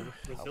the... Oh,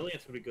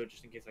 Resilience would be good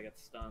just in case I get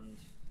stunned.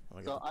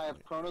 So I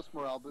have Chronos,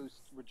 Morale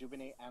Boost,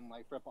 Rejuvenate, and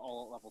Life Rip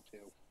all at level 2.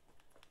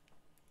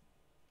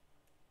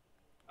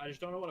 I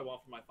just don't know what I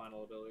want for my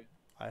final ability.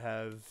 I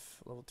have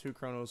level 2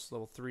 Chronos,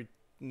 level 3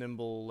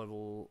 Nimble,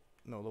 level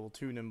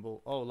 2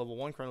 Nimble. Oh, level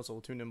 1 Chronos,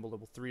 level 2 Nimble,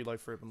 level 3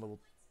 Life Rip, and level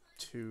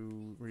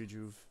 2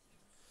 Rejuve.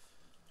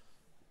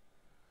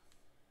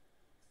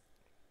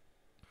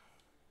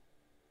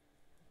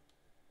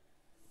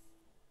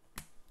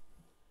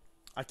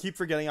 I keep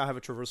forgetting I have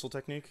a traversal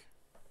technique.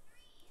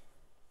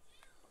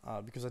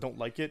 Because I don't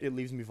like it, it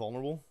leaves me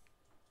vulnerable.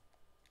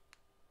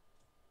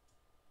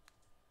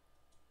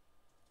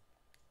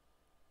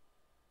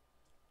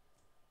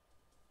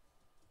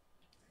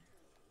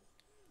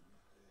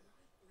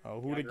 Oh,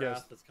 who would have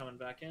guessed? Is coming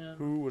back in.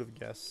 Who would have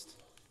guessed?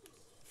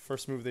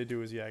 First move they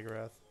do is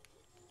Yagarath.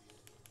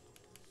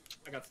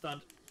 I got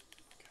stunned.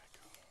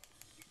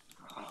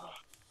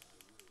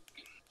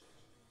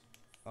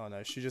 Oh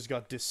no, she just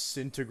got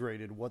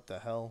disintegrated. What the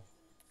hell?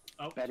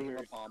 Oh, Betty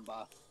La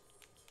Bomba.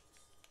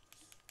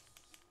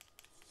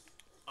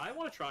 I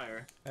want to try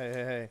her. Hey,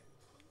 hey, hey.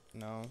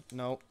 No,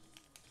 no.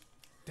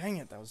 Dang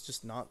it, that was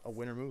just not a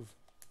winner move.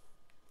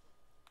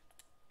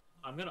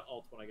 I'm gonna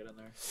ult when I get in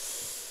there.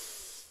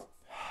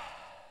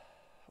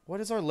 What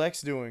is our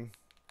Lex doing?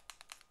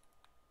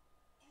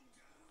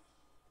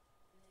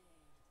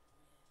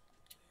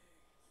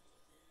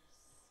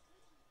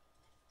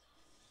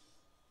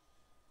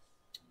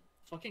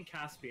 Fucking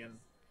Caspian.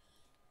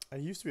 I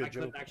used to be a I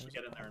joke. couldn't actually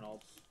get in there and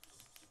ult.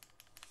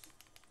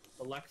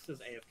 The Lex is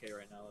AFK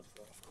right now, let's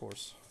go. Of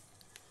course.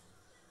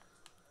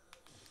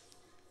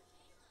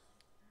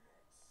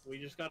 We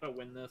just gotta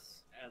win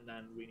this, and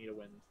then we need to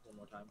win one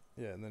more time.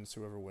 Yeah, and then it's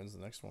whoever wins the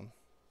next one.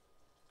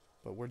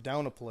 But we're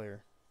down a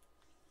player.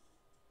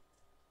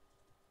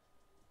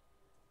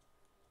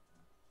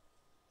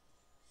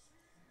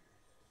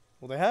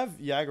 Well, they have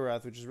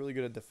Yagarath, which is really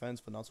good at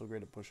defense, but not so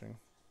great at pushing.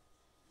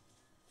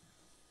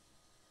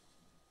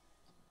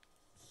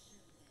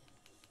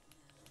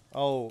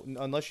 Oh,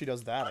 unless she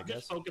does that, I I'm guess.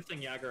 just focusing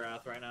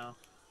Yagarath right now.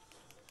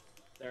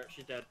 There,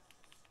 she's dead.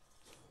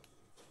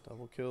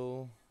 Double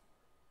kill.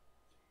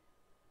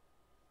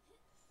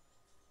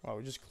 Wow,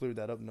 we just cleared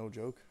that up, no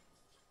joke.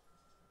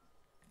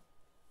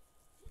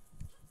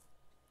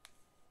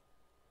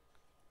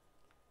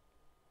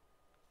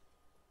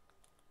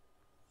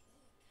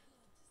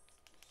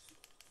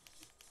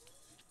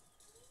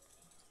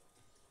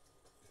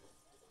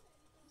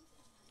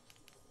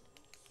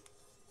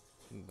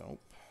 Nope.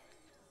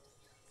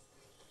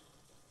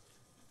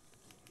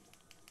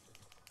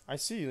 I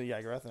see the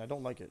Yagarath and I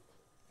don't like it.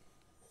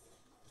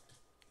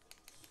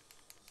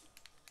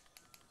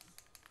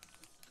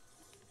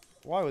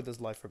 Why would this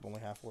life rip only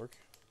half work?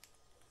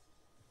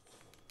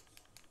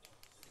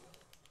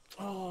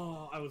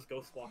 Oh, I was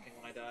ghost walking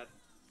when I died.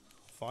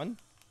 Fun?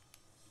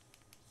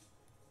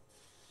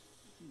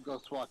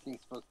 Ghost Walking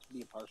is supposed to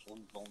be a partial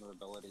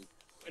invulnerability.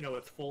 I know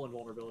it's full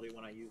invulnerability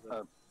when I use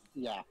it.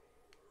 Yeah.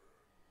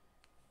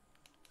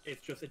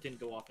 It's just it didn't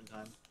go off in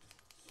time.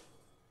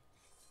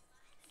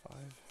 5.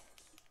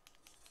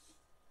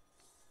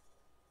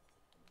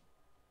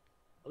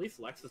 At least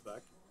Lex is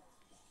back.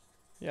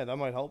 Yeah, that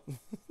might help.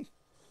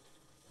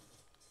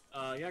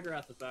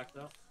 Yagarath is back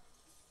though.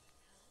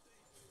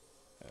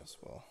 Yes,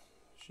 well,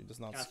 she does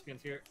not.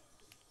 Caspian's here.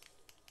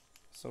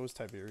 So is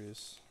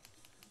Tiberius.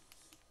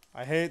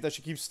 I hate that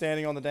she keeps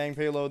standing on the dang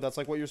payload. That's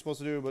like what you're supposed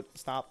to do, but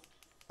stop.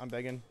 I'm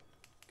begging.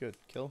 Good.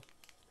 Kill.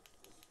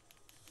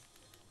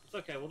 It's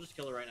okay. We'll just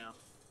kill it right now.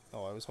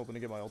 Oh, I was hoping to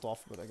get my ult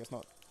off, but I guess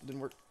not.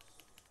 Didn't work.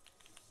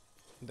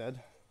 Dead.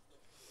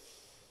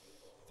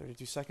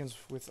 32 seconds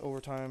with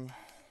overtime.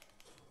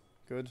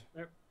 Good.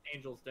 There.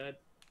 Angel's dead.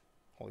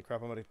 Holy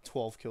crap, I'm at a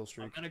 12 kill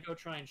streak. I'm gonna go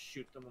try and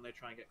shoot them when they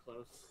try and get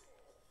close.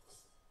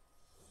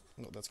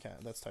 No,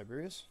 that's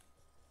Tiberius.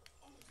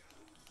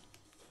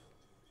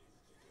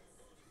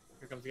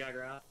 Here comes the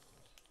Agrath.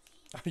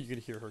 You can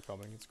hear her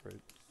coming. It's great.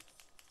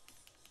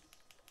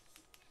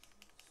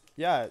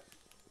 Yeah,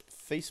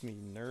 face me,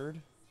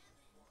 nerd.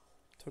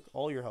 Took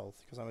all your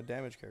health because I'm a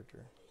damage character.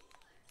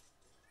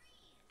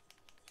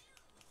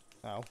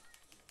 Ow.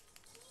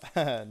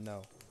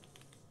 No.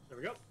 There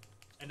we go.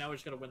 And now we're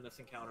just gonna win this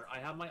encounter. I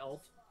have my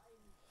ult.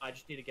 I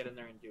just need to get in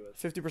there and do it.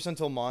 50%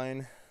 till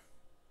mine.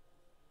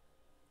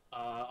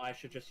 I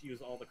should just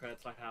use all the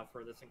credits I have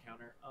for this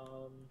encounter.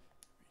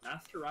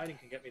 Master Riding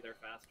can get me there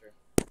faster.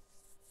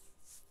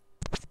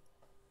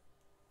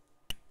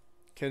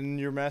 Can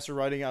your Master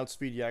Riding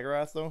outspeed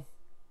Yagarath though?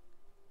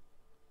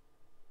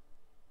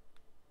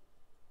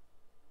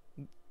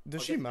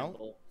 Does she mount?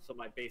 Nimble, so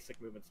my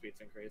basic movement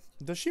speed's increased.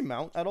 Does she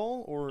mount at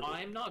all, or?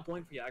 I'm not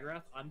going for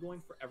Yagarath. I'm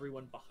going for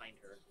everyone behind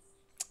her.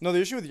 No, the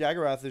issue with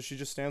Yagarath is she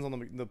just stands on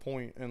the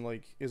point and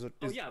like is a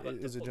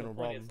general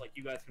problem. Is like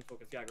you guys can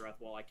focus Yagarath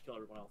while I kill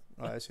everyone else.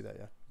 Oh, I see that.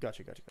 Yeah,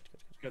 gotcha.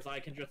 Because I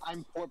can just.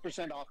 I'm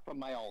 4% off from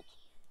my ult.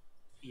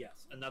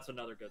 Yes, and that's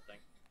another good thing.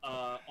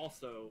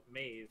 Also,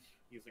 Maeve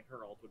using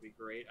her ult would be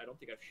great. I don't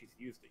think she's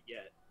used it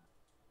yet.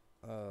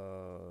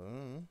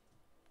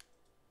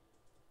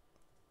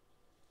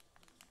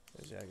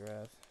 There's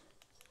Yagarath.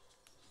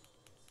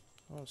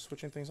 Oh,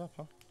 switching things up,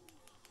 huh?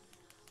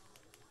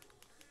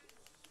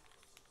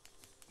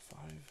 5.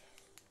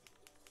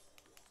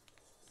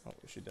 Oh,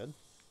 is she dead?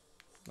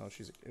 No,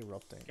 she's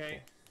erupting.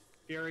 Okay,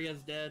 cool.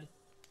 Furia's dead.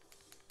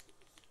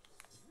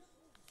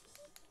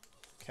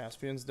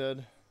 Caspian's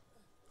dead.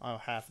 I'm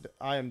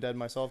I am dead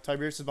myself.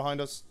 Tiberius is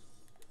behind us.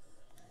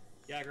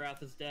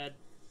 Yagarath is dead.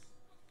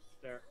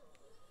 There.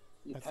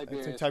 I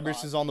think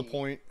Tiberius is on the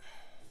point.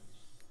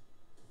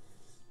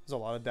 There's a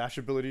lot of dash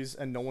abilities,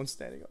 and no one's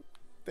standing up.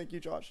 Thank you,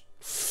 Josh.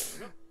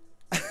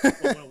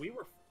 Well, when we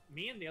were,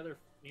 me and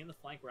the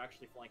flank were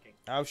actually flanking.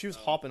 Oh, she was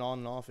hopping on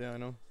and off. Yeah, I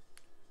know.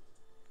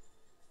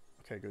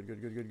 Okay,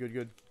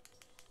 good.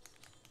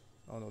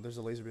 Oh no, there's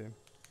a laser beam.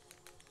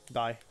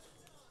 Die.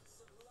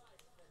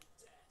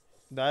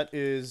 That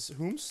is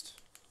Whomst.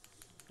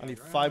 I need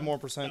 5 more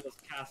percent. That was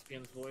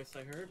Caspian's voice,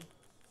 I heard.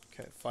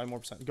 Okay, 5 more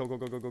percent. Go.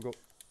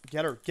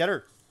 Get her.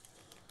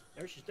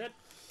 There, she's dead.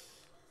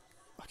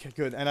 Okay,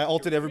 good. And I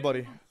ulted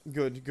everybody.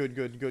 Good. Go.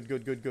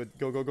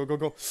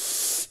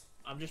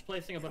 I'm just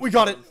placing a bunch We of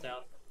got it.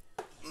 down.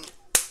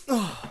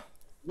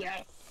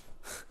 Yes.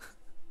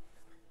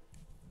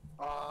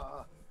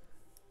 Oh.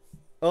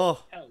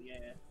 Hell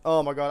yeah.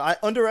 Oh my god. I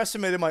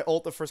underestimated my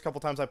ult the first couple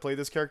times I played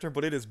this character,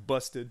 but it is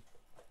busted.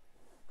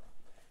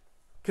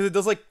 Because it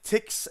does like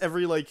ticks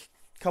every like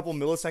couple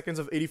milliseconds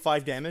of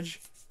 85 damage.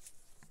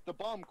 The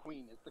bomb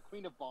queen is the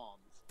queen of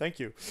bombs. Thank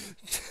you.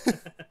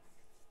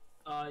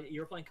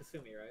 You're playing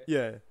Kasumi, right?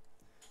 Yeah.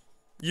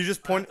 You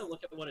just I point. have to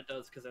look at what it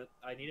does because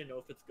I need to know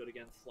if it's good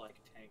against like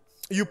tanks.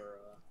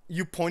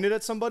 You point it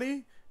at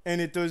somebody and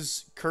it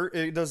does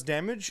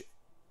damage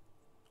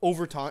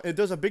over time. It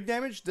does a big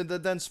damage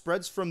that then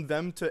spreads from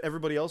them to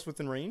everybody else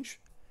within range.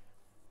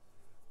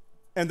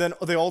 And then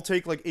they all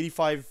take like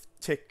 85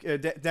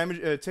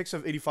 ticks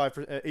of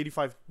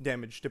 85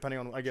 damage, depending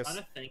on I guess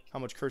how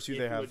much curse you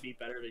they have. It would be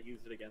better to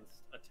use it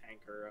against a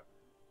tank or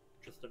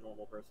just a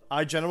normal person.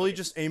 I generally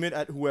just aim it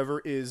at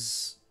whoever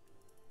is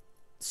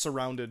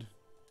surrounded.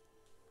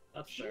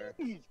 That's fair.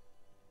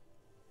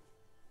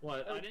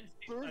 What? I didn't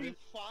see 35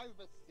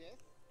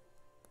 assists.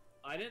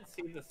 I didn't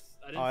see this.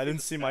 I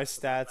didn't see my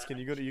stats. Can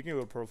you go to? You can go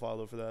to profile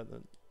though for that.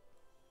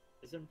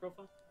 Is it in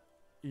profile?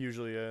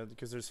 Usually, yeah,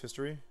 because there's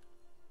history.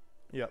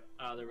 Yep.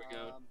 Ah, there we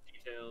go.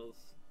 Details.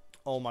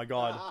 Oh my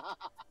god.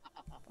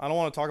 I don't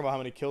want to talk about how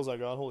many kills I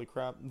got. Holy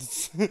crap.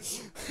 You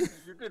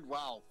did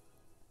well.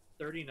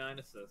 39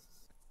 assists.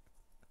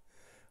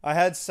 I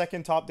had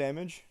second top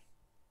damage.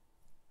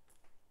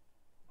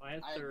 I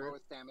had I had third.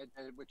 lowest damage,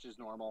 which is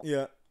normal.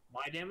 Yeah.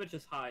 My damage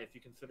is high if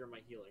you consider my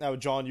healing. Now,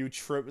 John, you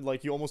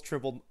almost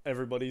tripled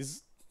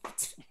everybody's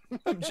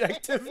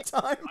objective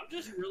time. I'm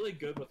just really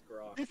good with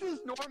Grok. This is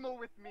normal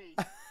with me.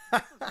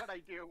 This is what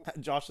I do.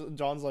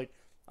 John's like,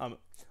 I'm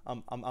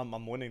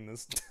winning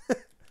this.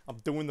 I'm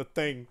doing the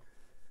thing.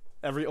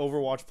 Every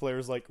Overwatch player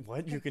is like,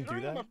 what? You can do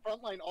that? I'm a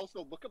frontline.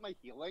 Also, look at my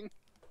healing.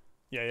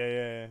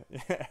 Yeah.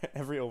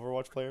 Every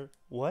Overwatch player,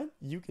 what?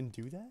 You can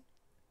do that?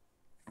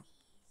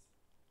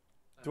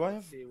 Do I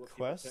have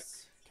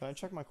quests? Can I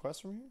check my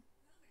quests from here?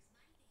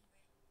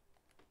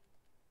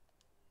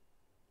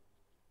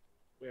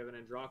 We have an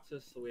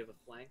Androxus, so we have a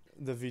flank.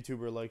 The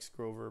VTuber likes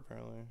Grover,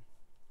 apparently.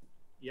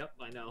 Yep,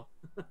 I know.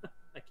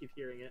 I keep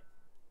hearing it.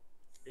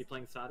 Are you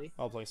playing Sati?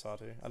 I'll play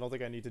Sati. I don't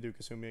think I need to do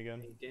Kasumi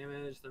again. Any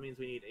damage. That means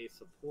we need a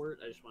support.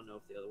 I just want to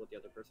know if what the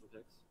other person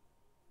picks.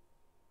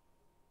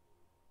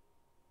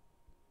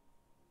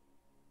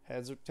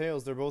 Heads or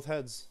tails? They're both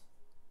heads.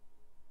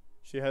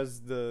 She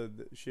has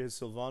she has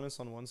Sylvanas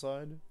on one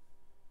side,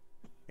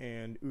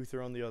 and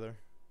Uther on the other.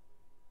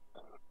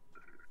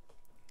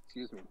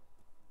 Excuse me.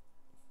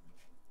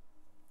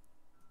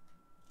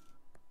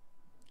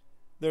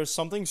 There's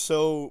something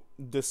so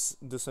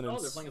dissonance.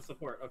 Oh, they're playing a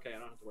support. Okay, I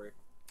don't have to worry.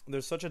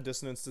 There's such a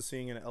dissonance to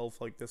seeing an elf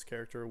like this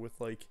character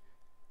with like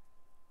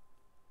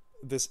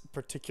this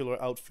particular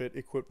outfit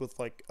equipped with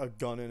like a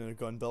gun and a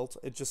gun belt.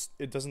 It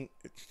doesn't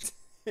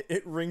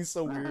it rings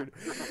so weird.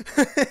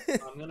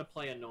 I'm gonna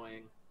play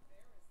annoying.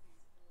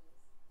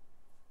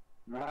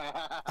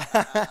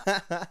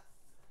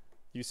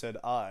 You said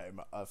I'm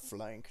a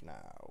flank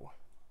now.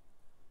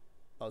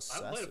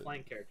 Assassin. I haven't played a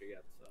flank character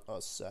yet, so.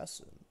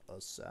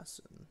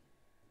 Assassin.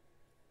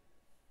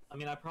 I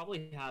mean, I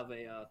probably have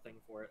a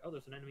thing for it. Oh,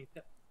 there's an enemy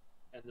Pip,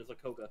 and there's a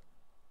Koga.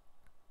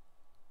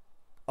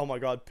 Oh my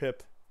God,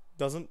 Pip.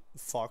 Doesn't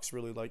Fox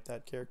really like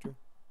that character?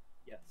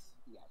 Yes.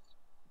 Yes.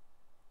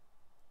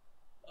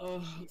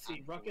 Oh, let's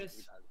see.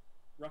 Ruckus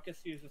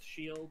uses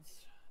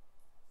shields.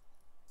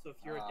 So if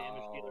you're a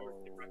damage dealer,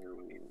 Wrecker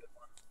would be a good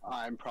one.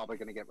 I'm probably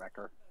gonna get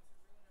Wrecker.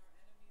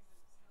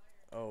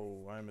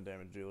 Oh, I'm a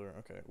damage dealer.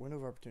 Okay. Window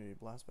of opportunity.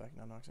 Blast back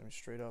now knocks enemies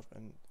straight up,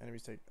 and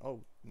enemies take.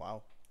 Oh,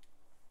 wow.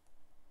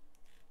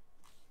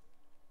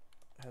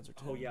 Heads or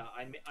tails. Oh yeah,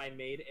 I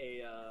made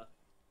a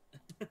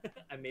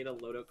I made a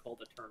loadout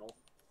called Eternal.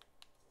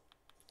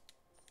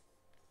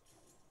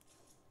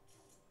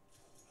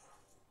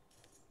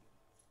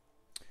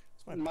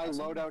 My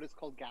loadout is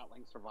called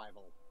Gatling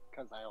Survival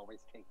because I always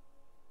take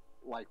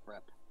life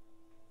rip.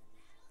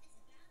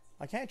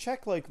 I can't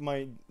check like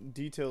my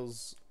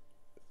details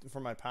for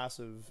my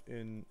passive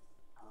in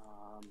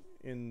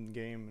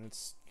game, and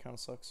it's kind of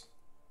sucks.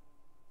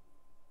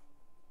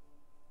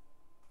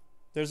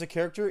 There's a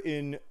character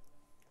in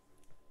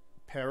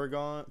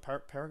Paragon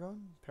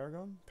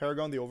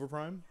the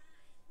Overprime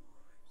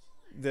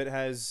that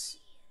has,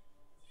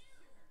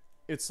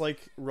 it's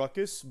like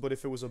Ruckus, but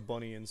if it was a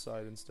bunny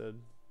inside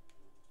instead.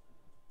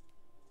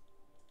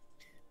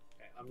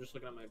 Okay, I'm just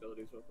looking at my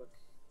abilities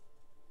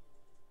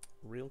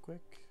Real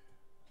quick.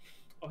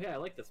 Oh yeah, I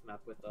like this map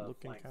with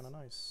looking flanks. kind of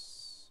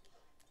nice.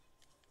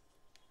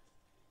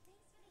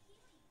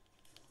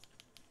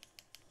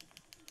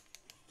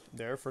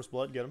 There, first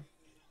blood, get him.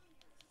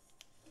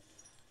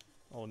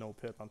 Oh no,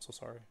 Pip, I'm so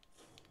sorry.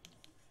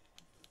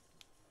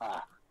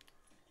 Ah.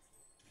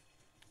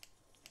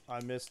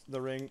 I missed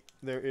the ring.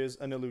 There is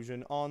an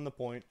illusion on the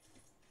point.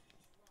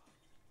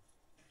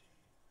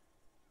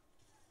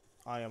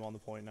 I am on the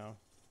point now.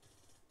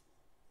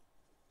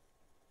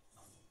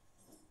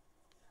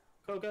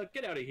 Koga,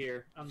 get out of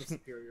here. I'm the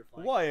superior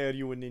flank. Why are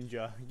you a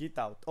ninja? Get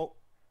out. Oh.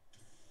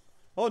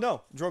 Oh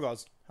no,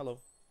 Drogoz. Hello.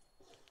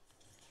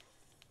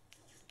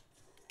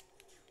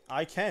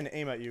 I can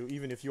aim at you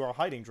even if you are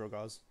hiding,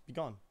 Drogoz. Be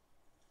gone.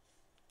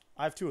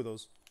 I have 2 of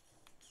those.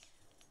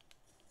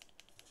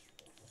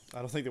 I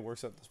don't think it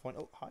works at this point.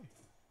 Oh, hi.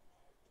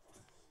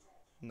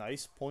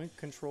 Nice point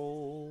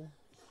control.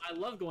 I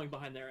love going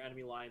behind their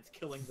enemy lines,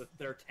 killing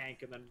their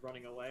tank, and then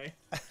running away.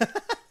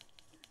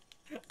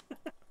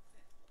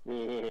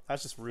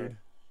 That's just rude.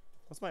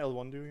 What's my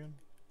L1 do again?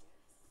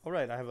 Oh,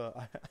 right, I have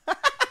a...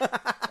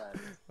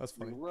 That's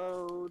funny.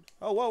 Reload.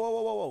 Oh,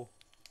 whoa.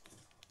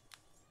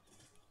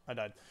 I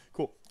died.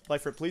 Cool.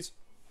 Life rip, please.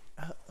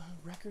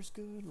 Wrecker's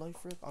good. Life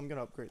rip. I'm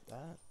gonna upgrade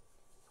that.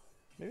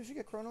 Maybe I should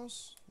get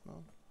Chronos?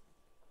 No.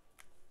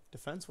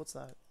 Defense? What's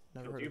that?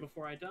 Never I'll heard do of it.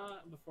 before I die,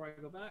 before I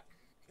go back.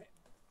 Okay.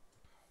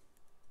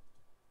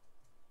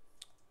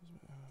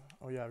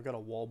 Oh yeah, I've got a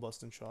wall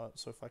busting shot,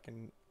 so if I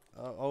can...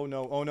 oh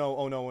no.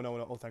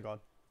 Oh, thank God.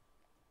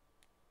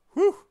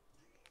 Whew!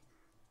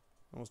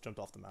 Almost jumped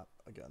off the map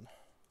again.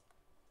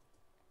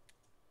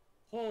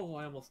 Oh,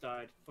 I almost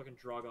died. Fucking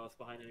Dragos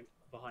behind.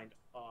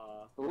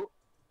 Ooh.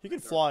 He can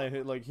fly and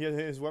hit, like,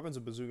 his weapon's a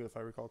bazooka if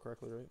I recall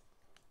correctly, right?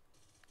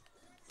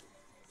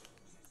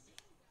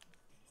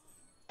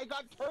 I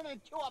got turned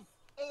into an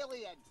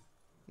alien.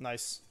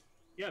 Nice.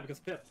 Yeah,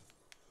 because Pip.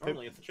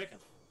 Normally it's a chicken.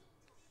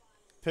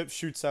 Pip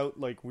shoots out,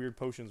 like, weird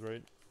potions,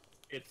 right?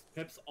 It's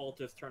Pip's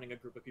ult is turning a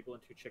group of people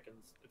into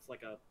chickens. It's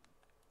like a.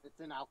 It's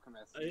an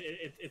alchemist.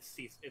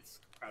 It's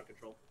crowd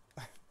control.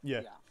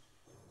 Yeah.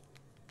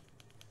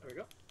 There we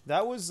go.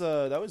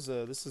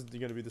 This is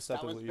gonna be That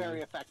deceptively was easy.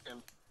 very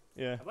effective.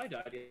 Yeah. Have I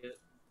died yet?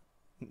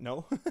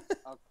 No.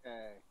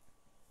 Okay.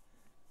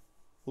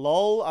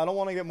 Lol, I don't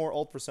want to get more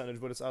ult percentage,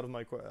 but it's out of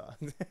my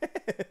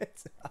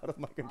it's out of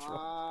my control.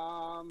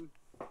 I'm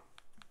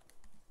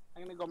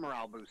gonna go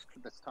morale boost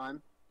this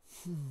time.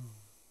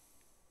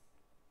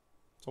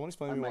 Someone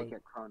explain I to me might why.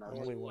 get Chronos.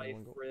 Only one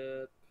Life go.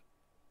 rip.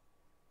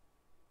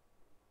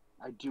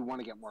 I do want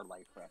to get more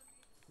life rip.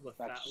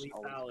 That's always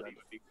Lethality good.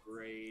 would be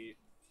great.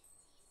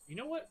 You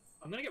know what?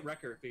 I'm gonna get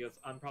Wrecker because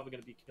I'm probably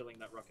gonna be killing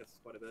that Ruckus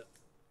quite a bit.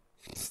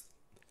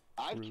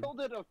 I've Rude. killed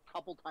it a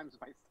couple times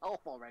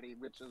myself already,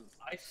 which is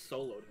I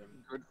soloed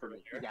him. good for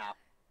me. earlier.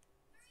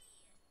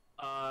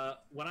 Yeah.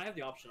 When I have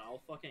the option,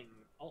 I'll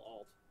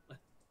ult.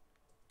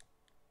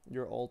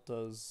 Your ult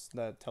does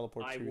that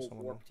teleport I to will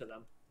someone. warp to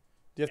them.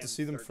 Do you have to and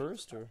see them start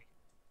first, just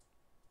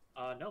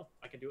or? No,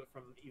 I can do it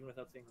from even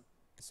without seeing them.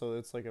 So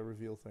it's like a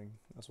reveal thing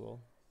as well.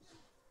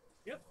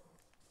 Yep.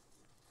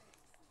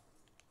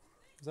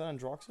 Is that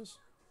Androxus?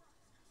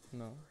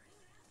 No.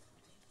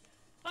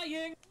 Hi,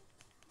 Ying!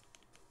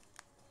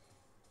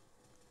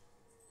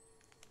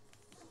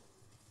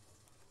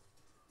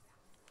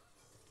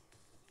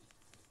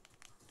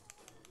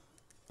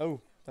 Oh,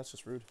 that's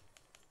just rude.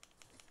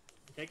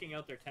 Taking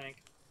out their tank.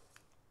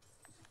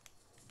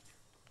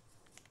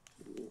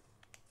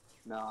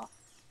 Nah.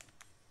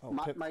 Oh,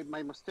 My, Pip.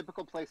 my most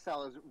typical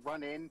playstyle is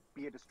run in,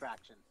 be a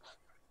distraction.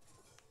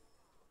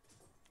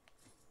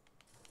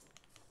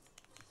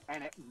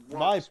 And it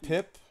Bye, works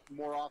Pip.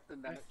 more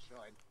often than it should.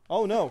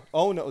 Oh no!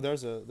 Oh no!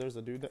 There's a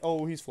dude. There.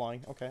 Oh, he's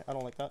flying. Okay, I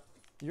don't like that.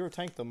 You're a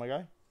tank, though, my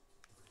guy.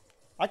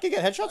 I can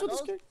get headshots with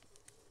this kid.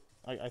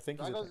 I think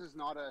he's a tank. Dragos is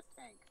not a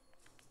tank.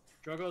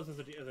 Drogos is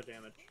a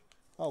damage.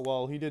 Oh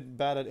well, he did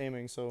bad at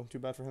aiming, so too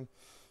bad for him.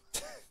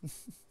 Okay,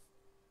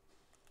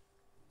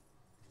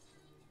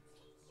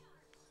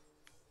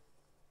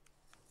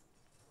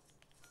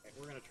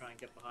 we're gonna try and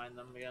get behind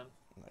them again.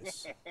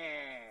 Nice.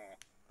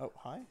 Oh,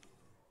 hi.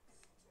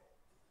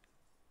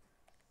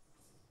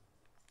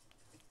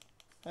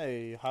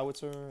 Hey,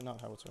 howitzer, not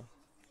howitzer.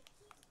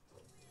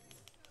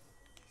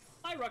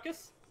 Hi,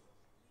 Ruckus.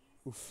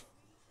 Oof.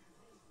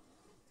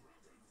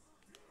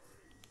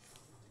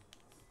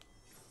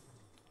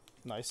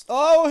 Nice.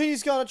 Oh,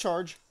 he's got a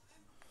charge.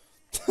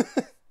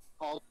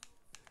 Called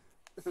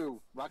who?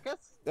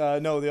 Ruckus?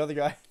 No, the other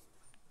guy.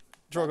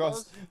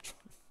 Drogos.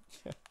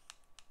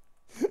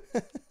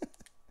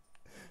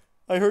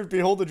 I heard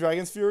 "Behold the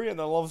Dragon's Fury," and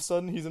then all of a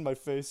sudden he's in my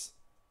face.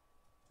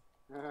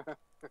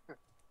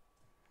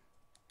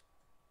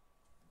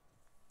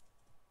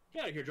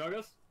 Get out of here,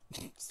 Drogos.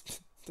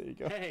 There you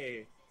go.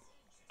 Hey,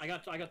 I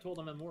got told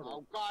I'm immortal.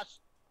 Oh gosh.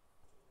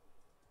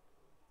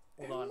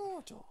 Hold on.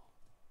 Immortal.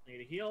 I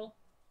need a heal.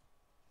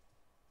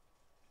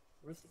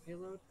 Where's the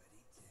payload?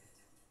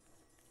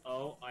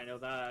 Oh, I know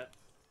that.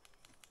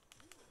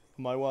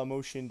 Maiwa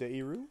Motion de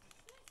Iru.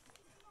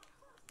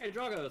 Hey,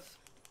 Drogos.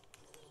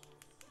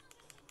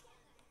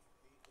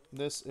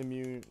 This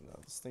immune. No,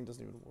 this thing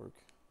doesn't even work.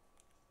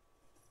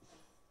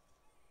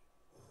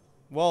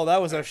 Well, that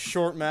was a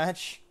short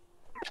match.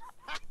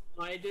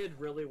 I did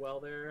really well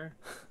there.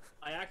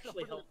 I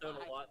actually helped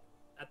out a lot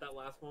at that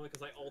last moment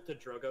because I ulted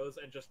Drogos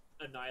and just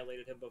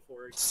annihilated him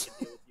before he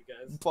could deal with you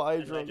guys. Bye,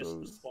 and I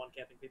Drogos. just spawn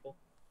camping people.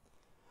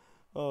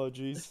 Oh,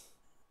 jeez.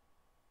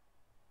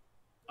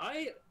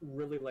 I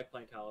really like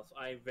playing Talus.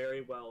 I very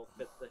well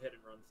fit the hit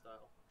and run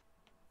style.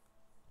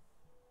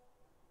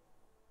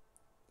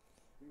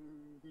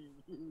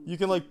 You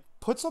can, like,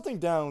 put something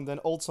down, then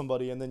ult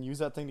somebody, and then use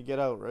that thing to get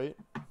out, right?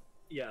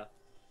 Yeah.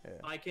 Yeah.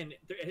 I can.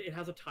 It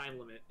has a time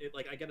limit.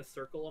 Like I get a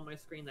circle on my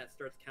screen that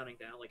starts counting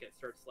down. Like it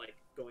starts like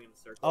going in a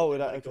circle. Oh,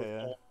 and when okay, goes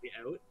yeah. all the way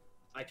out.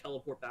 I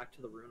teleport back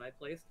to the rune I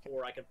placed,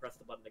 or I can press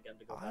the button again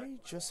to go back. I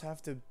just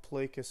have to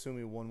play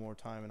Kasumi one more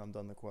time, and I'm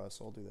done the quest.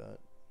 So I'll do that.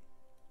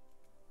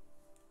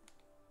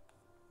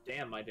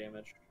 Damn my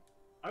damage.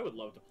 I would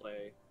love to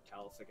play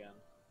Talus again.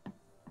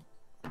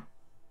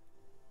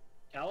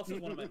 Talus is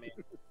one of my main.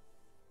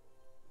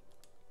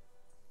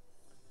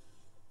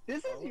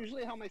 This is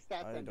usually how my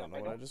stats I end don't up. know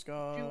what I just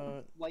got.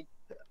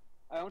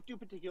 I don't do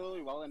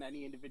particularly well in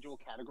any individual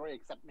category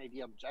except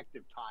maybe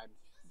objective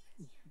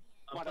times.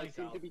 But I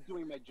seem to be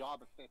doing my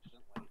job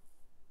efficiently.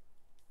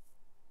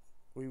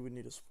 We would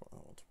need a support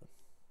ultimate.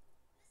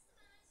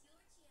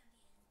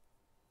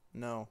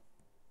 No.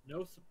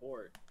 No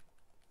support.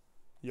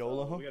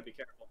 YOLO? So we gotta be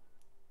careful.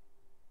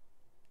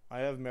 I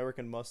have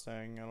American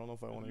Mustang. I don't know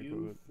if I want to equip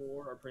You it.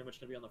 four are pretty much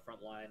gonna be on the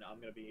front line.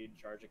 I'm gonna be in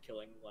charge of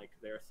killing like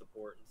their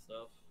support and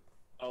stuff.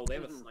 Oh, they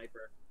have a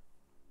sniper.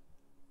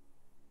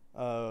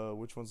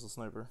 Which one's the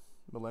sniper?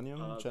 Millennium?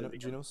 Vivian.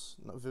 Genos?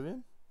 No,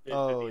 Vivian? Vivian's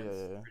Oh, yeah.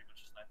 pretty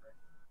much a sniper.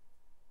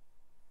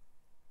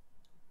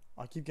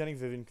 I keep getting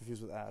Vivian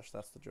confused with Ash.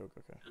 That's the joke.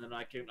 Okay. And then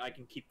I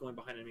can keep going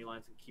behind enemy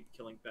lines and keep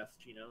killing best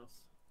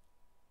Genos.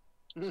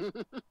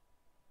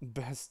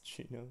 Best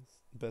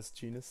Genos. Best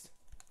Genist.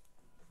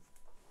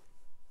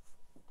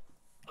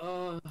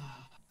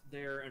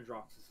 Their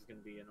Androxus is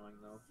gonna be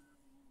annoying though.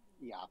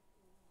 Yeah.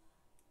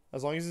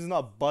 As long as he's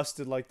not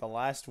busted like the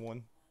last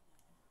one.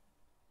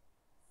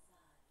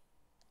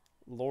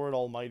 Lord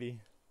Almighty.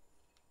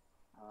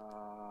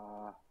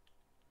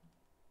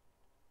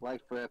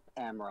 Life Rip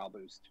and Morale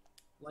Boost.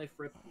 Life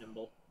Rip,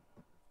 Nimble.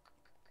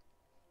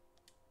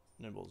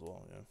 Nimble as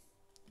well, yeah.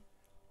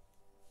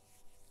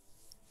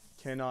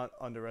 Cannot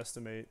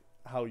underestimate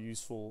how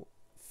useful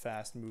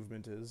fast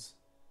movement is.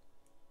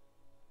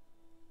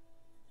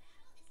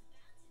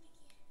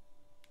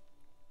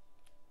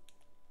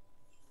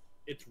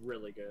 It's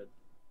really good.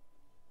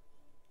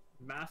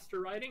 Master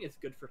Riding is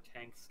good for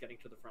tanks getting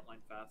to the front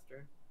line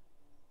faster.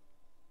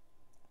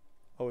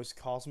 Oh, is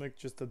Cosmic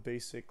just the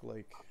basic,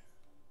 like,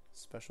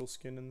 special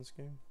skin in this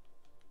game?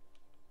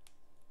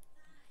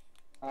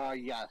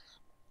 Yes.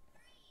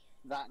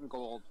 That and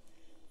gold.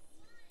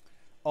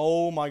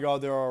 Oh my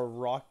god, there are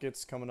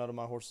rockets coming out of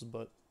my horse's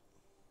butt.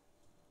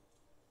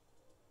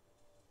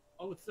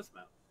 Oh, it's this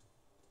map.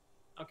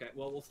 Okay,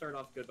 well, we'll start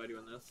off good by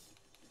doing this.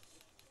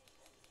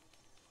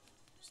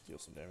 Deal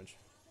some damage.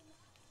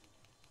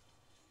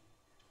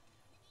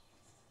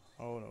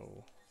 Oh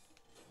no.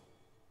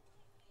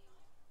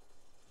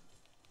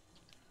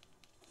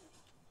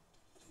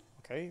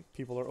 Okay,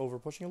 people are over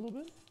pushing a little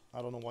bit.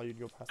 I don't know why you'd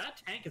go past.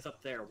 That tank is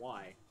up there.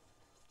 Why?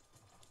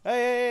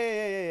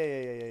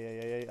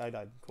 Hey, I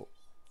died. Cool.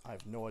 I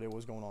have no idea what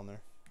was going on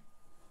there.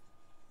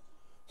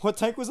 What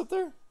tank was up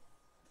there?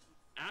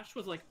 Ash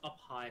was like up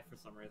high for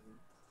some reason.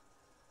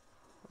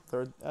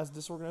 They're as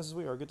disorganized as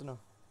we are. Good to know.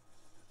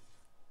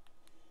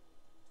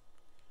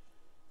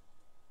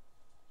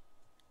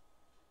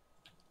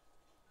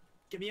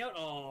 Get me out!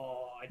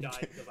 Oh, I died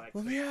because I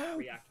Let me out.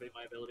 reactivate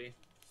my ability.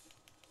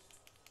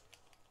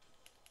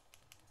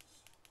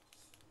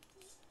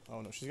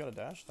 Oh no, she's got a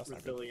dash? That's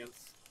not good.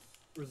 Resilience.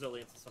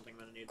 Resilience is something I'm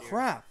gonna need here.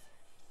 Crap!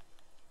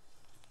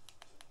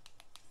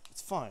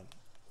 It's fine.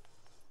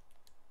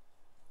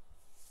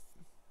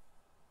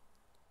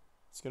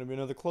 It's gonna be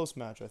another close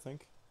match, I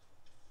think.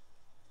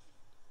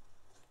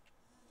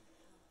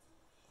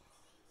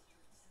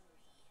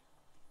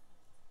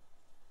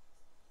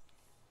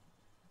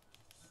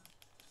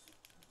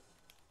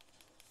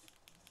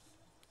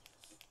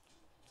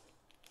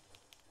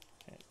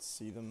 Can't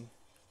see them.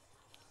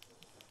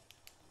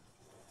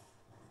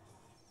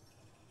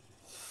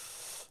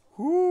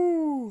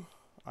 Whoo!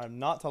 I'm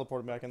not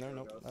teleporting back in there.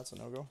 Nope, that's a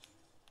no-go.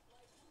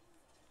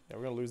 Yeah,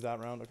 we're gonna lose that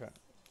round. Okay,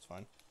 it's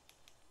fine.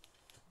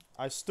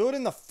 I stood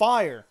in the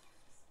fire!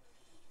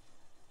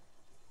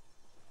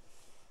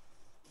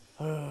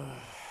 Yeah,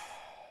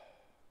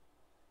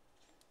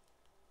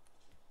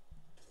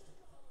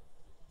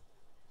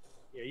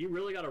 you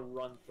really gotta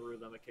run through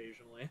them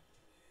occasionally.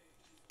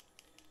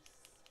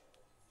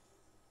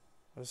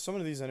 There's so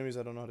many of these enemies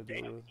I don't know how to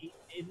deal Damn, with. he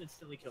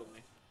instantly killed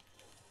me.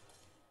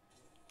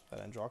 That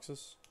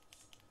Androxus.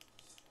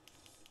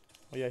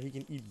 Oh yeah, he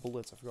can eat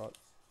bullets, I forgot.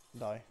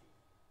 Die.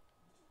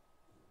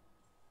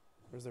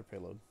 Where's their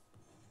payload?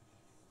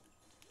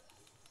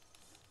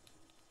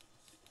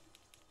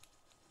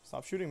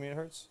 Stop shooting me, it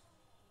hurts.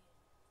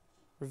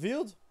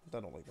 Revealed? I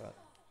don't like that.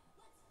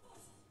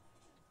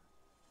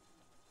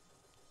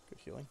 Good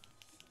healing.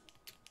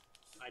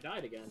 I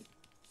died again.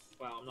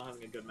 Wow, I'm not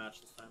having a good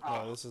match this time.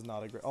 No, this is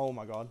not a great... Oh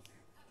my god.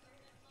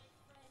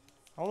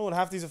 I don't know what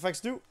half these effects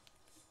do.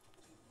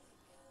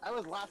 I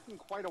was lasting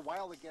quite a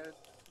while to get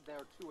there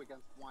 2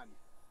 against 1.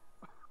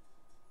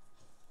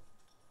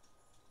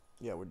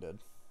 Yeah, we're dead.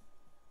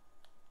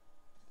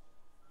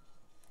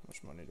 How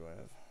much money do I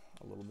have?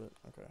 A little bit.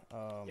 Okay.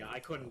 Yeah,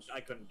 I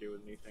couldn't do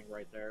anything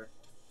right there.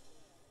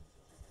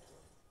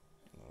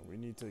 No, we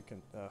need to.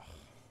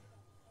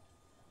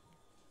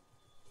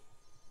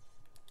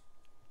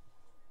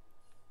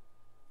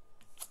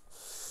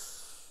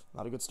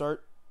 Not a good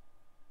start.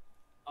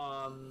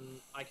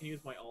 I can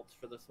use my ults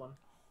for this one.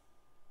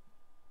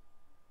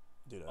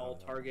 Dude, I'll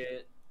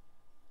target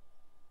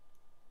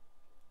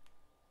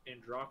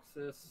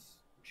Androxus,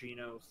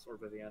 Genos, or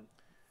Vivian.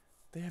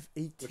 They have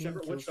 18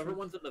 Whichever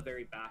one's in the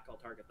very back, I'll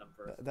target them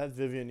first. That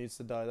Vivian needs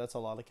to die. That's a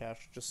lot of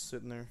cash just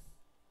sitting there.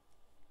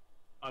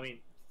 I mean,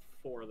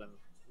 4 of them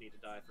need to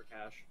die for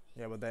cash.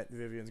 Yeah, but that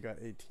Vivian's got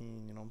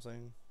 18, you know what I'm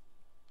saying?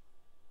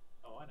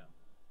 Oh, I know.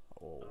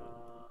 Oh.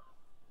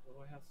 What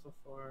do I have so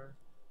far?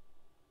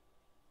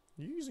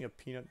 You're using a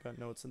peanut gun?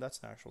 No, that's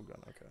an actual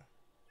gun. Okay.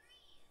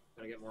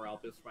 Gotta get more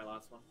outboost for my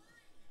last one.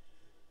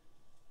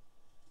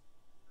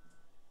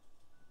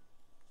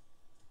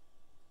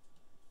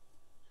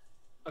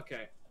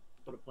 Okay,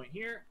 put a point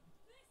here.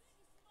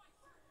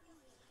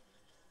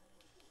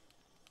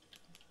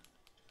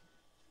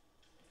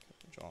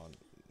 John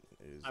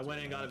is. I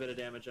went and got a bit of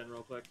damage in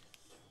real quick.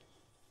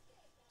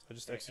 I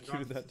just Okay,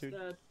 executed Androxus that is dude.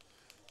 dead.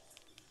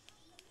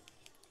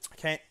 I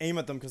can't aim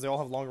at them because they all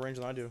have longer range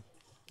than I do.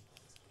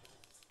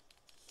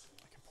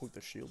 I can poke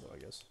the shield though, I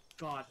guess.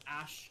 God,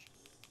 Ash,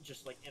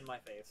 just like in my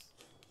face.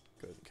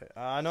 Good. Okay.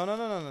 No.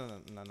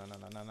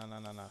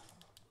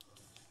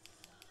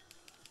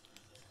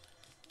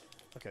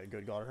 Okay,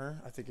 good. Got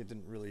her. I think it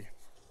didn't really.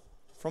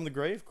 From the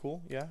grave.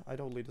 Cool. Yeah, I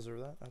totally deserve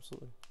that.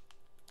 Absolutely.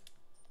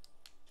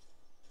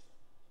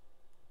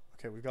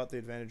 Okay, we've got the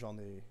advantage on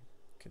the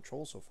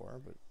control so far,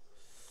 but.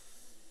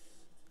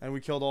 And we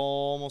killed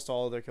almost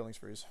all of their killing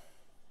sprees.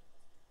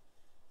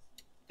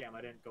 Damn,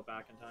 I didn't go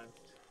back in time.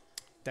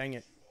 Dang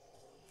it.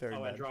 Very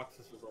bad.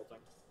 Androxus is ulting.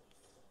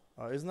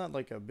 Isn't that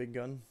like a big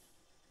gun?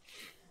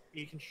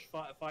 You can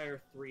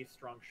fire 3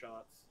 strong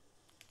shots.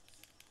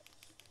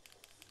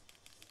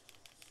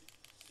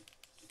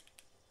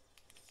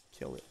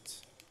 Kill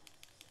it.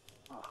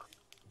 Ugh.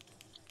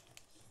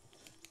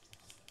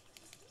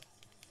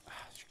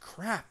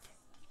 Crap.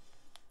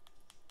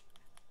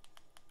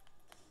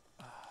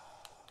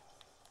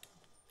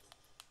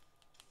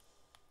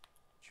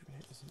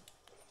 Juvenate isn't.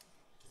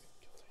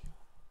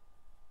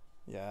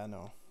 Yeah, I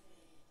know.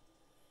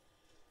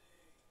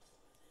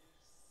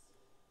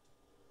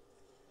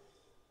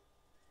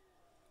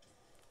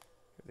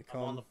 Here they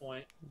come. I'm on the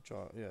point.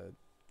 Yeah,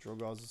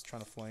 Drogoz is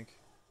trying to flank.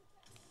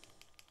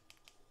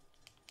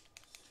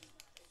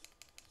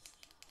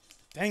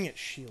 Dang it,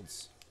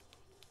 shields.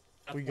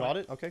 That's We got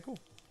it? Okay, cool.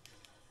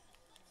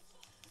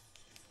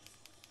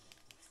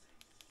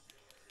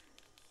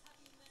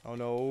 Oh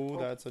no,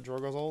 that's a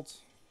Drogo's ult.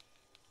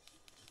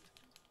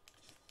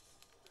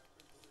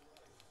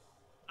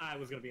 I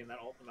was gonna be in that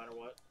ult no matter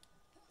what.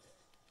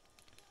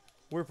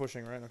 We're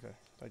pushing, right? Okay.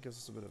 That gives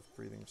us a bit of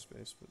breathing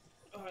space, but...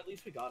 Oh, at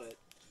least we got it.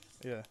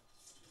 Yeah.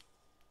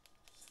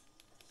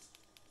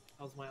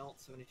 How's my ult?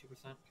 72%?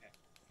 Okay.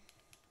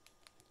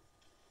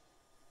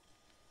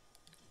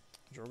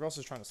 Drogo's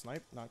is trying to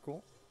snipe. Not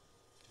cool.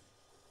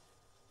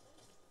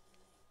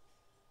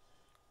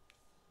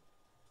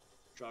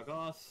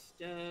 Dragos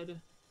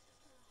dead.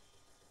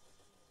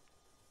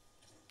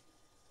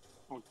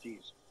 Oh,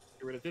 jeez.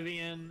 Get rid of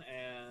Vivian,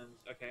 and...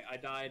 Okay, I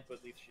died, but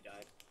at least she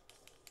died.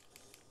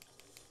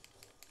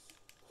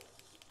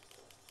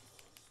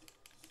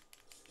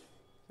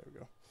 There we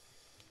go.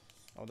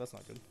 Oh, that's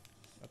not good.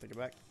 I take it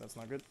back. That's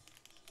not good.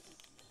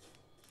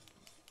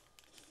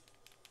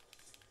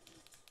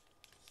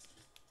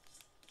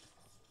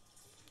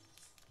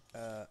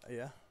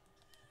 Yeah.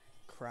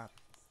 Crap.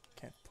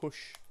 Can't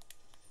push.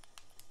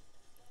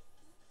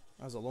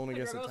 I was alone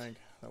against the tank.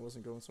 That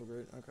wasn't going so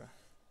great. Okay. At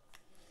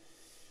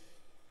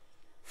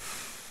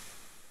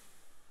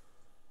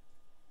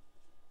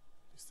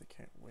least they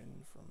can't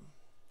win from...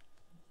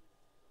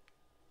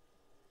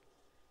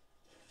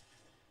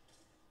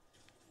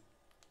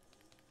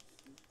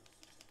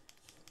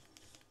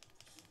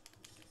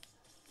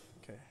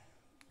 Okay.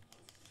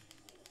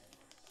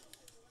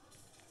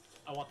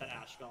 I want that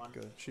Ashe gone.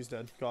 Good. She's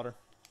dead. Got her.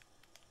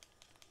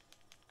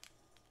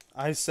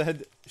 I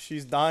said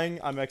she's dying.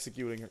 I'm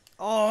executing her.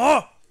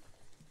 Oh!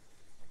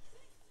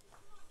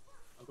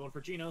 I'm going for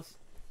Genos.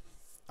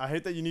 I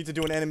hate that you need to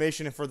do an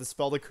animation for the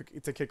spell to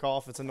kick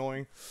off. It's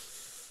annoying.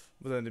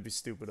 But then it'd be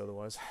stupid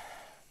otherwise.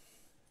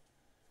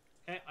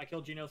 Okay, I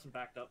killed Genos and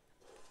backed up.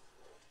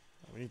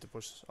 We need to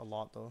push a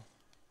lot though.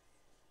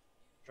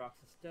 Drox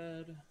is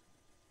dead.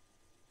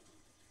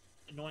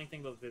 Annoying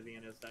thing about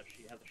Vivian is that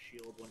she has a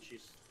shield when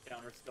she's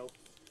down her scope.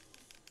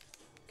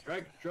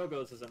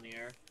 Drogo's is in the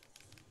air.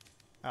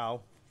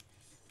 Ow.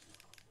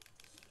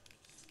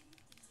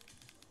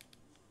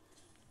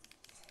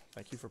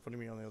 Thank you for putting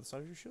me on the other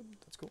side of your shield.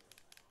 That's cool.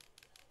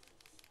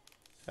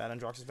 Bad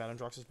Androxus, bad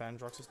Androxus, bad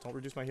Androxus. Don't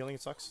reduce my healing,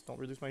 it sucks. Don't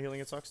reduce my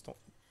healing, it sucks. Don't.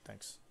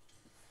 Thanks.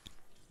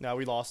 Now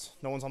we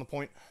lost. No one's on the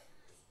point.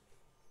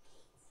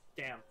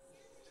 Damn.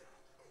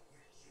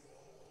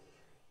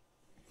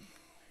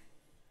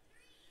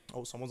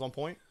 Oh, someone's on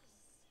point.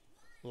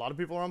 A lot of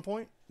people are on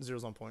point.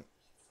 Zero's on point.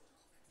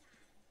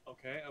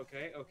 Okay,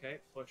 okay, okay.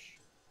 Push.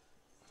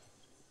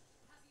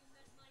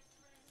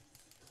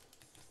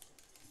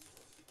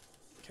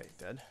 Okay,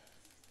 dead.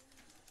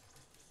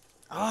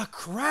 Ah,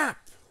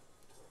 crap!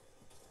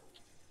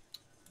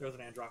 There's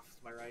an Androxus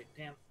to my right.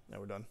 Damn. Now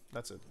we're done.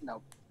 That's it.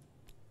 No.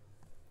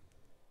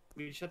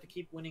 We just have to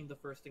keep winning the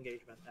first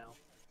engagement now.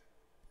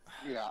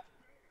 Yeah.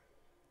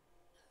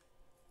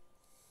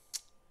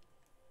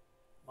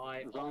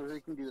 My As long as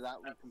we can do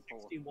that, we at can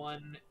pull.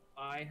 61,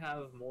 I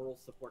have moral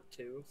support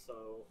too,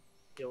 so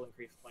he'll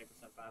increase 20%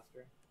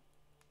 faster.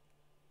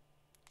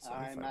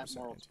 I'm at 75%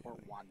 moral support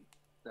anti-healing. 1.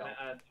 So,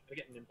 I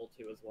get nimble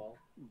too as well.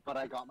 but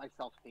I got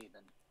myself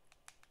Haven.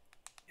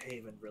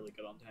 Haven really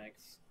good on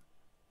tanks.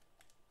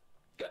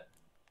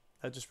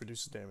 That just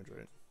reduces damage,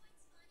 right?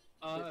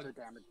 It's a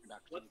damage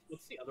reduction.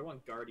 What's the other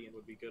one? Guardian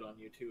would be good on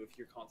you too if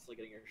you're constantly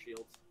getting your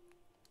shields.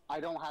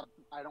 I don't have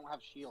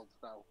shields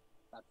though.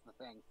 That's the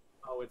thing.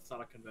 Oh, it's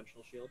not a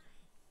conventional shield?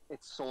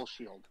 It's soul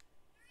shield.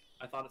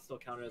 I thought it still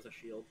counted as a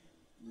shield.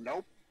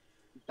 Nope.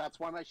 That's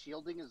why my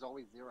shielding is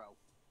always 0.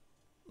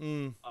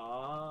 Mm.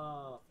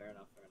 Ah, fair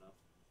enough, fair enough.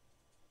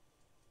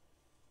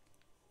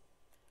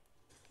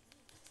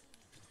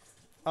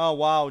 Oh,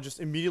 wow. Just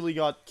immediately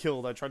got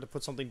killed. I tried to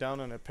put something down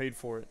and I paid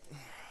for it.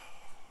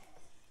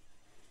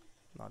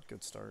 Not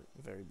good start.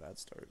 Very bad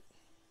start.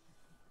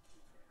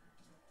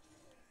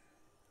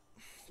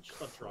 Just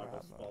let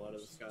Dragos fall out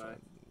of the sky.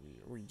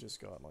 We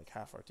just got like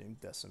half our team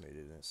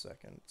decimated in a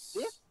second.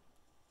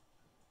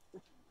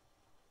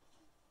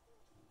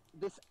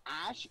 This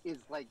Ashe is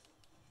like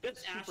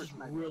This Ashe super is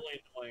sniper.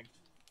 really annoying.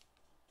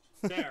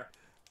 There.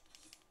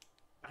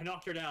 I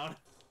knocked her down.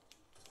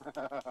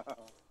 Okay,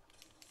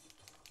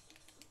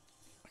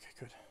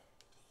 good.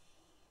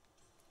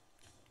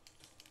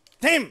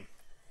 Damn!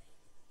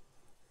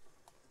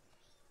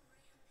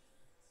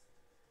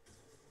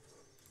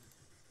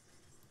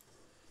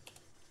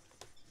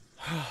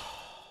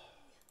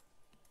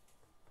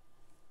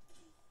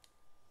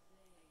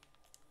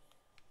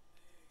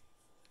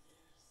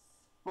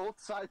 Both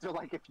sides are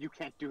like, if you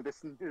can't do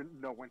this,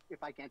 no one.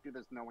 If I can't do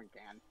this, no one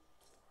can.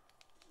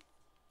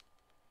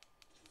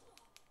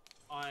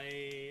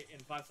 In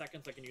 5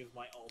 seconds, I can use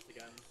my ult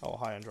again. Oh,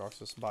 hi,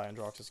 Androxus. Bye,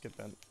 Androxus. Get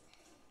bent.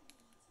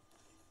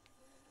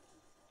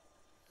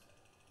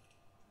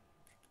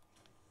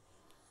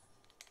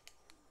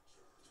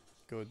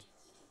 Good.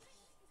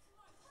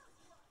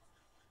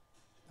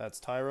 That's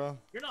Tyra.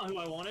 You're not who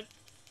I wanted.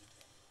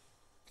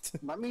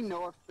 Let me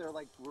know if they're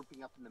like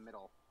grouping up in the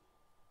middle.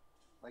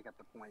 like at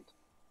the point.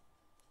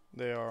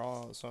 They are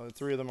on. So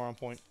 3 of them are on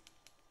point.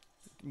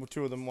 Well,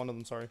 2 of them. 1 of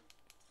them. Sorry.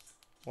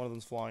 1 of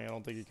them's flying. I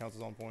don't think he counts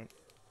as on point.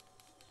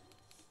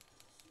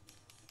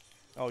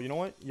 Oh, you know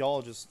what?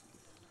 Y'all just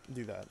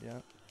do that.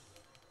 Yeah.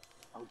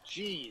 Oh,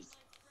 jeez.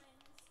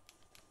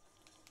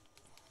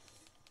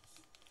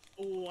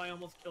 Oh, I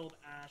almost killed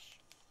Ash.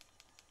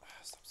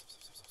 Stop.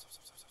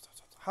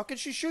 How can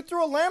she shoot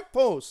through a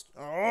lamppost?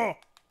 Oh.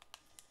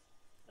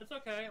 It's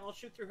okay. I'll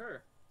shoot through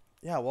her.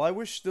 Yeah, well, I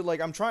wish that, like,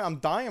 I'm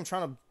dying, I'm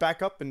trying to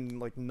back up and,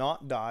 like,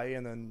 not die,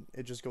 and then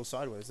it just goes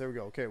sideways. There we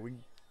go. Okay,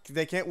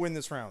 they can't win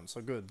this round,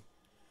 so good.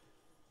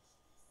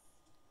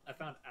 I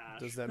found Ash.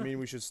 Does that mean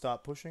we should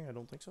stop pushing? I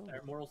don't think so.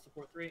 There, moral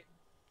support 3.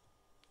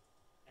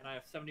 And I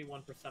have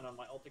 71% on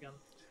my ult again.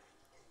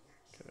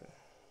 Okay.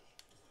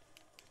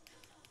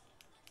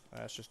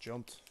 Ash just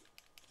jumped.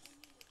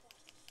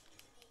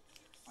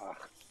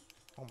 Ugh.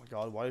 Oh my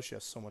god, why does she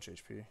have so much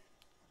HP?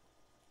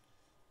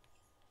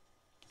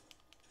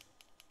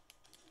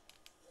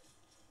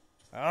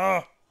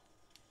 Ah!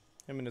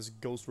 Him and his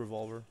ghost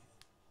revolver.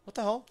 What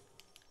the hell?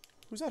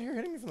 Who's out here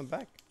hitting me from the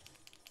back?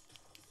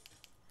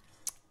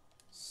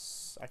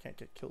 I can't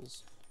get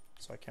kills,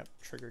 so I can't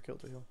trigger kill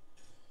to heal.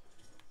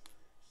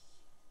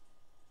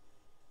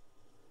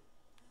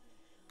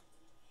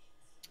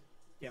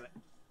 Damn it.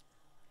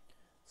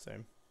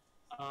 Same.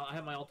 I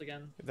have my ult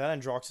again. That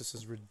Androxus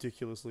is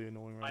ridiculously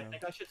annoying right I now.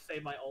 think I should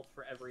save my ult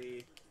for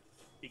every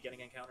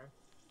beginning encounter.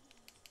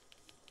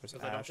 There's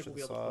Because I don't Ash think to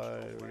we'll the be able to push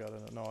side. all the We way.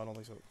 gotta. No, I don't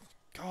think so.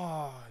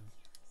 God.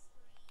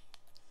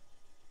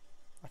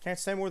 I can't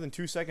stay more than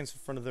 2 seconds in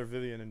front of their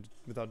Vivian and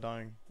without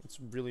dying. It's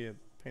really a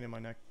pain in my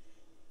neck.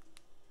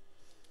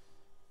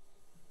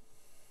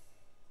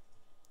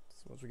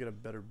 So once we get a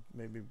better,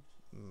 maybe.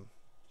 I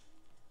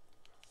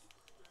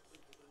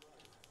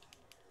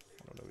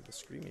don't know what the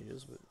screaming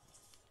is, but.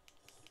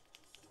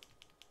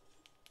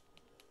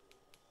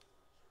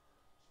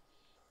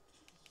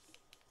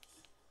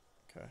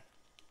 Okay.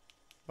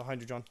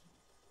 Behind you, John.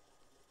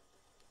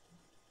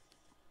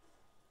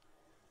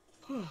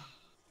 Ugh.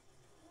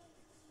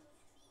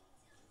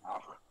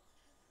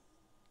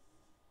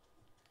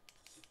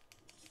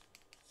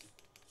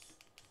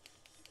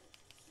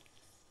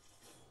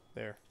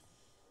 There.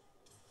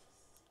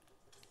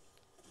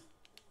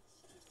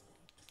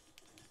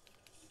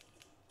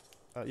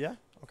 Yeah?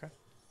 Okay.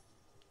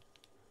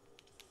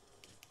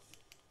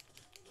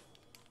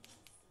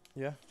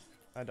 Yeah?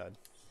 I died.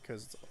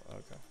 Because,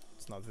 okay.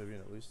 It's not Vivian,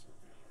 at least.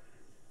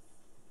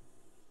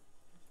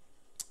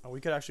 Oh, we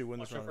could actually win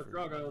this Watch out round if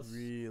for we Dragos.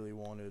 really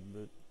wanted,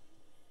 but...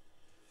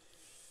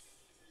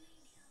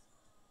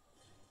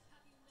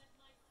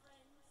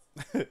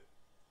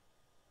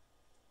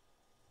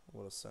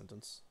 What a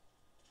sentence.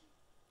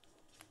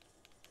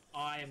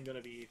 I am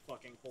gonna be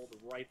fucking pulled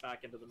right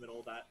back into the middle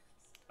of that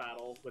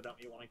battle without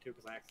me wanting to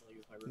because I accidentally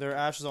used my root. Their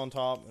Ash is on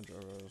top.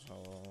 Androxus,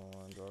 hello,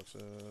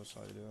 Androxus,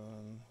 how you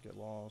doing? Get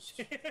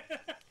lost.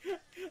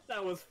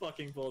 That was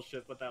fucking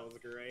bullshit, but that was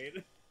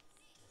great.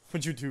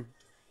 What'd you do?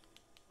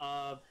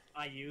 I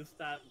used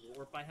that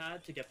warp I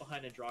had to get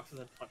behind Androxus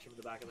and punch him in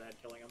the back of the head,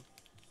 killing him.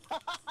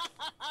 That's what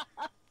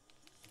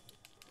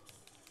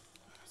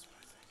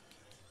I think.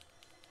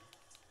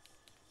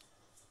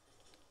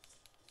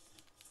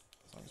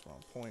 As long as we're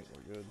on point,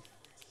 we're good.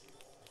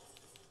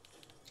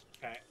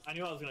 Okay, I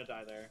knew I was gonna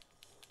die there.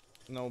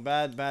 No,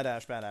 bad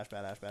Ash, bad Ash,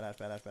 bad Ash, bad Ash,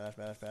 bad Ash, bad Ash,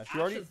 bad Ash, bad Ash. Ash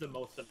You already... is the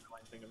most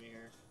annoying thing to me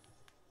here.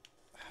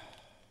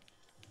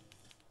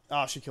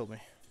 Ah, she killed me.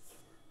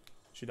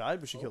 She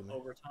died, but she killed me.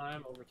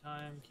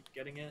 Overtime, keep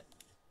getting it.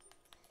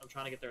 I'm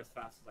trying to get there as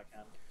fast as I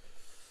can.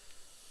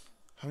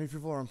 How many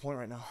people are on point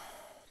right now?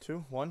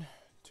 2? 1?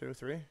 2?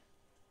 3?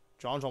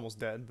 John's almost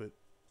dead, but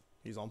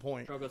he's on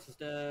point. Drogos is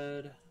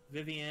dead.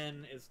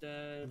 Vivian is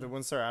dead. But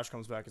once their Ash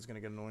comes back, it's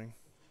gonna get annoying.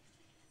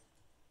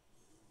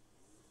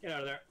 Get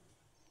out of there.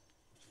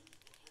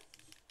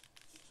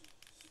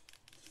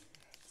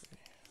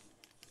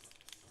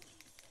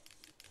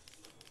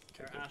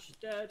 Okay, Their good. Ash is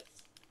dead.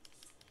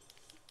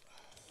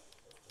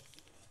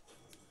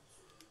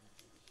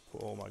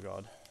 Oh my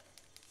god.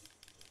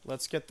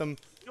 Let's get them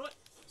You know what?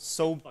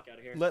 so... Fuck out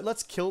of here.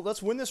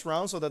 Let's win this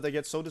round so that they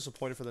get so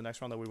disappointed for the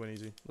next round that we win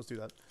easy. Let's do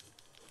that.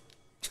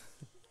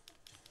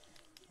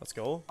 Let's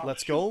go. Oh,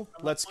 Let's shoot. go.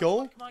 Let's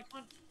go. Come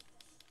on.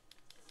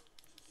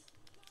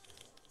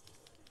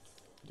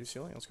 Do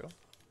ceiling? Let's go.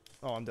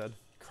 Oh, I'm dead.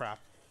 Crap.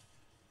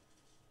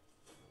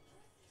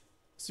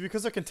 See,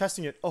 because they're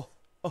contesting it. Oh.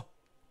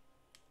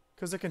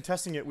 Because they're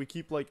contesting it, we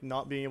keep, like,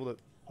 not being able to...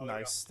 Oh,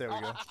 nice. There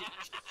we go.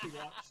 She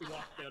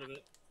walked out of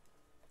it.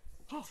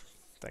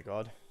 Thank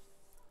God.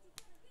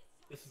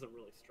 This is a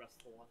really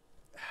stressful one.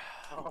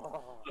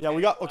 Oh. Yeah,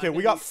 we got... Okay,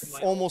 we got my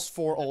almost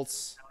 4 ult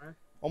ults. counter.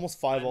 Almost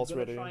 5 I'm ults gonna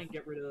ready. try and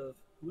get rid of...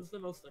 Who's the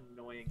most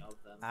annoying of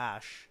them?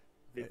 Ash.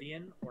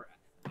 Vivian or...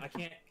 I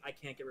can't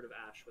get rid of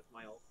Ash with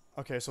my ult.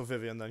 Okay, so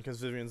Vivian then, because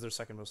Vivian's their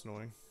second most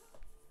annoying.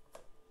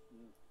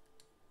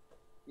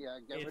 Yeah,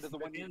 get rid of the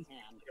one you Vivian's can.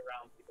 easy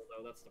around people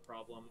though, that's the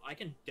problem. I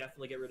can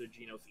definitely get rid of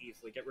Genos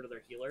easily, get rid of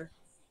their healer.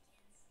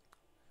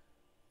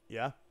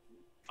 Yeah?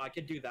 I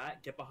could do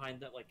that, get behind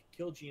that, like,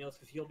 kill Genos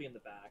because he'll be in the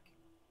back,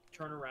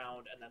 turn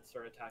around, and then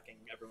start attacking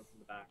everyone from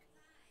the back.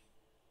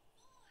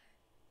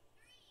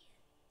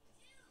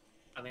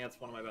 I think that's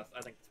one of my best.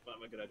 I think it's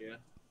a good idea.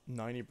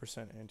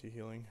 90%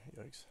 anti-healing.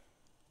 Yikes.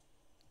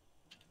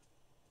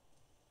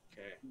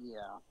 Okay.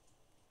 Yeah.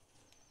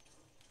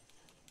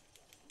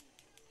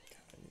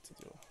 I need to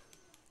deal.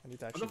 I need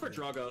to I'll actually. go for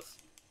Dragos.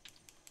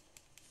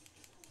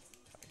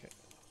 Okay.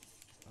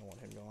 I want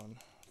him gone.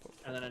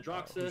 And then Who's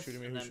Androxus,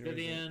 shooting me? and Who's then shooting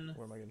me? Vivian.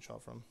 Where am I getting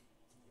shot from?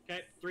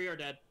 Okay, 3 are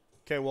dead.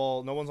 Okay,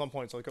 well, no one's on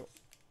point, so let's go.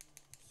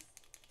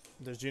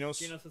 There's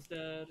Genos. Genos is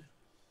dead.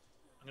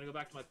 I'm gonna go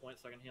back to my point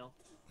so I can heal.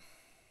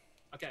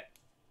 Okay.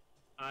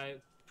 I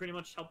pretty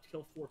much helped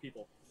kill 4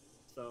 people.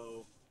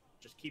 So,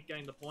 just keep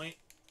getting the point.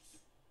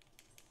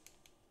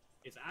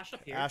 Is Ash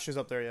up here? Ash is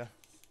up there, yeah.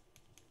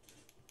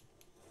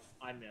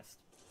 I missed.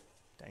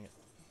 Dang it.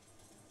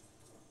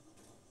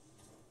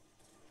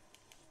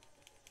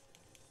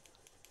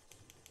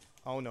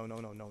 Oh, no.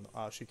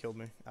 She killed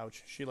me.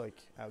 Ouch. She, like,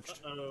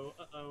 ouched. Uh-oh.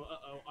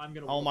 I'm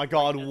gonna... Oh my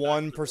god,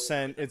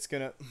 1%. It's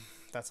gonna...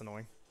 That's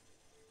annoying.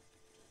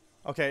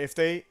 Okay, if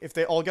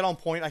they all get on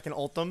point, I can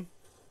ult them.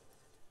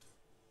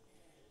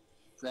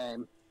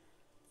 Same.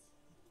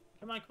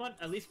 Come on.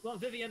 At least one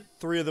Vivian.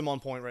 3 of them on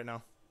point right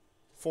now.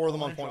 4 of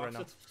them on point right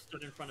now. Androxus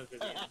stood in front of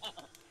Vivian.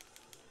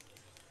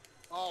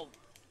 Oh.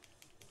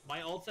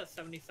 My ult's at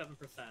 77%.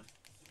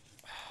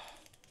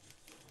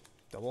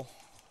 Double.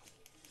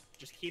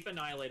 Just keep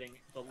annihilating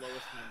the lowest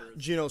members.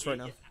 Genos right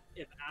now.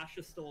 If Ash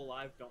is still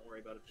alive, don't worry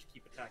about it. Just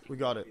keep attacking. We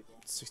got it.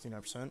 People.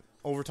 69%.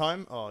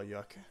 Overtime? Oh,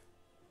 yuck.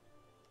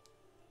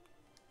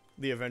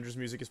 The Avengers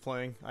music is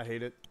playing. I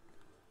hate it.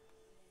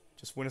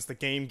 Just win us the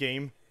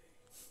game.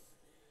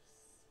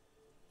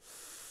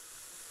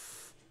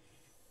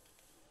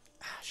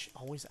 Ash.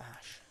 Always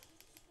Ash.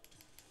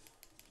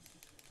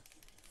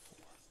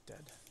 4.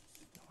 Dead.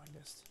 No, I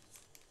missed.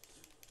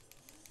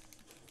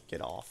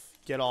 Get off.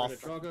 Get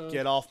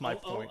off my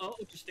point. Oh,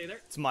 just stay there.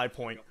 It's my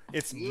point.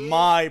 It's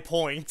my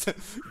point.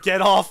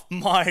 Get off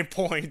my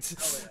point.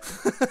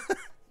 Oh, yeah.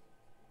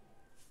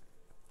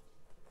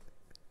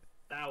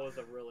 That was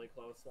a really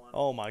close one.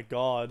 Oh my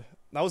god.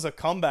 That was a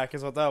comeback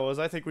is what that was.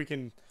 I think we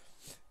can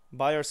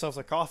buy ourselves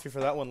a coffee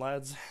for that one,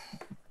 lads.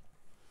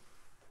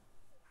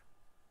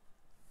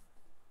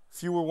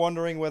 If you were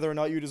wondering whether or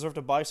not you deserve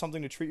to buy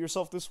something to treat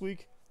yourself this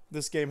week,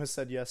 this game has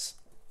said yes.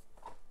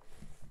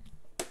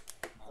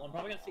 Well, I'm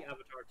probably gonna see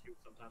Avatar 2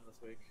 sometime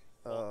this week.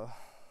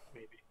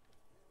 Maybe.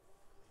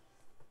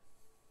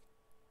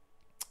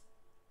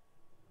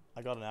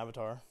 I got an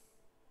Avatar.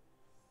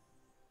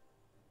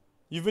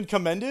 You've been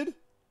commended?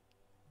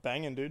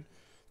 Banging, dude.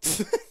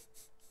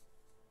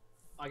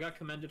 I got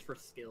commended for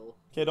skill.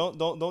 Okay,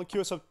 don't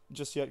queue us up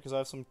just yet because I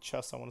have some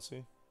chests I want to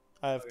see.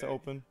 I have to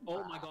open.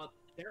 Oh my god,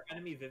 their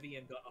enemy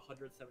Vivian got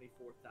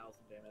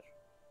 174,000 damage.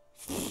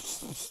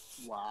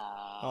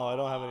 Wow. Oh, I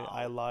don't have any.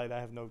 I lied. I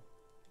have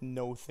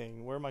no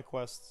thing. Where are my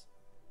quests?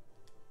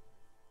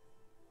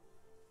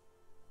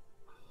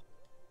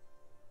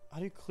 How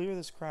do you clear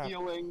this crap?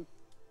 Healing.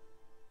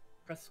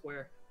 Press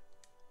square.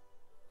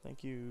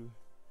 Thank you.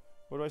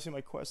 Where do I see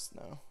my quests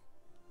now?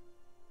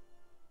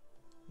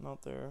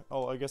 Not there.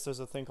 Oh, I guess there's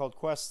a thing called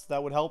quests.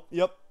 That would help.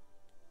 Yep.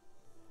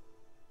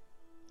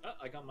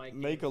 I got my...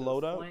 Make a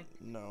loadout?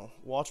 No.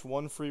 Watch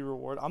one free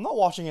reward. I'm not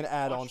watching an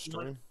ad on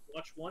stream.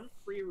 Watch one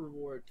free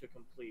reward to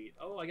complete.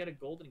 Oh, I get a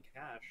golden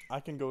cash. I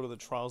can go to the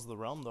Trials of the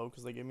Realm, though,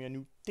 because they gave me a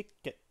new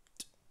ticket.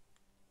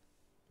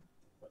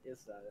 What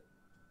is that?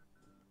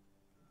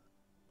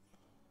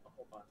 Oh,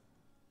 hold on.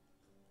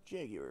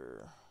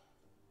 Jaguar.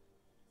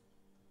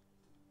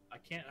 I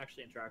can't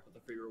actually interact with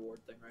the free reward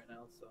thing right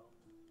now, so...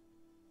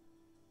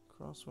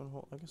 Crosswind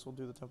Hole. I guess we'll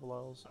do the Temple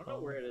Isles. I don't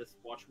know where it is.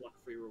 Watch one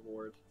free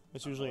reward.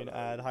 It's usually an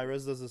ad.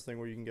 Hi-Res does this thing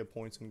where you can get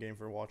points in game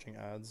for watching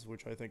ads,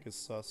 which I think is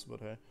sus, but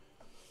hey.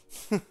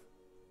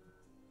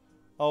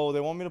 Oh,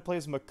 they want me to play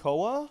as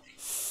Makoa?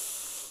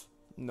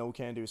 No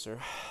can do, sir.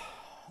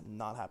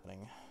 Not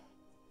happening.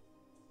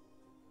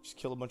 Just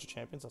kill a bunch of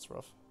champions? That's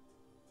rough.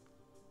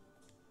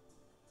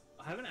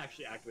 I haven't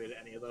actually activated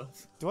any of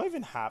those. Do I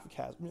even have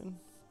Caspian?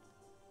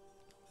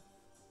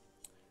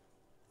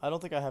 I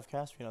don't think I have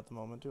Caspian at the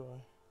moment, do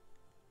I?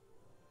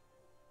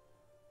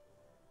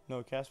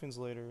 No, Caspian's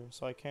later,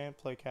 so I can't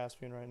play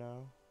Caspian right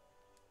now.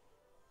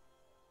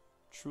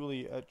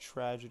 Truly a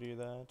tragedy,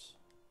 that.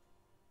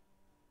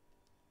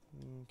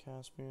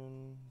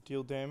 Caspian.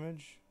 Deal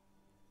damage.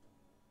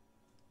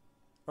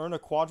 Earn a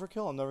quadra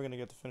kill? I'm never going to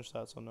get to finish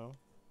that, so no.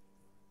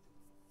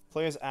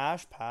 Play as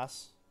Ash?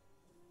 Pass.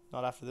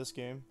 Not after this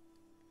game.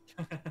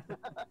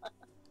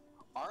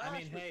 Our I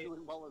mean, Ash was hey.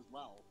 doing well as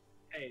well.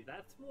 Hey,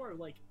 that's more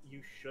like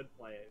you should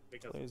play it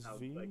because Play of as how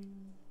V. like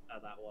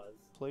that was.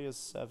 Play as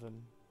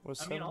 7. Was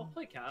I 7? mean, I'll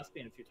play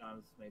Caspian a few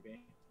times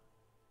maybe.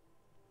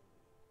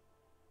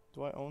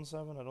 Do I own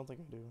 7? I don't think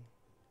I do.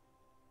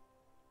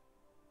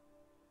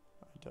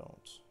 I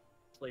don't.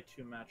 Play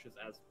 2 matches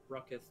as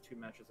Ruckus, 2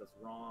 matches as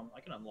Rom.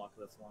 I can unlock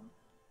this one.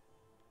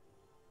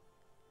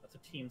 That's a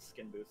team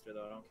skin booster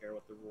though. I don't care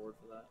what the reward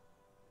for that.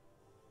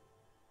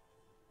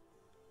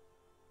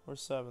 Or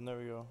 7, there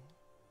we go.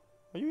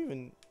 Are you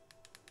even...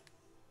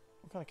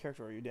 What kind of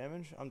character are you?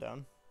 Damage? I'm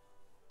down.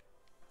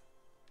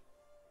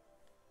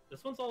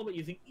 This one's all about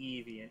using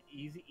Eevee, and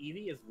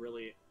Eevee is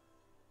really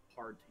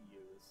hard to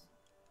use.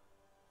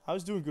 I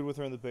was doing good with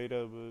her in the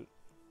beta, but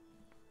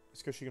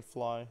it's because she can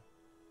fly.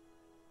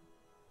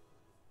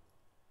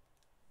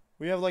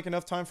 We have like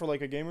enough time for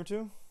like a game or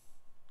two?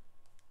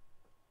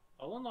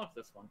 I'll unlock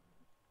this one.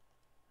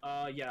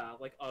 Yeah,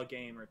 like a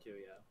game or two,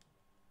 yeah.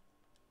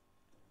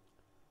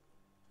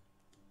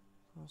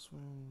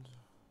 Crosswind.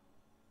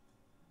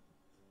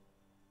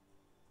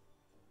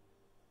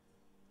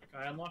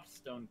 Okay, I unlocked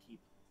Stone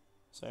Keep.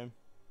 Same.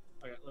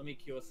 Okay, let me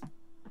queue us.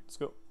 Let's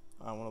go.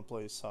 I want to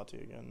play Sati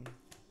again.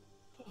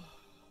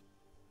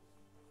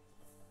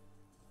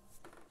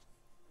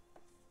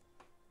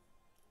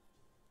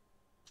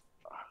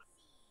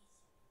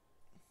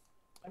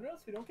 I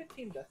noticed we don't get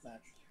team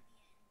deathmatch.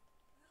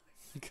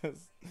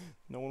 Because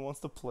no one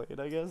wants to play it,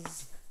 I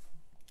guess.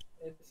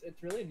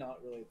 It's really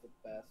not really the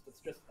best. It's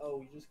just,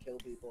 oh, you just kill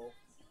people.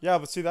 Yeah,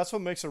 but see, that's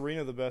what makes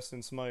Arena the best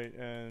in Smite,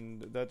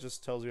 and that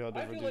just tells you how I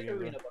different do the like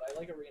games Arena, are. but I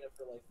like Arena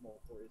for like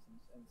multiple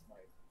reasons in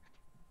Smite.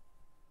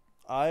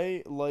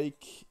 I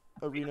like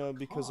Arena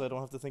because I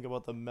don't have to think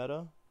about the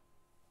meta.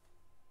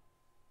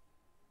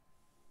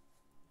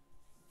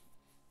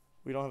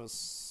 We don't have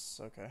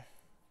a... Okay.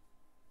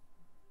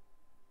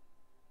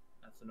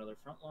 That's another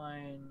front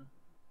line.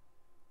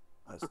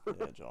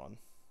 Yeah, John.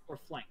 Or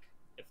flank.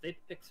 If they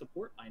pick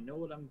support, I know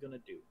what I'm gonna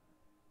do.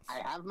 I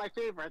have my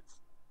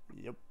favorites.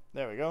 Yep.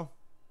 There we go.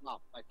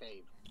 Well, my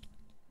fave.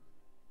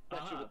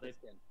 Especially with the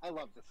skin. I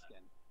love the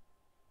skin.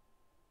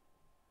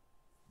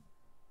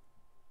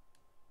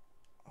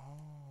 Oh.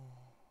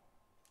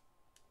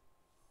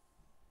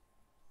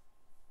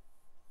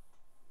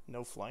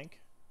 No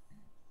flank?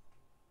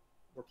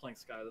 We're playing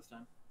Sky this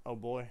time. Oh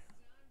boy.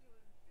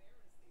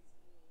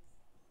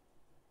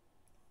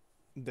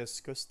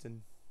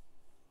 Disgusting.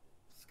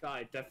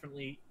 Sky,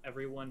 definitely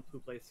everyone who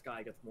plays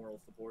Sky gets moral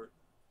support.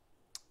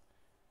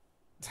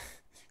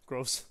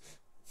 Gross.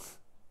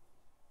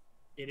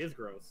 It is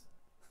gross.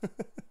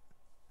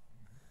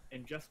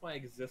 And just my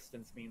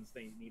existence means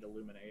they need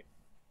Illuminate.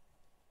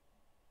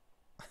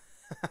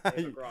 They have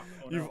a Grok.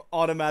 Oh, You've no.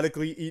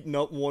 automatically eaten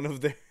up one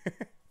of their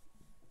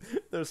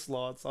their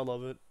slots. I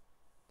love it.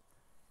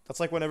 That's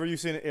like whenever you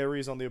see an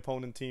Ares on the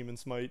opponent team in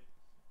Smite,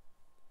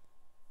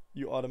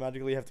 you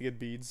automatically have to get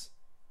beads.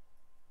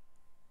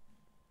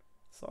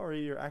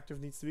 Sorry, your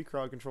active needs to be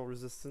crowd control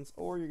resistance,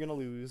 or you're gonna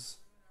lose.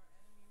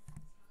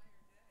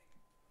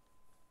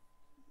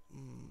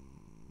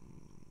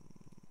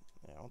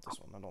 Yeah, I want this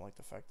one. I don't like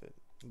the fact that...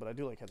 But I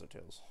do like heads or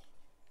tails.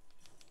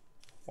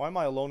 Why am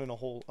I alone in a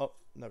hole? Oh,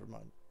 never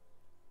mind.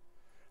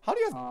 How do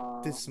you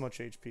have this much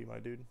HP, my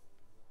dude?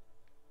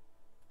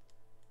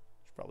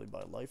 Should probably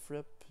buy life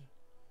rip.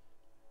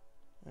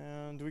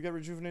 And do we get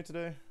rejuvenate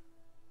today?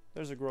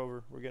 There's a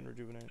Grover. We're getting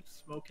rejuvenate.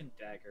 Smoke and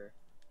Dagger.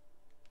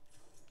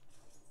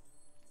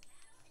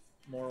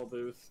 Moral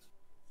boost.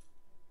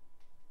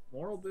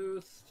 Moral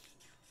boost.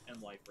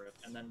 And life rip.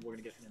 And then we're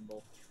gonna get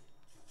Nimble.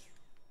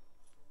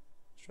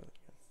 Let's try that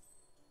again.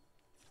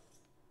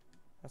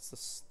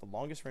 That's the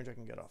longest range I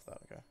can get off that,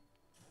 okay.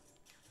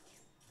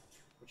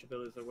 Which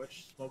abilities are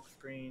which? Smoke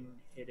screen,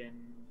 hidden,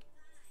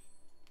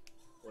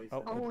 poison.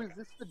 Oh, is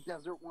this the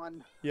desert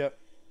one? Yep.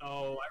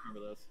 Oh, I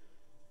remember this.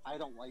 I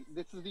don't like.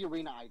 This is the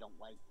arena I don't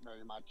like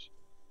very much.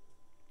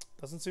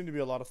 Doesn't seem to be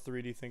a lot of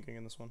 3D thinking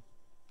in this one.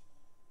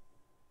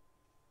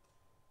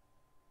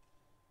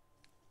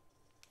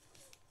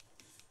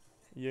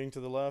 Ying to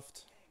the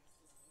left.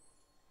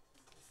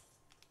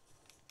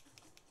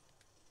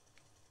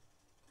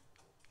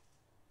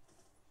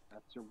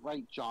 That's your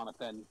right,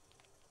 Jonathan.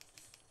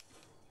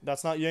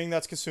 That's not Ying,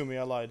 that's Kasumi.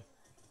 I lied.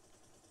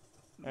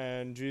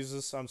 And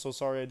Jesus, I'm so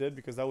sorry I did,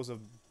 because that was a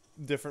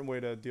different way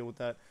to deal with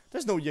that.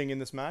 There's no Ying in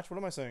this match. What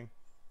am I saying?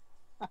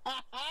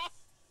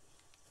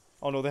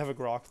 Oh no, they have a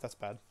Grok. That's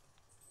bad.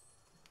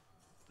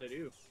 They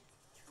do.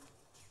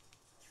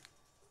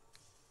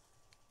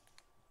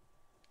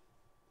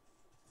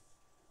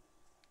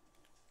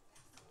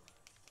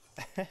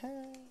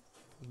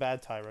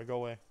 Bad Tyra, go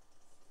away.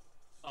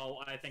 Oh,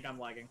 I think I'm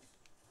lagging.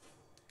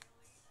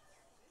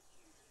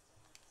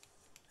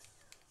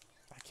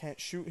 I can't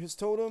shoot his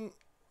totem.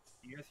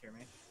 You guys hear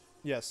me?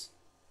 Yes.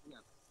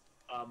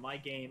 My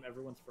game,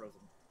 everyone's frozen.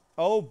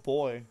 Oh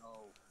boy.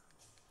 No.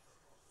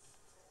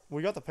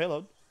 We got the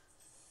payload.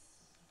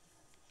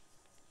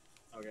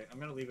 Okay, I'm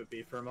gonna leave it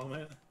be for a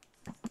moment.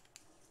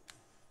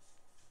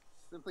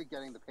 Simply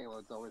getting the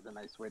payload's always a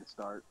nice way to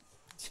start.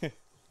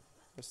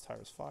 This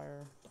Tyra's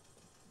fire.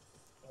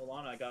 Hold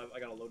on, I got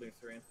a loading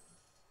screen.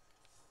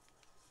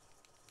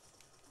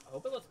 I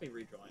hope it lets me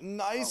rejoin.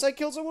 Nice, Oh. I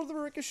killed someone with a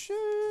ricochet.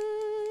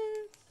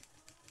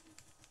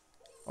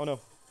 Oh no.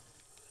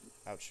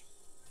 Ouch.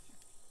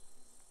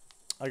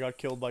 I got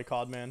killed by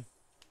Codman.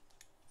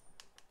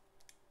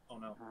 Oh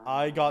no.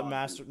 I got Cod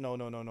mastered. No.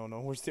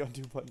 Where's the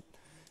undo button?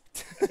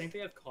 I think they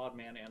have Cod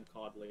Man and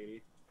Cod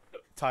Lady.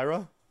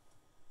 Tyra?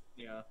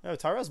 Yeah. Yeah,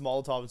 Tyra has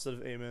Molotov instead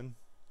of Amen.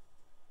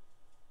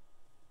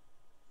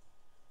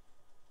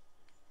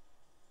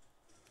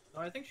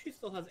 I think she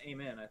still has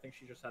aim in. I think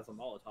she just has a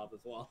Molotov as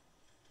well.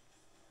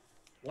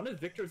 One of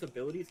Victor's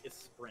abilities is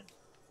sprint.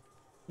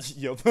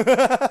 Yup.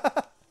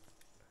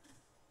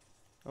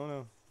 Oh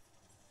no.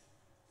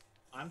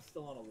 I'm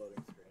still on a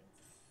loading screen.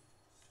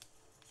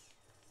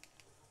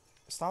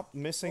 Stop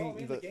missing Well, I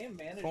mean, the the game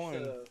managed coin.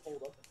 to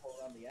hold up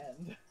until around the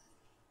end.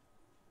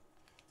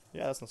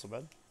 Yeah, that's not so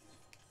bad.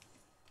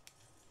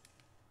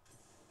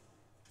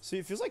 See,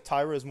 it feels like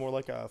Tyra is more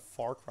like a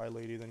Far Cry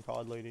lady than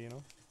COD lady, you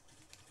know?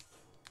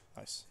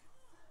 Nice.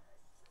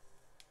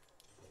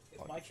 Is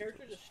my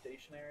character just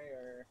stationary,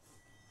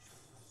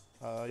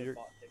 or You're...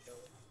 bot take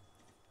over?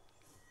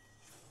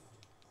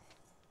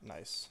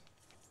 Nice.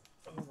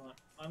 Hold on.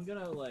 I'm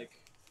gonna, like,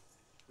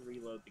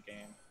 reload the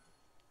game.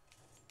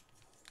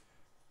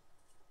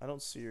 I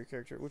don't see your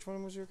character. Which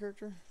one was your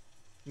character?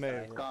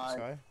 May.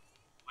 Sky.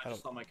 I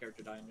just saw my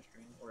character die in the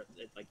stream, or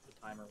like the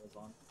timer was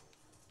on.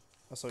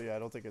 So yeah, I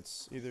don't think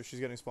it's either she's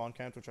getting spawn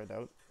camped, which I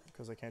doubt,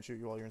 because I can't shoot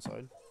you while you're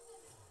inside.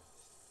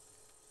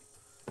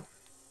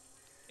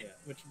 Yeah,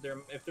 which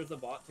if there's a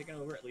bot taking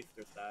over, at least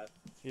there's that.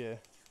 Yeah.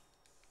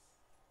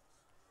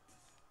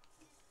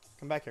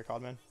 Come back here,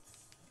 COD man.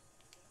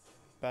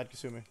 Bad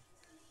Kasumi.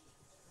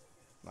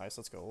 Nice,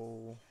 let's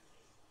go.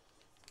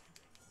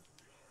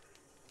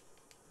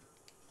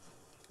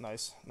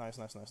 Nice, nice,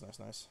 nice, nice, nice,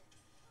 nice.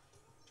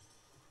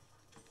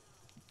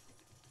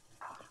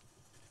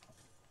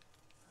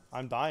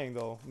 I'm dying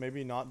though.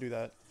 Maybe not do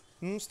that.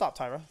 Stop,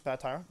 Tyra.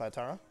 Bad Tyra. Bad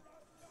Tyra.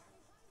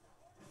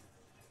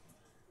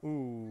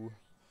 Ooh.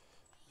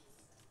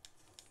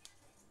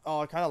 Oh,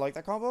 I kind of like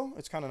that combo.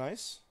 It's kind of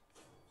nice.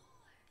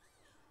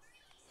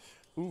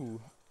 Ooh.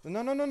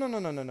 No, no, no, no, no,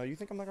 no, no, no. You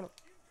think I'm not gonna...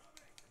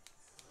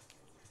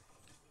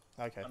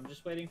 Okay. I'm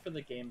just waiting for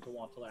the game to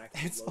want to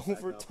actually It's load back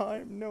up.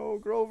 overtime. No,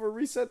 Grover,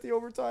 reset the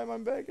overtime.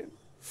 I'm begging.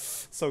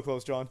 So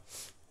close, John.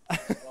 I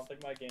don't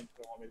think my game's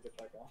gonna want me to get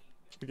back on.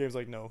 The game's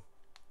like, no.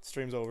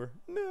 Stream's over.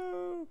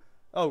 No.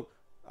 Oh,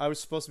 I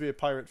was supposed to be a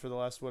pirate for the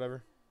last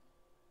whatever.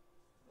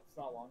 It's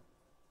not long.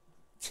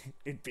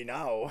 It'd be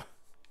now.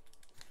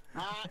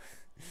 Ah.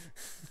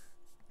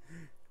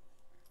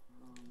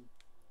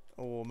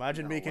 Oh,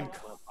 imagine making...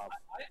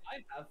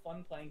 I have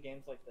fun playing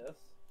games like this.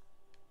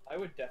 I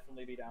would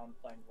definitely be down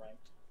playing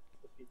ranked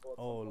with people. At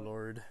some Oh, point.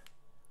 Lord.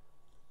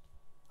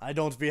 I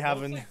don't be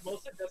having...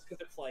 Mostly just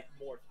because it's like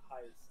more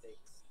higher stakes.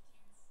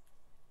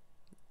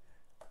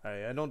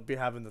 I don't be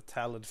having the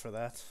talent for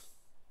that.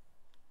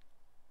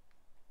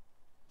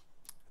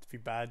 It'd be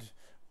bad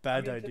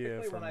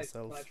idea for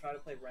myself. When I try to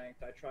play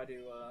ranked, I try to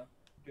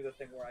do the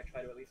thing where I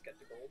try to at least get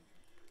to gold.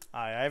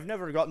 I've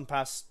never gotten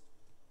past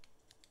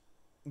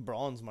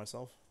bronze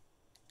myself.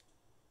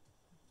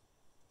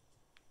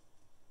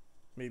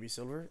 Maybe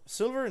silver?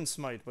 Silver and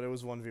smite, but it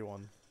was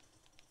 1v1.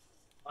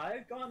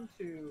 I've gone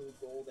to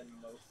gold in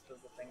most of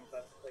the things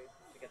I've played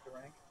to get to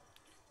rank.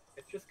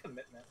 It's just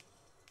commitment.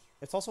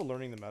 It's also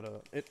learning the meta.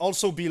 It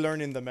also be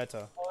learning the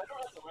meta. Oh, I don't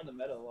have to learn the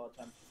meta a lot of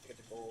times just to get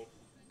to gold.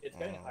 It's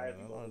getting higher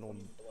than gold. I is when don't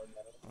you need to learn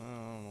meta.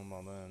 know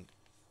about that.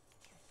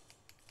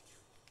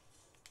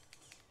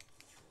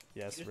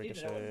 Yes, You just need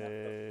to know enough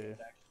Ricochet. to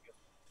actually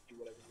do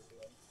whatever you're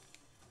doing.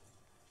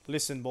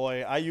 Listen,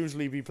 boy, I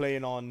usually be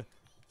playing on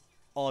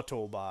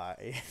auto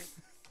buy.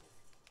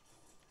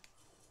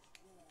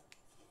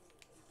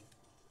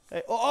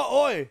 Hey,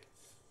 oi!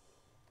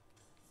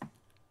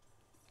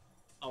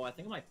 Oh, I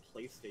think my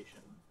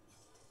PlayStation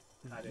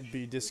had issues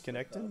Be with,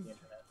 disconnected? the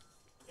internet.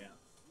 Yeah.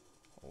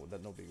 Oh,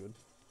 that no be good.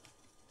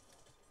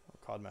 Oh,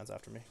 Codman's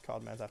after me.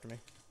 Codman's after me.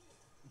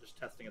 I'm just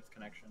testing its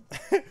connection.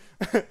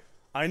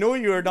 I know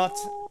you are not.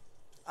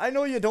 I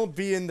know you don't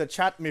be in the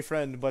chat, me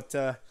friend, but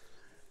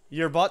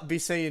your bot be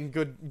saying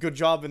good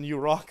job and you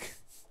rock.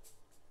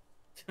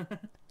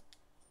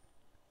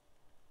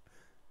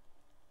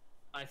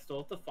 I still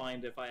have to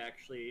find if I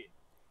actually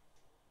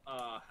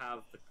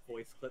have the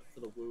voice clip for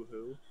the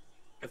woohoo,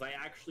 because I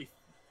actually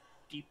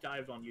deep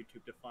dived on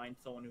YouTube to find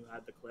someone who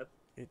had the clip,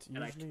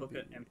 and I took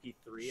an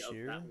MP3 of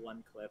that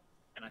one clip,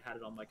 and I had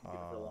it on my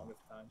computer for the longest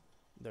time.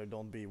 There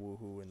don't be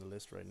woohoo in the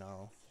list right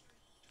now.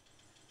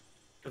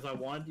 Because I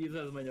wanted to use it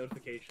as my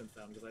notification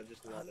sound, because I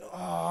just love it.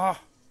 Ah!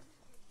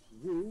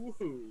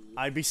 Woohoo!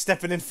 I'd be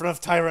stepping in front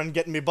of Tyra and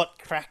getting me butt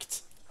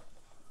cracked.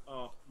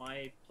 Oh,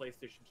 my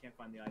PlayStation can't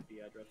find the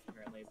IP address,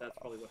 apparently. That's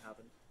probably what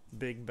happened.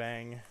 Big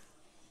bang.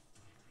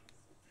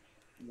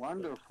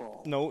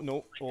 Wonderful. No.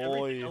 Like, Oi.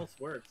 everything else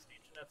works. The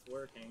internet's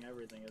working,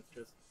 everything. It's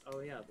just, oh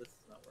yeah, this is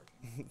not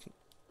working.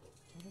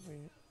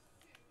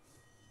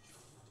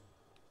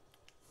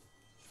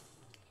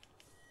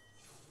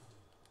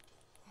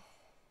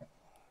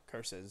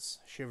 Curses.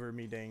 Shiver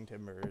me dang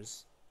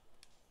timbers.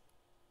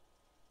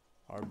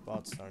 Our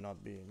bots are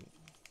not being...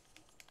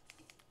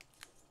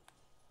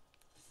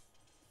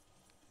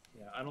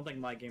 Yeah, I don't think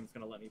my game's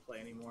gonna let me play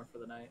anymore for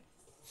the night.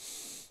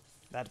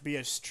 That'd be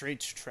a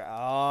straight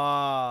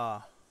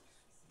Ah.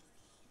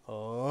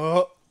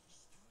 Oh.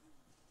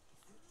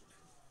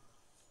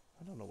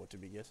 I don't know what to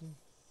be getting.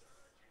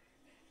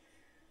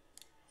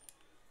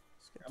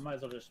 I might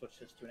as well just switch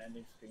this to an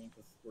ending screen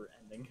because we're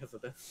ending because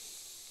of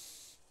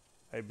this.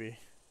 Maybe.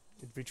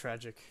 It'd be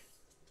tragic.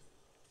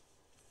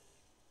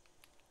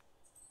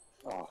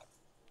 Oh.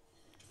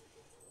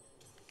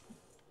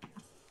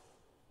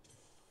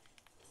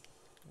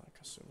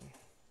 Kasumi.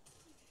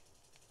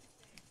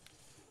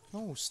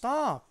 No,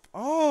 stop!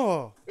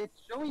 Oh! It's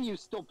showing you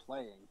still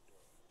playing.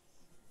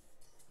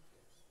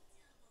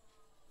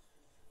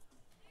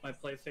 My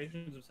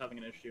PlayStation is just having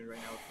an issue right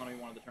now. It's not even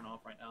wanting to turn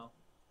off right now.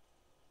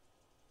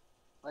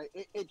 Like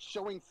it's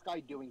showing Sky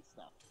doing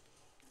stuff.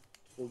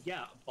 Well,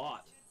 yeah,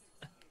 bot.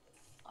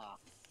 Ah.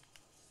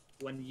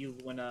 When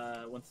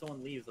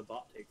someone leaves, a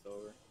bot takes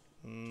over.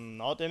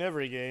 Not in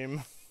every game.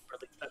 Or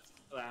at least that's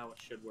how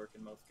it should work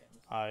in most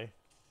games. Aye.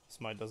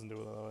 Smite doesn't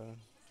do it that way.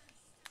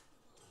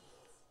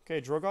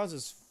 Okay, Drogoz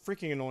is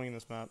freaking annoying in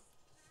this map.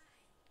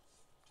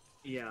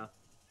 Yeah.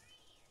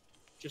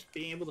 Just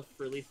being able to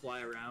freely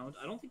fly around.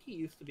 I don't think he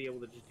used to be able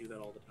to just do that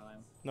all the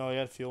time. No, he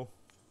had fuel.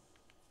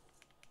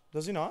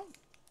 Does he not?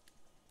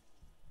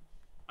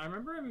 I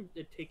remember him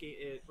taking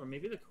it, or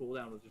maybe the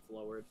cooldown was just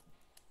lowered.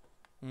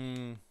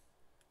 Hmm.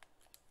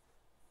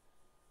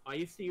 I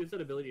used to use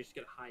that ability to just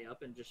get high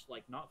up and just,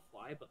 like, not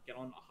fly, but get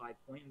on a high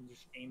point and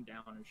just aim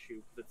down and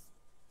shoot. Because it's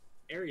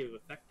area of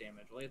effect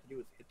damage. All you have to do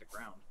is hit the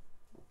ground.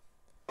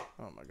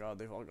 Oh my god,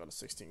 they've all got a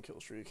 16 kill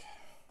streak.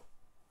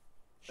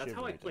 That's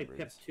how I play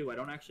Pip too. I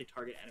don't actually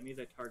target enemies,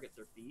 I target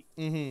their feet.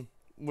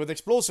 Mm-hmm. With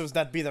explosives,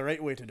 that'd be the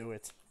right way to do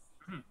it.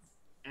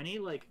 Any,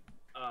 like,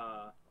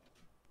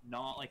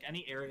 not, like,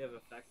 any area of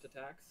effect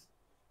attacks,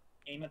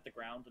 aim at the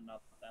ground and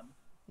not them.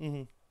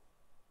 Mm-hmm.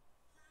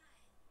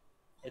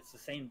 It's the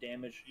same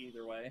damage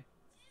either way.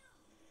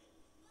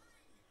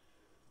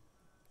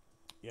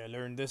 Yeah, I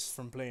learned this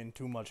from playing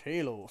too much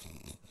Halo.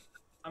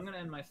 I'm gonna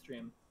end my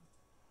stream.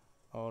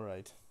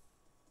 Alright.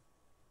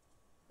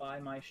 Bye,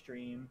 my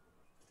stream.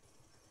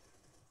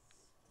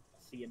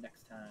 I'll see you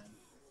next time.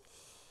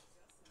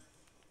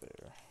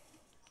 There.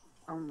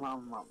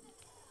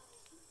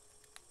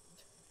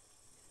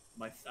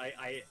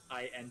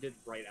 I ended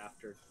right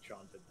after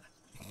John did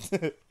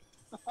that.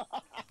 Come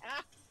on.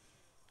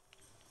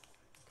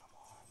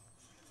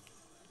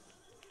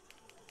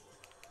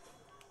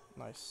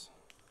 Nice.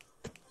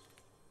 I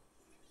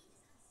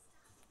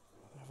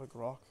have a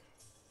grok.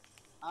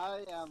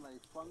 I am a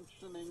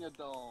functioning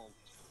adult.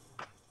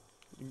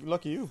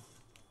 Lucky you.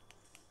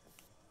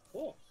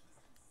 Cool.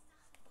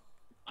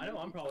 I know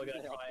I'm probably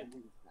gonna try and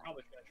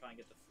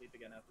get to sleep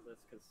again after this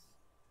because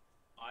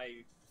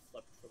I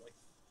slept for like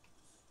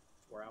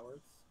 4 hours,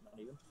 not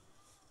even.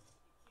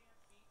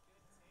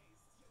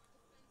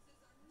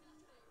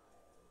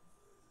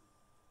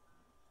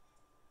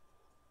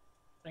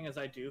 Thing is,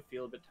 I do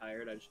feel a bit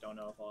tired. I just don't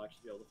know if I'll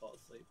actually be able to fall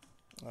asleep.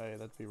 Hey,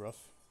 that'd be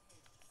rough.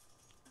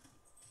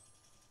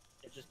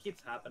 It just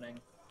keeps happening.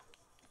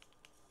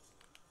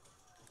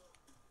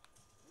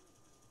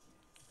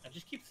 I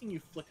just keep seeing you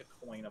flick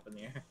a coin up in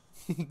the air.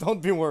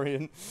 Don't be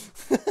worrying.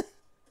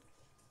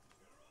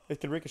 It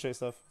can ricochet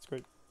stuff. It's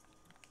great.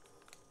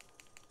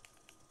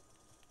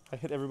 I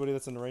hit everybody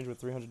that's in the range with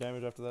 300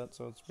 damage after that,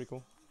 so it's pretty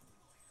cool.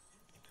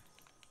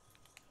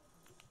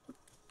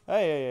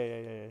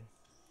 Hey.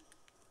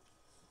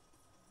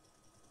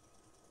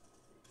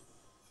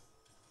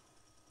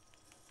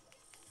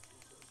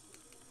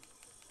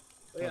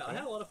 But yeah, I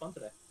had a lot of fun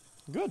today.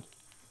 Good.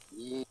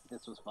 Yeah,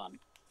 this was fun.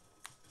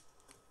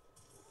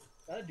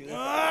 Gotta do this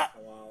once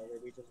in a while, where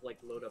we just like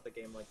load up a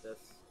game like this.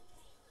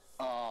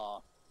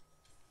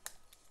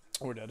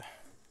 We're dead.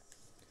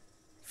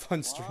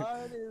 Fun stream.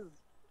 What is...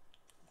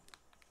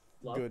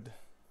 Love. Good.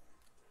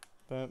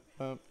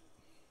 Bump.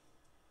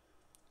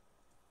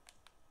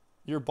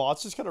 Your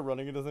bot's just kind of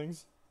running into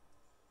things.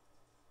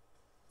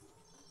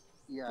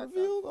 Yeah.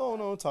 Revealed? Oh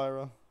no,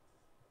 Tyra.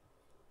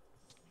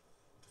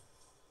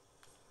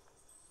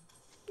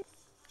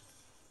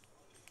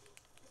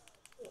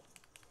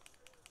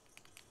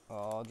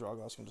 Oh,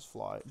 Dragos can just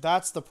fly.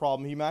 That's the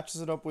problem. He matches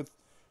it up with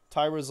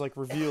Tyra's like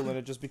reveal and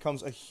it just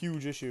becomes a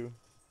huge issue.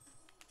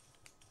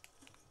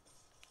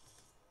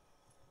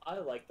 I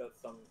like that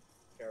some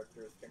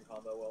characters can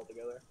combo well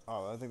together.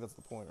 Oh, I think that's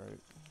the point, right?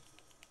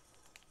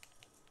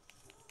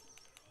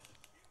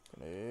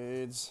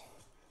 Grenades.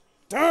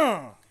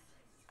 Damn!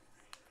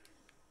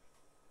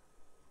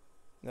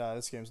 Yeah,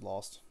 this game's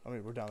lost. I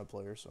mean, we're down a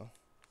player, so.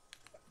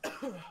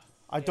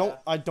 I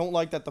don't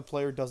like that the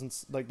player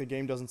doesn't, like, the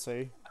game doesn't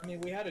say. I mean,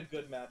 we had a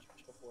good match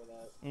before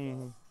that.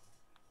 Mm-hmm.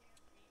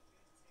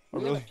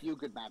 We had a few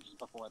good matches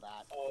before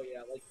that. Oh yeah,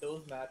 like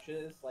those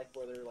matches, like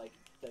where they're like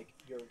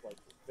you're like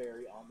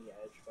very on the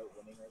edge about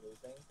winning or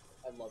losing.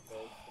 I love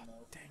those the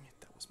most. Dang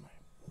it, that was my...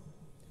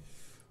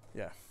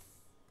 Yeah.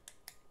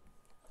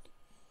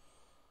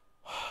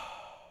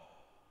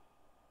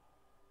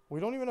 We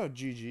don't even have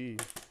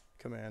GG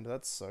command.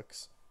 That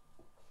sucks.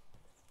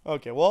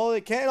 Okay, well,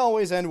 it can't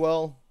always end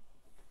well.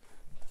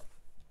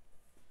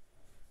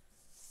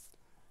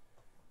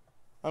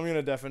 I'm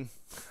gonna deafen.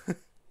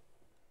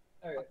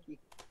 Alright.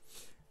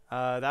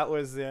 That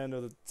was the end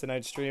of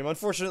tonight's stream.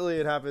 Unfortunately,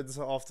 it happens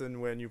often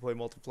when you play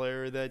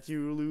multiplayer that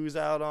you lose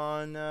out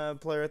on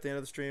player at the end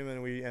of the stream,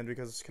 and we end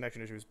because of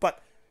connection issues.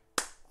 But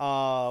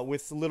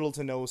with little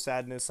to no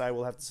sadness, I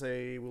will have to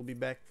say we'll be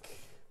back.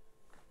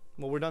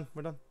 Well, we're done.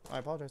 We're done. I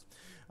apologize.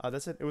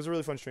 That's it. It was a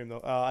really fun stream,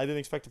 though. I didn't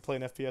expect to play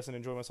an FPS and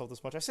enjoy myself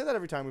this much. I say that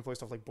every time we play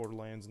stuff like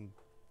Borderlands and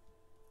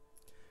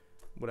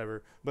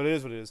whatever, but it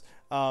is what it is.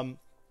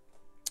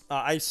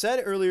 I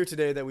said earlier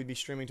today that we'd be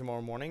streaming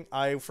tomorrow morning.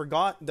 I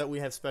forgot that we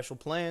have special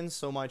plans,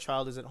 so my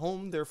child is at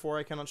home, therefore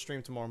I cannot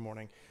stream tomorrow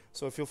morning.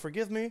 So if you'll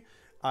forgive me,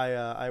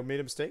 I made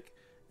a mistake,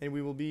 and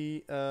we'll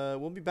be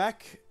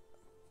back.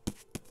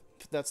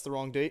 That's the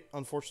wrong date,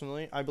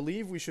 unfortunately. I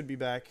believe we should be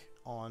back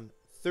on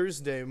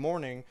Thursday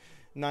morning,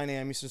 9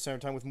 a.m. Eastern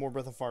Standard Time with more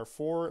Breath of Fire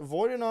 4.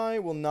 Void and I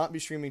will not be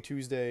streaming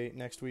Tuesday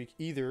next week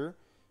either.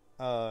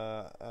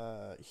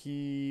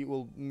 He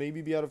will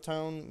maybe be out of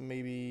town,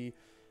 maybe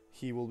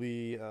he will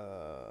be,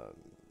 well,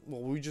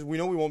 we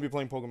know we won't be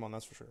playing Pokemon,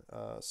 that's for sure.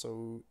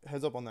 So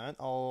heads up on that.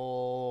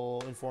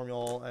 I'll inform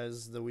y'all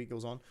as the week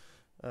goes on,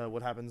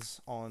 what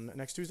happens on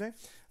next Tuesday.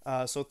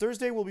 So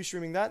Thursday we'll be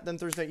streaming that, then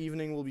Thursday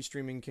evening we'll be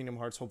streaming Kingdom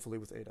Hearts, hopefully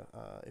with Ada,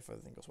 if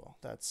everything goes well.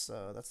 That's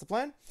the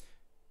plan.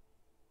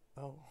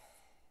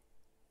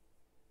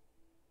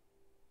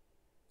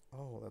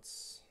 Oh,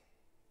 that's...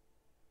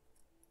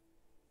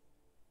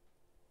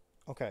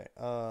 Okay,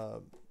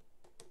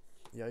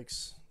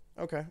 yikes.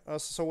 Okay,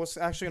 so what's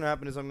actually going to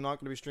happen is I'm not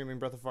going to be streaming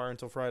Breath of Fire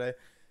until Friday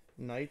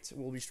night.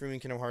 We'll be streaming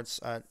Kingdom Hearts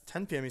at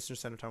 10 p.m. Eastern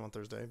Standard Time on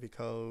Thursday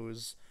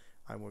because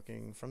I'm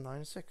working from 9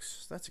 to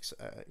 6. That's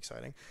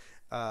exciting.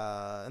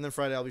 And then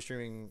Friday I'll be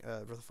streaming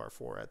Breath of Fire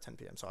 4 at 10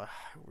 p.m. So I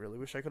really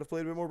wish I could have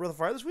played a bit more Breath of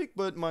Fire this week,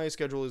 but my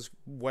schedule is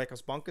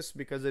wackus bonkus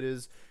because it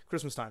is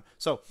Christmas time.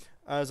 So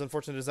as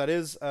unfortunate as that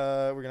is,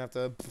 we're going to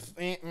have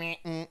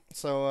to...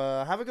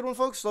 So have a good one,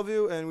 folks. Love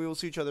you, and we will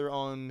see each other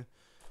on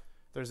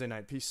Thursday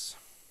night. Peace.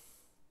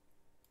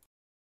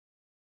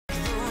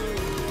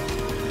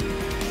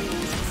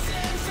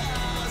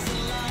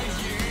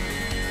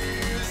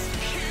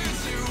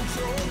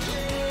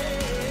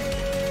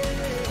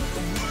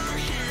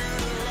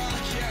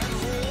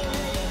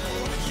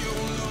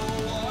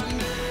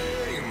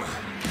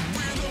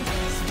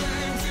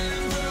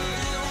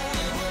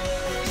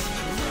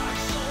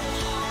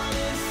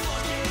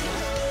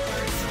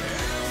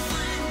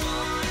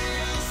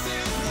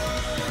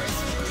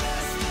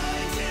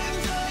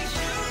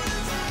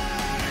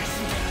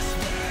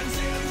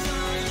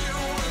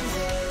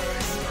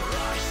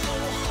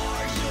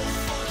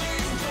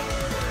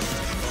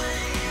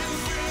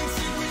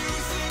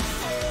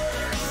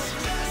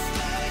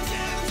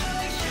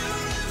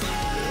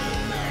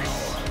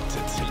 To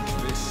take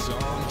this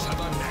song to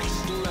the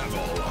next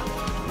level,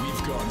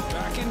 we've gone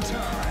back in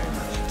time.